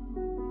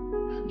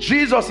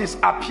 Jesus is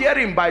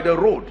appearing by the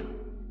road.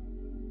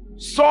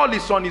 Saul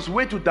is on his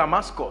way to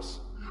Damascus.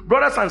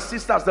 Brothers and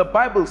sisters, the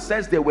Bible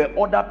says there were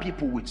other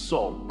people with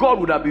Saul. God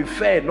would have been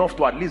fair enough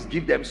to at least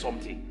give them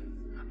something.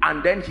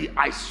 And then he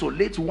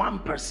isolates one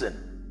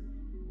person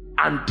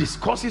and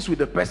discusses with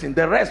the person.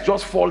 The rest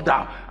just fall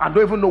down and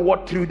don't even know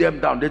what threw them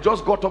down. They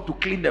just got up to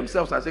clean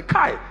themselves and say,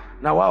 Kai,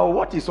 now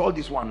what is all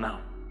this one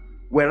now?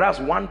 Whereas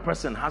one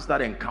person has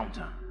that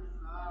encounter.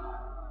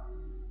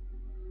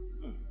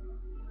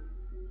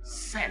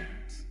 Sent.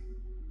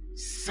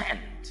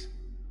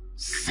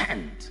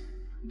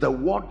 The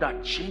word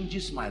that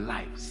changes my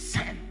life,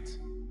 sent.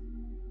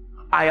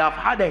 I have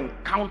had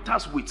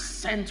encounters with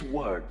sent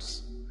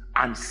words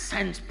and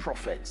sent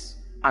prophets,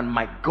 and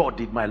my God,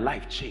 did my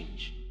life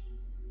change.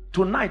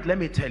 Tonight, let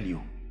me tell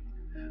you,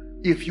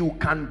 if you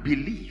can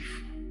believe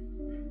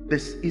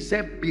this, he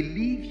said,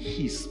 believe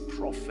his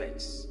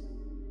prophets.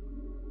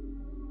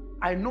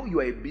 I know you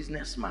are a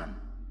businessman.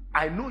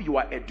 I know you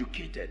are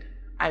educated.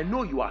 I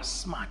know you are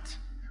smart.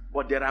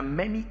 But there are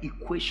many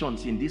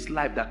equations in this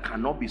life that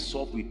cannot be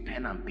solved with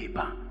pen and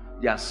paper.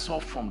 They are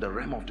solved from the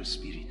realm of the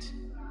spirit.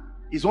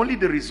 It's only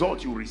the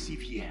result you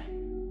receive here.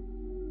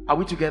 Are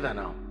we together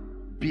now?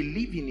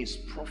 Believe in his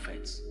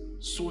prophets,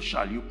 so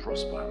shall you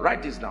prosper.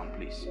 Write this down,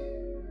 please.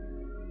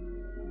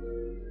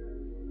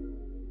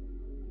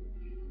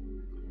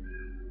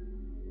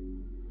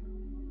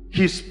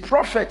 His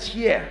prophet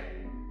here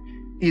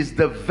is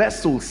the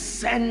vessel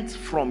sent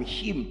from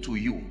him to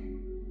you.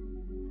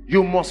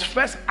 You must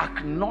first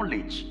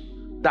acknowledge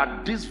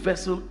that this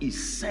vessel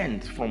is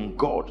sent from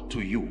God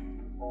to you.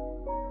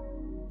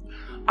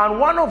 And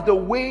one of the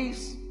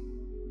ways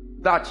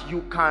that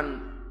you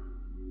can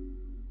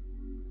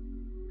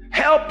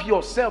help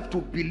yourself to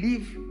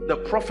believe the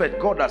prophet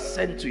God has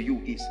sent to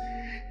you is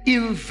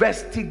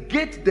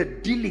investigate the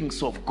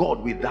dealings of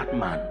God with that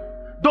man.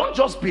 Don't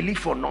just believe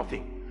for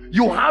nothing.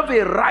 You have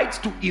a right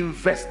to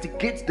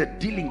investigate the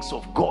dealings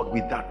of God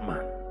with that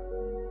man.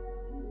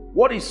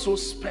 What is so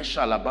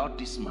special about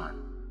this man?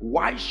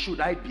 Why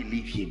should I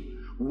believe him?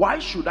 Why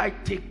should I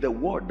take the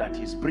word that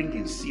he's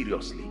bringing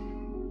seriously?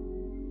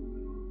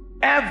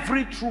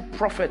 Every true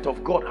prophet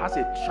of God has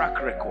a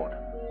track record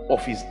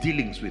of his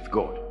dealings with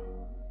God.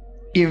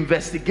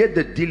 Investigate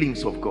the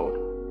dealings of God.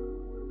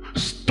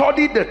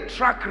 Study the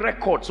track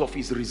records of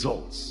his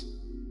results.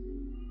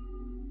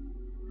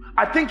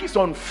 I think it's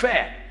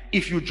unfair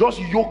if you just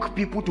yoke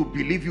people to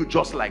believe you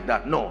just like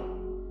that. No.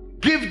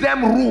 Give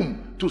them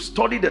room to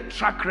study the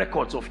track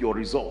records of your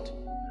result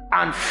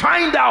and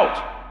find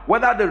out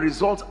whether the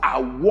results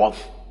are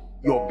worth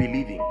your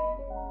believing.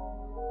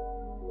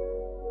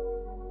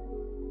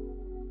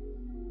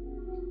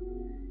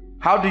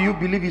 How do you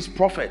believe his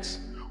prophets?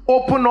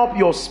 Open up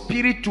your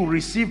spirit to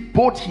receive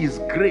both his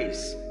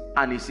grace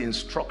and his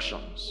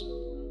instructions.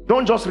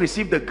 Don't just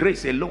receive the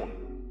grace alone.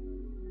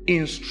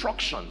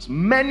 Instructions.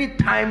 Many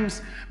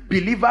times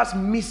believers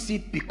miss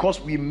it because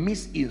we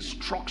miss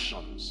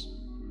instructions.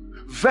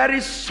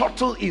 Very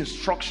subtle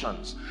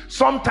instructions.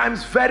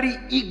 Sometimes very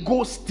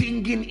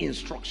ego-stinging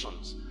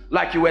instructions.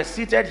 Like you were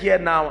seated here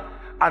now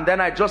and then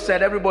I just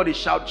said, everybody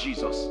shout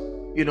Jesus.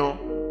 You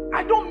know,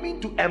 I don't mean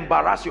to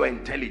embarrass your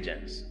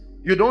intelligence.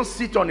 You don't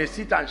sit on a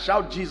seat and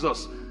shout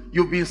Jesus.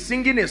 You've been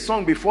singing a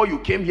song before you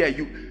came here.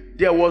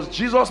 There was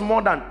Jesus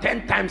more than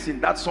 10 times in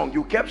that song.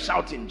 You kept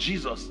shouting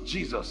Jesus,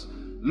 Jesus,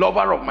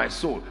 lover of my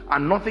soul,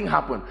 and nothing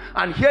happened.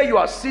 And here you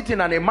are sitting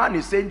and a man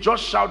is saying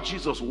just shout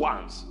Jesus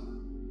once.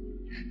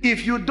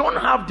 If you don't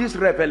have this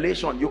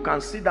revelation, you can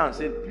sit down and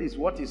say, please,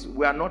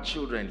 we are not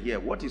children here.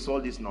 What is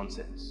all this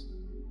nonsense?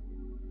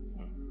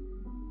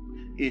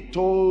 He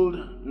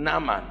told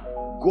Naaman,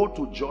 go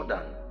to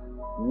Jordan,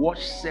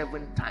 wash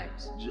 7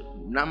 times.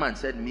 Naaman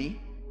said,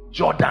 me?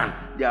 Jordan,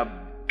 there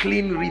are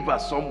clean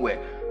rivers somewhere.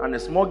 And the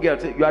small girl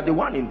said, you are the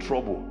one in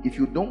trouble. If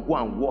you don't go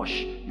and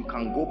wash, you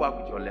can go back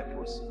with your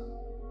leprosy.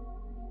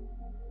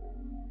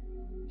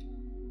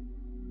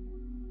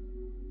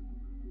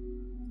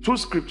 Two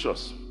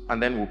scriptures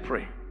and then we'll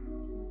pray.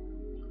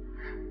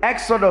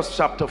 Exodus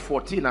chapter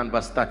 14 and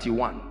verse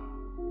 31.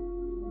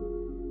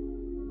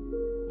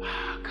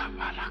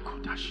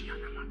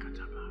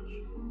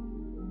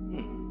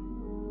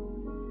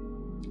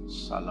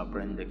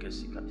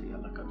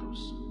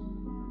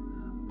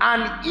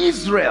 And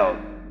Israel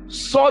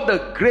saw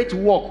the great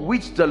work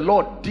which the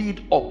Lord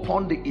did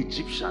upon the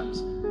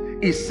Egyptians.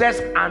 It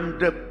says, and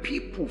the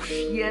people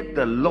feared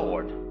the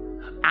Lord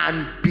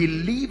and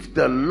believed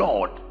the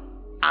Lord,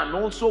 and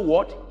also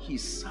what?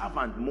 His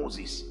servant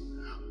Moses.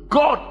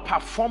 God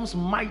performs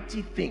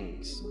mighty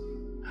things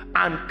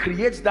and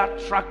creates that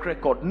track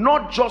record,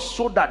 not just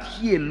so that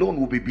he alone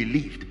will be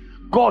believed.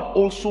 God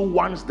also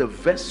wants the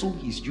vessel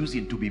he's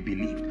using to be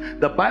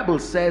believed. The Bible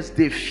says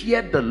they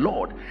feared the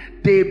Lord,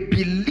 they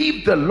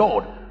believed the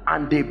Lord,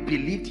 and they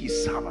believed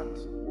his servant.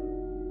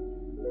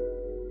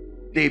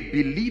 They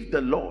believed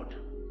the Lord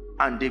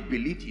and they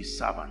believed his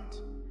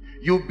servant.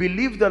 You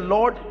believe the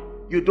Lord,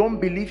 you don't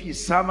believe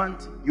his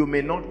servant, you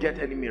may not get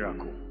any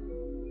miracle.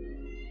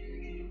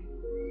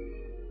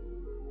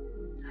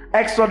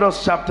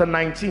 Exodus chapter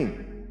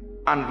 19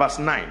 and verse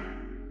 9.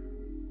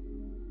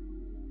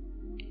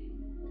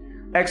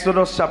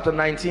 Exodus chapter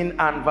 19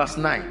 and verse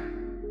 9.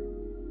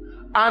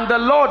 And the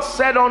Lord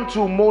said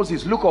unto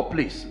Moses, look up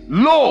please,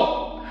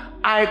 lo,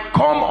 I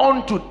come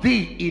unto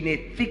thee in a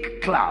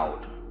thick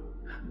cloud,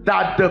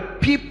 that the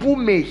people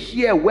may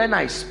hear when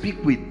I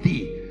speak with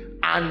thee,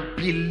 and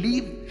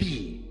believe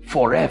thee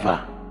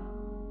forever.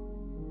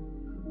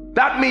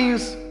 That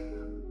means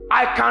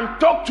I can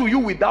talk to you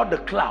without the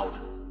cloud,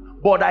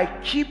 but I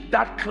keep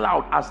that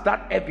cloud as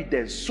that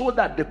evidence so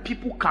that the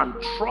people can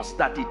trust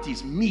that it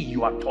is me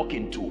you are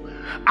talking to.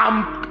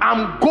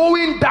 I'm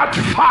going that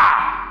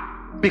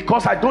far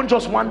because I don't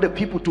just want the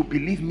people to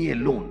believe me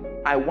alone.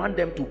 I want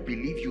them to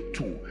believe you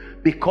too,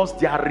 because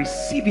their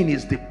receiving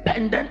is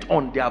dependent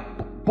on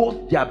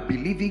both their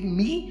believing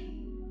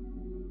me,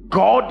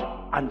 God,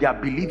 and their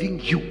believing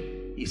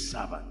you, his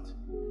servant.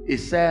 It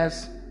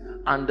says,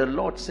 and the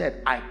Lord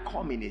said, I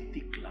come in a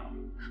thick cloud.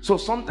 So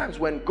sometimes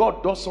when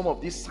God does some of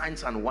these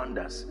signs and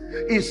wonders,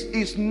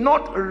 it's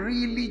not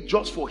really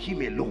just for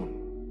him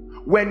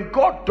alone. When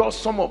God does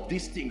some of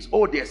these things,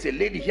 oh, there's a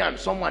lady here and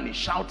someone is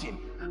shouting,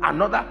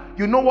 another,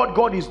 you know what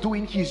God is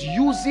doing? He's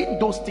using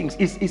those things.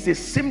 It's a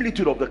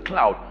similitude of the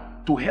cloud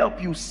to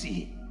help you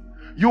see.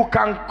 You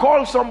can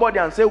call somebody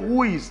and say,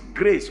 who is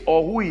Grace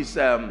or who is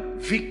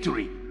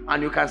Victory?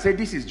 And you can say,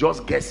 this is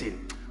just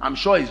guessing. I'm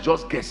sure it's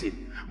just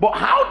guessing. But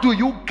how do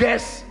you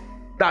guess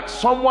that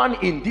someone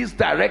in this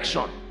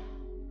direction?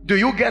 Do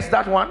you guess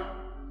that one?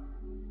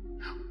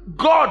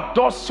 God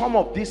does some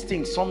of these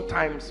things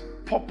sometimes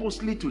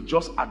purposely to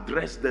just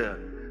address the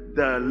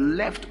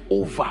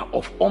leftover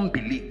of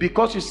unbelief,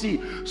 because you see,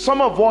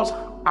 some of us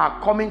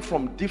are coming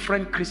from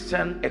different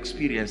Christian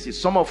experiences.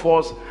 Some of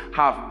us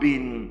have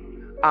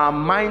been, our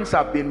minds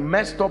have been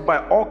messed up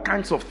by all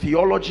kinds of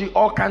theology,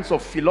 all kinds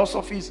of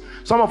philosophies.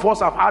 Some of us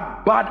have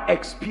had bad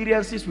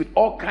experiences with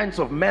all kinds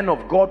of men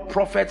of God,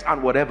 prophets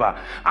and whatever.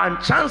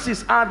 And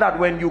chances are that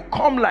when you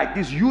come like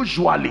this,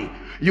 usually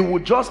you will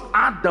just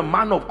add the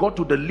man of God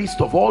to the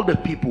list of all the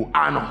people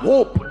and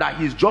hope that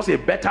he's just a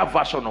better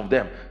version of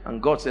them.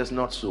 And God says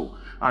not so.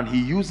 And he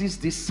uses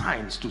these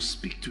signs to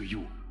speak to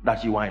you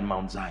that you are in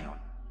Mount Zion.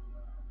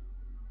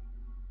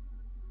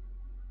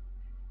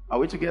 Are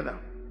we together?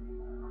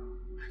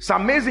 It's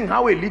amazing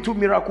how a little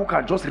miracle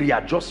can just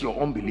readjust your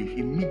unbelief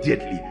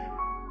immediately.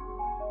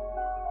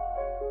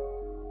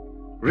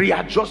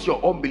 Readjust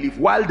your unbelief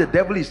while the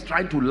devil is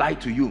trying to lie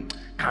to you.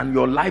 Can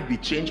your life be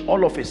changed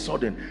all of a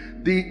sudden?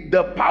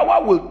 The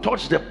power will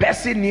touch the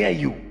person near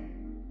you.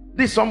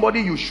 This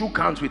somebody you shook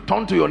hands with,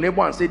 turn to your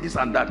neighbor and say this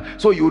and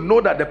that, so you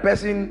know that the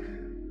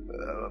person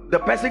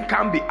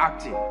can't be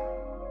acting.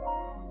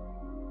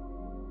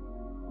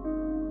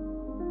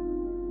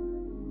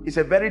 It's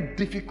a very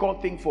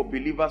difficult thing for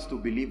believers to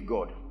believe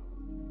God,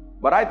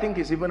 but I think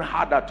it's even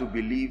harder to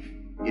believe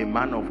a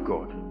man of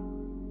God.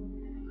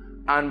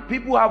 And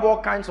people have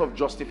all kinds of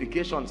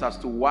justifications as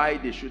to why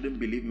they shouldn't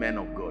believe men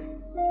of God.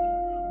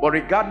 But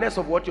regardless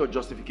of what your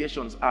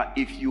justifications are,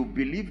 if you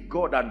believe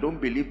God and don't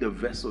believe the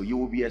vessel, you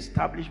will be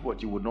established,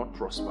 but you will not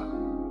prosper.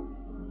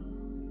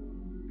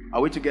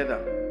 Are we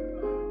together?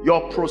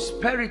 Your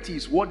prosperity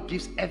is what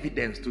gives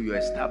evidence to your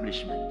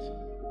establishment.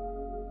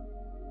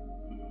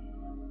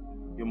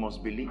 You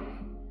must believe.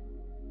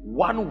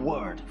 One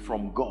word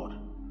from God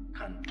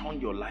can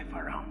turn your life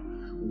around.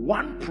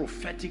 One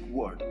prophetic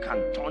word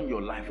can turn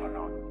your life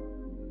around.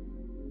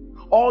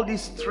 All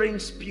these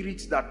strange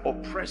spirits that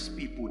oppress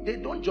people, they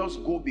don't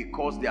just go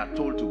because they are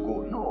told to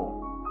go.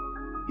 No,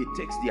 it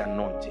takes the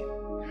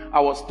anointing.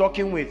 I was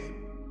talking with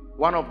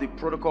one of the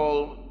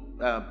protocol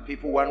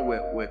people when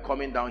we're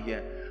coming down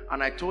here,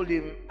 and I told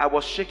him, I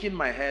was shaking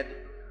my head,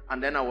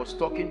 and then I was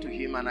talking to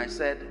him, and I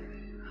said,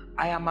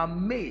 I am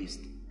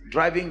amazed,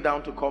 driving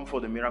down to come for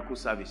the miracle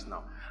service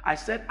now. I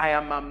said, I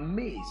am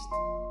amazed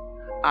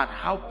at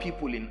how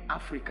people in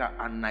Africa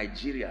and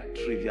Nigeria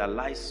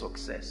trivialize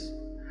success.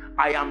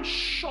 I am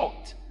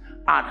shocked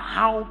at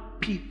how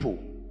people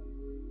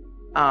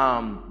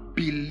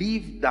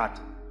believe that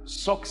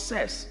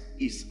success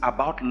is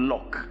about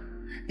luck.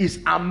 It's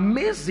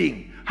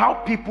amazing how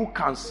people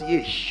can see a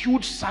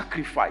huge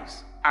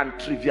sacrifice and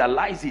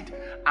trivialize it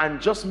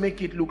and just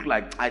make it look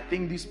like, I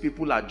think these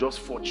people are just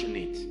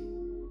fortunate.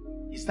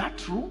 Is that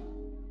true?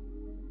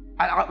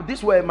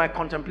 These were my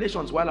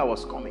contemplations while I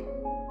was coming.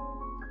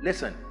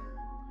 Listen,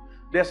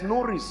 there's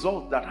no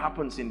result that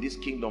happens in this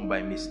kingdom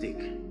by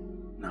mistake.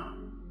 No.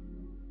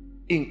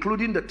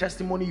 Including the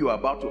testimony you are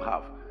about to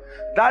have.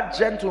 That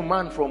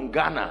gentleman from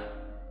Ghana,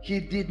 he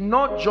did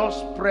not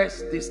just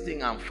press this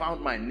thing and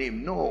found my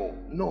name. No,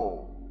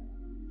 no,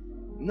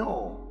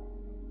 no,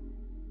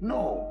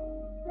 no.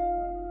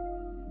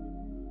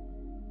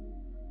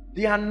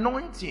 The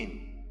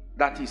anointing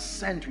that is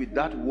sent with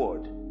that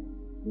word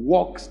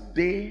works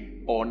day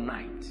or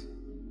night.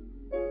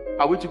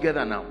 Are we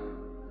together now?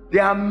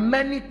 There are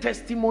many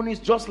testimonies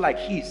just like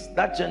his,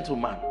 that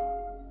gentleman.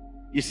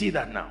 You see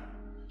that now?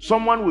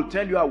 Someone will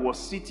tell you, I was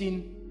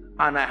sitting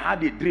and I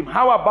had a dream.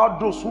 How about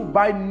those who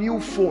buy new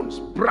phones,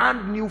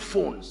 brand new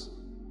phones,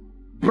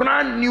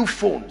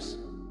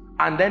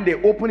 and then they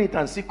open it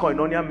and see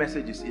koinonia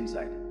messages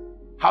inside?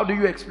 How do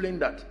you explain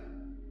that?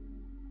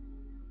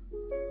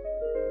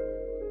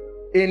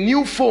 A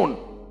new phone,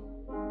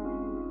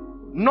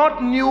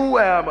 not new,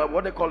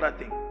 what they call that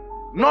thing?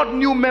 Not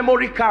new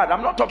memory card.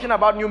 I'm not talking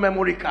about new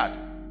memory card.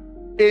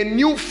 A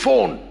new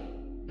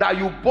phone that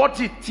you bought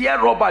it, tear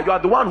rubber, you are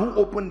the one who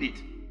opened it.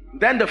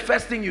 Then the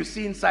first thing you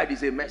see inside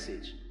is a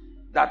message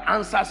that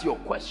answers your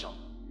question.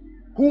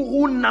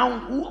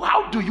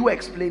 How do you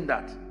explain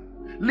that?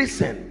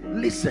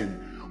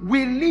 Listen.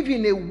 We live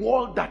in a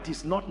world that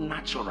is not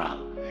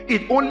natural.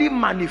 It only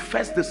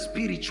manifests the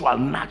spiritual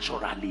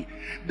naturally.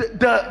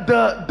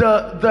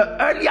 The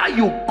earlier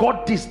you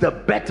got this, the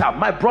better.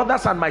 My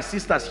brothers and my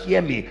sisters,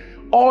 hear me.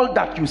 All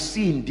that you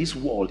see in this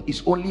world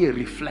is only a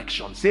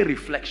reflection. Say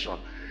reflection.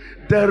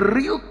 The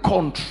real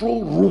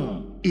control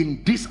room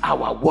in this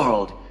our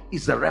world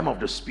is the realm of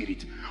the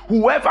spirit.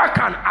 Whoever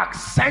can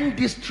ascend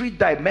this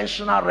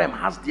three-dimensional realm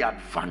has the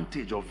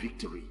advantage of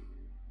victory.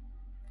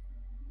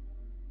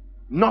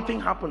 Nothing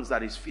happens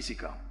that is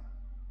physical.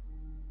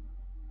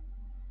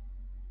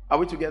 Are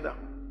we together?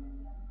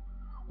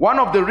 One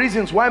of the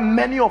reasons why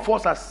many of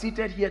us are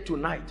seated here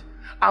tonight,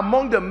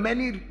 among the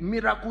many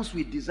miracles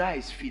we desire,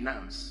 is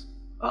finance.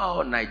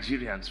 Oh,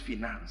 Nigerians,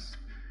 finance.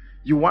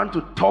 You want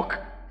to talk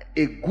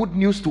a good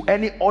news to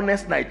any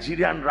honest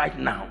Nigerian right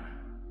now,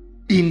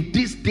 in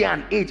this day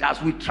and age,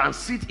 as we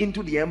transit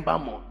into the Ember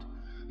month,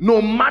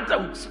 no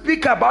matter,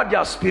 speak about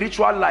their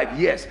spiritual life,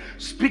 yes,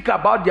 speak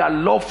about their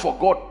love for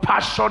God,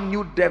 passion,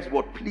 new depths,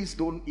 but please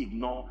don't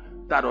ignore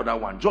that other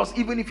one. Just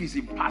even if it's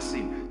in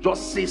passing,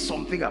 just say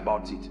something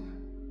about it.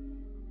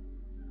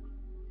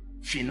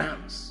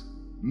 Finance.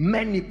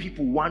 Many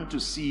people want to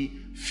see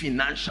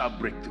financial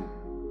breakthrough.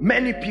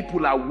 Many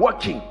people are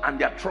working and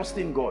they are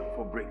trusting God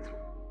for breakthrough.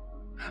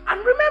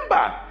 And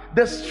remember,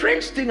 the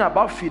strange thing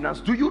about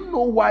finance, do you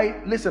know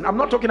why? Listen, I'm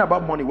not talking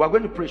about money. We're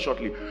going to pray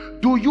shortly.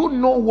 Do you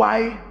know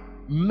why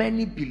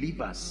many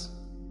believers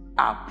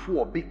are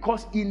poor?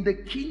 Because in the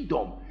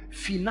kingdom,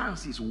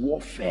 finance is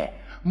warfare.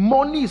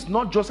 Money is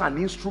not just an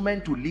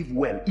instrument to live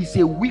well. It's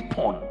a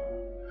weapon.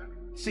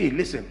 See,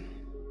 listen.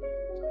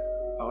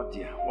 Oh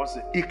dear, what's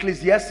it?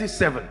 Ecclesiastes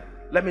 7.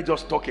 Let me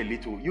just talk a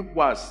little.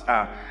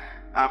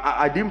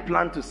 I didn't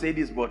plan to say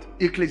this, but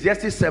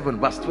Ecclesiastes 7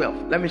 verse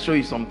 12. Let me show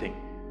you something.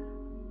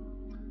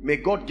 May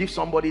God give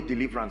somebody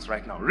deliverance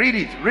right now. Read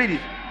it, read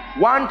it.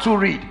 1, 2,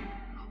 read.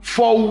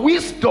 For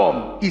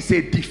wisdom is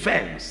a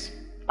defense.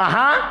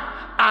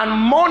 And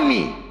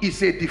money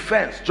is a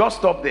defense. Just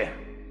stop there.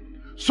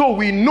 So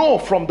we know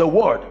from the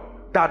word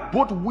that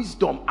both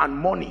wisdom and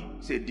money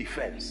is a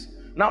defense.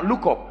 Now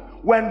look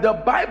up. When the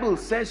Bible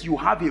says you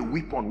have a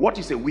weapon, what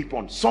is a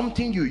weapon?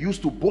 Something you use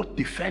to both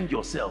defend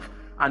yourself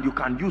and you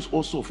can use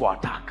also for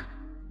attack.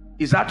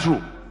 Is that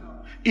true?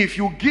 If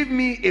you give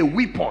me a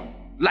weapon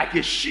like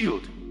a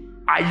shield,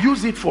 I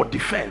use it for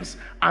defense.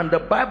 And the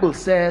Bible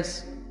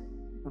says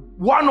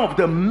one of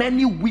the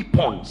many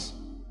weapons,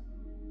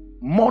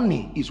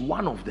 money is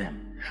one of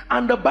them.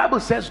 And the Bible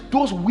says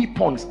those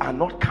weapons are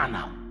not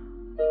carnal.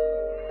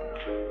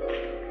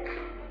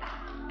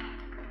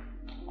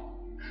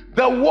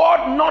 The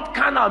word not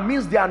carnal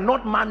means they are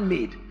not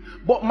man-made.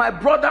 But my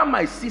brother,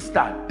 my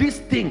sister, this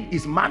thing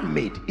is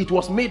man-made. It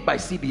was made by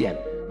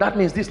CBN. That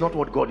means this is not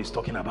what God is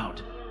talking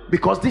about,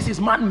 because this is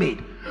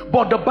man-made.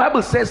 But the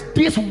Bible says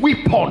this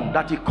weapon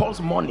that he calls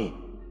money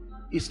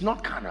is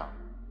not carnal.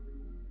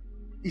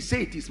 He said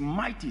it is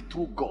mighty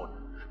through God.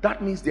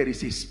 That means there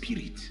is a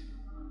spirit.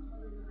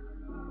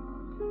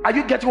 Are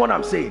you getting what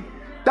I'm saying?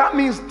 That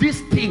means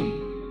this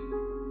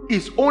thing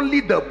is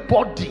only the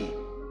body.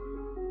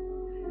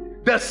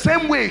 The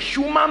same way a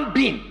human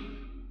being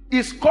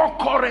is called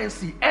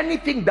currency.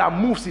 Anything that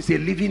moves is a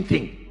living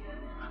thing.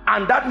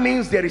 And that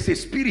means there is a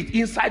spirit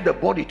inside the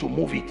body to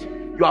move it.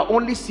 You are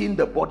only seeing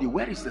the body.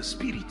 Where is the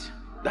spirit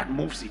that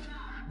moves it?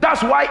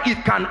 That's why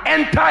it can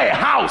enter a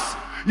house.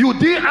 You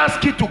didn't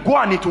ask it to go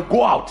and it will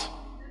go out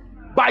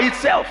by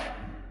itself.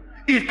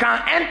 It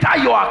can enter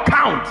your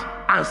account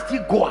and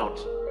still go out.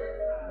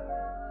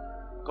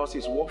 Because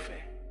it's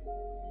warfare.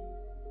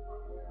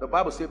 The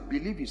Bible says,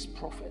 believe his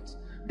prophets.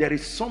 There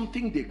is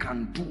something they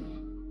can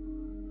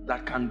do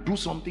that can do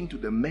something to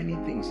the many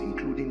things,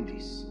 including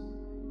this.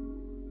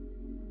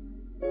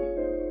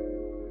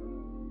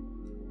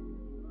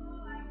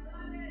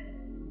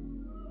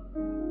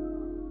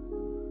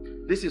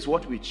 This is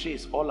what we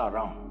chase all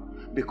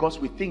around because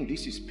we think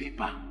this is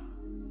paper.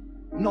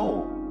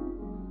 No.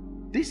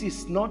 This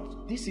is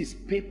not, this is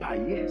paper,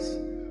 yes,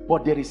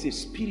 but there is a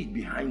spirit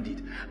behind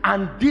it,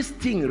 and this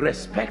thing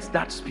respects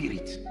that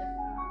spirit.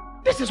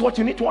 This is what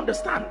you need to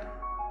understand.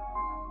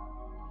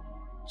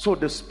 So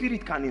the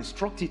spirit can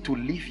instruct it to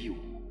leave you,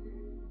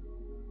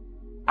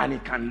 and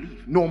it can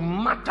leave. No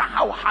matter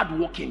how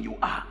hardworking you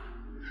are,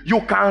 you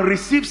can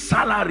receive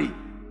salary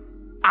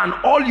and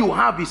all you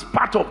have is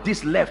part of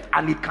this left,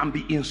 and it can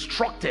be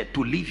instructed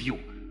to leave you.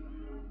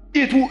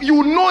 It will,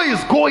 you know,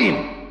 it's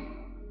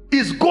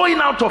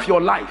going out of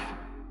your life.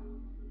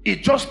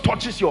 It just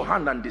touches your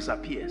hand and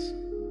disappears,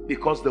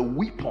 because the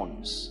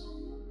weapons,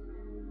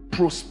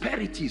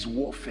 prosperity is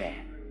warfare.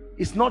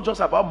 It's not just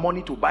about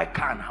money to buy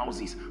car and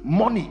houses.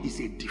 Money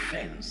is a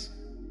defense.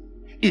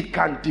 It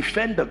can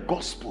defend the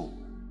gospel.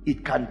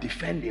 It can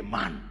defend a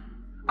man.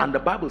 And the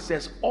Bible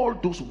says all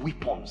those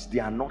weapons, they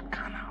are not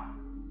carnal.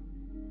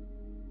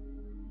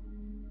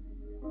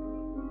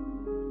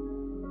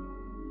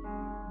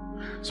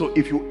 So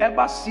if you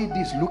ever see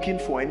this looking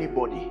for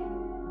anybody,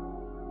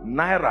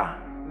 Naira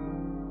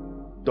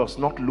does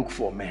not look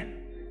for men.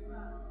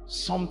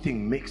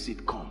 Something makes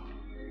it come.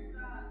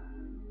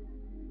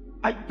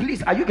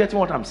 Please, are you getting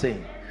what I'm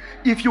saying?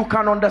 If you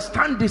can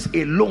understand this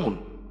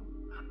alone,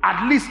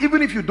 at least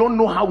even if you don't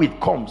know how it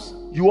comes,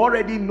 you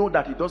already know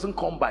that it doesn't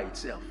come by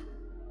itself.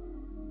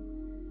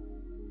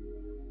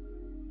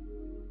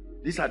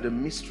 These are the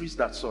mysteries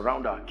that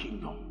surround our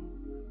kingdom.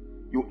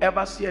 You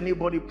ever see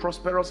anybody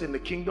prosperous in the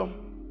kingdom?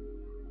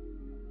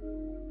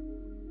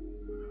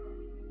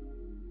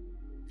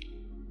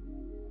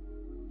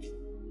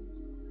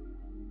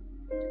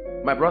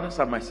 My brothers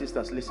and my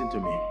sisters, listen to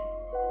me.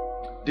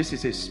 This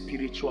is a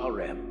spiritual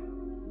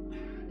realm.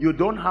 You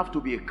don't have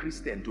to be a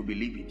Christian to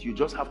believe it. You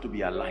just have to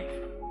be alive.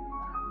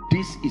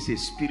 This is a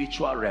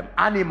spiritual realm.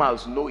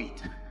 Animals know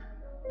it.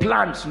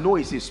 Plants know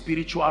it's a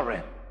spiritual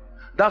realm.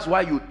 That's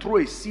why you throw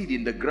a seed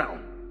in the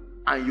ground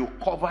and you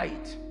cover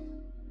it.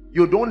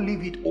 You don't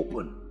leave it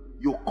open.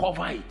 You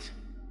cover it.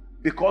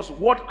 Because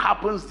what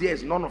happens there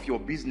is none of your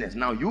business.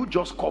 Now you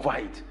just cover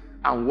it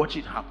and watch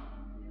it happen.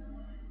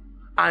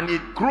 And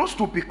it grows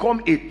to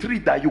become a tree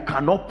that you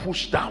cannot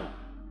push down.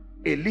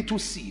 A little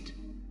seed.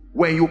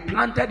 When you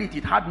planted it,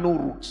 it had no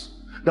roots.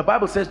 The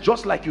Bible says,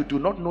 just like you do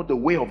not know the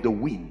way of the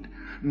wind,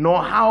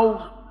 nor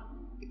how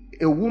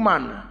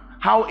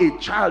a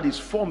child is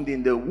formed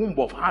in the womb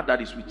of her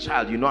that is with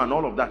child, and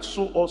all of that,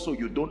 so also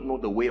you don't know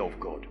the way of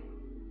God.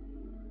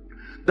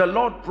 The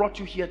Lord brought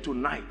you here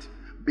tonight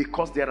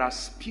because there are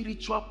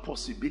spiritual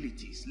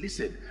possibilities,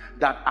 listen,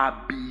 that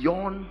are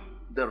beyond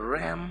the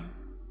realm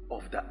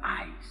of the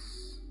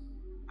eyes.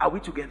 Are we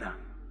together?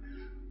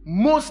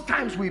 Most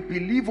times we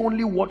believe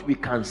only what we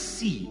can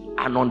see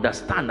and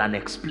understand and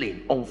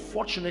explain.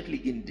 Unfortunately,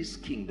 in this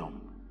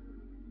kingdom,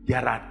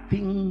 there are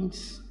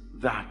things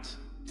that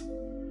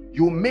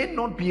you may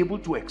not be able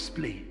to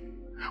explain.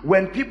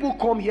 When people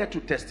come here to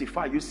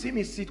testify, you see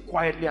me sit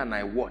quietly and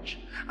I watch,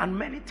 and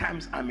many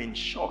times I'm in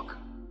shock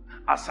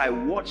as I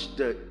watch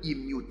the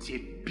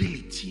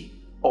immutability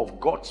of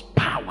God's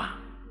power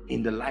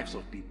in the lives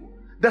of people.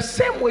 The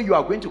same way you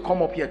are going to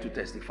come up here to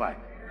testify.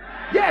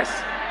 Yes,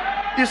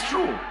 it's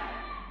true.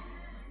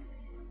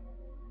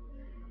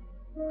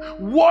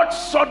 What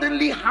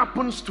suddenly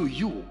happens to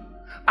you,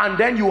 and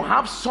then you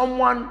have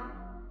someone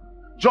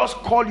just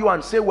call you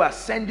and say, we are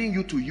sending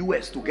you to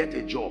US to get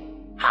a job.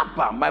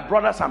 Haba, my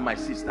brothers and my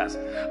sisters,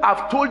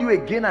 I've told you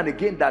again and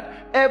again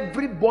that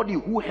everybody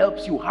who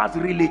helps you has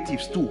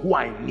relatives too who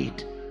are in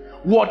need.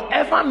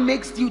 Whatever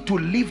makes you to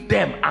leave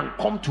them and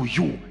come to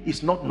you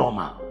is not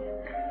normal.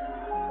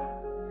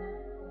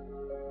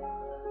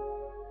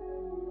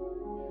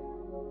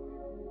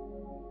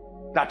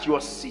 That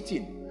you're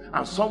sitting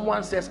and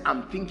someone says,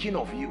 I'm thinking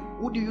of you.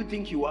 Who do you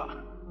think you are?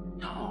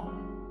 No.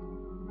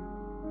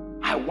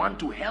 I want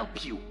to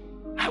help you.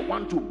 I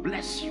want to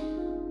bless you.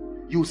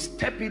 You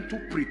step into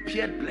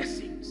prepared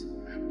blessings.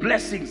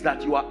 Blessings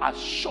that you are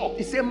assured.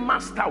 He said,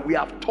 Master, we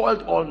have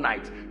toiled all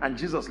night. And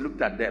Jesus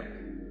looked at them.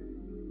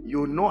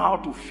 You know how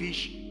to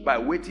fish by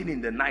waiting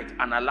in the night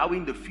and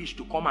allowing the fish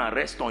to come and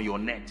rest on your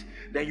net.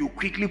 Then you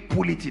quickly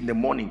pull it in the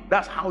morning.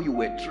 That's how you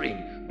were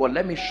trained. But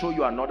let me show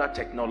you another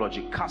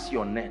technology. Cast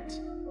your net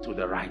to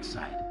the right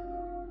side.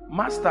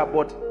 Master,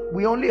 but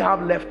we only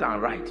have left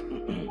and right.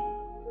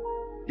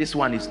 This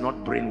one is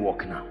not brain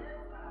work now.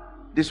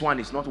 This one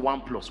is not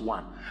 1 +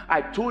 1.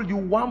 I told you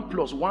 1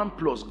 + 1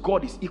 +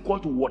 God is equal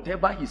to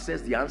whatever he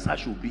says the answer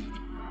should be.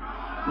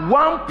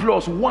 1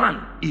 +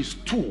 1 is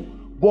 2.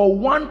 But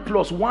 1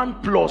 +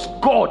 1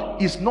 +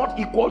 God is not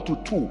equal to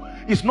 2.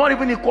 It's not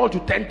even equal to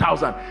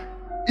 10,000.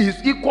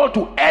 It's equal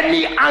to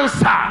any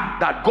answer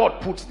that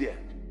God puts there.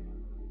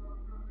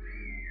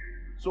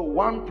 So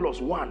 1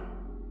 + 1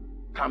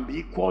 can be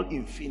equal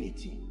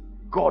infinity.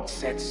 God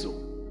said so.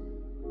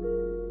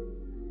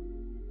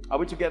 Are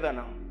we together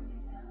now?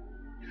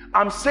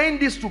 I'm saying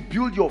this to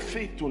build your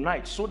faith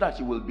tonight so that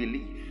you will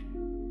believe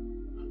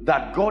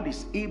that God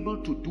is able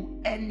to do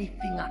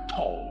anything at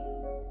all.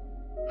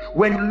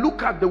 When you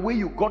look at the way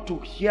you got to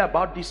hear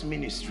about this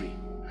ministry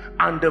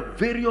and the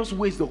various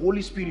ways the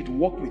Holy Spirit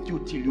walked with you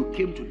till you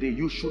came today,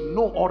 you should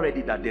know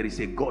already that there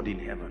is a God in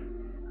heaven.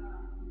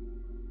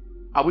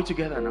 Are we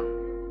together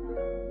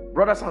now?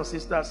 Brothers and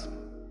sisters,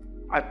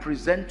 I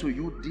present to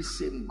you this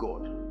same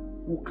God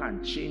who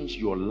can change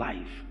your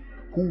life,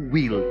 who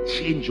will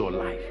change your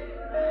life.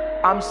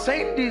 I'm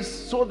saying this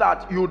so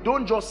that you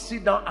don't just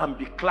sit down and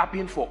be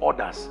clapping for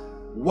others.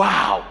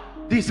 Wow,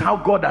 this is how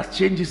God has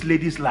changed this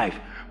lady's life.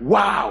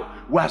 Wow,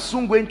 we are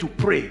soon going to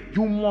pray.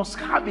 You must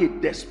have a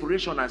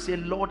desperation and say,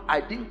 Lord, I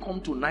didn't come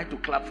tonight to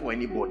clap for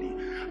anybody.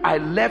 I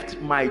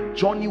left my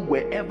journey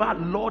wherever.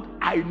 Lord,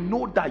 I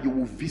know that you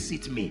will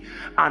visit me,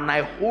 and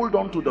I hold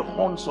on to the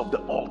horns of the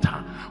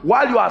altar.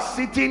 While you are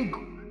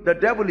sitting, the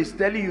devil is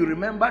telling you,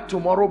 remember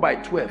tomorrow by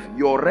 12,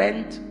 your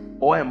rent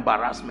or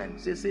embarrassment.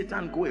 Say,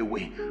 Satan, go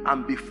away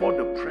and before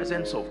the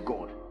presence of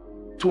God.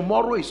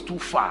 Tomorrow is too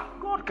far.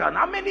 God can.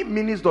 How many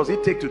minutes does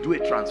it take to do a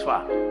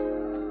transfer?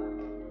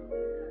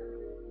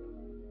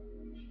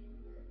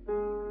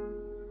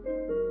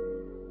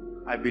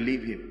 I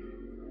believe him.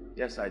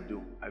 Yes, I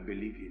do. I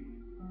believe him.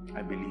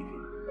 I believe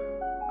him.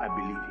 I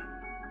believe him.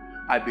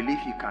 I believe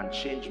he can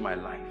change my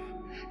life.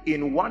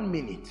 In 1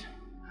 minute,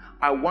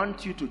 I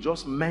want you to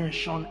just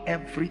mention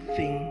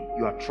everything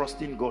you are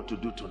trusting God to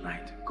do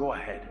tonight. Go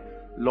ahead.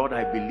 Lord,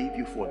 I believe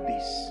you for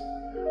this.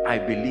 I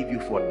believe you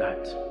for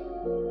that.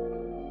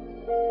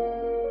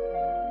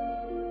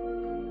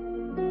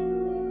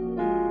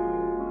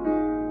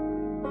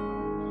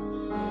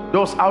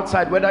 Those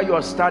outside, whether you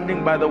are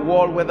standing by the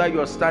wall, whether you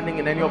are standing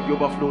in any of the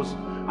overflows,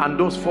 and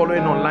those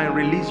following online,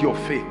 release your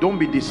faith. Don't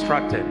be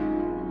distracted.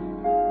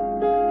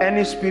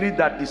 Any spirit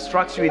that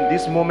distracts you in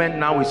this moment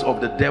now is of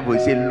the devil.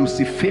 It's a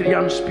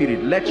Luciferian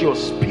spirit. Let your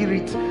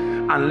spirit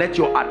and let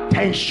your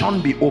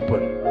attention be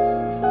open.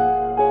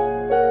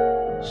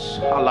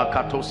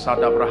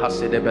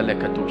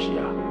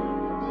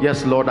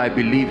 Yes, Lord, I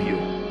believe you.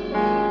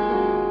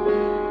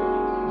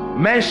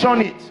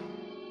 Mention it.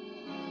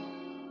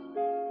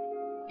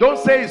 Don't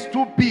say it's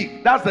too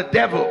big. That's the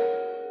devil.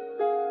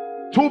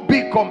 Too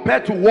big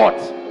compared to what?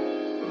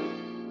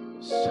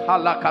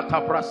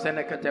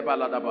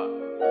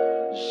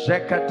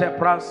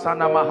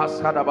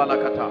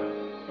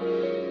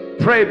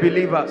 Pray,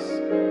 believers.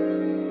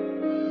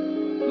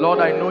 Lord,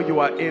 I know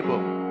you are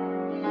able.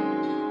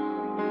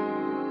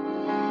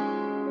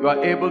 You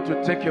are able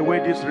to take away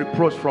this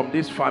reproach from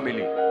this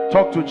family.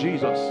 Talk to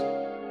Jesus.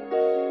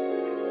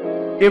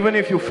 Even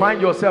if you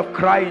find yourself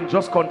crying,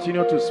 just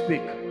continue to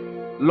speak.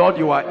 Lord,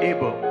 you are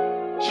able.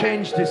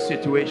 Change this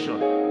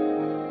situation.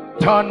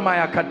 Turn my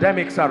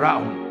academics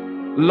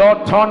around.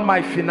 Lord, turn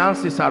my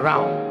finances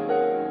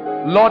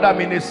around. Lord,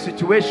 I'm in a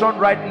situation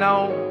right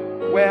now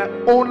where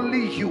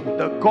only you,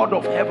 the God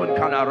of heaven,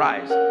 can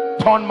arise.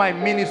 Turn my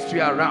ministry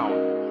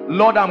around.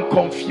 Lord, I'm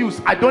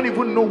confused. I don't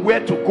even know where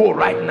to go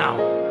right now.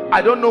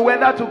 I don't know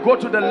whether to go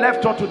to the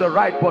left or to the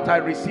right, but I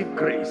receive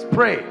grace.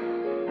 Pray.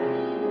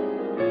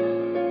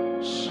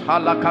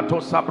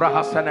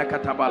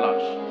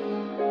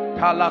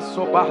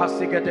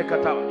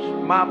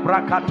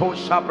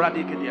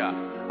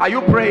 Are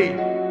you praying?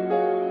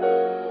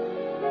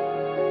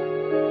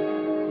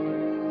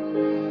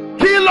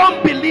 Kill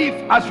unbelief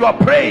as you are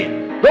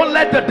praying. Don't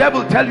let the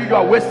devil tell you you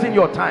are wasting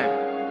your time.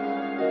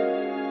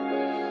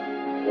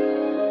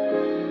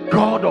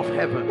 God of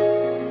heaven,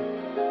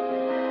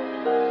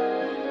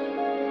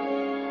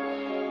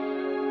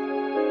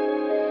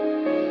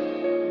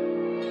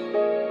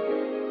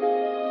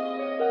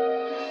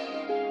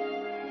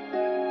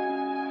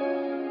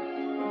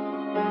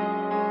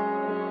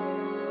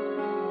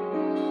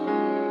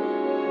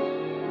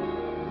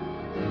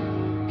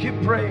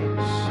 keep praying.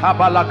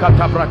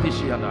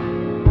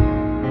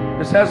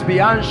 It says, be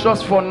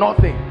anxious for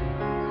nothing,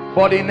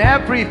 but in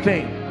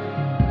everything,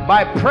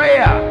 by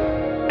prayer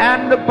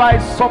and by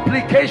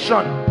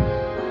supplication,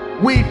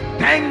 with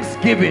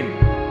thanksgiving.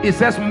 It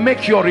says,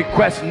 make your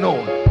request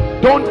known.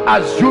 Don't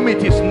assume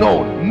it is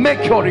known.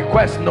 Make your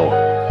request known.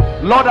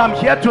 Lord, I'm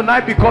here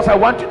tonight because I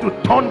want you to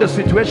turn the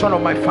situation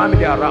of my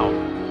family around.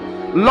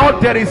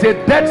 Lord, there is a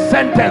death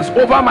sentence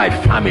over my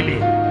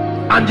family,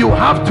 and you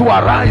have to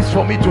arise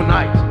for me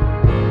tonight.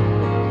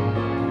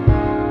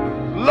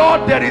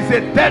 Lord, there is a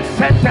death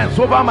sentence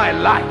over my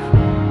life.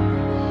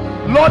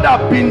 Lord,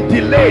 I've been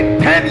delayed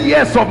 10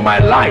 years of my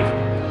life.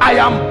 I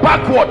am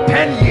backward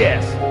 10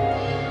 years.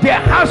 There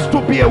has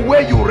to be a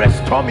way you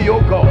restore me,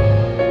 oh God.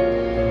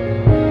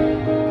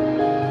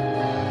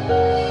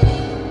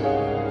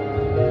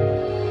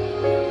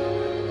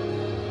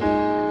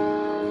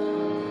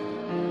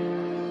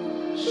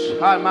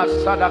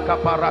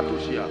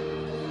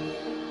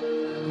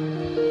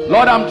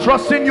 Lord, I'm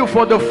trusting you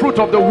for the fruit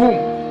of the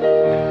womb.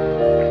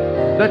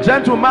 The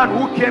gentleman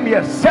who came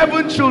here,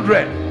 7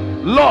 children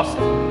lost,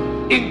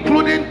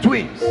 including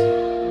twins.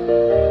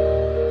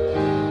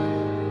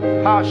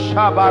 Lord,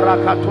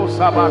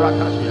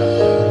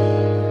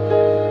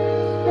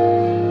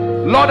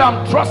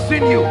 I'm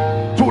trusting you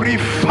to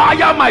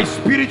refire my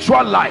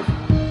spiritual life.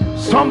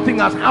 Something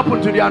has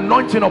happened to the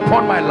anointing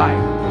upon my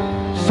life.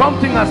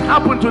 Something has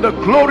happened to the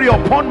glory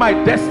upon my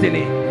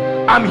destiny.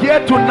 I'm here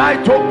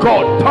tonight, oh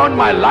God, turn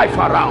my life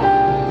around.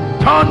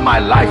 Turn my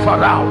life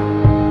around.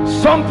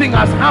 Something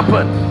has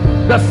happened.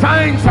 The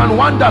signs and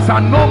wonders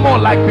are no more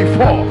like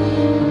before.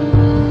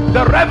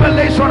 The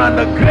revelation and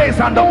the grace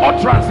and the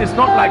utterance is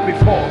not like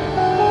before.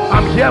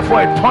 I'm here for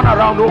a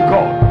turnaround, oh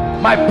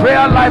God. My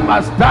prayer life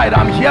has died.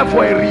 I'm here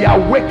for a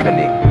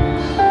reawakening.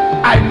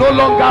 I no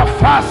longer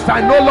fast.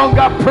 I no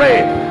longer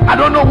pray. I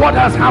don't know what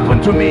has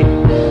happened to me.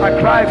 I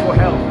cry for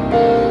help.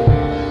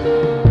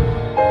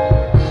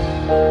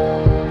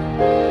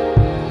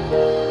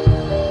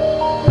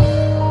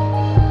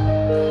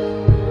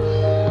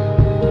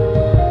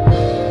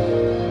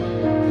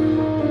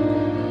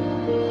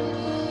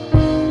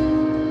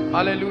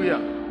 Hallelujah.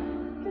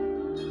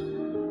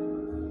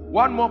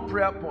 One more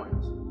prayer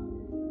point.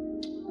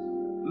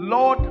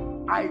 Lord,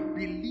 I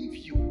believe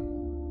you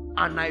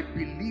and I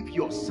believe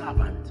your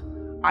servant.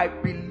 I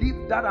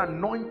believe that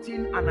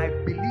anointing and I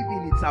believe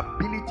in its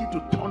ability to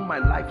turn my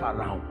life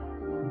around.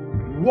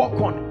 Walk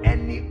on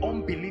any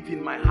unbelief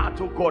in my heart,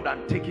 oh God,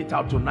 and take it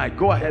out tonight.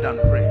 Go ahead and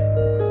pray.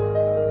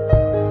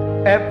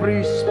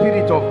 Every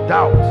spirit of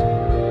doubt,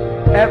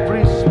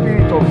 every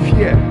spirit of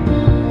fear,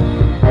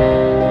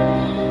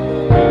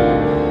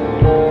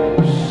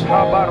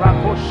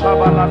 Shabarako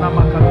Shabalana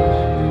Makadosh.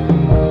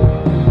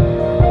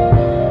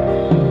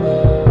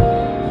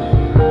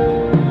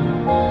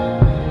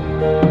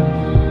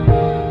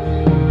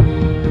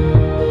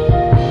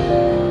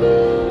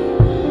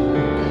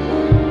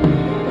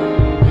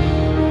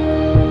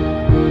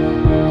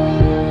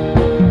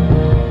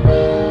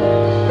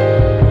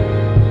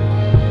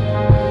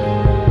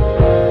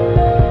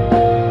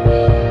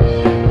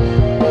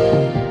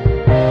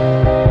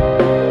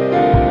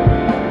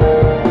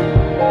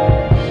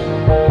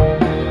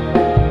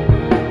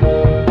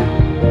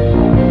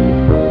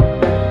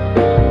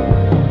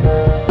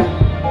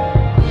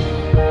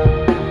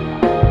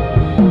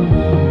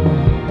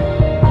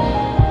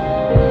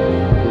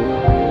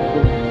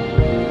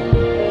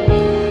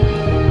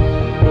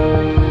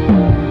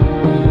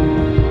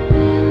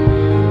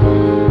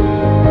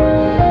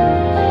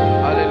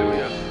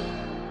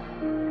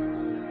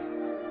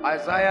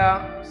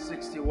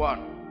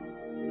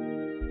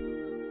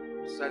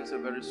 Sense a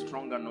very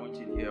strong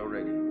anointing here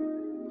already.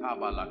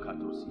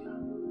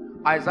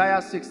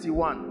 Isaiah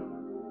 61.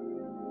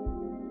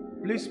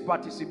 Please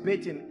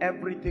participate in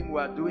everything we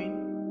are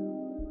doing.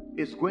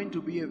 It's going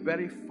to be a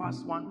very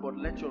fast one, but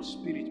let your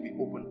spirit be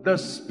open. The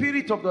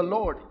Spirit of the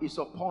Lord is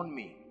upon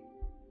me,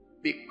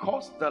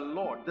 because the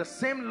Lord, the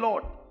same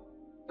Lord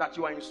that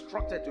you are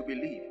instructed to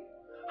believe,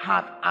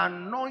 hath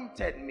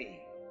anointed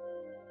me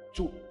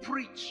to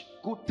preach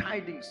good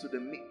tidings to the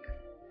meek.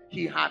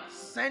 He hath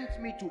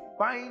sent me to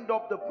bind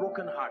up the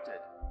brokenhearted.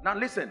 Now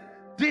listen,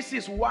 this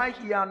is why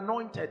he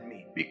anointed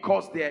me,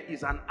 because there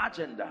is an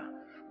agenda,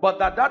 but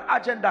that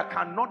agenda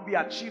cannot be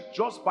achieved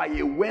just by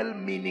a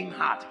well-meaning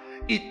heart.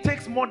 It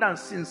takes more than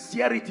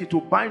sincerity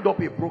to bind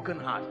up a broken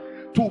heart,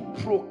 to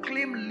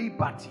proclaim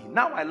liberty.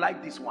 Now I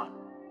like this one.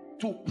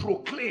 To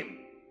proclaim,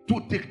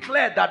 to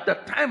declare that the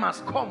time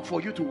has come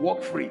for you to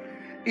walk free.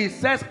 It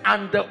says,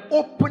 and the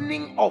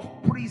opening of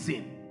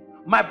prison.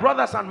 My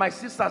brothers and my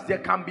sisters, there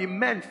can be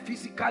men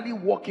physically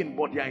walking,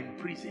 but they are in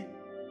prison.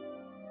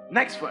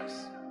 Next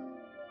verse.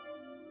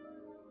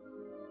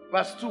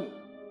 Verse 2.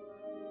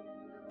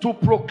 To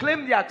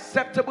proclaim the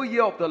acceptable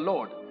year of the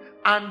Lord,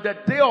 and the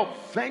day of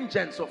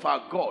vengeance of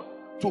our God,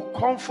 to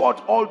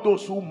comfort all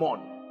those who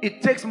mourn.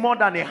 It takes more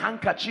than a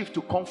handkerchief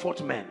to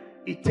comfort men.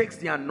 It takes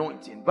the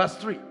anointing. Verse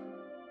 3.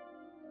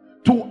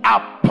 To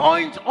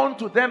appoint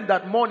unto them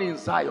that mourn in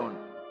Zion.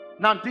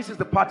 Now this is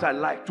the part I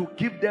like. To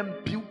give them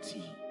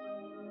beauty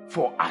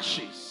for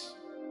ashes,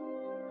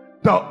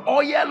 the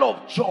oil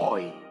of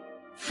joy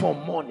for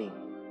mourning.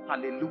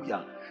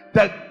 Hallelujah.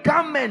 The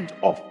garment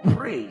of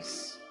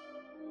praise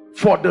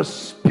for the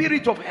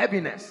spirit of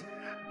heaviness,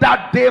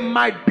 that they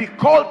might be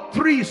called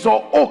trees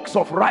or oaks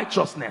of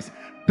righteousness,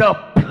 the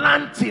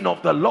planting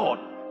of the Lord,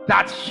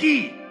 that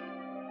he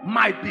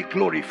might be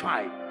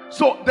glorified.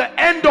 So the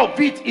end of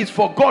it is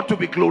for God to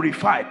be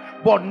glorified,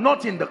 but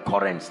not in the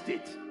current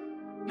state.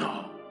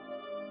 No.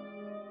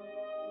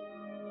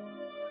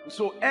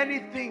 So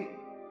anything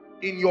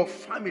in your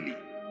family,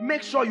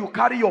 make sure you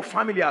carry your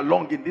family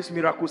along in this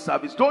miracle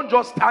service. Don't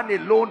just stand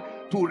alone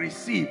to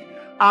receive.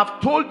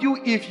 I've told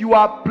you, if you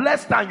are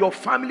blessed and your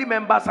family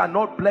members are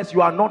not blessed,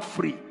 you are not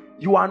free.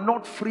 You are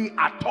not free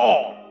at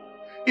all.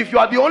 If you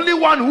are the only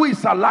one who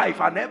is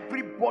alive and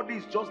everybody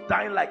is just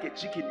dying like a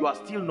chicken, you are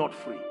still not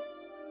free.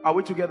 Are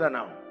we together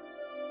now?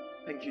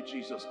 Thank you,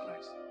 Jesus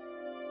Christ.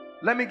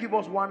 Let me give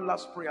us one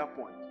last prayer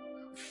point.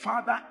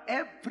 Father,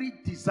 every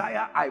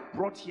desire I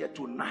brought here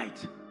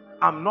tonight,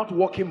 I'm not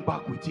walking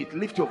back with it.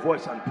 Lift your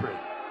voice and pray.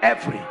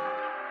 Every.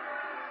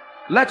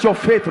 Let your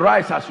faith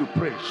rise as you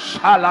pray.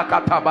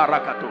 Shalakata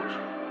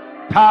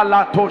barakatosh.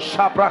 Talato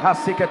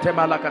shabrahasikete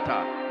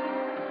malakata.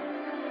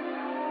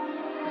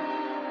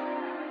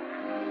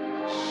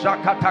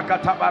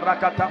 Shakatakata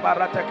barakata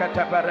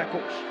baratekete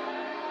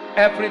berekosh.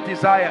 Every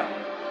desire.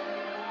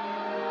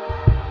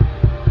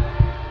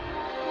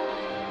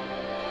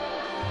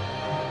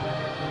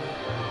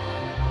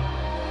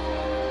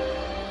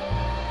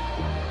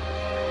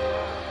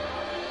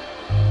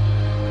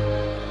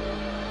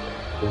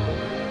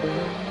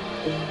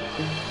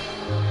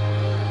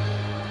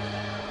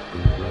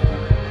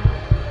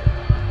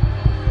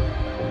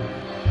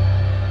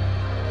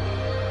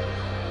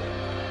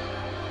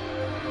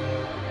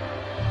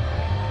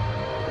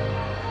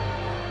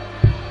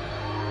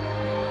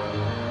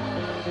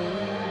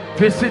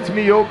 Visit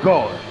me, oh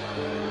God,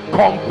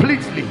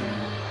 completely.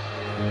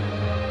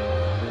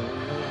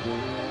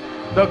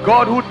 The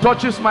God who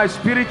touches my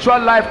spiritual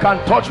life can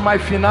touch my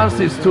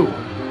finances too.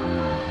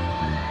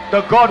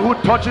 The God who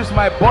touches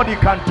my body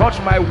can touch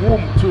my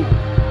womb too.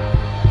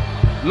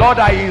 Lord,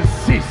 I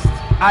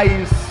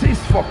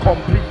insist for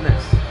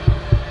completeness.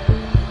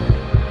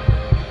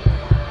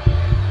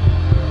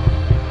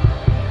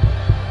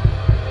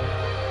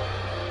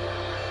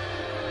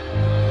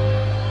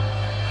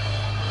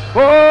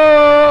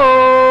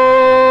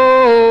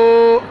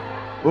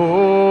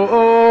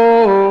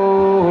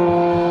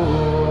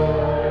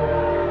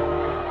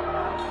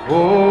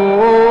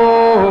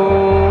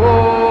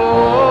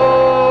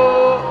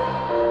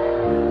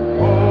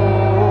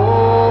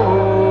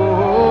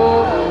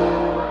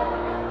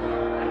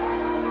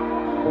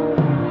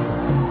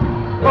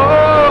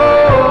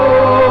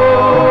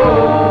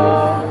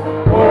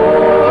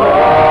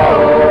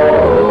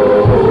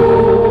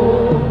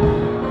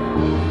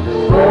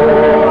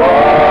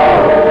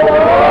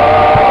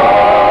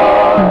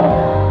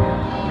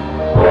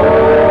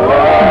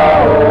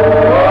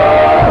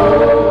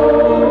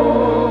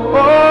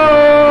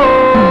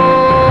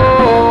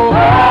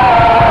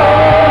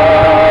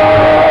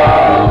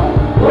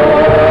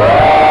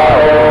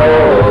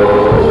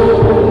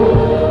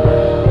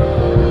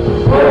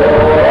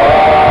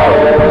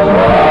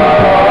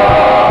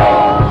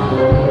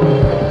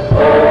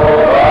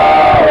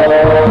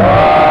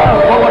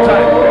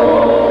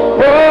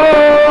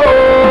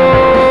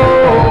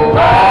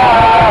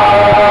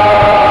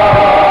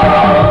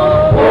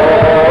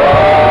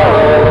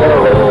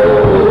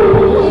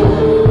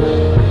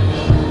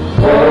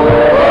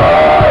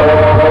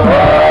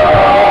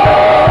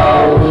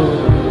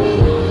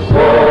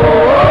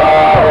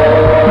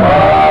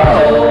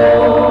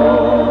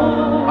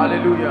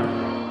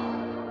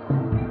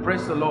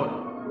 Praise the Lord.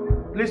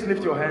 Please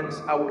lift your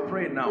hands. I will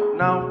pray now.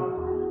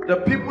 Now, the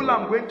people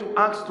I'm going to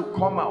ask to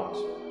come out,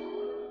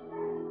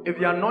 if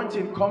the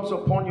anointing comes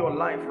upon your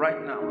life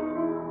right now,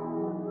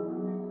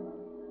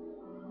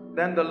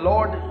 then the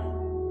Lord,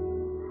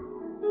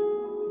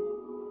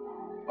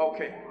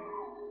 okay,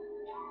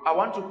 I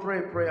want to pray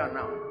a prayer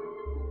now.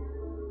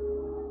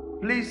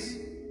 Please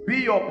be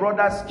your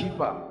brother's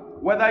keeper,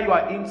 whether you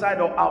are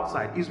inside or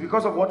outside. It's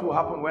because of what will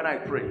happen when I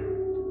pray.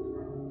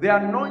 The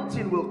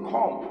anointing will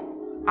come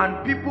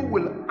and people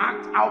will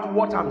act out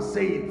what I'm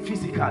saying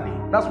physically.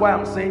 That's why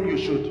I'm saying you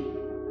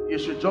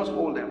should just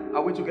hold them.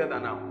 Are we together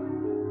now?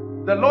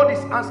 The Lord is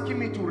asking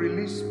me to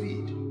release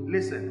speed.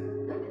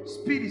 Listen,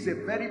 speed is a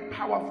very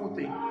powerful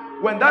thing.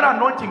 When that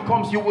anointing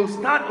comes, you will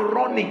start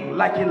running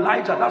like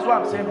Elijah. That's why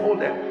I'm saying hold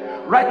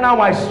them. Right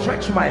now I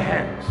stretch my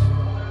hands,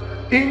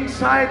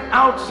 inside,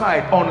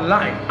 outside,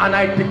 online, and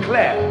I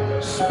declare,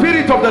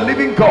 Spirit of the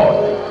living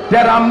God,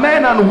 there are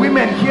men and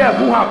women here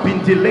who have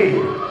been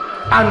delayed,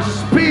 and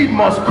speed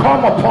must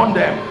come upon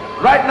them.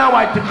 Right now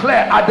I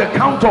declare, at the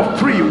count of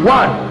 3,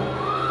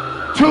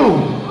 1,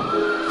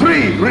 2,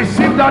 3,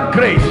 receive that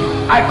grace.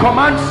 I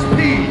command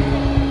speed,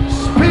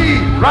 speed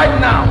right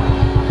now,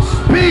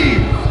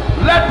 speed.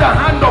 Let the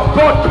hand of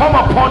God come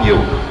upon you.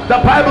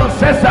 The Bible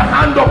says the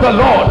hand of the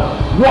Lord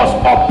was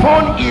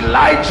upon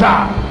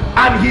Elijah,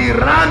 and he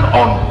ran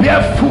on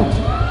barefoot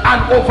and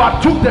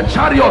overtook the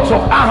chariots of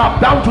Ahab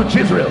down to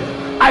Jezreel.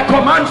 I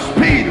command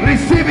speed,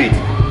 receive it.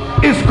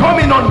 It's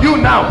coming on you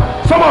now.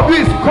 Some of you,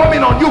 is coming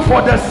on you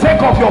for the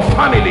sake of your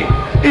family.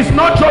 It's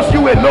not just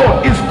you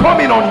alone, it's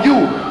coming on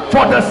you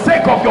for the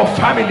sake of your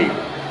family.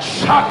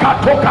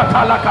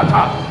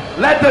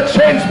 Let the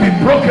chains be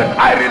broken.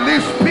 I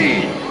release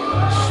speed.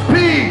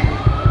 Speed.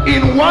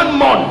 In 1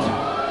 month,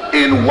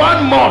 in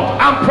 1 month,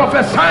 I'm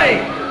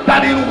prophesying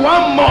that in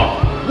 1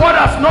 month, what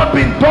has not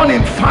been done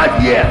in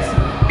 5 years,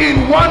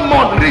 in 1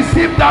 month,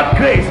 receive that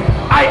grace.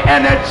 I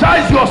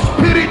energize your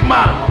spirit,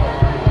 man.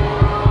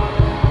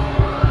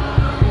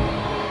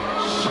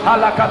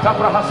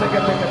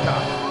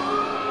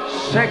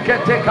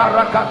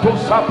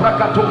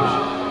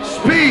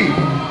 Speed.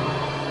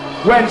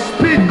 When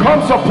speed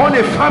comes upon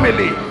a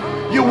family,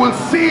 you will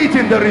see it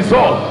in the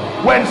result.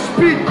 When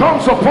speed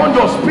comes upon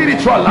your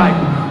spiritual life,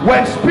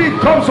 when speed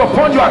comes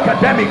upon your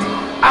academics,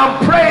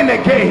 I'm praying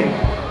again.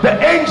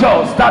 The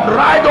angels that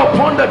ride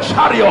upon the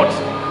chariots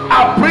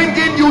are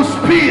bringing you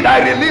speed.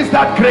 I release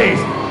that grace.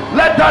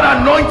 Let that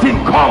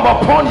anointing come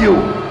upon you.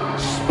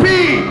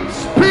 Speed,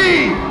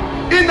 speed,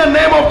 in the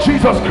name of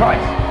Jesus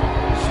Christ.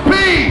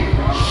 Speed.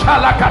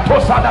 Shalakato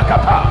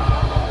sadakata.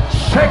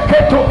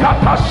 Sheketo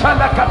kata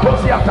shalakato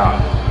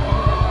ziata.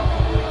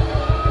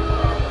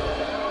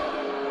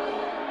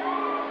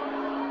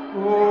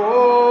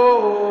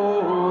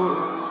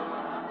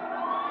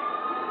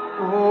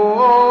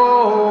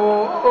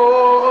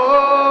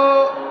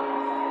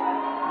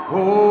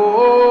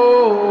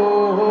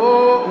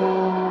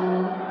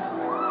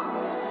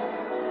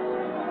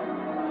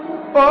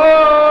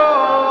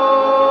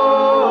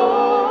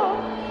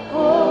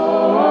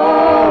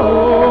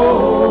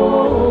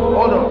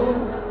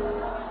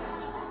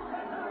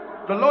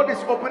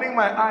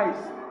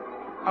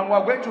 And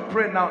we're going to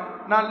pray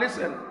now. Now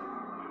listen.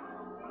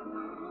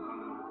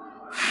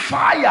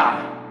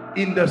 Fire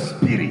in the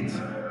spirit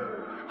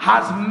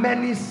has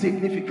many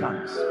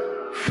significance.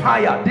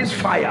 Fire, this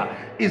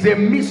fire is a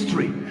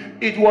mystery.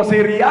 It was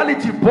a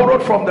reality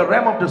borrowed from the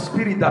realm of the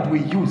spirit that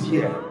we use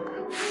here.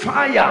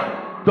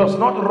 Fire does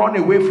not run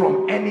away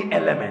from any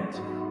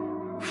element.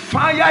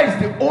 Fire is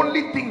the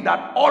only thing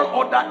that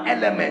all other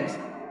elements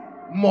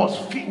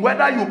must feel.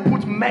 Whether you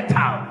put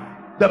metal,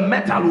 the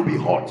metal will be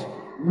hot.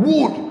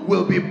 Wood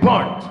will be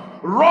burnt.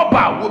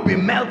 Rubber will be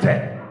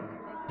melted.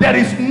 There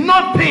is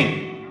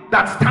nothing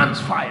that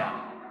stands fire.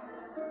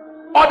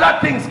 Other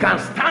things can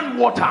stand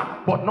water,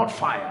 but not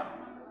fire.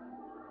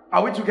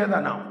 Are we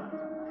together now?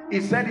 He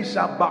said he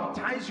shall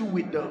baptize you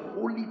with the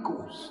Holy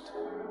Ghost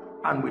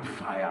and with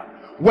fire.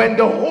 When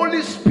the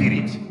Holy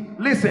Spirit,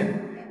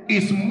 listen,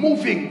 is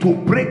moving to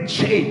break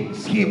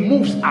chains, he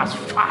moves as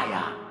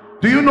fire.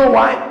 Do you know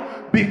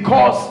why?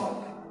 Because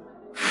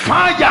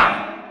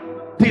fire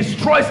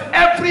destroys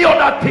every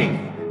other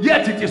thing,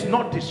 yet it is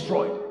not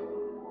destroyed.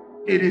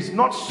 It is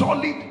not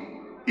solid,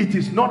 it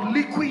is not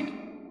liquid.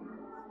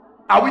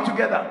 Are we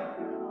together?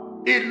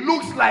 It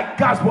looks like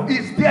gas, but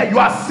it's there. You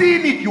are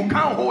seeing it, you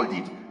can't hold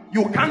it,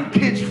 you can't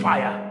cage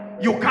fire,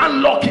 you can't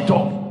lock it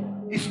up.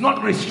 It's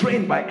not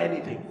restrained by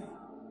anything.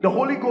 The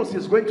Holy Ghost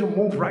is going to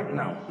move right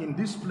now in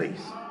this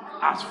place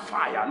as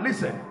fire.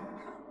 Listen,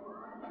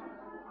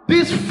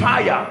 this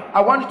fire,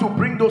 I want you to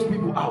bring those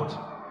people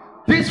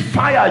out. This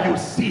fire you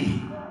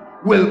see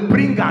will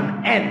bring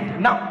an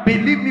end. Now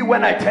believe me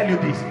when I tell you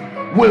this,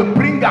 will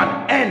bring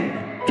an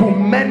end to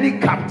many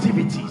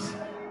captivities.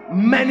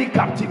 Many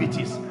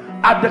captivities.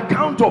 At the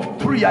count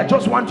of 3, I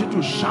just want you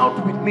to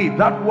shout with me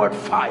that word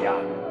fire.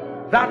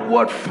 That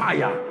word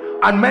fire.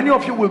 And many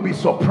of you will be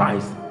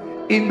surprised.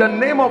 In the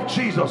name of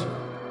Jesus.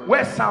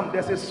 Where's Sam?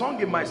 There's a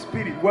song in my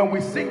spirit. When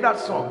we sing that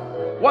song,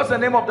 What's the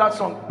name of that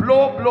song?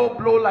 Blow, blow,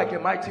 blow like a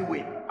mighty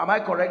wind. Am I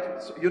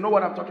correct? So you know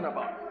what I'm talking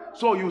about.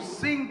 So you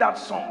sing that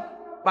song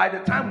by the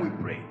time we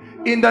pray.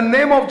 In the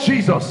name of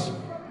Jesus,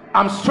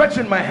 I'm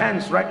stretching my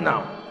hands right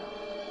now.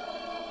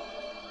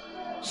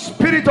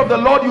 Spirit of the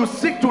Lord, you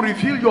seek to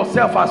reveal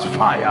yourself as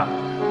fire,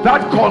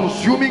 that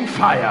consuming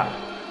fire.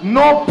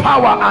 No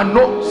power and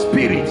no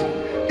spirit.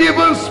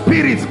 Even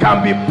spirits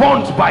can be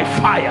burnt by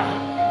fire.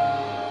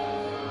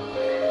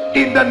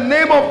 In the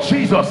name of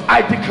Jesus,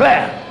 I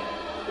declare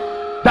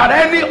that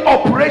any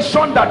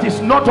operation that is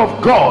not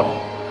of God,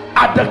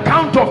 at the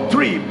count of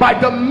 3, by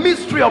the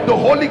mystery of the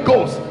Holy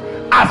Ghost,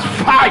 as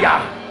fire,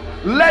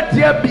 let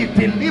there be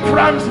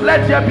deliverance,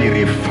 let there be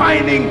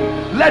refining,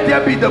 let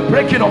there be the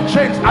breaking of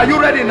chains. Are you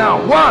ready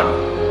now?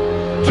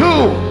 1, 2,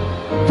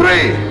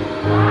 3.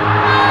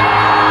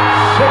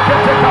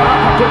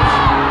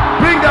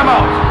 Bring them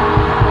out.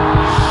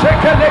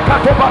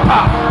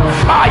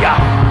 Fire,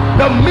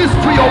 the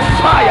mystery of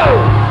fire.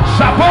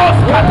 Shabos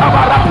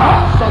katabarata.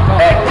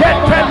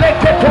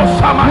 Eketeleketo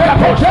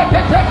samakatos.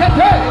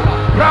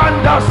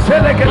 Randa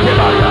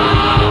seleketelaya.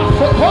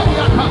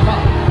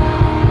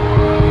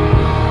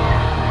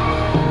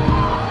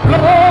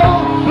 Blow,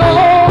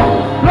 blow,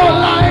 blow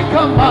like a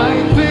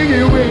mighty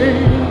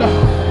wind.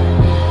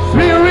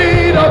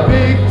 Spirit of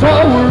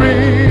victory.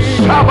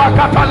 Cover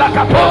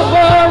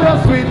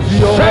us with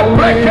your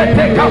wings.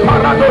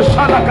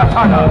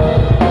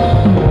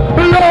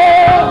 Blow,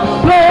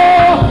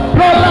 blow,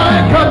 blow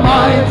like a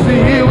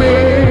mighty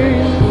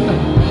wind.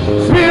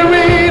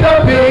 Spirit of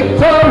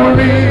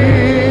victory.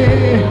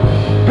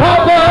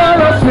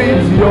 Cover us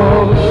with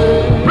your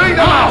wings. Bring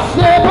them out.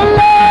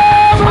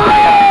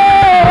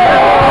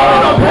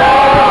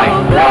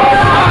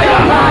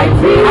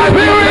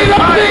 Spirit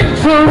of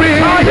victory.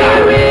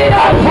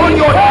 Upon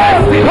your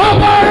destiny.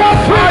 Cover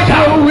us with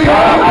your wings.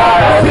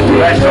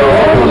 Situation of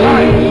your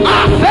life. I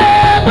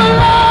said blow,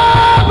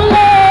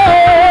 blow,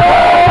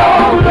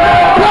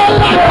 blow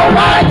like a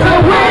mighty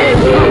wind.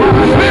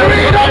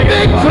 Spirit of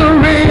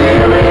victory.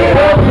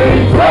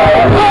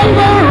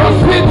 Cover us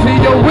with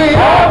your wings.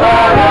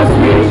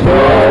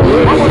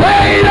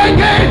 Say it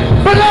again.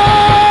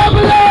 Blow,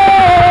 blow,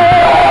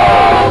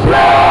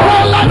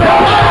 blow like a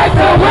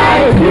mighty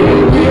wind.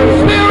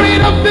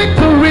 Spirit of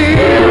victory.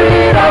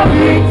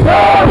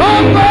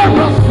 Cover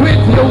us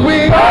with your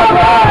wings.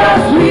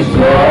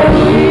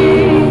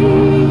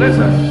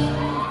 Listen,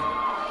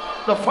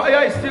 the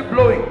fire is still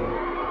blowing.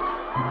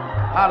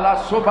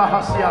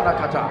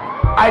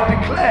 I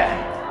declare,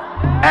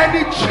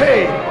 any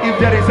chain, if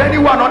there is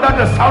anyone under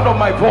the sound of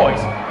my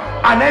voice,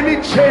 and any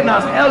chain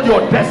has held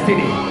your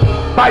destiny,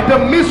 by the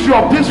mystery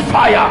of this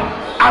fire,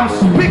 I'm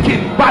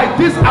speaking by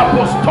this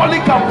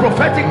apostolic and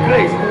prophetic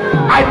grace.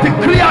 I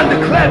decree and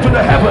declare to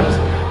the heavens,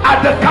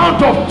 at the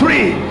count of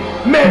 3,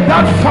 may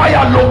that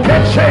fire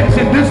locate chains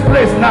in this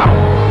place now.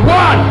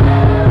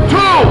 1, 2,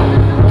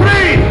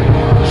 3.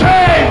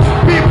 Chains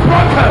be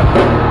broken.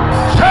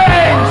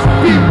 Chains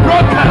be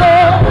broken.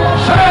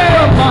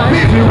 Chains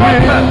be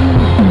broken.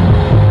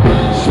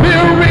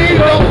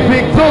 Spirit of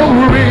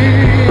victory,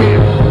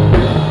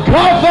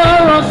 cover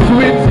us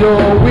with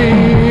your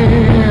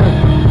wings.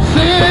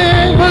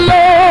 Sing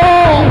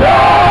below,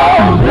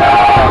 blow,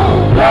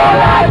 blow, blow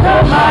like a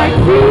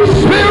mighty.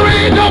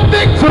 Spirit of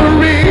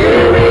victory,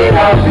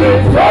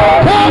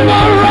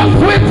 cover us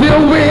with your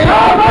wings.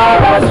 Cover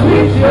us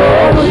with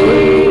your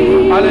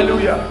wings.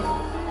 Hallelujah.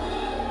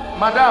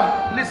 Madam,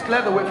 please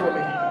clear the way for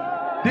me.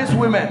 These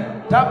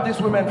women, tap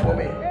these women for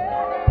me.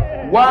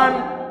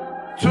 1,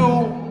 2,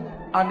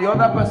 and the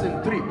other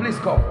person 3. Please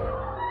come.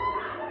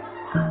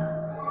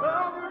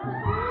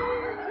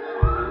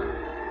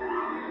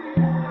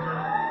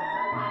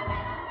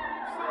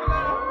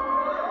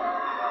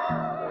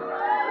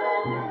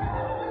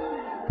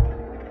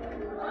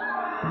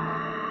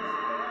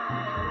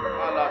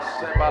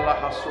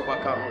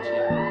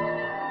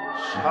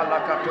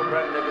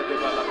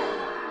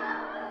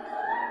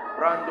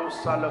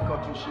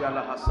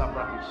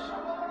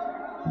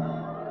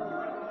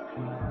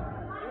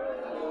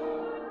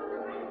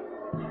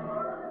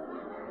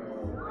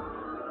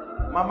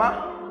 Mama,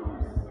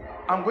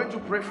 I'm going to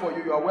pray for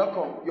you. You are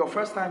welcome. Your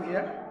first time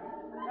here?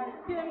 I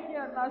came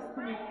here last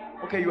week.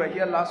 Okay, you were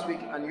here last week,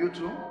 and you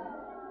too.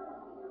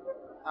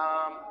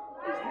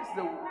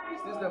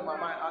 Is this the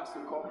mama I asked to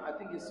come? I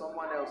think it's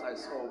someone else I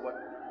saw, but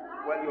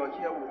when you are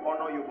here, we'll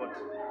honor you. But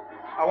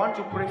I want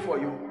to pray for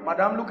you.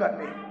 Madam, look at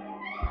me.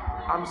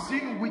 I'm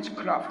seeing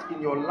witchcraft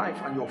in your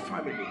life and your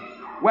family.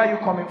 Where are you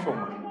coming from?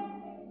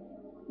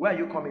 Where are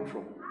you coming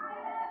from?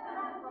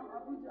 From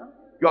Abuja.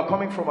 You are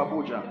coming from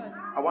Abuja.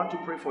 I want to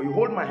pray for you.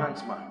 Hold my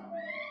hands, man.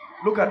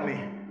 Look at me.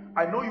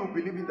 I know you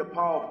believe in the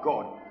power of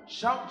God.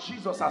 Shout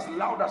Jesus as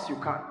loud as you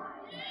can.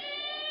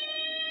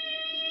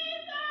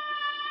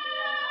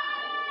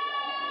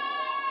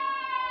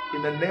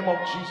 In the name of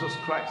Jesus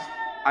Christ,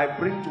 I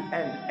bring to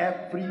end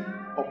every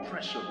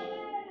oppression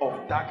of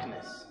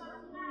darkness.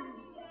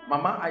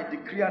 Mama, I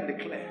decree and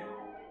declare,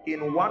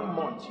 in 1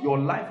 month, your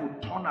life will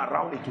turn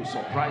around. It will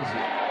surprise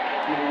you.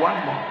 In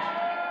 1 month.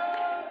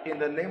 In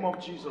the name of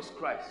Jesus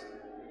Christ.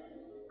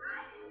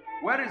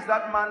 Where is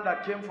that man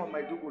that came from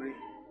Maiduguri?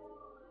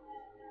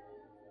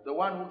 The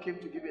one who came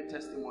to give a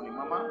testimony.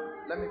 Mama,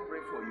 let me pray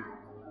for you.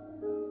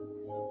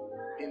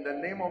 In the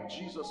name of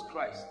Jesus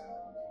Christ.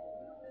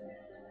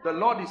 The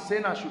Lord is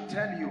saying I should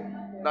tell you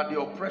that the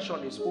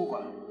oppression is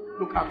over.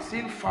 Look, I'm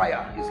seeing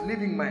fire is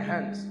leaving my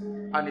hands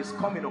and is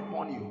coming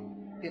upon you.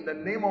 In the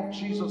name of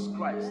Jesus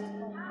Christ.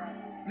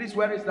 Please,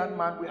 where is that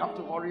man? We have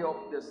to hurry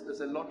up.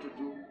 There's a lot to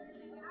do.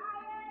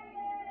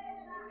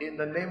 In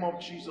the name of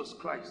Jesus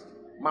Christ.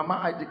 Mama,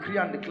 I decree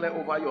and declare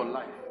over your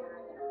life.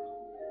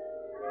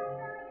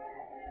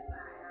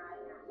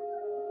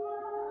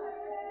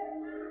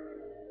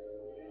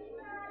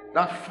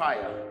 That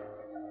fire.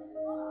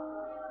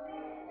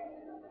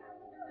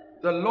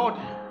 The Lord,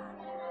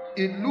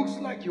 it looks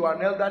like you are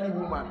an elderly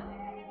woman,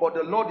 but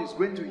the Lord is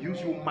going to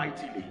use you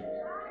mightily.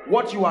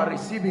 What you are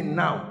receiving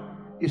now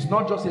is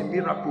not just a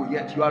miracle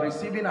yet. You are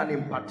receiving an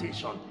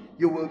impartation.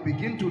 You will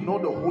begin to know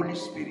the Holy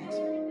Spirit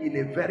in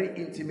a very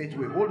intimate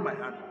way. Hold my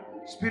hand.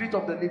 Spirit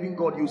of the living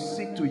God, you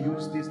seek to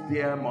use this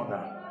dear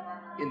mother.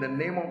 In the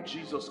name of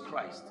Jesus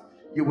Christ,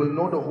 you will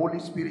know the Holy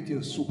Spirit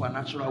in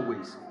supernatural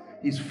ways.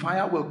 His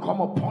fire will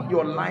come upon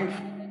your life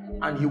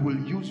and he will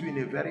use you in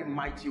a very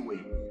mighty way.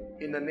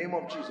 In the name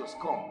of Jesus,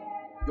 come.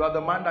 You are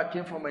the man that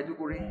came from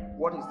Maiduguri.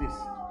 What is this?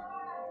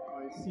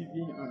 My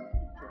CV and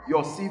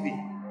your CV.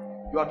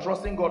 You are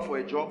trusting God for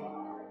a job.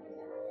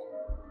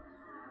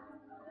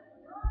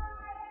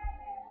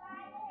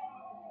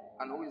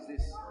 And who is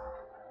this?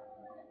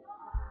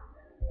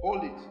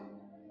 Hold it.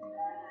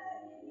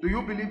 Do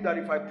you believe that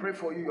if I pray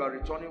for you, you are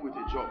returning with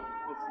a job?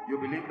 You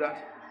believe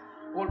that?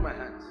 Hold my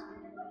hands.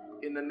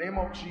 In the name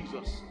of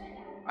Jesus,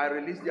 I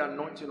release the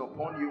anointing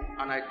upon you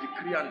and I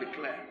decree and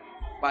declare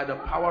by the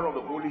power of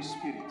the Holy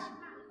Spirit.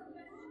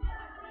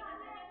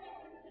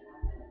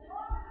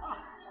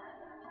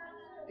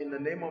 In the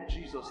name of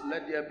Jesus,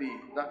 let there be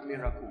that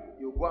miracle.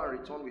 You go and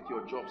return with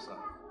your job, sir.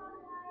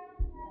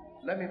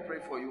 Let me pray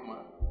for you,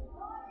 man.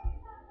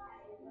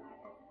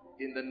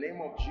 In the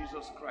name of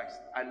Jesus Christ,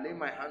 I lay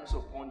my hands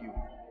upon you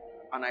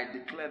and I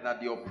declare that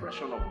the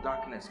oppression of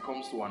darkness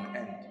comes to an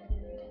end.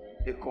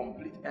 A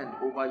complete end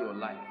over your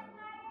life.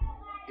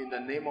 In the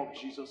name of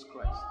Jesus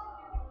Christ.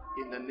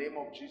 In the name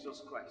of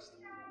Jesus Christ.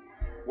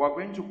 We're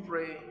going to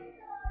pray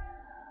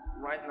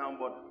right now,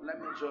 but let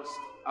me just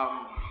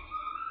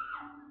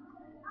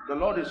the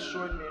Lord is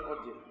showing me, oh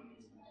dear,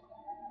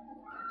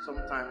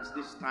 sometimes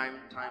this time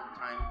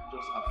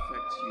just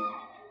affects you,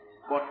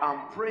 but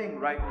I'm praying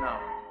right now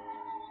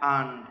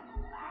and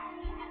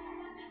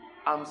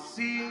I'm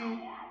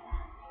seeing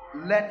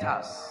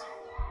letters,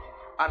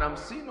 and I'm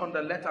seeing on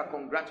the letter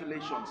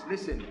congratulations.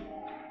 Listen,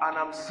 and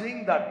I'm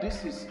seeing that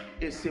this is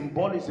a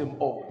symbolism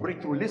of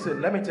breakthrough.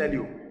 Listen, let me tell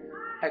you,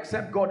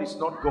 except God is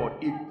not God.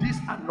 If this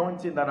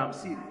anointing that I'm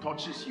seeing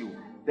touches you,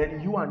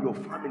 then you and your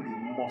family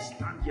must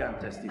stand here and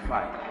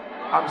testify.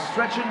 I'm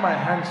stretching my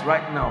hands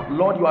right now.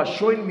 Lord, you are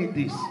showing me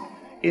this.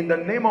 In the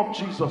name of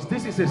Jesus,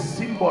 this is a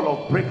symbol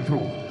of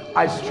breakthrough.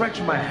 I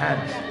stretch my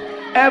hands.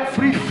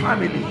 Every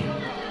family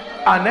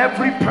and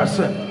every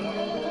person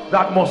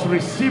that must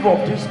receive of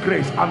this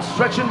grace, I'm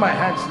stretching my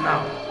hands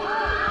now.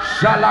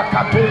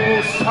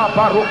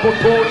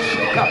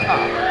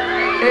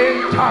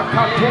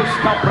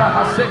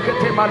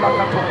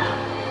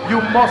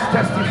 You must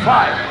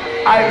testify.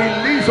 I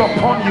release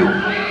upon you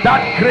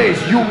that grace.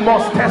 You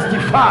must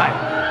testify.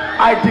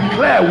 I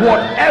declare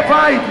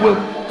whatever it will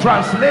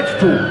translate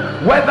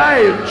to, whether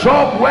a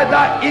job,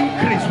 whether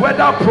increase,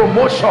 whether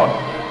promotion,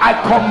 I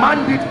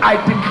command it, I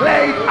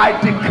declare it, I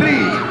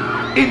decree it.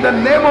 In the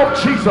name of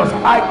Jesus,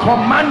 I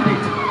command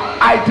it,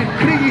 I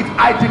decree it,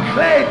 I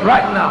declare it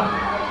right now.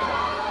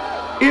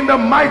 In the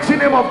mighty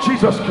name of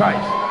Jesus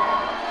Christ.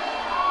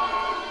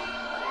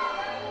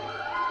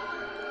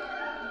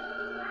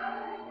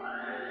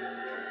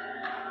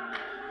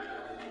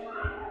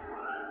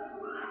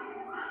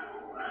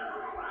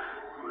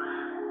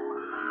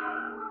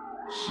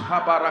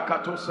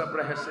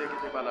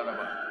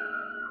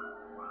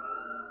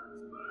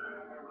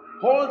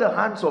 Hold the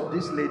hands of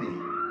this lady.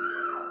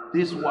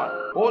 This one.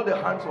 Hold the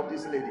hands of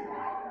this lady.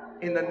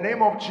 In the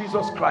name of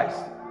Jesus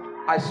Christ,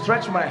 I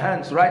stretch my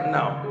hands right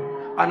now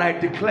and I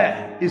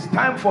declare it's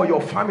time for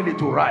your family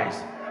to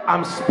rise.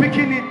 I'm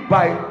speaking it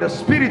by the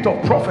spirit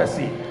of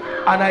prophecy,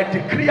 and I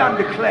decree and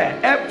declare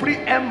every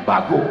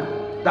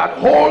embargo that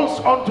holds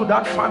on to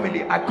that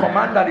family, I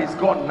command that it's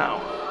gone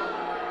now.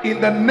 In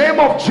the name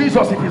of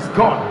Jesus, it is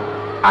gone.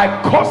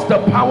 I curse the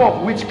power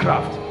of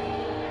witchcraft.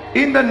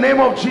 In the name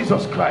of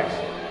Jesus Christ.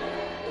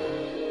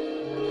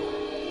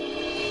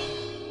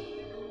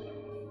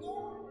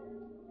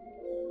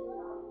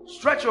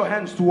 Stretch your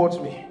hands towards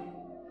me.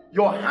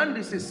 Your hand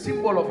is a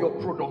symbol of your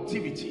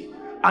productivity.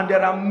 And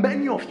there are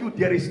many of you,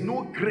 there is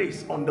no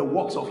grace on the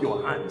works of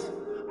your hands.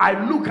 I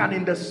look, and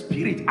in the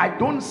spirit, I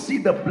don't see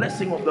the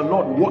blessing of the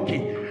Lord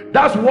working.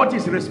 That's what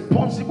is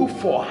responsible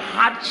for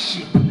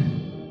hardship.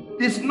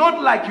 It's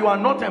not like you are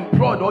not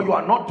employed or you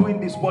are not doing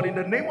this, but in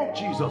the name of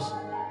Jesus,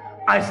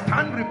 I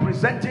stand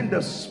representing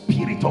the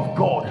Spirit of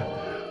God,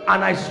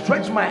 and I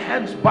stretch my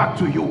hands back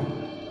to you.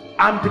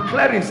 I'm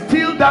declaring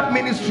still that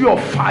ministry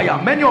of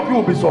fire. Many of you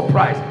will be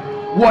surprised.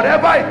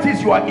 Whatever it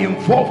is you are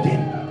involved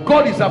in,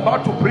 God is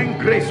about to bring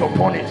grace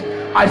upon it.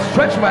 I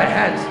stretch my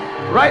hands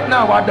right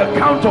now at the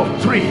count of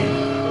 3.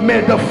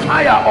 May the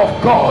fire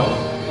of God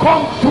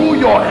come through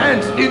your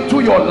hands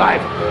into your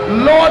life.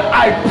 Lord,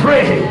 I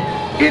pray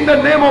in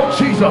the name of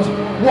Jesus,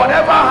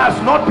 whatever has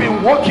not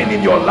been working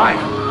in your life,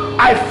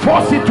 I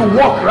force it to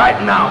work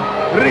right now.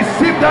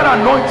 Receive that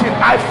anointing.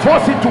 I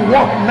force it to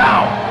work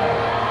now.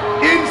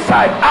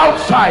 Inside,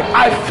 outside,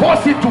 I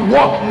force it to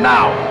work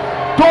now.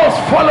 Those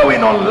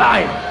following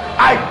online,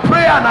 I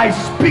pray and I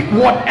speak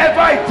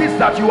whatever it is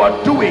that you are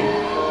doing.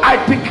 I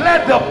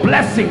declare the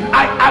blessing.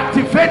 I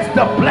activate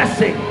the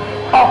blessing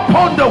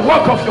upon the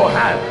work of your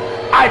hand.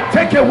 I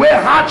take away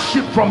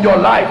hardship from your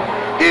life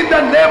in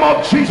the name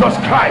of Jesus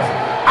Christ.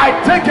 I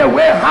take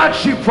away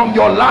hardship from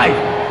your life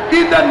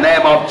in the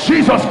name of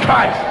Jesus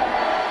Christ.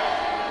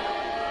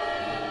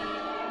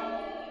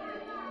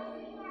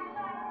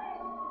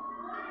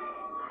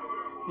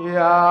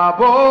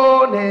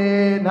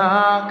 Yabone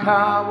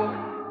nakawo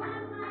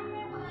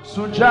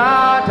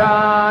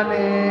sujada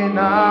ne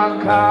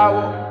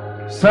nakawo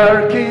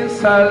sarkin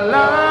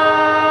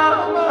salama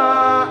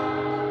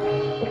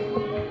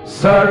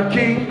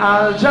sarkin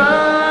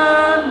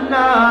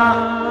aljanna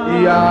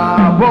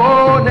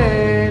yabone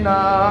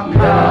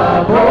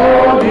nakawo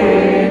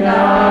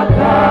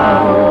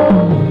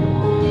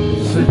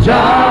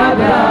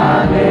sujada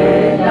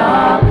ne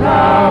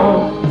nakawo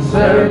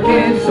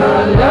sarkin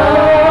salama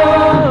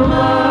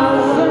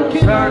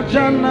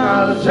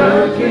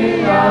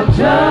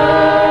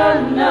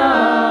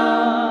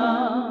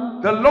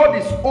The Lord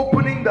is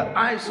opening the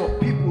eyes of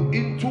people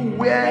into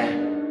where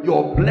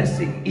your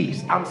blessing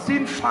is. I'm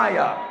seeing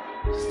fire,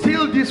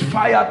 still this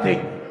fire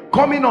thing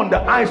coming on the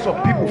eyes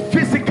of people.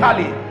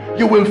 Physically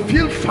you will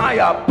feel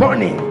fire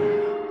burning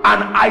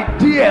and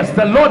ideas.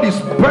 The Lord is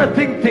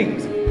birthing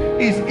things.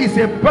 Is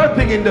a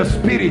birthing in the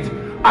spirit.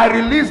 I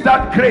release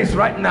that grace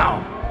right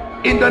now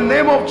in the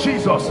name of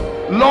Jesus.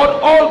 Lord,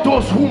 all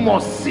those who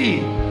must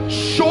see,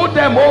 show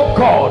them, oh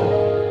God,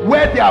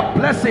 where their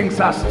blessings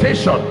are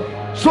stationed,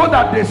 so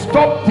that they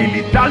stop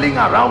dilly-dallying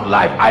around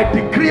life. I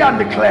decree and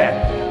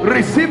declare,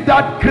 receive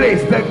that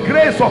grace, the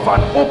grace of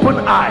an open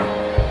eye,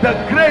 the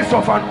grace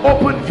of an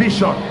open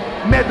vision.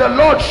 May the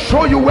Lord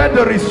show you where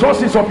the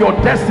resources of your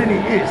destiny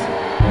is.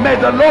 May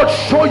the Lord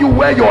show you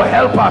where your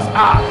helpers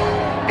are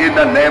in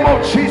the name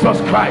of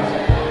Jesus Christ.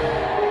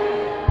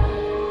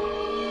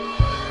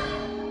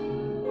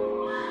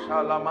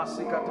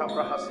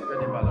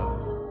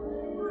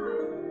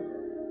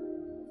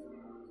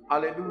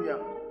 Hallelujah.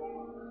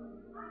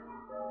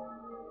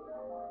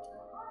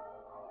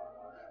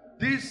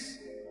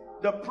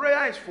 The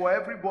prayer is for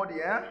everybody,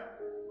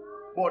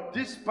 but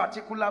this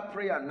particular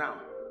prayer now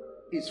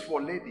is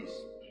for ladies.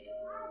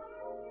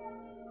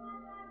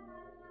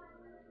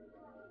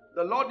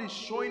 The Lord is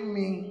showing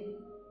me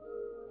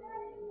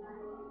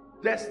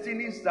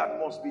destinies that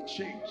must be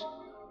changed.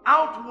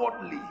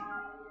 Outwardly,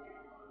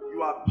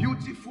 you are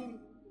beautiful,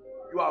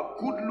 you are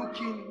good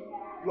looking,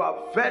 you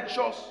are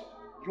virtuous,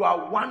 you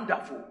are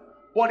wonderful.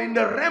 But in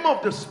the realm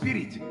of the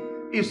spirit,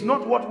 it's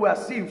not what we are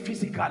seeing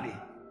physically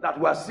that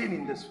we are seeing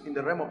in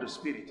the realm of the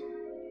spirit.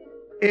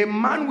 A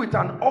man with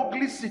an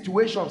ugly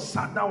situation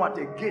sat down at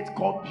a gate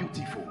called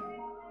Beautiful.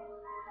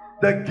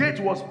 The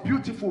gate was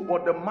beautiful,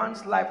 but the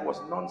man's life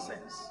was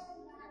nonsense.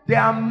 There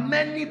are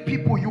many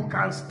people you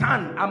can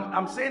stand.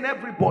 I'm saying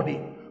everybody,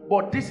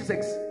 but this is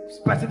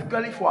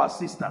specifically for our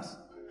sisters.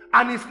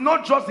 And it's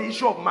not just the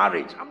issue of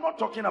marriage. I'm not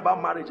talking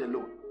about marriage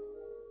alone.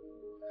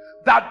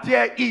 That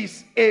there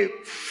is a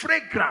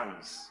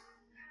fragrance,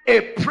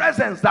 a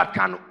presence that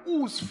can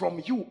ooze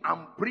from you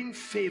and bring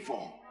favor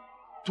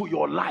to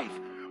your life.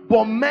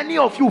 But many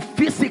of you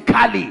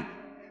physically,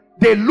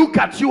 they look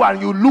at you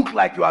and you look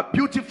like you are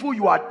beautiful,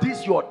 you are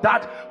this, you are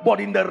that. But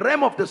in the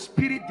realm of the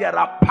spirit, there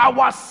are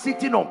powers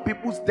sitting on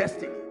people's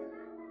destiny.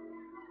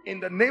 In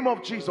the name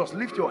of Jesus,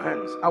 lift your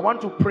hands. I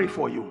want to pray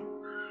for you.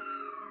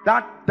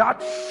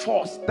 That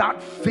force,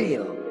 that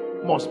veil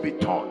must be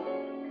torn.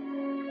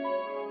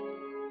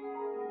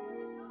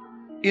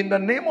 In the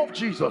name of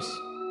Jesus,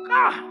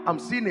 I'm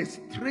seeing a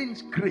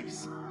strange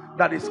grace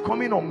that is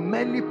coming on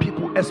many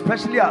people,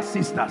 especially our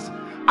sisters.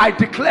 I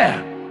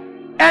declare,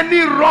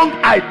 any wrong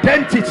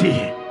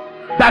identity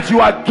that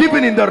you are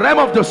given in the realm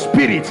of the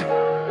spirit,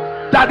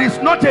 that is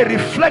not a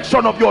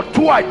reflection of your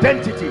true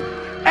identity,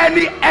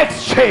 any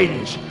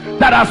exchange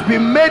that has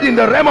been made in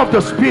the realm of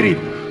the spirit,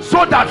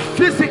 so that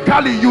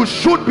physically you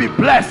should be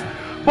blessed,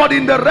 but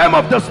in the realm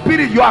of the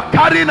spirit you are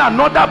carrying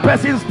another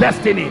person's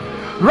destiny.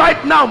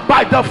 Right now,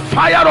 by the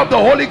fire of the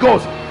Holy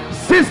Ghost,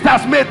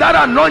 sisters, may that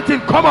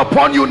anointing come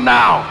upon you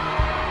now.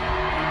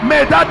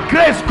 May that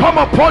grace come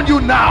upon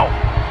you now.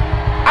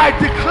 I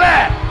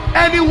declare,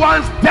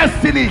 anyone's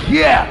destiny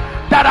here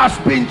that has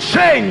been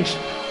changed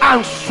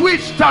and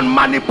switched and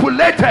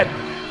manipulated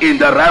in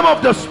the realm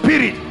of the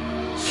spirit,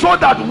 so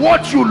that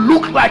what you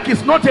look like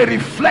is not a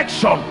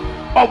reflection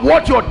of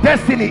what your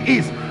destiny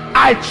is,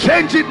 I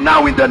change it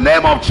now in the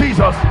name of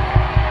Jesus.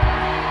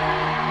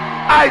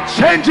 I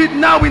change it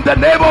now in the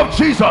name of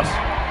Jesus.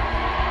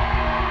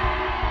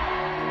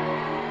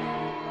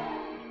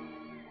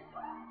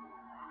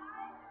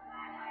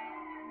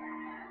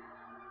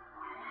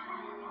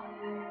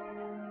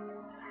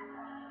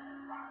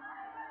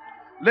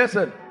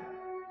 Listen,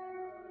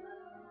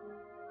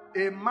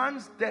 a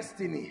man's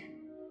destiny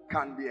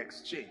can be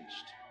exchanged.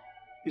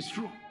 It's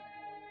true.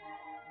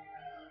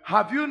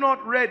 Have you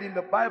not read in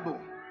the Bible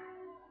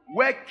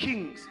where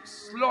kings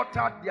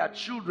slaughtered their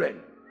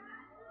children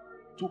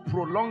to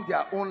prolong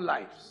their own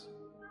lives?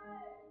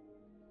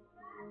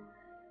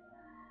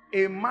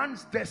 A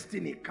man's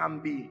destiny can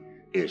be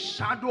a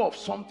shadow of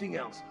something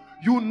else.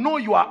 You know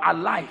you are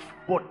alive,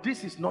 but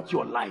this is not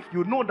your life.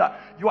 You know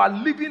that you are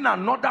living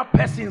another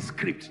person's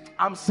script.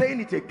 I'm saying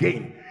it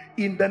again.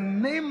 In the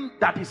name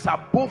that is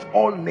above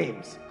all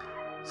names.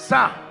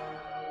 Sir,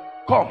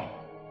 come.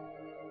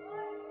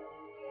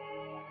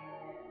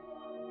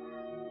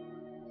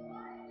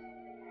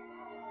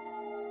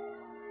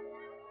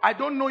 I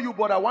don't know you,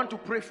 but I want to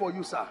pray for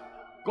you, sir.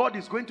 God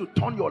is going to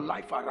turn your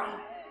life around.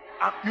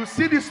 You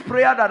see this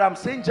prayer that I'm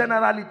saying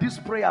generally, this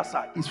prayer,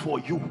 sir, is for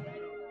you.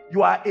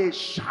 You are a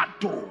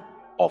shadow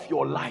of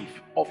your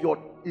life.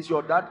 Is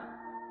your dad?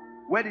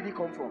 Where did he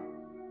come from?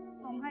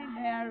 From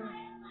High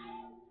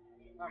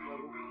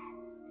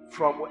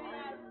From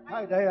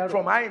where?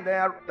 From High.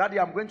 Daddy,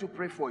 I'm going to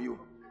pray for you.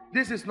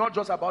 This is not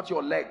just about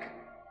your leg.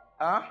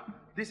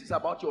 This is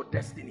about your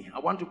destiny. I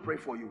want to pray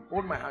for you.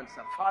 Hold my hand,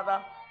 sir.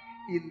 Father,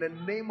 in the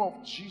name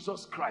of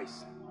Jesus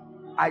Christ,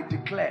 I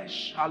declare,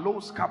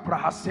 Shalos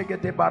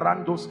Kaprahasegete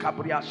Barandos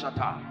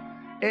Kabriashata.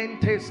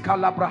 Entes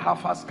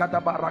Kalabrahafas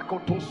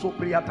Kadabarakoto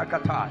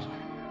Sopriatakatash.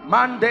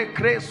 Mande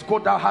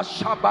Kreskoda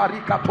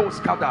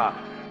Hashabarikatoskada.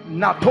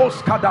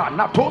 Natoskada,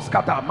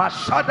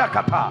 Mashada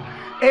Kata.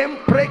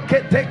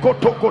 Emprekete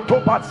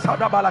Kotokoto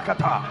Batsada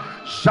Balakata.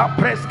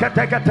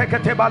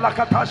 Shapreskete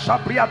Balakata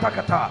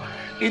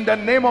Shapriatakata. In the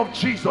name of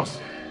Jesus,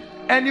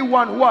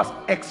 anyone who has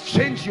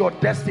exchanged your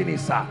destiny,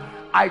 sir,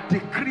 I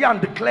decree and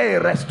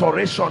declare a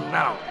restoration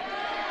now.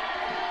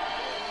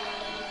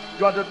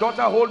 You are the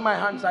daughter. Hold my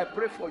hands. I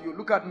pray for you.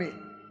 Look at me.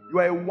 You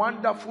are a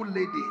wonderful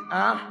lady,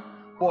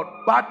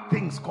 but bad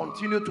things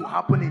continue to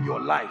happen in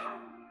your life.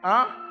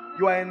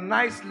 You are a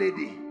nice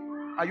lady.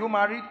 Are you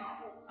married?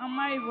 I'm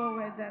married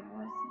with that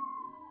person.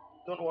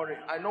 Don't worry.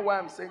 I know why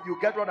I'm saying. You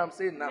get what I'm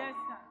saying now? Yes,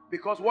 sir.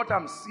 Because what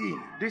I'm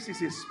seeing, this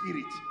is a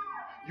spirit.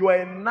 You are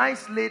a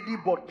nice lady,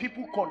 but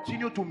people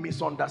continue to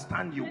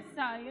misunderstand you. Yes,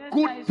 sir. Yes,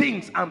 Good sir.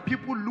 things, and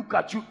people look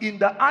at you. In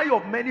the eye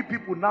of many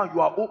people now, you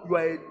are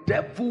a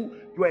devil,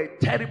 you are a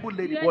terrible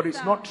lady, Yes, but it's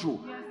sir. not true.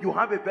 Yes, you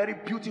have a very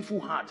beautiful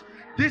heart.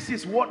 This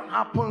is what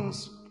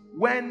happens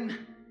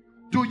when...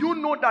 Do you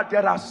know that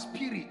there are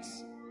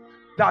spirits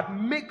that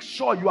make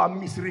sure you are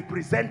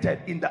misrepresented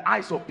in the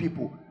eyes of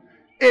people?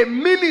 A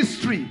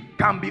ministry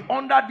can be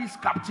under this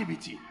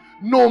captivity.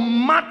 No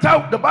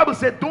matter, the Bible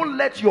said, don't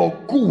let your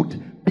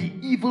good be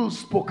evil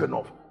spoken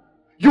of.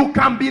 You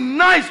can be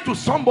nice to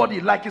somebody,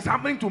 like it's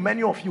happening to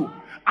many of you,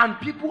 and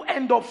people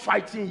end up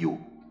fighting you.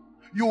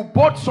 You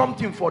bought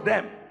something for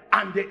them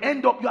and they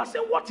end up, you are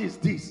saying, what is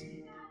this?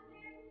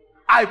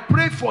 I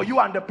pray for you,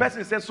 and the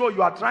person says, so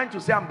you are trying to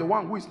say I'm the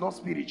one who is not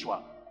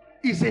spiritual.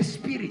 It's a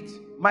spirit.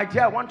 My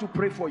dear, I want to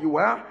pray for you.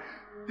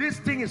 This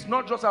thing is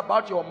not just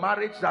about your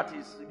marriage that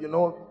is,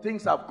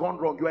 things have gone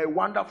wrong. You are a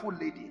wonderful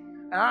lady.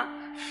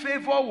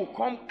 Favor will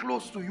come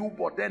close to you,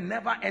 but then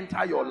never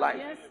enter your life.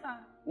 Yes, sir.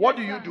 What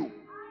Yes, do you sir. do?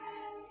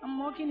 I'm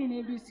working in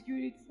a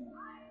security.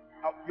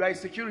 You are a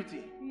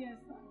security. Yes,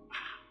 sir.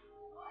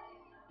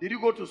 Did you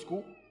go to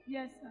school?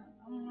 Yes, sir.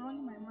 I'm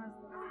running my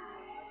master's.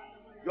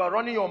 You are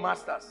running your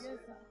masters. Yes,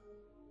 sir.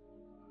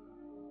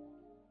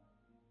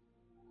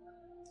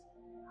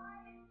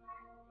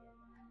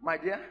 My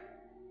dear,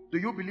 do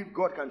you believe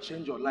God can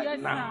change your life Yes,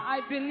 now? sir.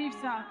 I believe,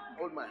 sir.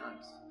 Hold my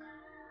hands.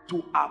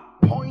 To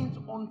appoint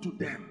unto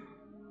them.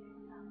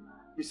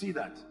 You see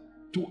that?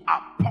 To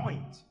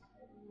appoint.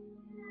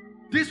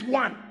 This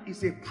one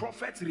is a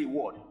prophet's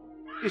reward.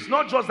 It's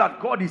not just that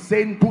God is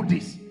saying do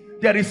this.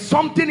 There is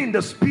something in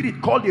the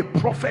spirit called a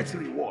prophet's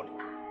reward.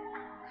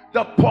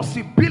 The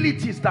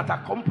possibilities that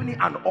accompany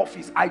an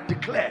office, I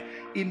declare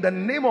in the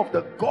name of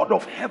the God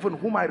of heaven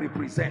whom I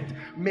represent,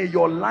 may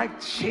your life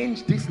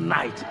change this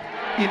night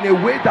in a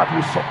way that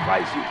will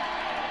surprise you.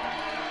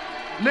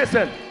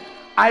 Listen,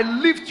 I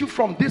lift you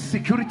from this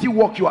security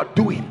work you are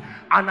doing,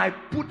 and I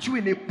put you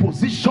in a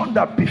position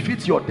that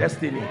befits your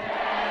destiny.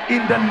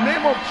 In the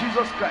name of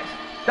Jesus Christ.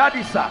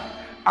 Daddy, sir,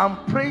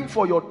 I'm praying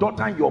for your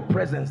daughter in your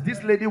presence.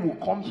 This lady will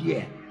come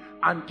here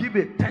and give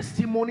a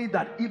testimony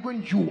that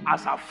even you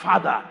as a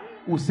father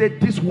will say,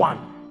 this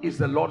one is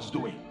the Lord's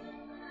doing.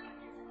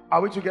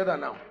 Are we together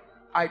now?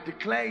 I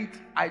declare it,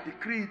 I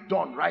decree it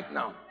done right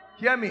now.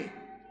 Hear me.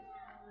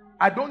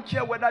 I don't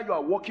care whether you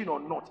are working or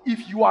not.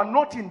 If you are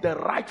not in the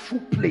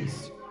rightful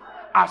place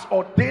as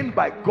ordained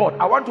by God,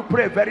 I want to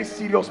pray a very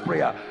serious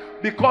prayer,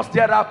 because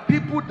there are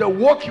people, the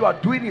work you are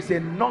doing is a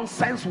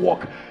nonsense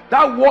work.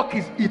 That work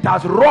it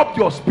has robbed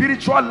your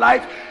spiritual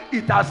life,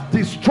 it has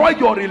destroyed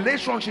your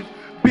relationships.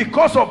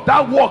 Because of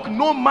that work,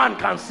 no man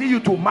can see you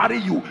to marry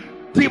you.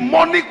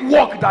 Demonic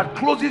work that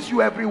closes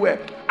you everywhere.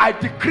 I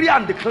decree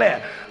and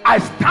declare, I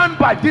stand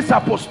by this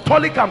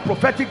apostolic and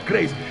prophetic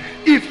grace.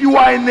 If you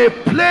are in a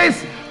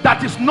place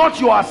that is not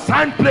your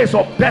assigned place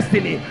of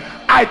destiny,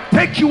 I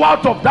take you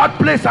out of that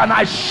place and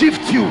I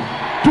shift you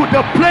to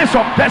the place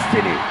of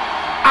destiny.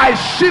 I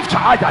shift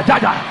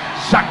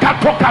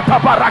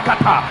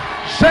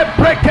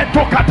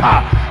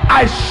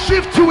I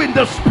shift you in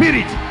the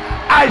spirit.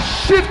 I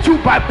shift you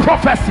by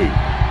prophecy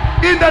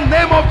in the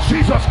name of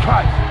Jesus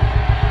Christ.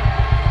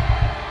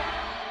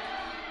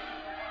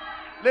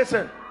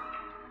 Listen,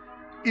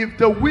 if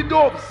the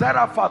widow of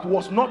Zarephath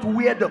was not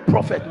where the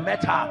prophet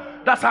met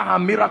her, that's how her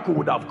miracle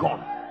would have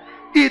gone.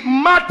 It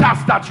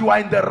matters that you are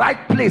in the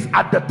right place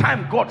at the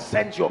time God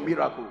sends your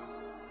miracle.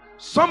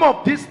 Some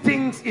of these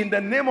things in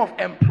the name of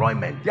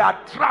employment, they are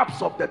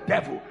traps of the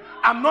devil.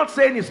 I'm not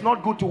saying it's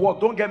not good to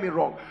work, don't get me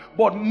wrong,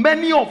 but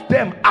many of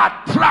them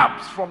are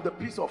traps from the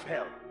pits of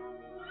hell.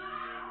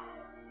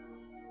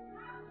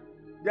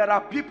 There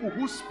are people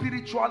whose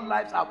spiritual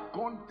lives have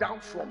gone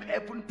down from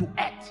heaven to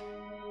earth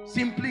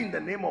simply in the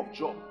name of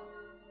job.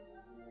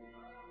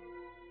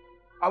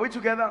 Are we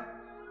together?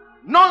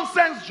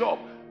 Nonsense job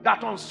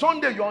that on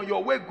Sunday you're on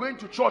your way going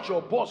to church,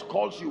 your boss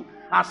calls you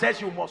and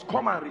says you must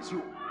come and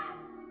resume.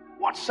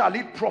 What shall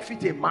it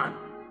profit a man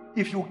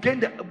if you gain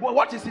the,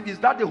 what is it? Is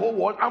that the whole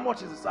world? How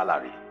much is the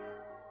salary?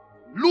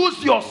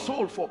 Lose your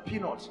soul for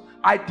peanuts.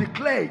 I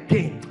declare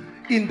again,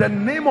 in the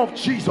name of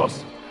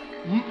Jesus,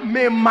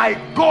 may my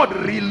God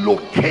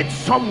relocate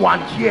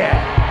someone here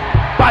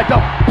by the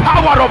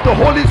power of the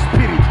Holy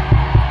Spirit.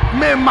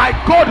 May my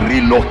God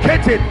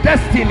relocate a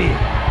destiny,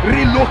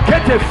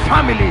 relocate a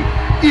family.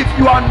 If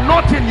you are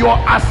not in your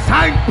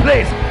assigned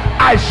place,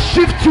 I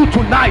shift you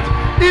tonight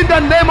in the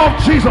name of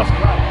Jesus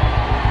Christ.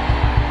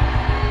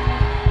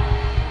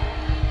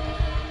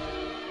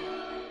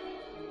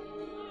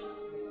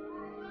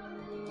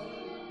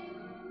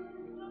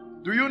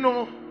 Do you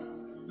know?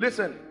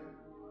 Listen,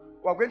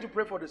 we're going to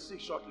pray for the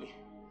sick shortly.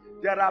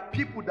 There are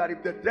people that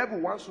if the devil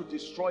wants to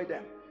destroy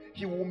them,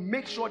 he will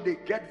make sure they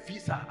get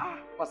visa.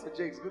 Pastor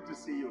Jay, it's good to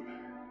see you.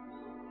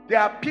 There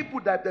are people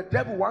that the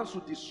devil wants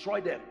to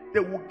destroy them, they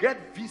will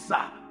get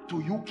visa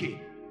to UK.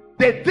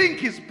 They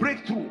think it's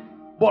breakthrough,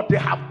 but they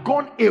have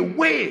gone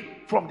away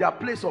from their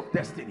place of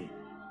destiny.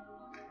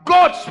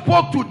 God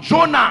spoke to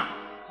Jonah,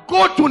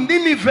 go to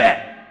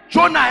Nineveh.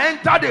 Jonah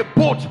entered a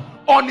boat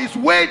on his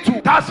way to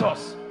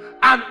Tarsus.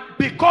 And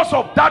because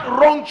of that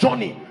wrong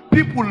journey,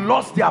 people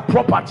lost their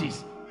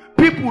properties.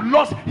 People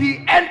lost.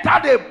 He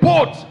entered a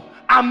boat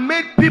and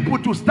made people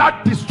to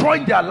start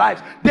destroying their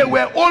lives. They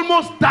were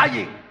almost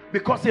dying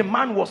because a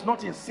man was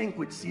not in sync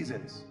with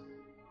seasons.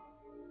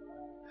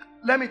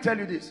 Let me tell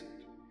you this.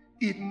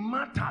 It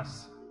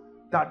matters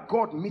that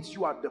God meets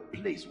you at the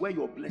place where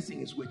your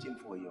blessing is waiting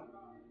for you.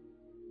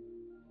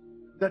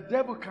 The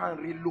devil can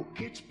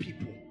relocate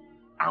people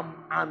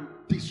and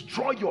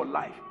destroy your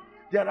life.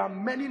 There are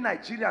many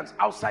Nigerians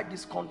outside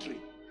this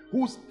country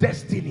whose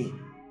destiny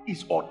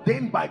is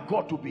ordained by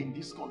God to be in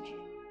this country.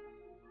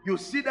 You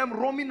see them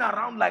roaming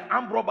around like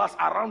armed robbers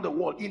around the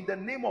world in the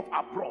name of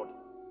abroad.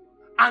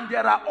 And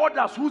there are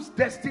others whose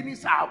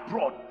destinies are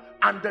abroad,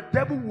 and the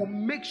devil will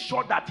make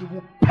sure that he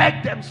will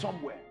peg them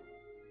somewhere.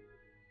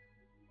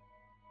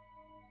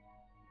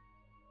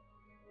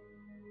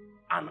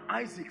 And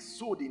Isaac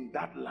sowed in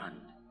that land.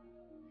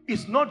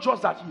 It's not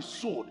just that he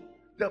sowed.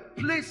 The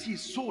place he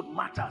sowed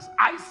matters.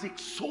 Isaac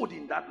sowed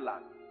in that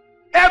land.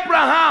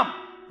 Abraham,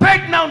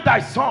 take now thy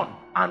son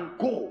and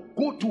go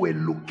to a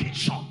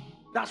location.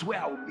 That's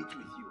where I will meet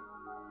with you.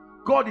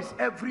 God is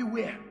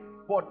everywhere,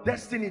 but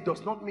destiny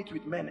does not meet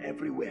with men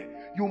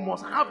everywhere. You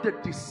must have the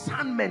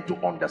discernment to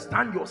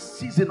understand your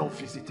season of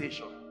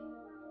visitation.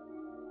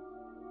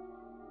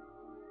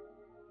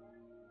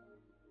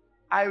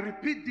 I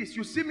repeat this.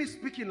 You see me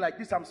speaking like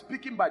this. I'm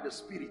speaking by the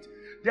Spirit.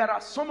 There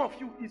are some of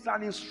you, it's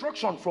an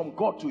instruction from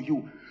God to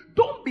you.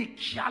 Don't be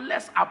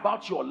careless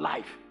about your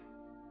life.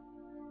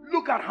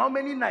 Look at how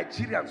many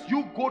Nigerians,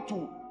 you go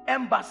to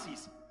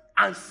embassies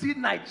and see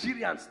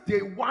Nigerians,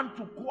 they want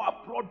to go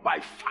abroad by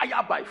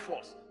fire, by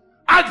force.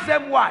 Ask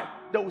them why.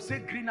 They will say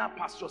greener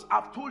pastures.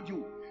 I've told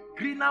you,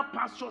 greener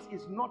pastures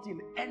is not in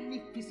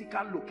any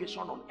physical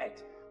location on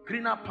earth.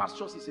 Greener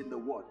pastures is in the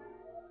Word.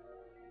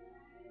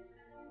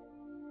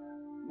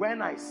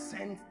 When I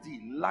sent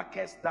thee,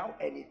 lackest thou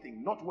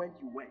anything? Not when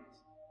you went.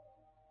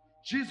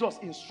 Jesus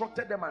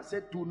instructed them and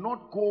said, do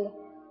not go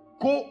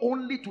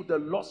only to the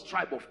lost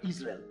tribe of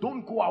Israel.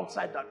 Don't go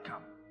outside that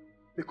camp,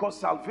 because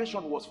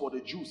salvation was for the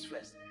Jews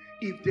first.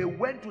 If they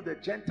went to the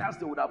Gentiles,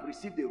 they would have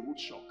received a root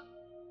shock.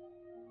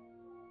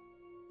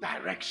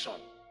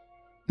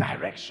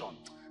 Direction.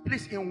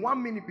 Please, in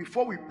 1 minute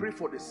before we pray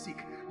for the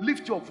sick,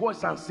 lift your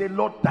voice and say,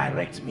 Lord,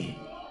 direct me.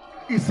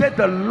 He said,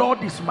 the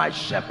Lord is my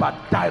shepherd,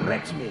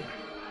 direct me.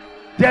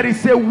 There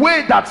is a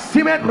way that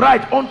seemeth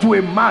right unto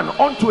a man,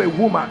 unto a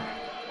woman,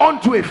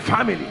 unto a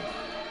family.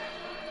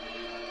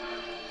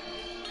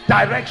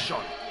 Direction.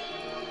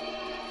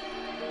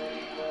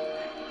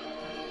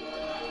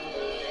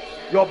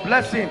 Your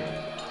blessing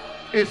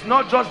is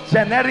not just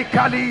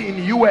generically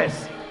in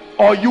US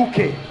or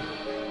UK.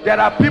 There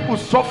are people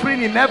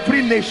suffering in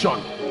every nation.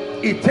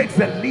 It takes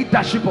the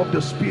leadership of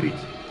the Spirit.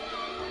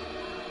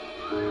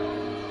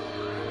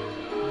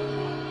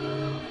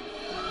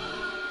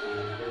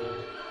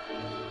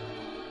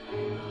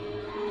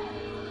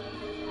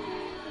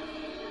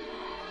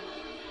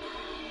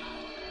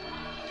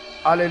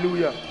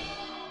 Hallelujah.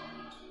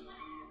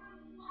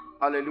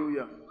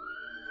 Hallelujah.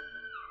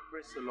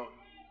 Praise the Lord.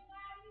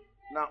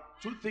 Now,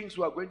 two things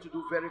we are going to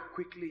do very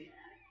quickly.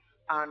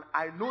 And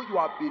I know you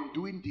have been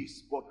doing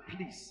this, but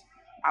please,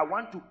 I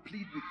want to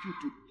plead with you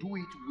to do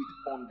it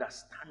with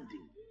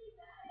understanding.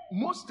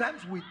 Most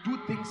times we do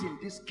things in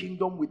this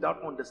kingdom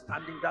without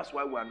understanding. That's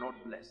why we are not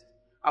blessed.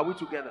 Are we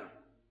together?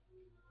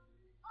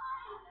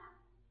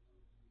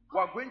 We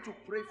are going to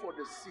pray for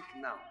the sick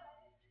now.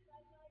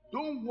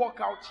 Don't walk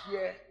out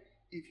here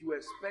if you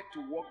expect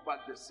to walk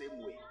back the same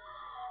way.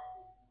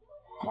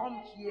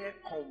 Come here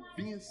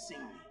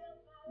convincingly,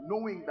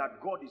 knowing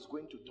that God is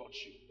going to touch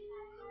you.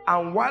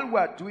 And while we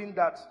are doing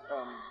that,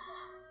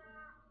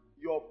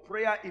 your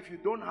prayer, if you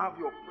don't have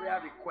your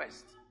prayer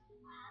request,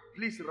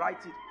 please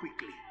write it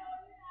quickly.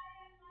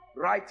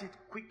 Write it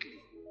quickly.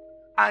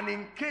 And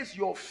in case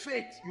your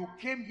faith, you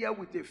came here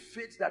with a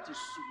faith that is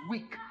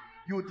weak,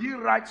 you did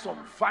write some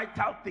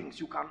vital things,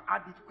 you can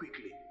add it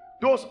quickly.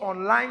 Those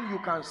online, you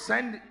can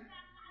send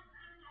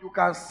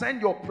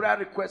your prayer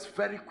requests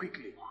very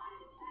quickly.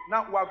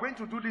 Now, we are going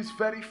to do this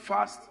very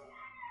fast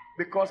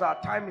because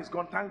our time is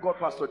gone. Thank God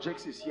Pastor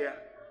Jakes is here.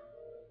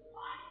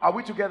 Are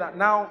we together?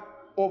 Now,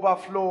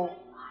 overflow.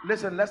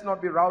 Listen, let's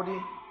not be rowdy.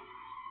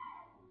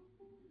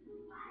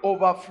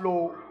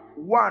 Overflow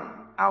 1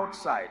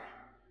 outside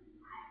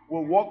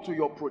will walk to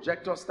your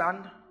projector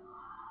stand.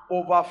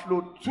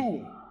 Overflow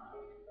 2,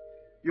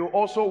 you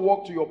also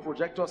walk to your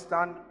projector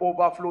stand.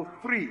 Overflow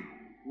 3,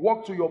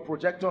 walk to your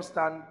projector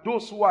stand.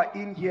 Those who are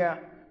in here,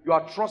 you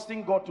are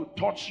trusting God to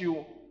touch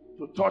you,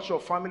 to touch your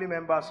family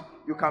members.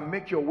 You can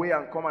make your way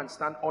and come and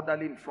stand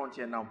orderly in front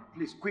here now.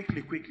 Please,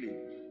 quickly.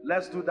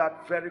 Let's do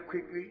that very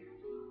quickly.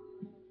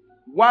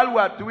 While we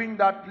are doing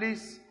that,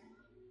 please,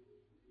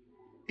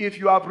 if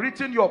you have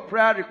written your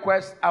prayer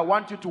request, I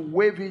want you to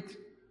wave it.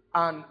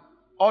 And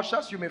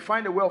ushers, you may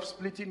find a way of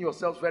splitting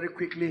yourselves very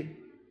quickly.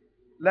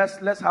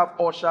 Let's have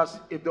ushers.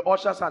 If the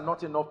ushers are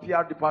not enough,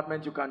 PR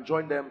department, you can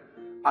join them.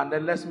 And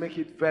then let's make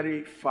it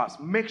very fast.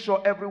 Make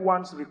sure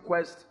everyone's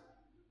request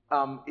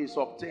is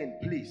obtained,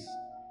 please.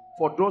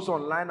 For those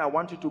online, I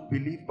want you to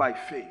believe by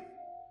faith.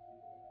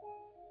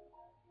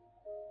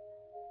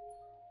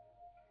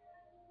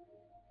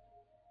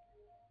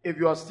 If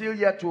you are still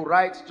yet to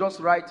write, just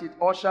write it.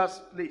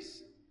 Ushers,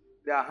 please.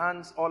 There are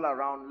hands all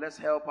around. Let's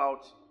help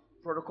out.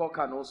 Protocol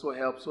can also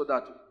help so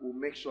that we'll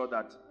make sure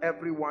that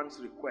everyone's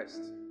request.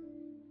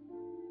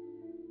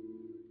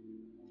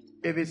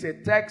 If it's a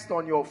text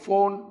on your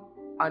phone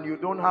and you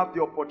don't have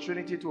the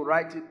opportunity to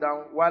write it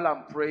down, while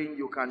I'm praying,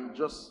 you can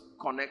just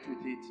connect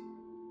with it.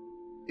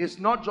 It's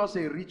not just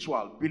a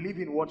ritual. Believe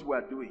in what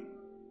we're doing.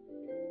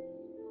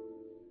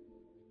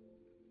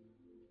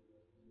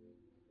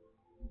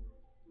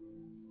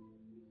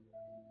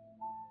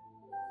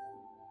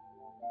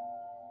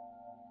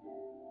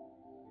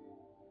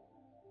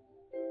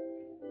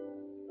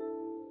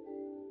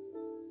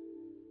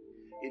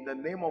 In the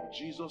name of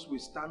Jesus, we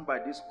stand by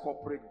this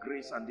corporate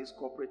grace and this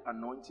corporate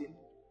anointing.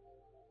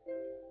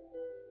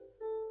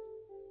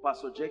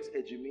 Pastor Jakes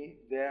Ejimi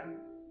there,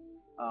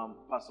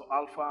 Pastor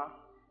Alpha,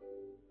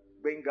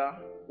 Benga,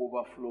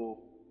 overflow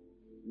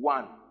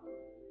 1.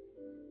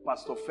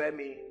 Pastor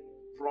Femi,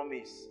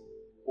 promise,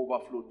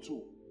 overflow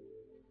 2.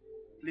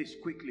 Please,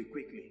 quickly.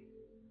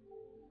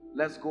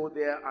 Let's go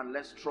there and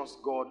let's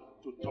trust God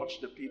to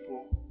touch the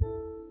people.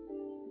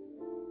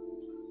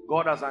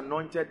 God has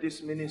anointed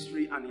this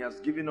ministry and He has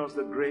given us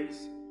the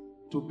grace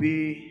to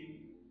be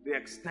the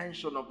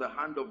extension of the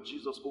hand of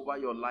Jesus over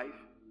your life.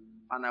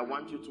 And I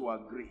want you to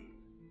agree.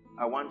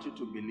 I want you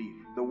to believe.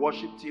 The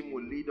worship team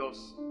will lead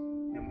us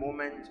in a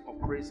moment of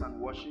praise and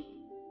worship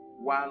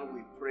while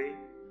we pray.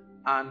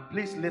 And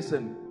please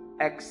listen,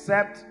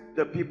 except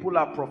the people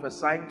are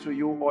prophesying to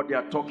you or they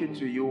are talking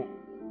to you,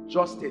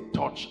 just a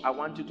touch. I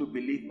want you to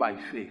believe by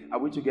faith. Are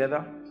we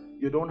together?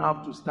 You don't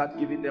have to start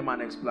giving them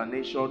an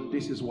explanation.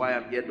 This is why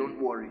I'm here.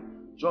 Don't worry.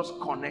 Just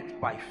connect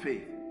by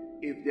faith.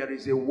 If there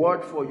is a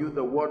word for you,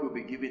 the word will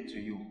be given to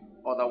you.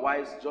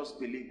 Otherwise, just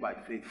believe by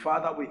faith.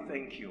 Father, we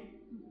thank you.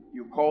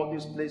 You call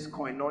this place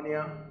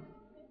Koinonia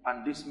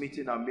and this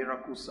meeting a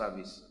miracle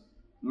service.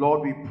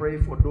 Lord, we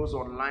pray for those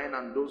online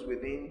and those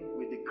within.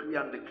 We decree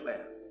and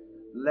declare,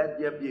 let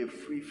there be a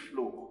free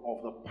flow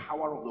of the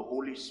power of the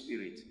Holy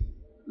Spirit.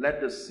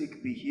 Let the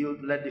sick be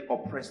healed. Let the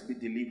oppressed be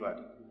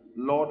delivered.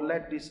 Lord,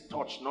 let this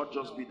touch not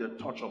just be the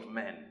touch of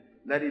man.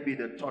 Let it be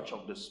the touch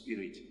of the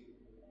Spirit.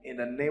 In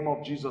the name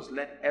of Jesus,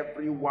 let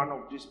every one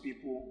of these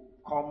people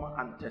come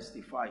and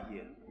testify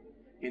here.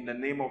 In the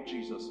name of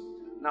Jesus.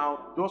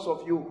 Now, those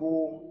of you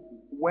who,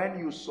 when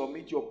you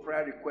submit your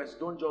prayer request,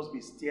 don't just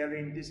be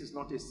staring. This is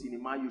not a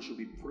cinema. You should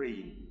be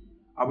praying.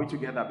 Are we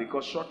together?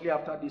 Because shortly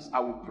after this, I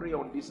will pray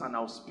on this and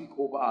I'll speak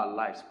over our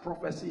lives.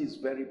 Prophecy is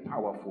very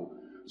powerful.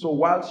 So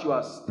whilst you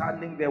are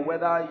standing there,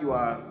 whether you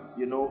are,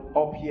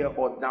 up here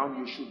or down,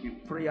 you should be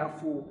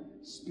prayerful.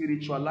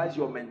 Spiritualize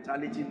your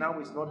mentality. Now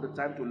is not the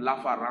time to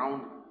laugh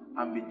around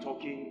and be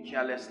talking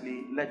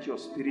carelessly. Let your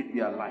spirit be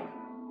alive.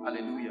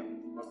 Hallelujah.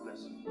 God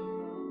bless you.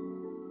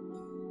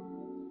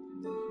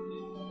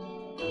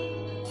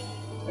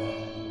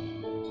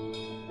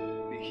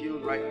 Be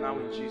healed right now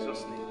in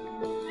Jesus' name.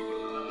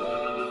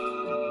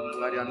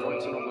 By the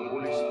anointing of the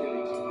Holy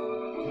Spirit.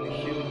 Be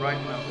healed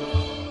right now.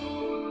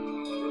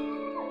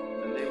 In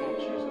the name of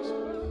Jesus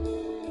Christ.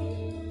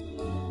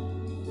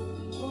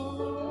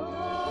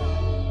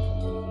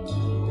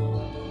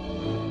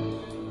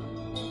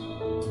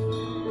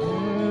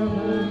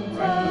 Heaven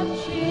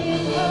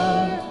touching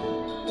earth.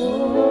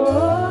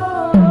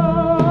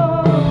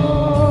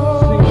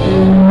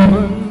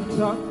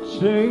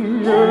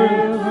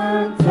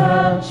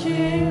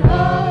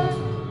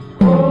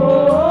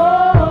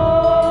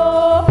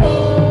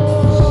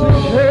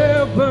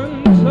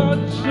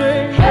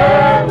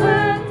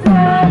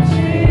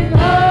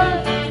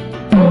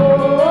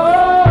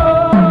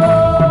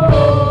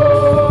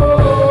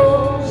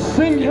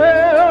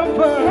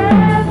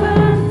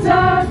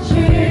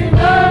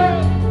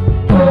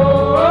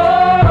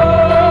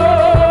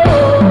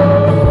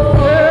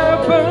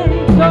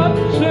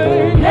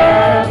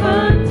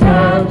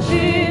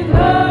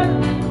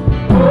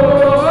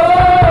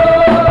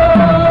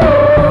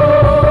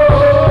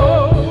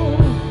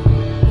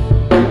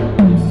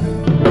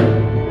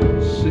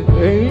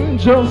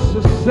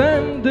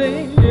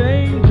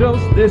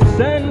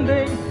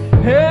 Descending,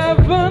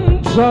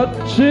 heaven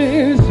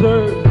touches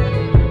earth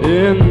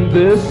in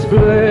this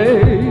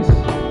place,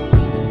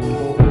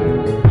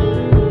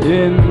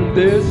 in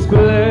this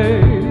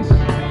place.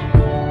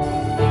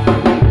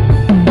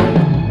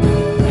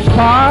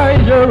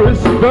 Fire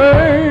is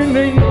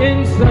burning,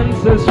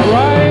 incense is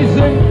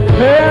rising,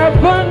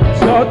 heaven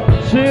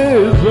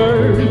touches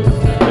earth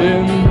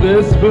in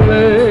this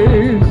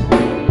place,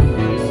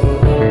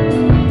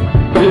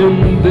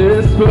 in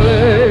this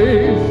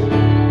place.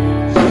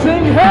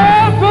 Sing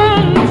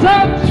heaven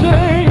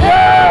touching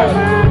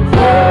heaven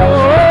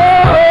touching.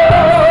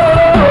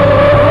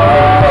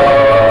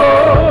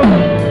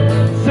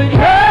 Sing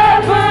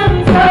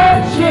heaven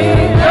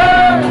touching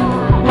earth.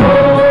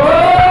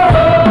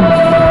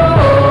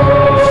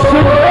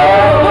 Sing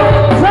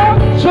heaven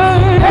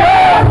touching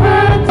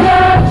heaven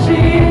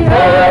touching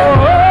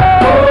earth.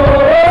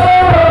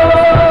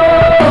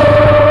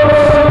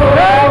 Sing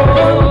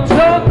heaven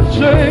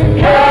touching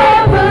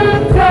heaven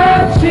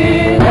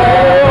touching earth.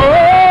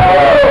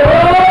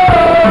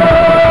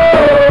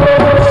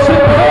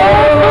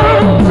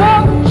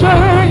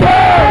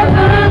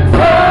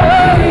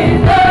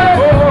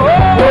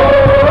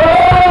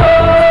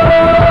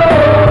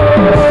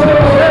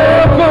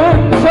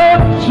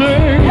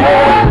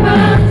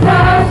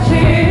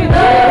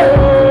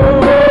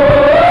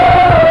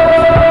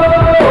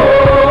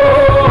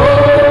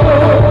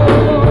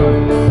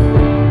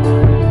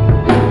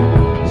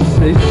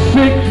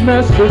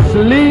 Is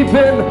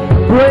leaving,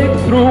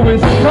 breakthrough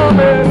is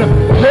coming,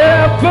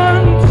 heaven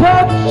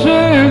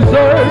touches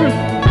earth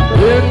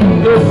in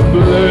this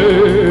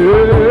place,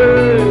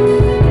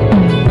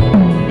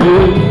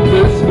 in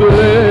this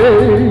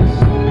place.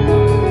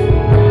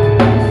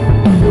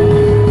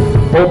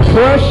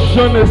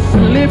 Oppression is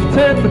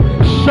lifting,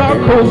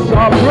 shackles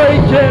are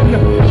breaking,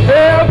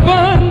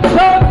 heaven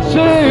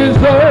touches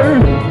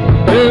earth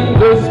in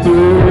this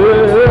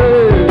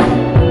place.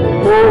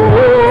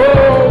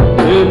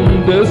 In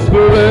this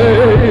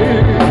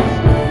place,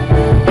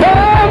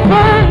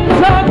 heaven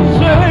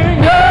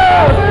touching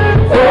earth.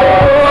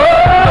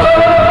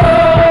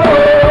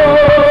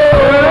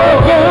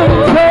 Heaven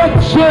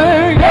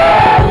touching,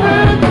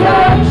 heaven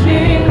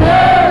touching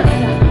earth.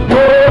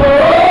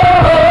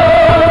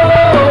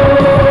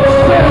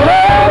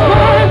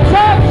 Heaven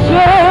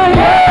touching,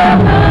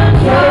 heaven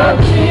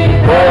touching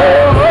earth.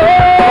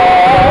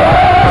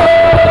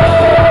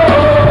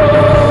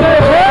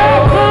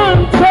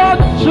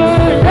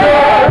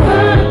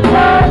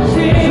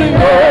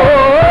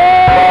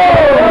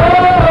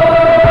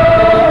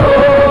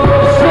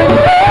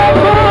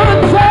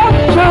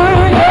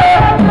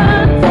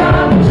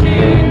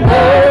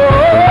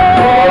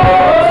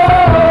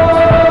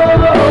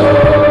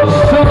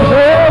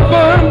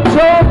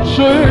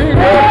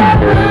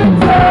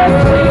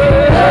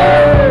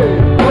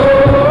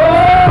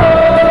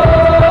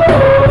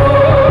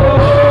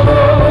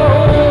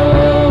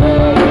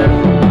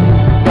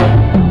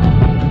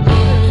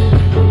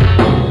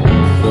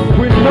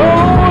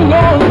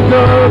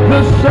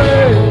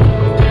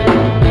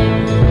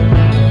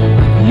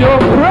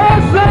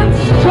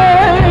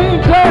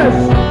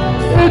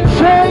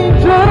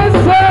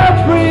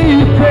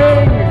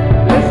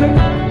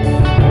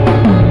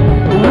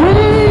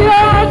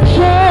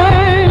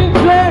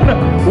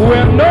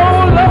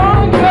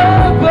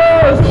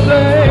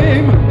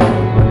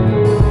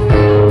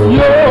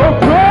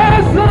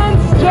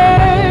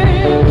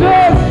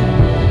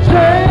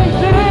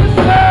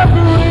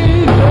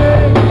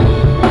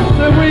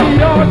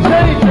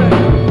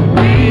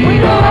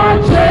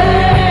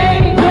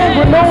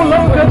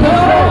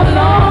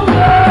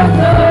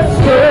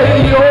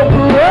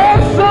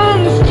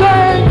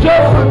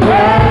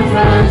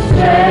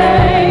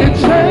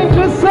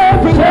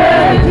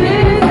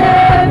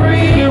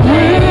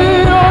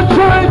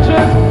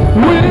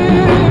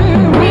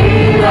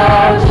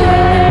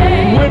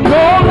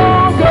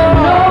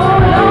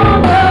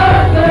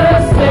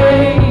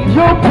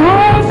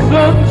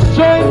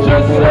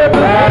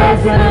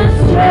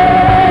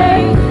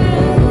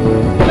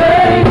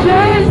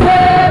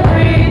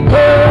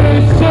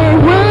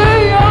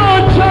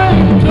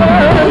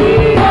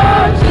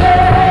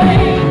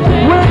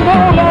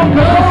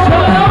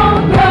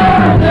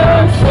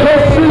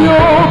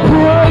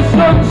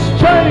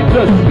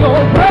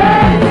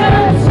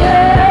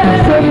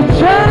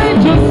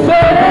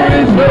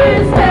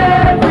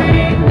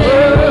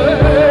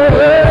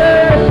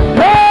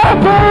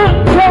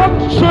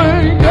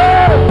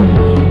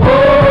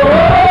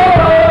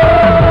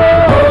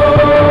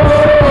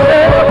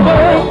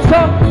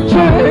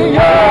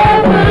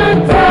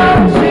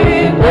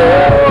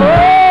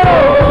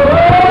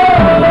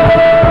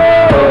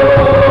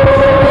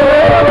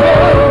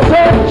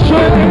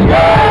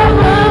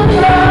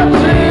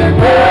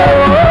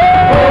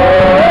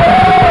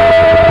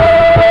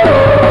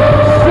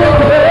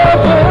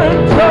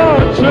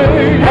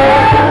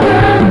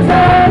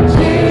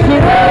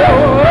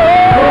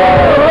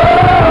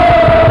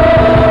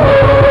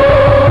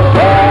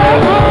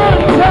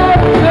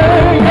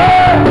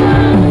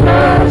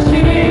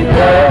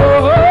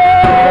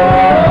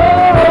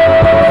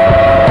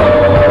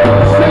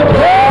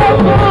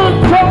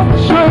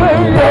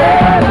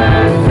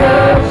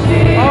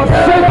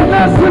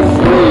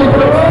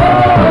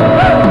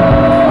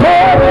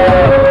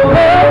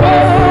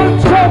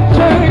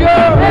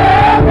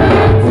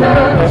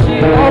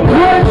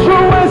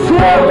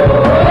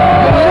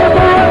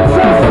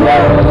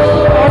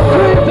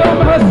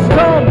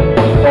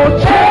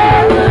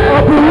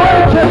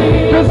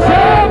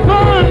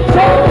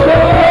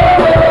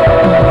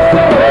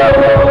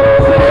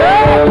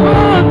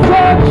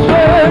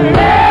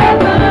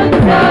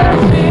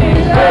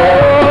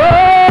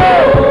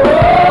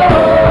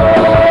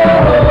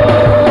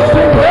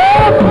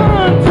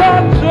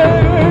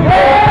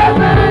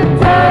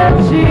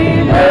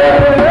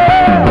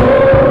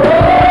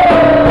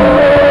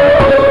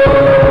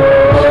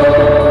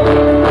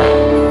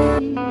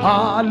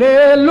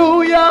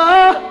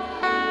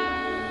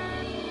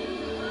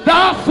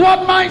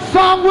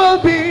 song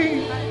will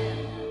be.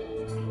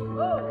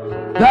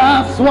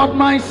 That's what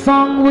my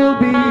song will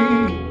be.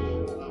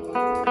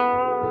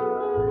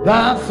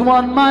 That's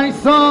what my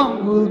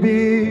song will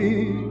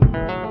be.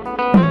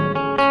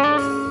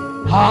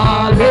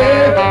 Hallelujah.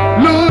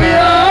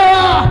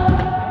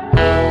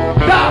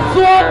 That's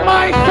what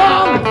my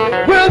song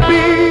will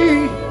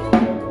be.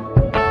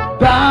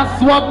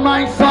 That's what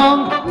my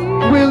song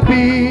will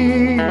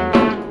be.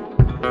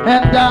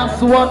 And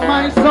that's what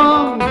my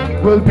song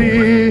will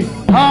be.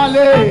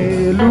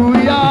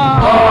 Hallelujah.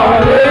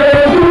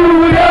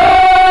 Hallelujah.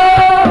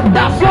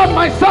 That's what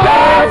my song.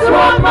 That's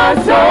what my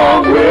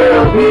song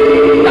will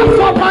be. That's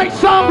what my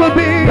song will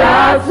be.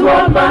 That's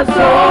what my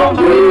song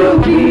will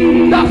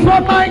be. That's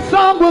what my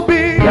song will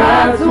be.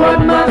 That's what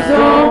my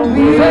song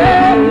will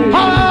be.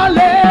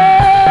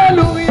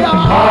 Hallelujah.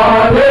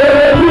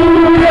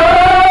 Hallelujah.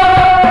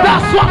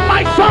 That's what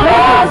my song.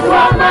 That's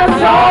what my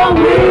song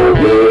will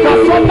be.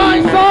 That's what my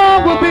song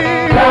will be.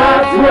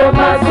 That's what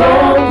my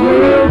song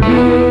will be.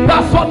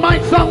 That's what my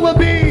song will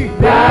be.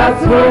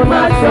 That's what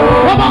my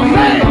song. Come on,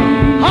 say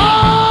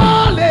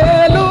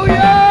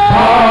hallelujah.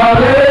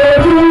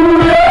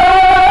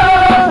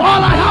 Hallelujah. That's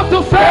all I have to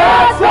say.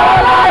 That's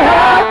all I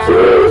have to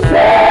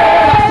say.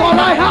 That's all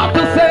I have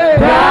to say.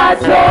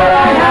 That's all I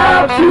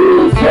have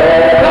to say.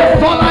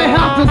 That's all I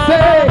have to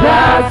say.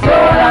 That's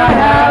all I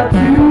have to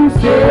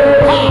say.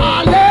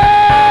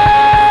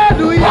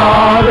 Hallelujah.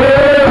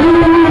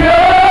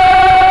 Hallelujah.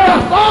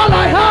 That's all I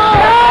have.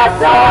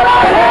 That's all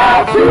I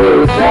have to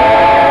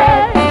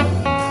say.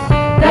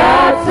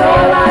 That's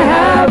all I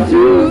have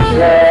to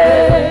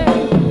say.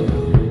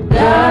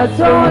 That's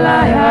all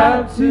I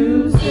have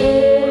to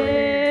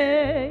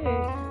say.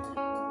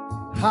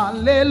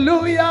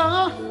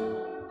 Hallelujah.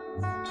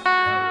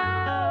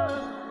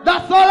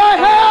 That's all I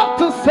have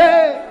to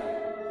say.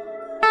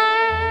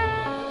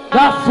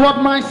 That's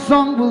what my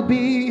song will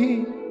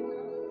be.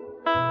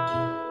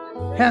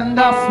 And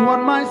that's what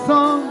my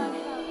song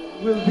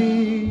will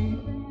be.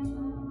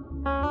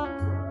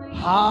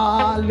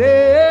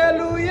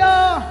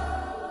 Hallelujah.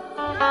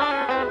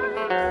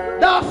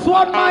 That's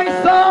what my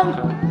song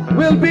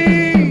will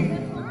be.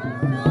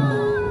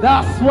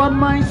 That's what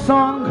my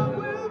song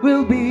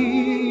will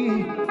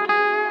be.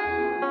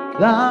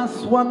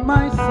 That's what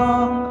my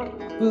song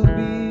will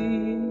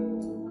be.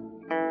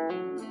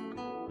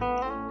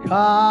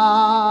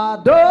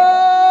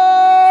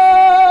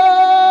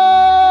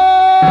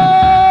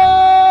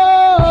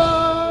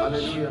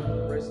 Hallelujah.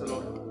 Praise the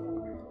Lord.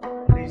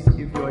 Please, if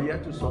you are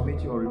yet to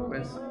submit your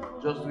request,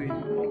 just do it.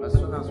 As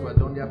soon as we're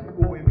done, there are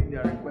people waving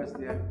their request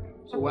there.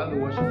 So while the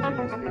worship team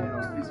is leading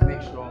us, please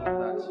make sure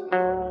that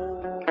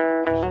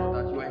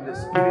you are in the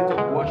spirit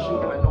of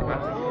worship. I know we're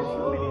taking a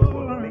few minutes,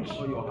 but make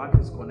sure your heart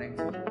is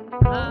connected.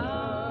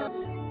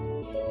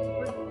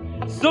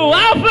 So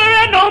Alpha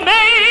and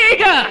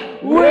Omega,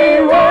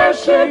 We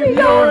worship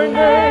your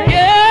name.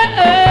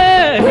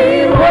 yeah.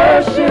 We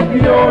worship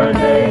your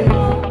name.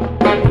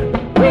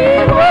 We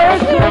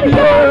worship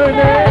your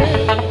name.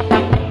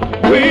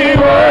 We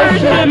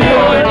worship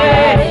your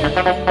name.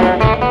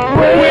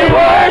 We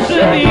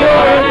worship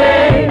your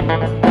name.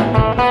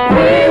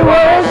 We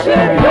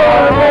worship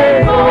your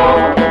name.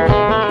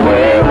 We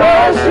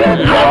worship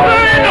your Alpha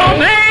and name.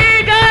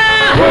 Omega,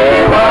 We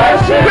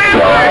worship we your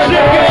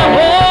worship your name.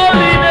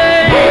 holy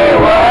name. We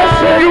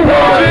worship We your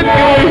worship your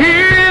name.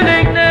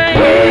 healing name.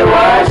 We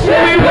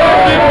worship We your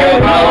worship your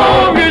name.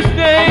 glorious We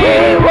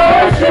name.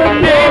 worship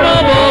your Name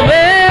above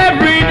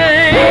every We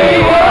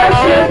name.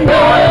 worship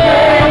your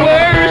name. We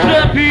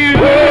worship you.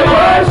 We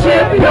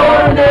worship your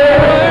name.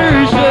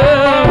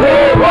 Worship. We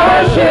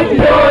worship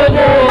your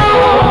name.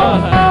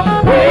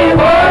 We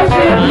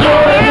worship your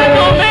Alpha and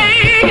name.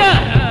 Omega,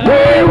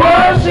 We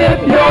worship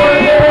your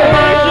name.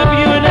 worship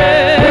your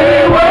name. We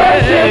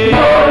worship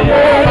your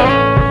name.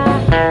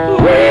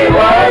 We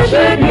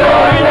worship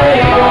your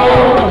name.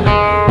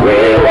 We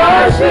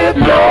worship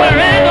your Alpha and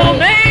name.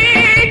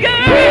 Omega,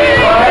 We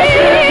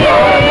worship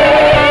your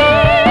name.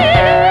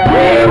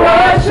 We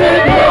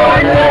worship your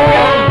name.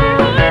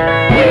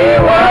 We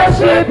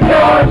worship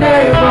your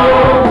name.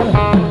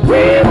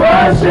 We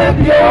worship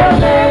your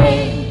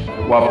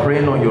name. We're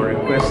praying on your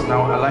request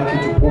now. I'd like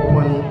you to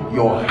open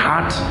your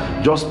heart.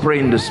 Just pray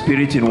in the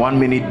spirit in 1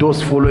 minute.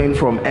 Those following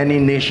from any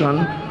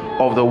nation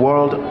of the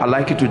world, I'd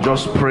like you to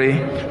just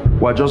pray.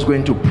 We're just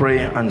going to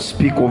pray and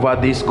speak over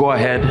this. Go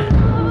ahead.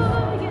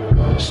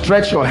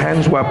 Stretch your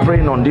hands. We're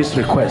praying on this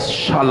request.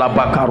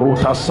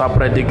 Shalabakaruta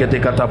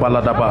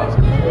sabredigedegatabaladaba.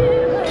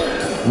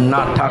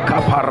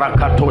 Nataka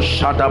parakato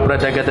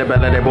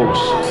shadabredegedebelebos.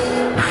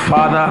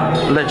 Father,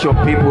 let your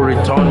people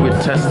return with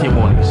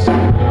testimonies.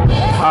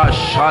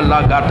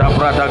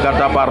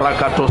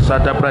 Ashalagadabradagadabaracato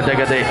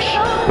sadabredegadesh.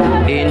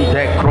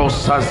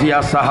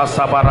 Indecrosazia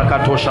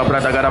sahasabarakato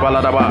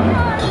shabradagadabaladaba.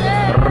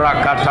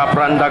 Rakata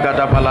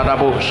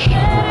brandagadabaladabosh.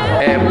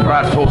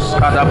 Ebratos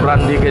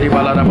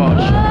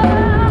kadabrandigedibaladabosh.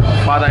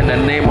 Father, in the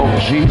name of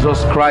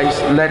Jesus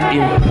Christ, let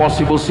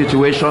impossible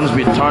situations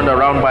be turned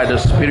around by the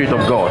Spirit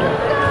of God.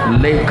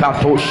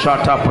 Lekato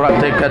shata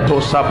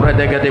prateketo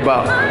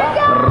sabredegediba.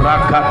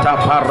 Rakata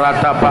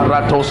parata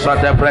paratosa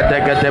de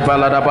bredegete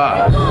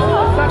baladaba.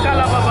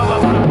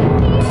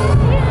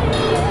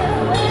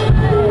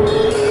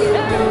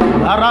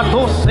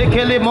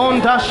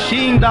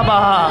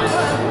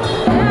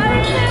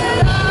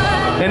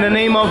 In the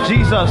name of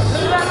Jesus,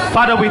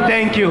 Father, we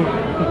thank you.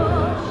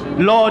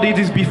 Lord, it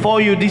is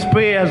before you these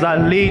prayers are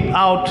laid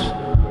out.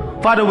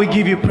 Father, we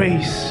give you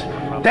praise.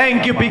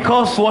 Thank you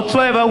because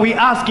whatsoever we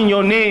ask in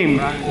your name,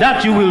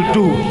 that you will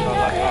do.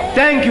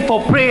 Thank you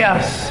for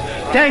prayers.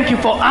 Thank you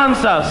for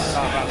answers.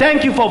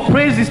 Thank you for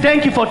praises.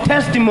 Thank you for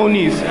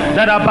testimonies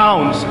that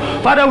abound.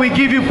 Father, we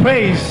give you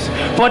praise,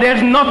 for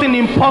there's nothing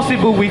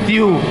impossible with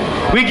you.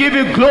 We give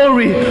you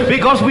glory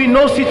because we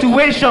know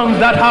situations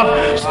that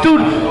have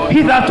stood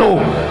hitherto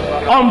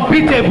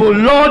unbeatable.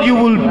 Lord, you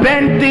will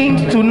bend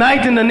things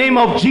tonight in the name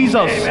of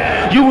Jesus.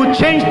 You will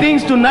change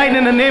things tonight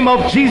in the name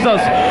of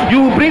Jesus.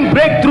 You will bring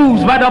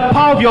breakthroughs by the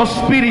power of your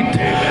spirit.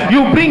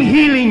 You bring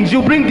healings.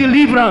 You bring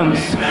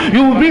deliverance.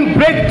 You will bring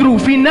breakthrough,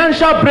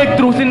 financial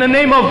breakthroughs in the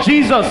name of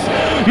Jesus.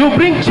 You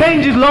bring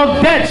changes,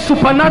 Lord. Debts,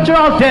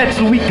 supernatural debts,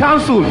 we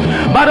cancel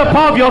by the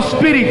power of your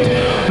spirit.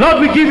 Lord,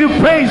 we give you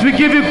praise. We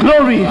give you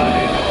glory.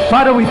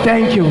 Father, we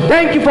thank you.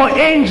 Thank you for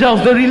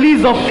angels, the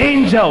release of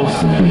angels.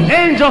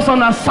 Angels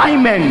on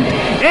assignment.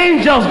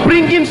 Angels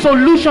bringing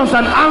solutions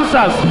and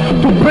answers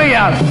to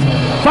prayers.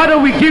 Father,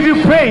 we give you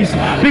praise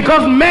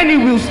because many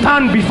will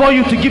stand before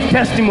you to give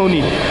testimony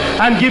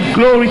and give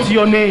glory to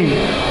your name.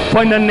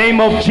 For in the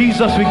name of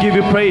Jesus, we give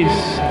you praise.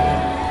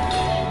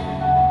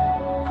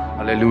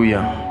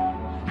 Hallelujah.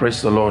 Praise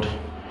the Lord.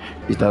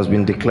 It has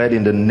been declared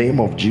in the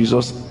name of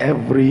Jesus,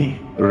 every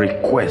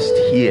request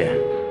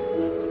here,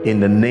 in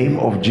the name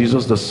of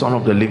Jesus, the Son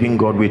of the living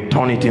God, we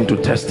turn it into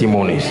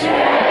testimonies.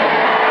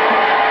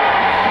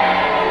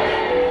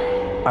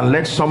 And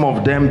let some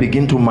of them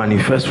begin to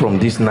manifest from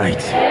this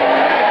night.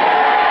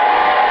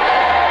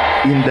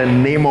 In the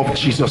name of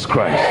Jesus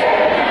Christ.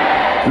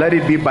 Let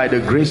it be by the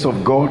grace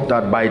of God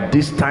that by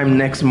this time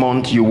next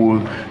month you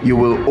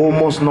will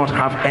almost not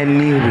have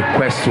any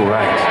requests to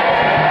write.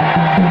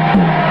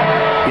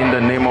 In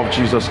the name of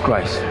Jesus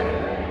Christ.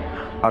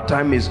 Our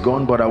time is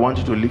gone, but I want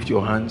you to lift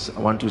your hands.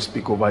 I want to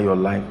speak over your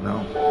life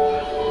now.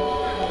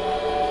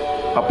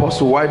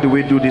 Apostle, why do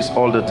we do this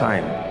all the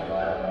time?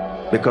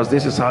 Because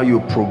this is how you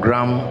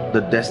program the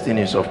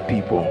destinies of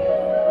people.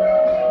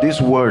 These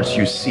words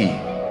you see,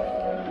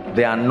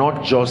 they are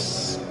not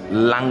just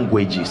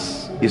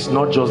languages. It's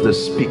not just the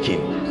speaking.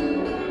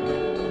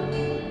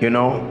 You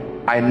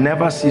know, I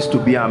never cease to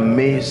be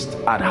amazed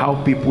at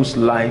how people's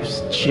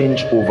lives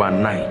change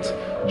overnight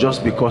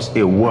just because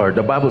a word.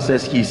 The Bible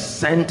says he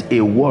sent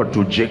a word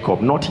to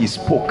Jacob, not he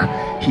spoke.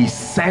 He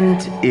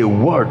sent a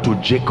word to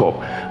Jacob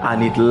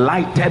and it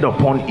lighted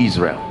upon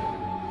Israel.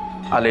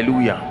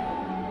 Hallelujah.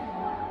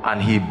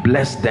 And he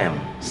blessed them,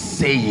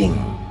 saying,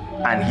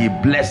 and he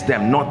blessed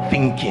them, not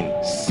thinking,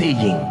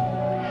 saying,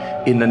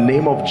 in the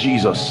name of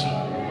Jesus,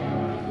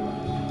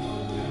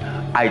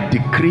 I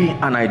decree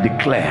and I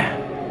declare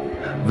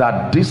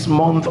that this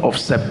month of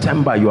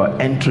September you are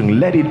entering,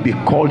 let it be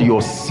called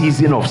your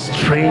season of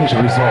strange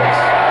results.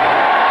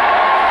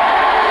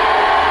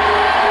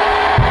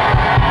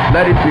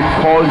 Let it be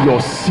called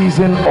your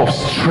season of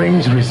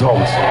strange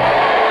results.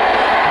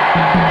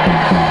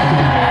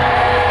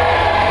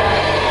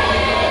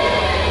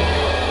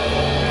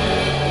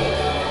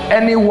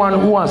 Anyone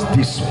who has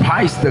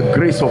despised the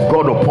grace of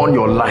God upon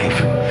your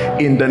life,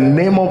 in the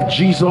name of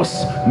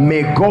Jesus,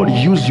 may God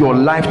use your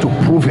life to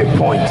prove a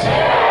point.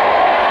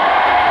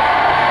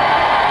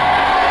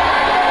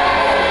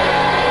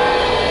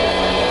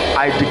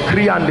 I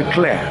decree and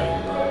declare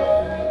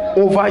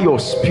over your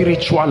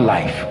spiritual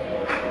life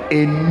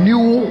a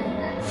new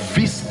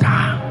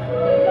vista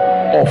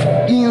of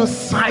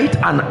insight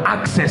and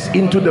access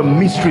into the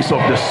mysteries of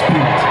the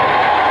Spirit.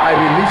 I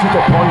release it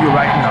upon you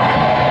right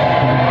now.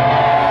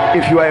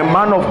 If you are a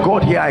man of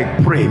God here, I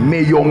pray,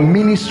 may your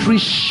ministry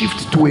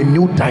shift to a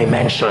new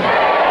dimension.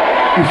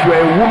 If you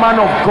are a woman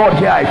of God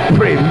here, I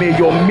pray, may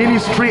your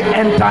ministry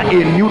enter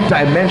a new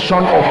dimension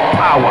of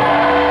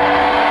power.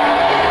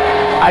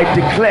 I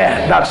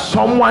declare that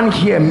someone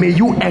here, may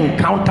you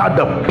encounter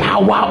the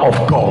power of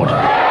God.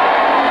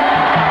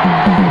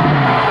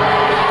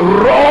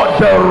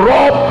 The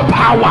raw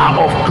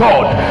power of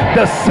God.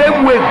 The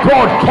same way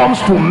God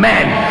comes to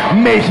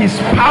man, may his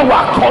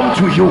power come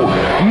to you.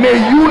 May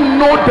you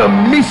know the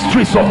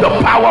mysteries of the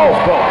power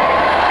of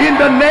God. In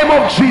the name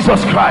of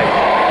Jesus Christ,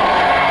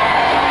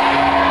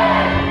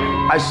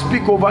 I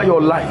speak over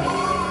your life.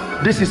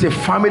 This is a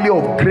family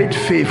of great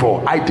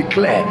favor. I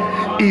declare,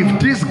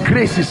 if this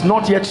grace is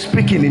not yet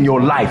speaking in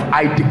your life,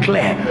 I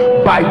declare,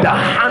 by the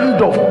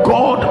hand of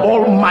God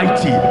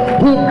Almighty,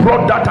 who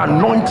brought that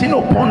anointing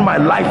upon my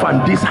life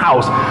and this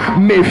house,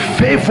 may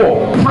favor,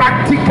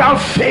 practical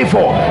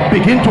favor,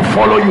 begin to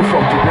follow you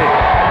from today.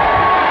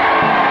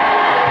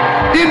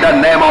 In the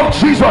name of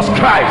Jesus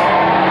Christ.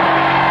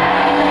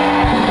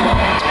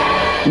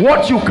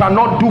 What you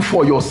cannot do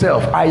for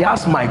yourself, I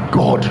ask my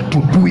God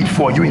to do it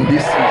for you in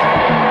this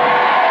season.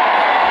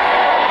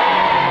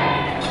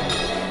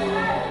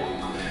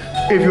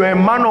 If you're a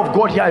man of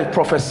God here, I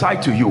prophesy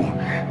to you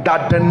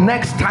that the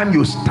next time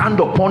you stand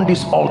upon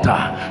this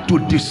altar to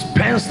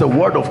dispense the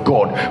word of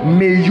God,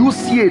 may you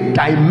see a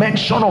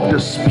dimension of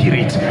the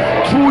Spirit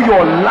through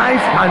your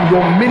life and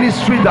your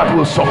ministry that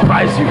will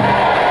surprise you.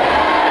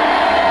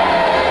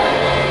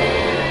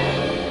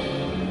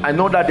 I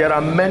know that there are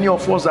many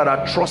of us that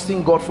are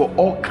trusting God for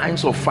all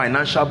kinds of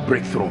financial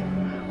breakthrough.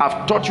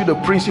 I've taught you the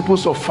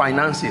principles of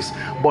finances,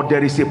 but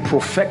there is a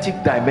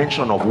prophetic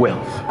dimension of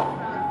wealth.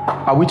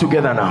 Are we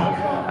together now?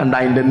 And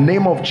in the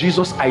name of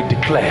Jesus, I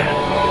declare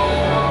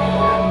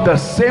the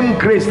same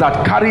grace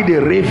that carried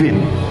a raven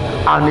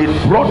and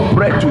it brought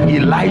bread to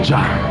Elijah,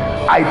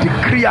 I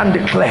decree and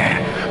declare,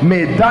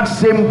 may that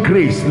same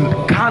grace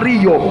carry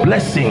your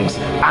blessings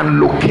and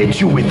locate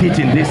you with it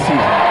in this season.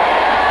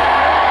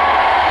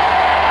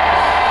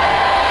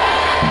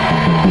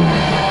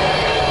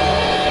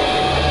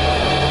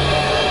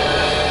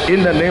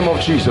 In the name of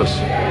Jesus,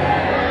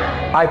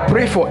 I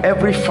pray for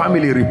every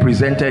family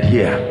represented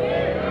here.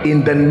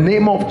 In the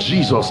name of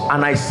Jesus,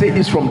 and I say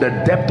this from the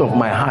depth of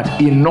my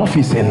heart, enough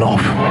is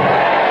enough.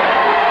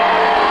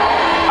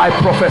 I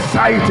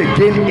prophesy it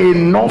again,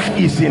 enough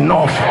is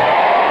enough.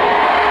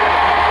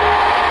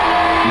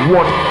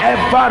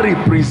 Whatever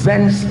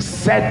represents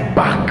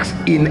setbacks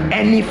in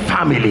any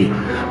family,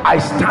 I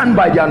stand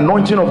by the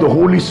anointing of the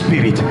Holy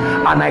Spirit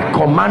and I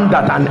command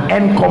that an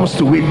end comes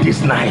to it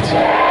this night.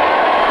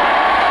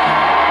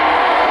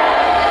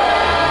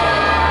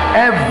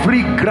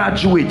 Every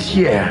graduate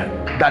here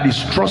that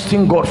is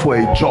trusting God for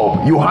a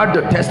job, you heard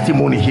the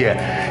testimony here.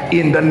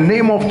 In the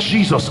name of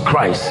Jesus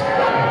Christ,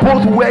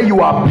 both where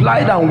you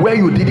applied and where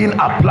you didn't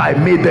apply,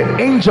 may the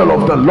angel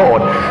of the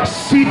Lord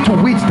see to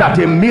it that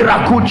a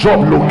miracle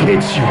job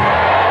locates you.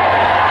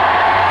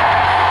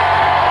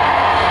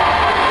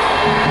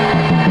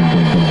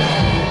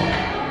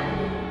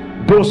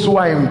 Those who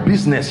are in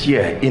business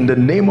here, in the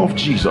name of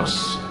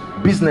Jesus,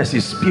 business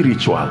is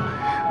spiritual.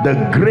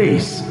 The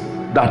grace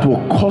that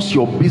will cause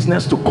your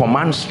business to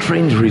command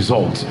strange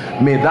results,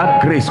 may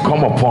that grace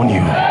come upon you.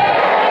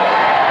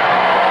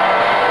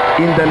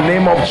 In the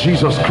name of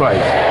Jesus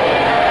Christ.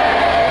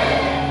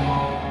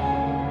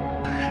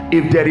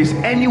 If there is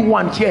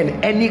anyone here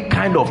in any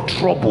kind of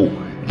trouble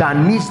that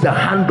needs the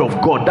hand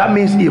of God, that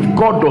means if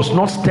God does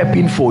not step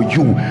in for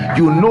you,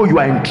 you know you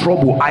are in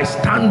trouble. I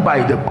stand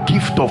by the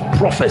gift of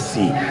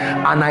prophecy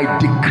and I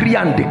decree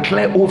and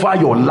declare over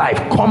your life,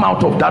 come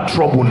out of that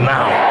trouble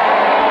now.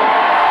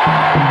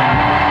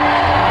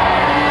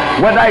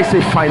 Whether it's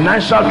a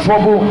financial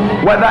trouble,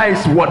 whether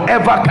it's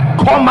whatever,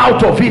 come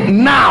out of it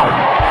now.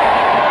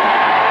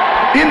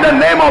 In the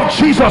name of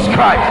Jesus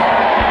Christ.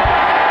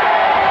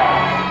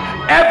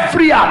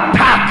 Every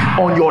attack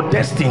on your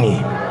destiny,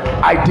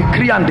 I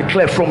decree and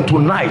declare from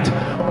tonight,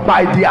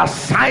 by the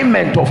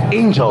assignment of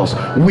angels,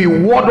 we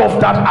ward off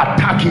that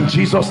attack in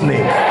Jesus'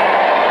 name.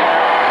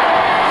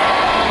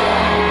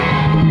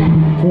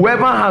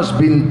 Whoever has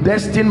been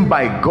destined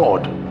by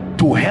God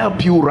to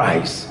help you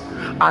rise,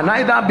 and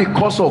either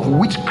because of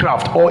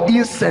witchcraft or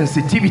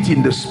insensitivity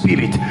in the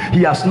spirit,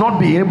 he has not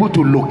been able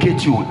to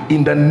locate you,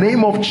 in the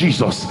name of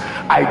Jesus,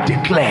 I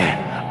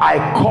declare,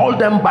 I call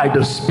them by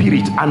the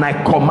Spirit and I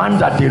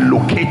command that they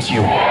locate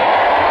you.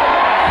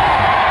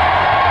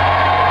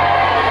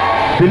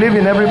 Believe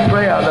in every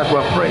prayer that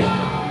we're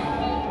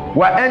praying.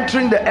 We're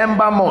entering the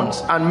ember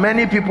months, and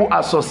many people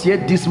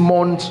associate this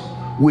month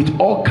with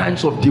all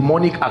kinds of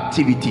demonic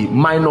activity,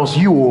 minus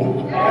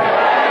you.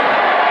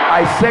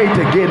 I say it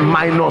again,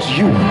 minus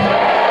you.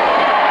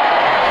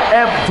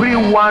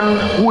 Everyone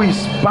who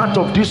is part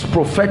of this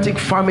prophetic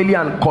family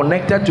and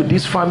connected to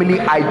this family,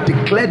 I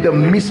declare the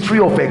mystery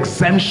of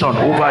exemption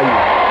over you.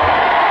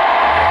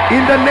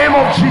 In the name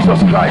of Jesus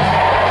Christ.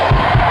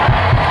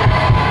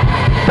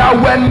 That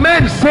when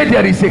men say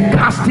there is a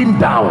casting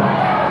down,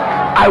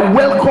 I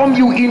welcome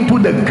you into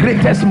the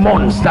greatest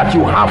months that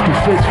you have to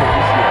face for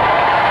this year.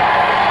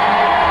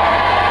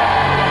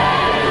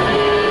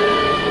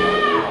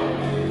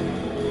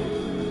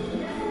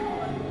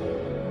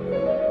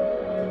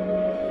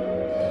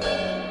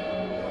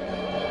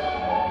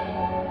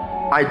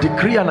 I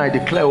decree and I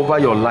declare over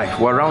your life,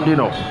 we're rounding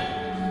up.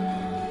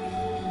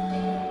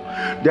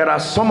 There are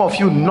some of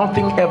you,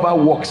 nothing ever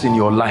works in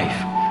your life.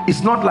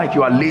 It's not like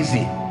you are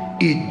lazy.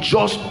 It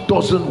just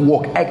doesn't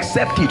work,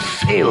 except it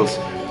fails.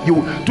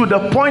 You to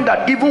the point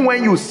that even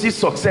when you see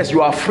success,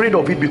 you are afraid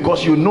of it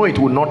because you know it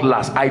will not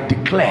last. I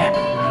declare,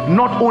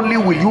 not only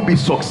will you be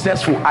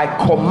successful, I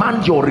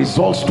command your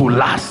results to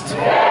last.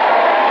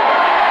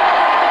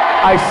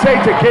 I say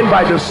it again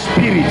by the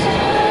Spirit.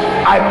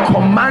 I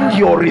command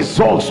your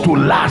results to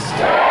last.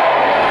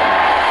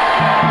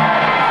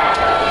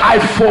 I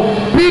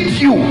forbid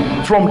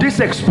you from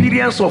this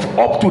experience of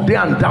up today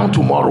and down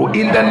tomorrow,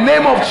 in the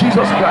name of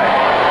Jesus Christ.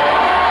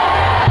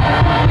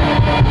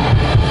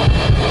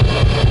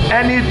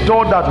 Any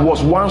door that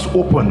was once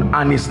open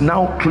and is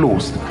now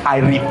closed, I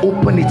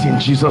reopen it in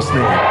Jesus'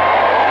 name.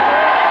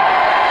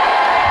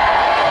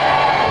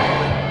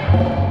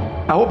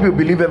 I hope you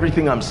believe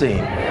everything I'm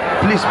saying.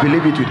 Please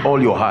believe it with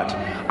all your heart.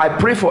 I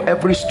pray for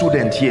every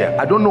student here.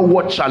 I don't know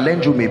what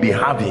challenge you may be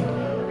having,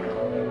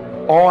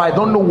 or I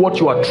don't know what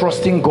you are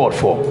trusting God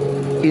for.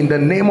 In the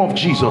name of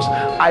Jesus,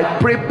 I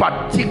pray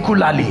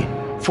particularly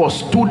for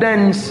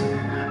students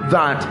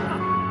that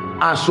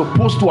are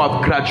supposed to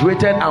have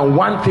graduated and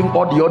one thing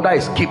or the other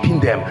is keeping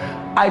them.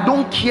 I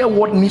don't care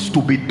what needs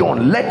to be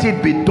done. Let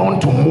it be done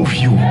to move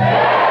you.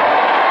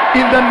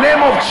 In the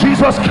name of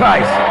Jesus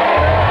Christ,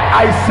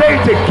 I say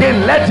it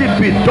again, let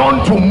it be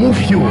done to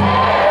move you.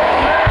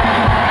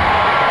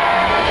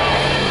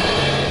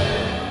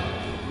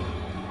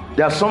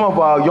 There are some of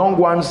our young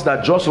ones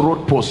that just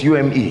wrote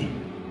post-UME.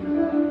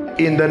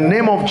 In the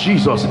name of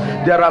Jesus,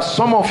 there are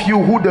some of you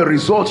who the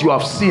results you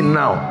have seen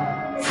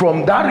now,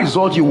 from that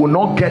result you will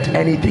not get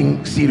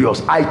anything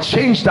serious. I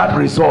change that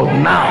result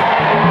now.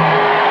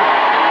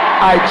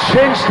 I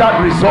change that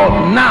result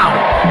now.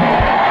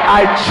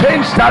 I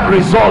change that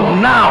result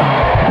now.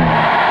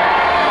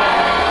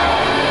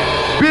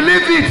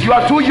 Believe it, you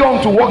are too young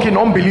to walk in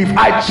unbelief.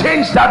 I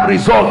change that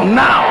result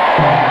now.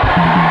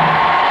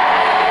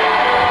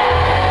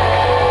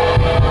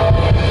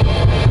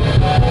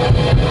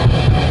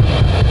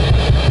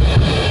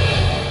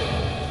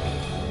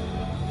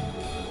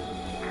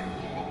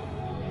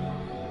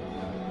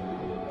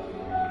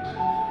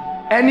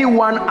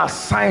 Anyone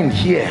assigned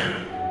here,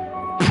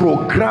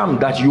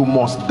 programmed that you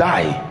must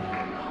die,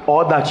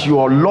 or that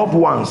your loved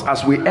ones,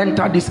 as we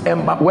enter this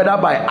ember, whether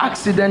by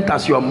accident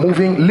as you are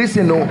moving,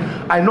 listen,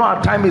 I know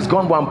our time is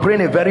gone, but I'm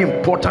praying a very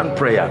important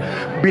prayer.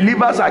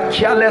 Believers are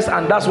careless,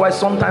 and that's why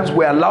sometimes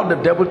we allow the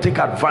devil to take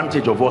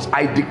advantage of us.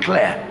 I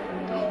declare,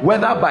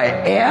 whether by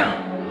air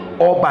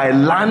or by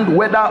land,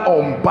 whether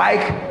on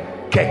bike,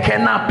 keke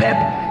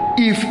napep,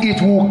 if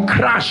it will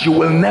crash, you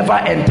will never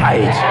enter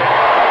it.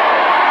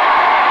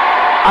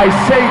 I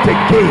say it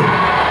again,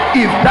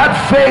 if that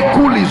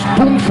vehicle is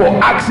doomed for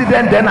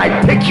accident, then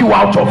I take you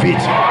out of it.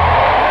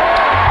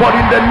 But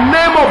in the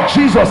name of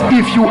Jesus,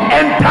 if you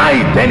enter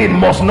it, then it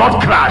must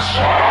not crash.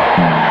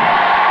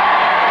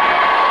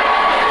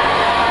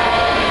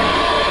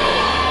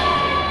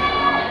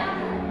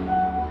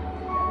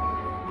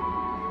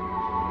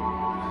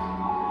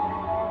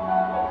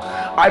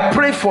 I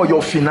pray for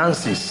your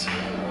finances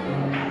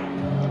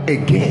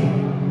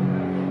again,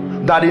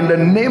 that in the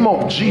name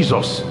of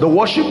Jesus, the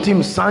worship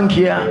team sang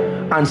here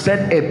and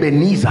said,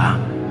 Ebenezer,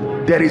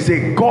 there is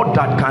a God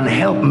that can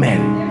help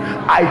men.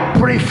 I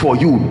pray for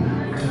you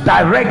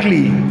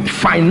directly.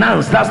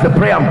 Finance, that's the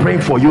prayer I'm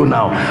praying for you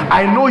now.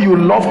 I know you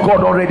love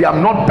God already.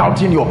 I'm not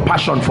doubting your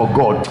passion for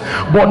God,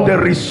 but the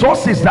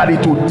resources that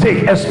it will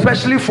take,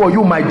 especially for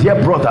you, my dear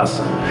brothers,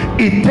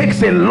 it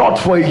takes a lot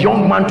for a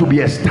young man to be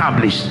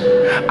established.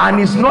 And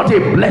it's not a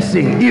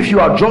blessing if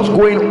you are just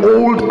going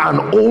old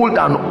and old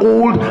and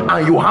old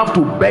and you have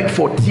to beg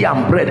for tea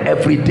and bread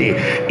every day.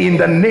 In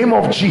the name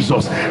of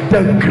Jesus,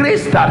 the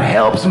grace that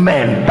helps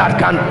men, that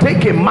can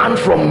take a man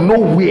from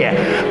nowhere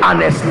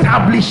and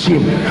establish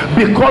him,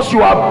 because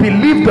you have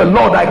believed the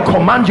Lord, I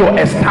command your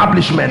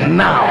establishment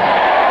now.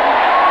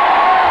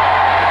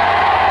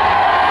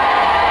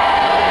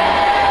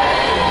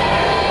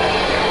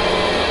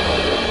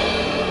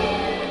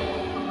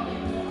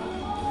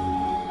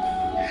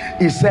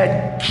 He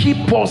said,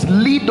 keep us,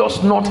 lead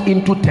us not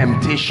into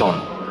temptation,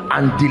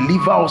 and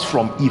deliver us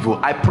from evil.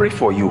 I pray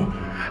for you,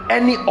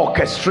 any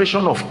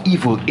orchestration of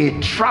evil, a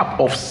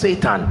trap of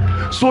Satan,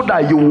 so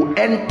that you will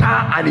enter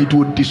and it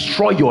will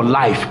destroy your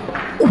life,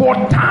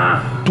 quarter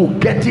to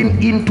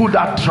getting into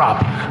that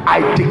trap,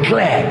 I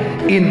declare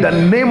in the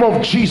name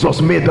of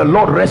Jesus, may the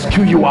Lord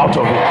rescue you out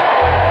of it.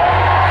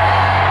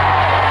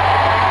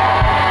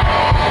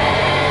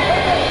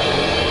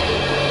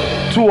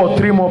 2 or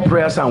 3 more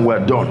prayers and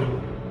we're done.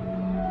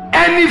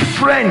 Any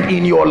friend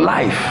in your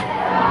life,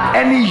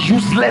 any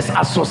useless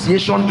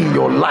association in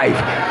your life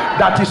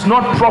that is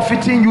not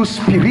profiting you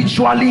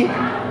spiritually,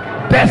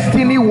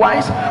 destiny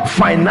wise,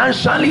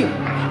 financially,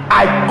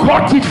 I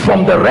cut it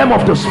from the realm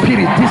of the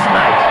spirit this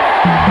night.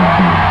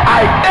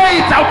 I tear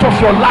it out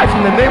of your life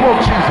in the name of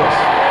Jesus.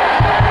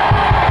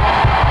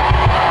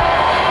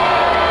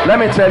 Let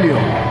me tell you,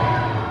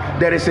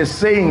 there is a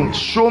saying,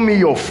 show me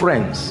your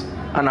friends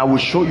and I will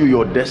show you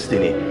your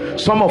destiny.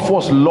 Some of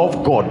us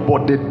love God,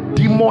 but the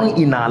demon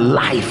in our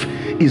life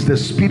is the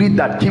spirit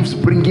that keeps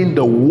bringing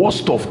the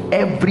worst of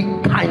every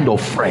kind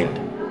of friend.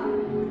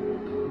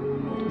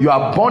 You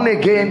are born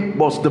again,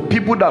 but the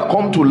people that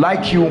come to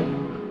like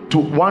you, to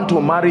want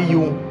to marry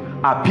you,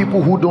 are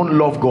people who don't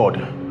love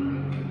God.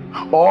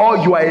 Or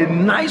you are a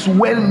nice,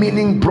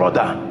 well-meaning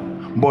brother,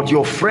 but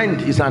your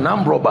friend is an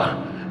armed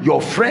robber,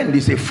 your friend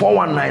is a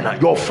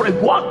 419er, your friend,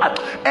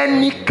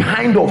 any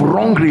kind of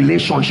wrong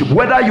relationship,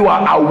 whether you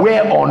are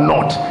aware or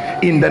not,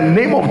 in the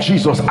name of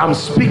Jesus, I'm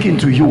speaking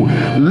to you.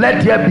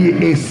 Let there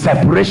be a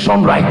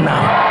separation right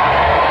now.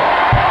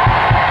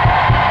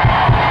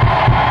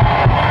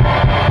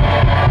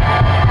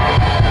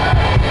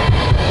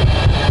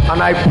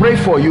 And I pray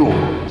for you,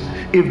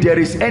 if there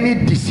is any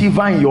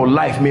deceiver in your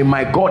life, may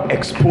my God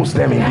expose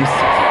them in this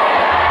season.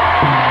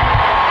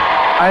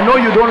 I know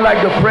you don't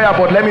like the prayer,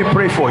 but let me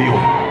pray for you.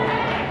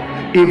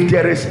 If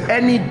there is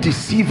any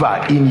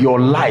deceiver in your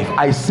life,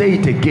 I say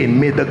it again,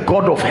 may the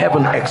God of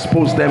heaven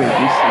expose them in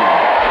this season.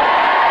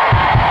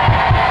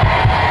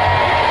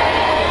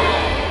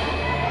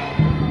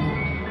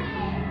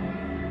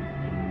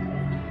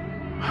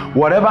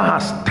 Whatever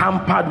has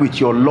tampered with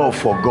your love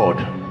for God,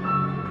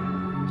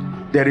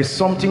 there is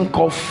something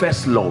called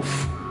first love.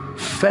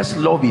 First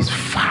love is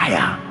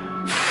fire.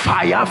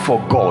 Fire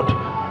for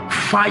God.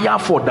 Fire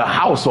for the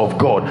house of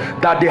God,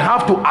 that they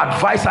have to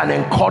advise and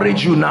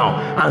encourage you now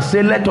and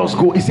say, let us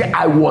go. He said,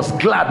 I was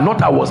glad,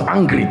 not I was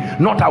angry,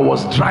 not I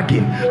was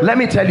dragging. Let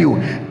me tell you,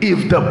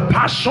 if the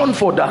passion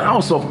for the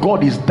house of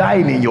God is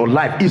dying in your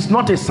life, it's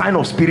not a sign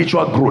of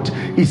spiritual growth,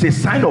 it's a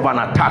sign of an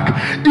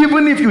attack.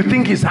 Even if you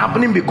think it's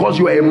happening because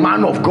you are a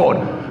man of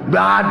God,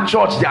 that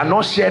church, they are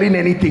not sharing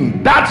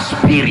anything, that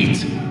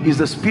spirit is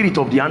the spirit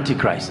of the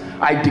Antichrist.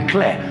 I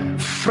declare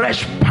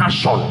fresh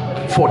passion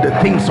for the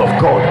things of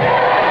God.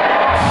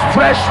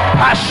 Fresh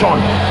passion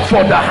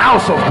for the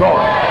house of God.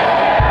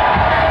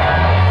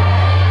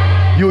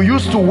 You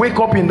used to wake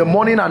up in the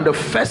morning and the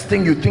first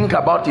thing you think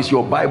about is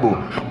your Bible,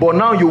 but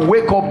now you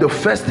wake up, the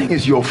first thing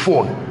is your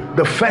phone,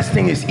 the first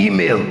thing is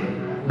email,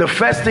 the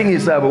first thing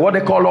is what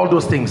they call all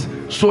those things,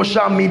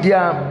 social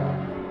media,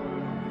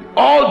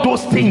 all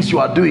those things you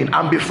are doing,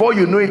 and before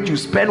you know it, you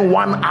spend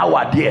 1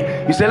 hour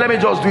there. You say, let me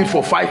just do it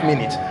for 5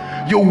 minutes.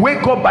 You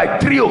wake up by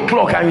 3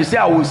 o'clock and you say,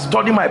 I will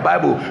study my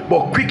Bible,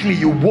 but quickly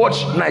you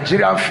watch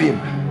Nigerian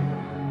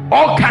film,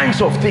 all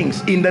kinds of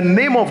things. In the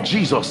name of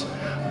Jesus,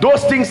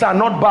 those things are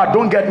not bad,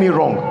 don't get me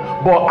wrong,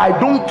 but I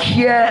don't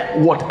care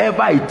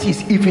whatever it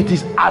is. If it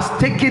is as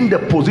taking the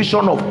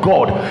position of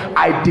God,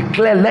 I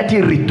declare, let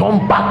it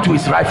return back to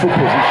its rightful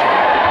position.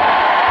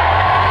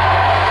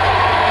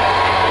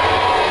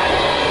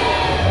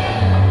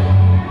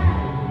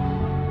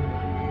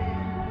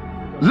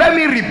 Let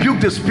me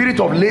rebuke the spirit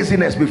of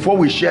laziness before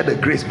we share the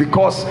grace,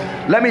 because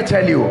let me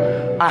tell you,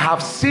 I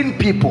have seen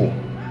people,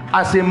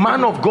 as a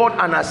man of God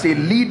and as a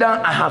leader,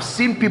 I have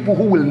seen people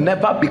who will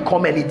never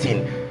become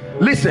anything.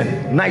 Listen,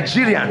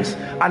 Nigerians,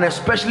 and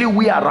especially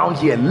we around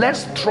here,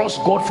 let's trust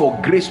God for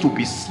grace to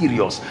be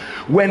serious.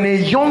 When a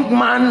young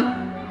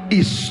man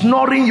is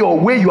snoring your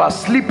way, you are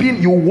sleeping,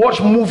 you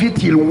watch movie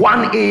till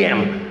 1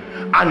 a.m.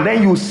 and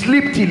then you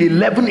sleep till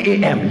 11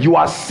 a.m. you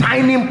are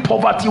signing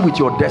poverty with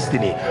your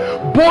destiny.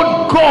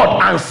 Both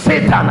God and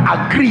Satan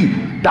agree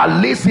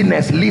that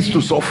laziness leads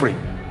to suffering.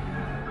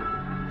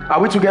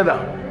 Are we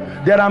together?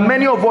 There are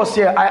many of us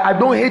here, I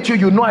don't hate you,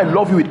 you know I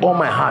love you with all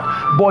my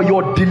heart, but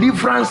your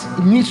deliverance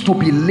needs to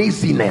be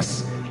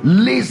laziness.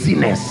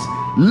 Laziness.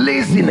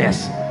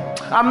 Laziness.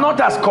 I'm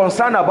not as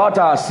concerned about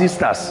our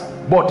sisters,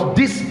 but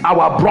these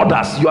our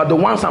brothers, you are the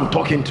ones I'm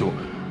talking to.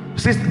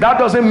 That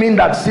doesn't mean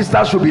that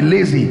sisters should be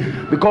lazy,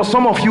 because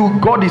some of you,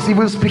 God is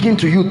even speaking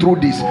to you through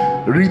this.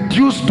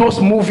 Reduce those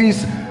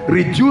movies,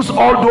 reduce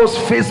all those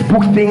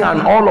Facebook thing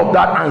and all of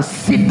that, and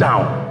sit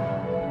down.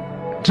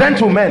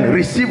 Gentlemen,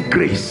 receive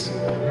grace.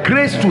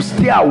 Grace to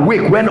stay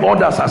awake when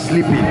others are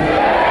sleeping.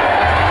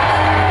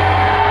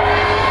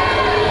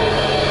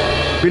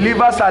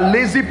 Believers are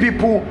lazy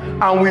people,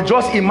 and we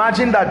just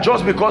imagine that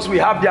just because we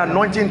have the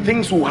anointing,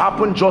 things will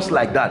happen just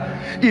like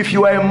that. If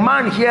you are a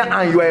man here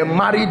and you are a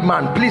married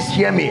man, please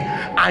hear me,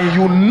 and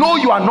you know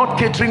you are not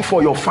catering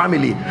for your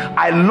family,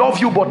 I love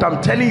you, but I'm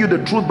telling you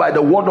the truth by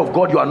the word of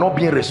God, you are not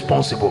being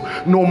responsible.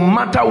 No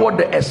matter what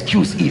the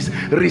excuse is,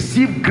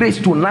 receive grace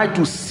tonight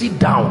to sit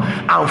down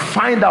and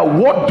find out,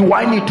 what do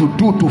I need to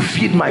do to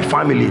feed my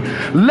family?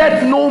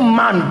 Let no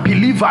man,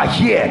 believer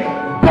here,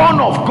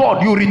 born of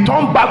God, you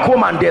return back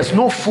home and there's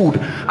no food,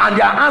 and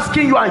they are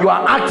asking you and you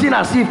are acting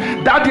as if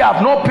that they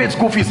have not paid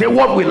school fees. Say,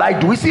 what will I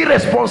do? Is he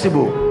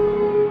responsible?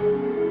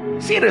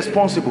 Is he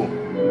responsible?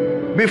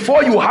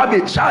 Before you have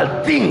a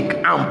child, think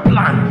and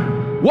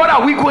plan. What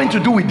are we going to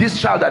do with this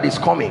child that is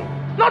coming?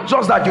 Not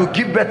just that you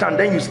give birth and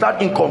then you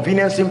start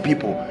inconveniencing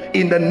people.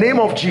 In the name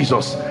of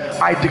Jesus,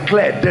 I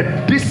declare the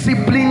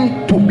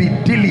discipline to be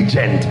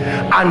diligent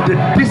and the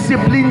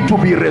discipline to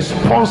be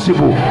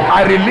responsible,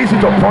 I release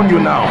it upon you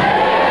now.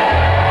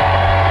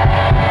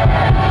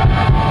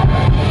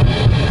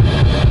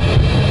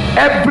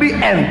 Every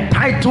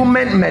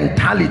entitlement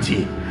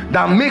mentality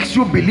that makes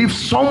you believe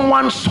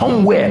someone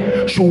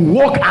somewhere should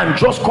walk and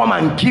just come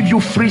and give you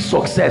free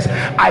success,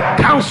 I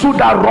cancel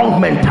that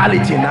wrong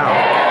mentality now.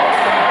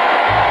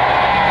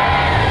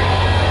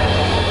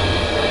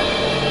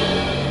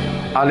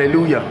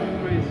 Hallelujah.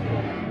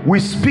 We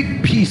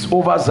speak peace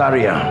over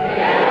Zaria.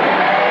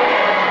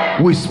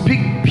 We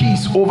speak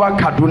peace over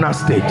Kaduna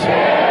State.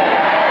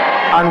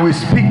 And we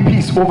speak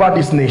peace over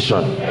this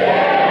nation.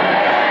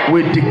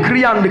 We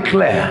decree and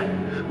declare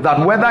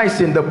that whether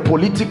it's in the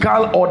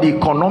political or the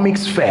economic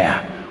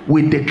sphere,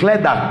 we declare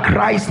that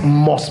Christ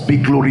must be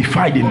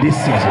glorified in this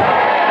season.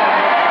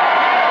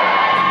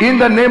 In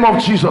the name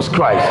of Jesus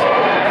Christ.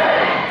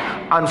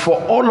 And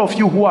for all of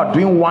you who are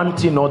doing one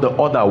thing or the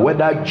other,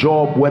 whether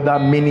job, whether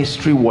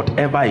ministry,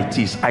 whatever it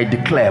is, I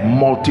declare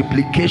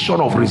multiplication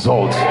of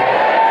results.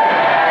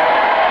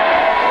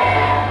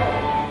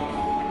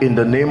 In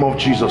the name of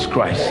Jesus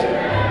Christ.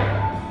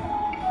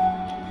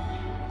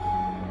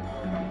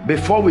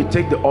 Before we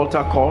take the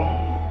altar call,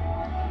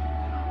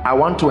 I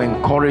want to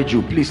encourage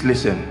you. Please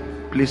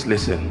listen. Please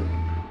listen.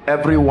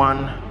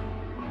 Everyone,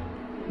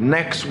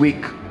 next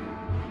week,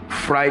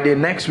 Friday,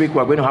 next week,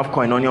 we're going to have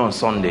Koinonia on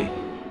Sunday.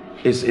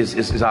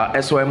 It's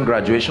our SOM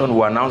graduation.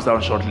 We'll announce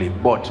that shortly.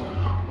 But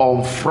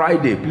on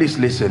Friday, please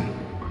listen.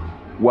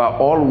 We're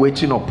all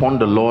waiting upon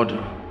the Lord.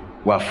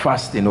 We're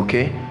fasting,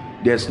 okay?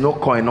 There's no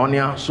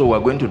Koinonia, so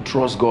we're going to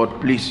trust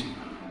God. Please,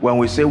 when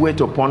we say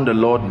wait upon the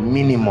Lord,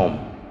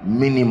 minimum,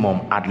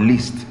 at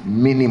least,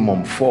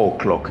 minimum 4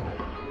 o'clock.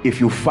 If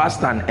you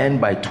fast and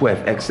end by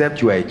 12,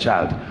 except you are a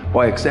child,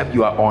 or except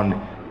you are on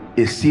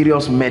a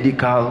serious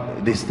medical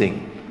this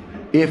thing.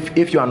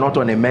 If you are not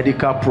on a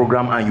medical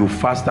program and you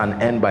fast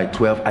and end by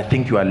 12, I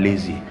think you are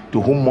lazy. To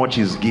whom much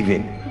is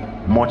given,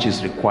 much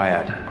is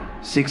required.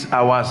 6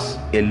 hours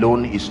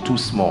alone is too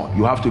small.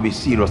 You have to be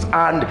serious.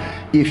 And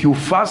if you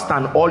fast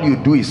and all you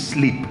do is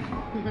sleep,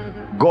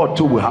 God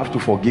too will have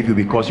to forgive you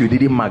because you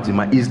didn't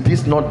maximize. Is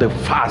this not the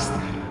fast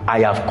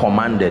I have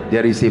commanded?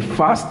 There is a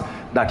fast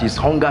that is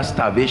hunger,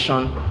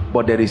 starvation,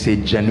 but there is a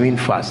genuine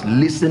fast.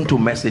 Listen to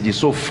messages.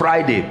 So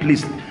Friday,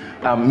 please,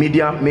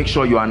 media, make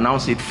sure you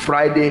announce it.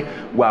 Friday,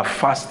 we are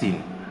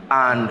fasting.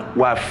 And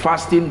we are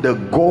fasting. The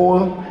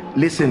goal,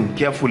 listen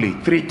carefully,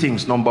 3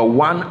 things. Number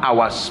 1,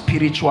 our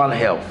spiritual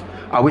health.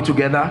 Are we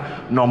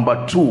together?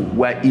 Number 2,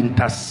 we're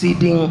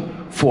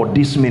interceding for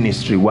this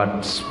ministry.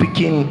 We're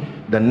speaking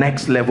the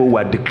next level.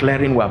 We're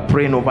declaring, we're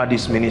praying over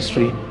this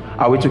ministry.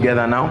 Are we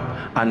together now?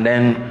 And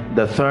then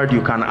the 3rd,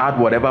 you can add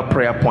whatever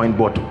prayer point,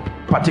 but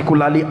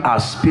particularly our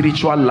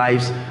spiritual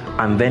lives.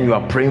 And then you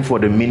are praying for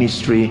the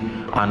ministry.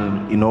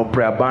 And you know,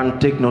 prayer band,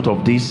 take note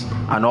of this,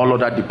 and all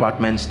other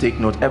departments take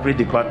note. Every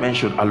department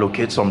should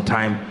allocate some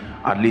time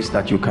at least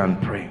that you can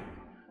pray.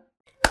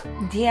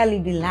 Dearly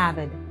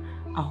beloved,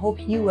 I hope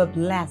you were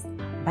blessed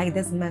by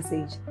this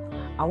message.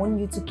 I want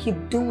you to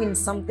keep doing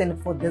something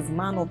for this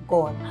man of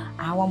God,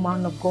 our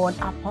man of God,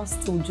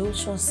 Apostle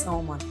Joshua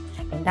Selman.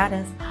 And that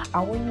is, I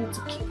want you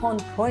to keep on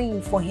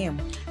praying for him,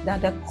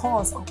 that the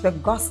cause of the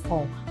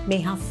gospel may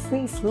have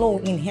free flow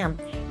in him,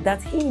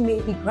 that he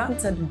may be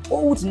granted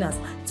boldness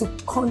to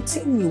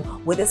continue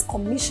with this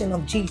commission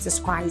of Jesus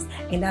Christ,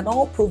 and that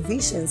all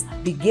provisions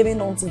be given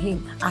unto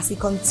him as he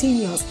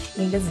continues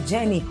in this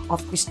journey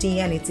of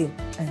Christianity.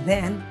 And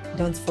then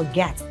don't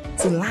forget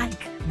to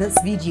like this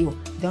video.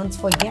 Don't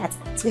forget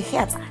to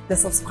hit the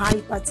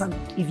subscribe button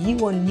if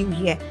you are new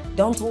here.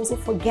 Don't also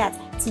forget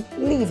to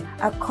leave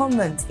a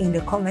comment in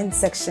the comment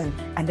section,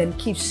 and then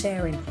keep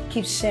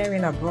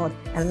sharing abroad,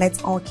 and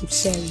let's all keep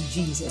sharing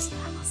Jesus.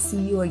 I'll see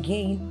you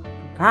again.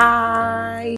 Bye.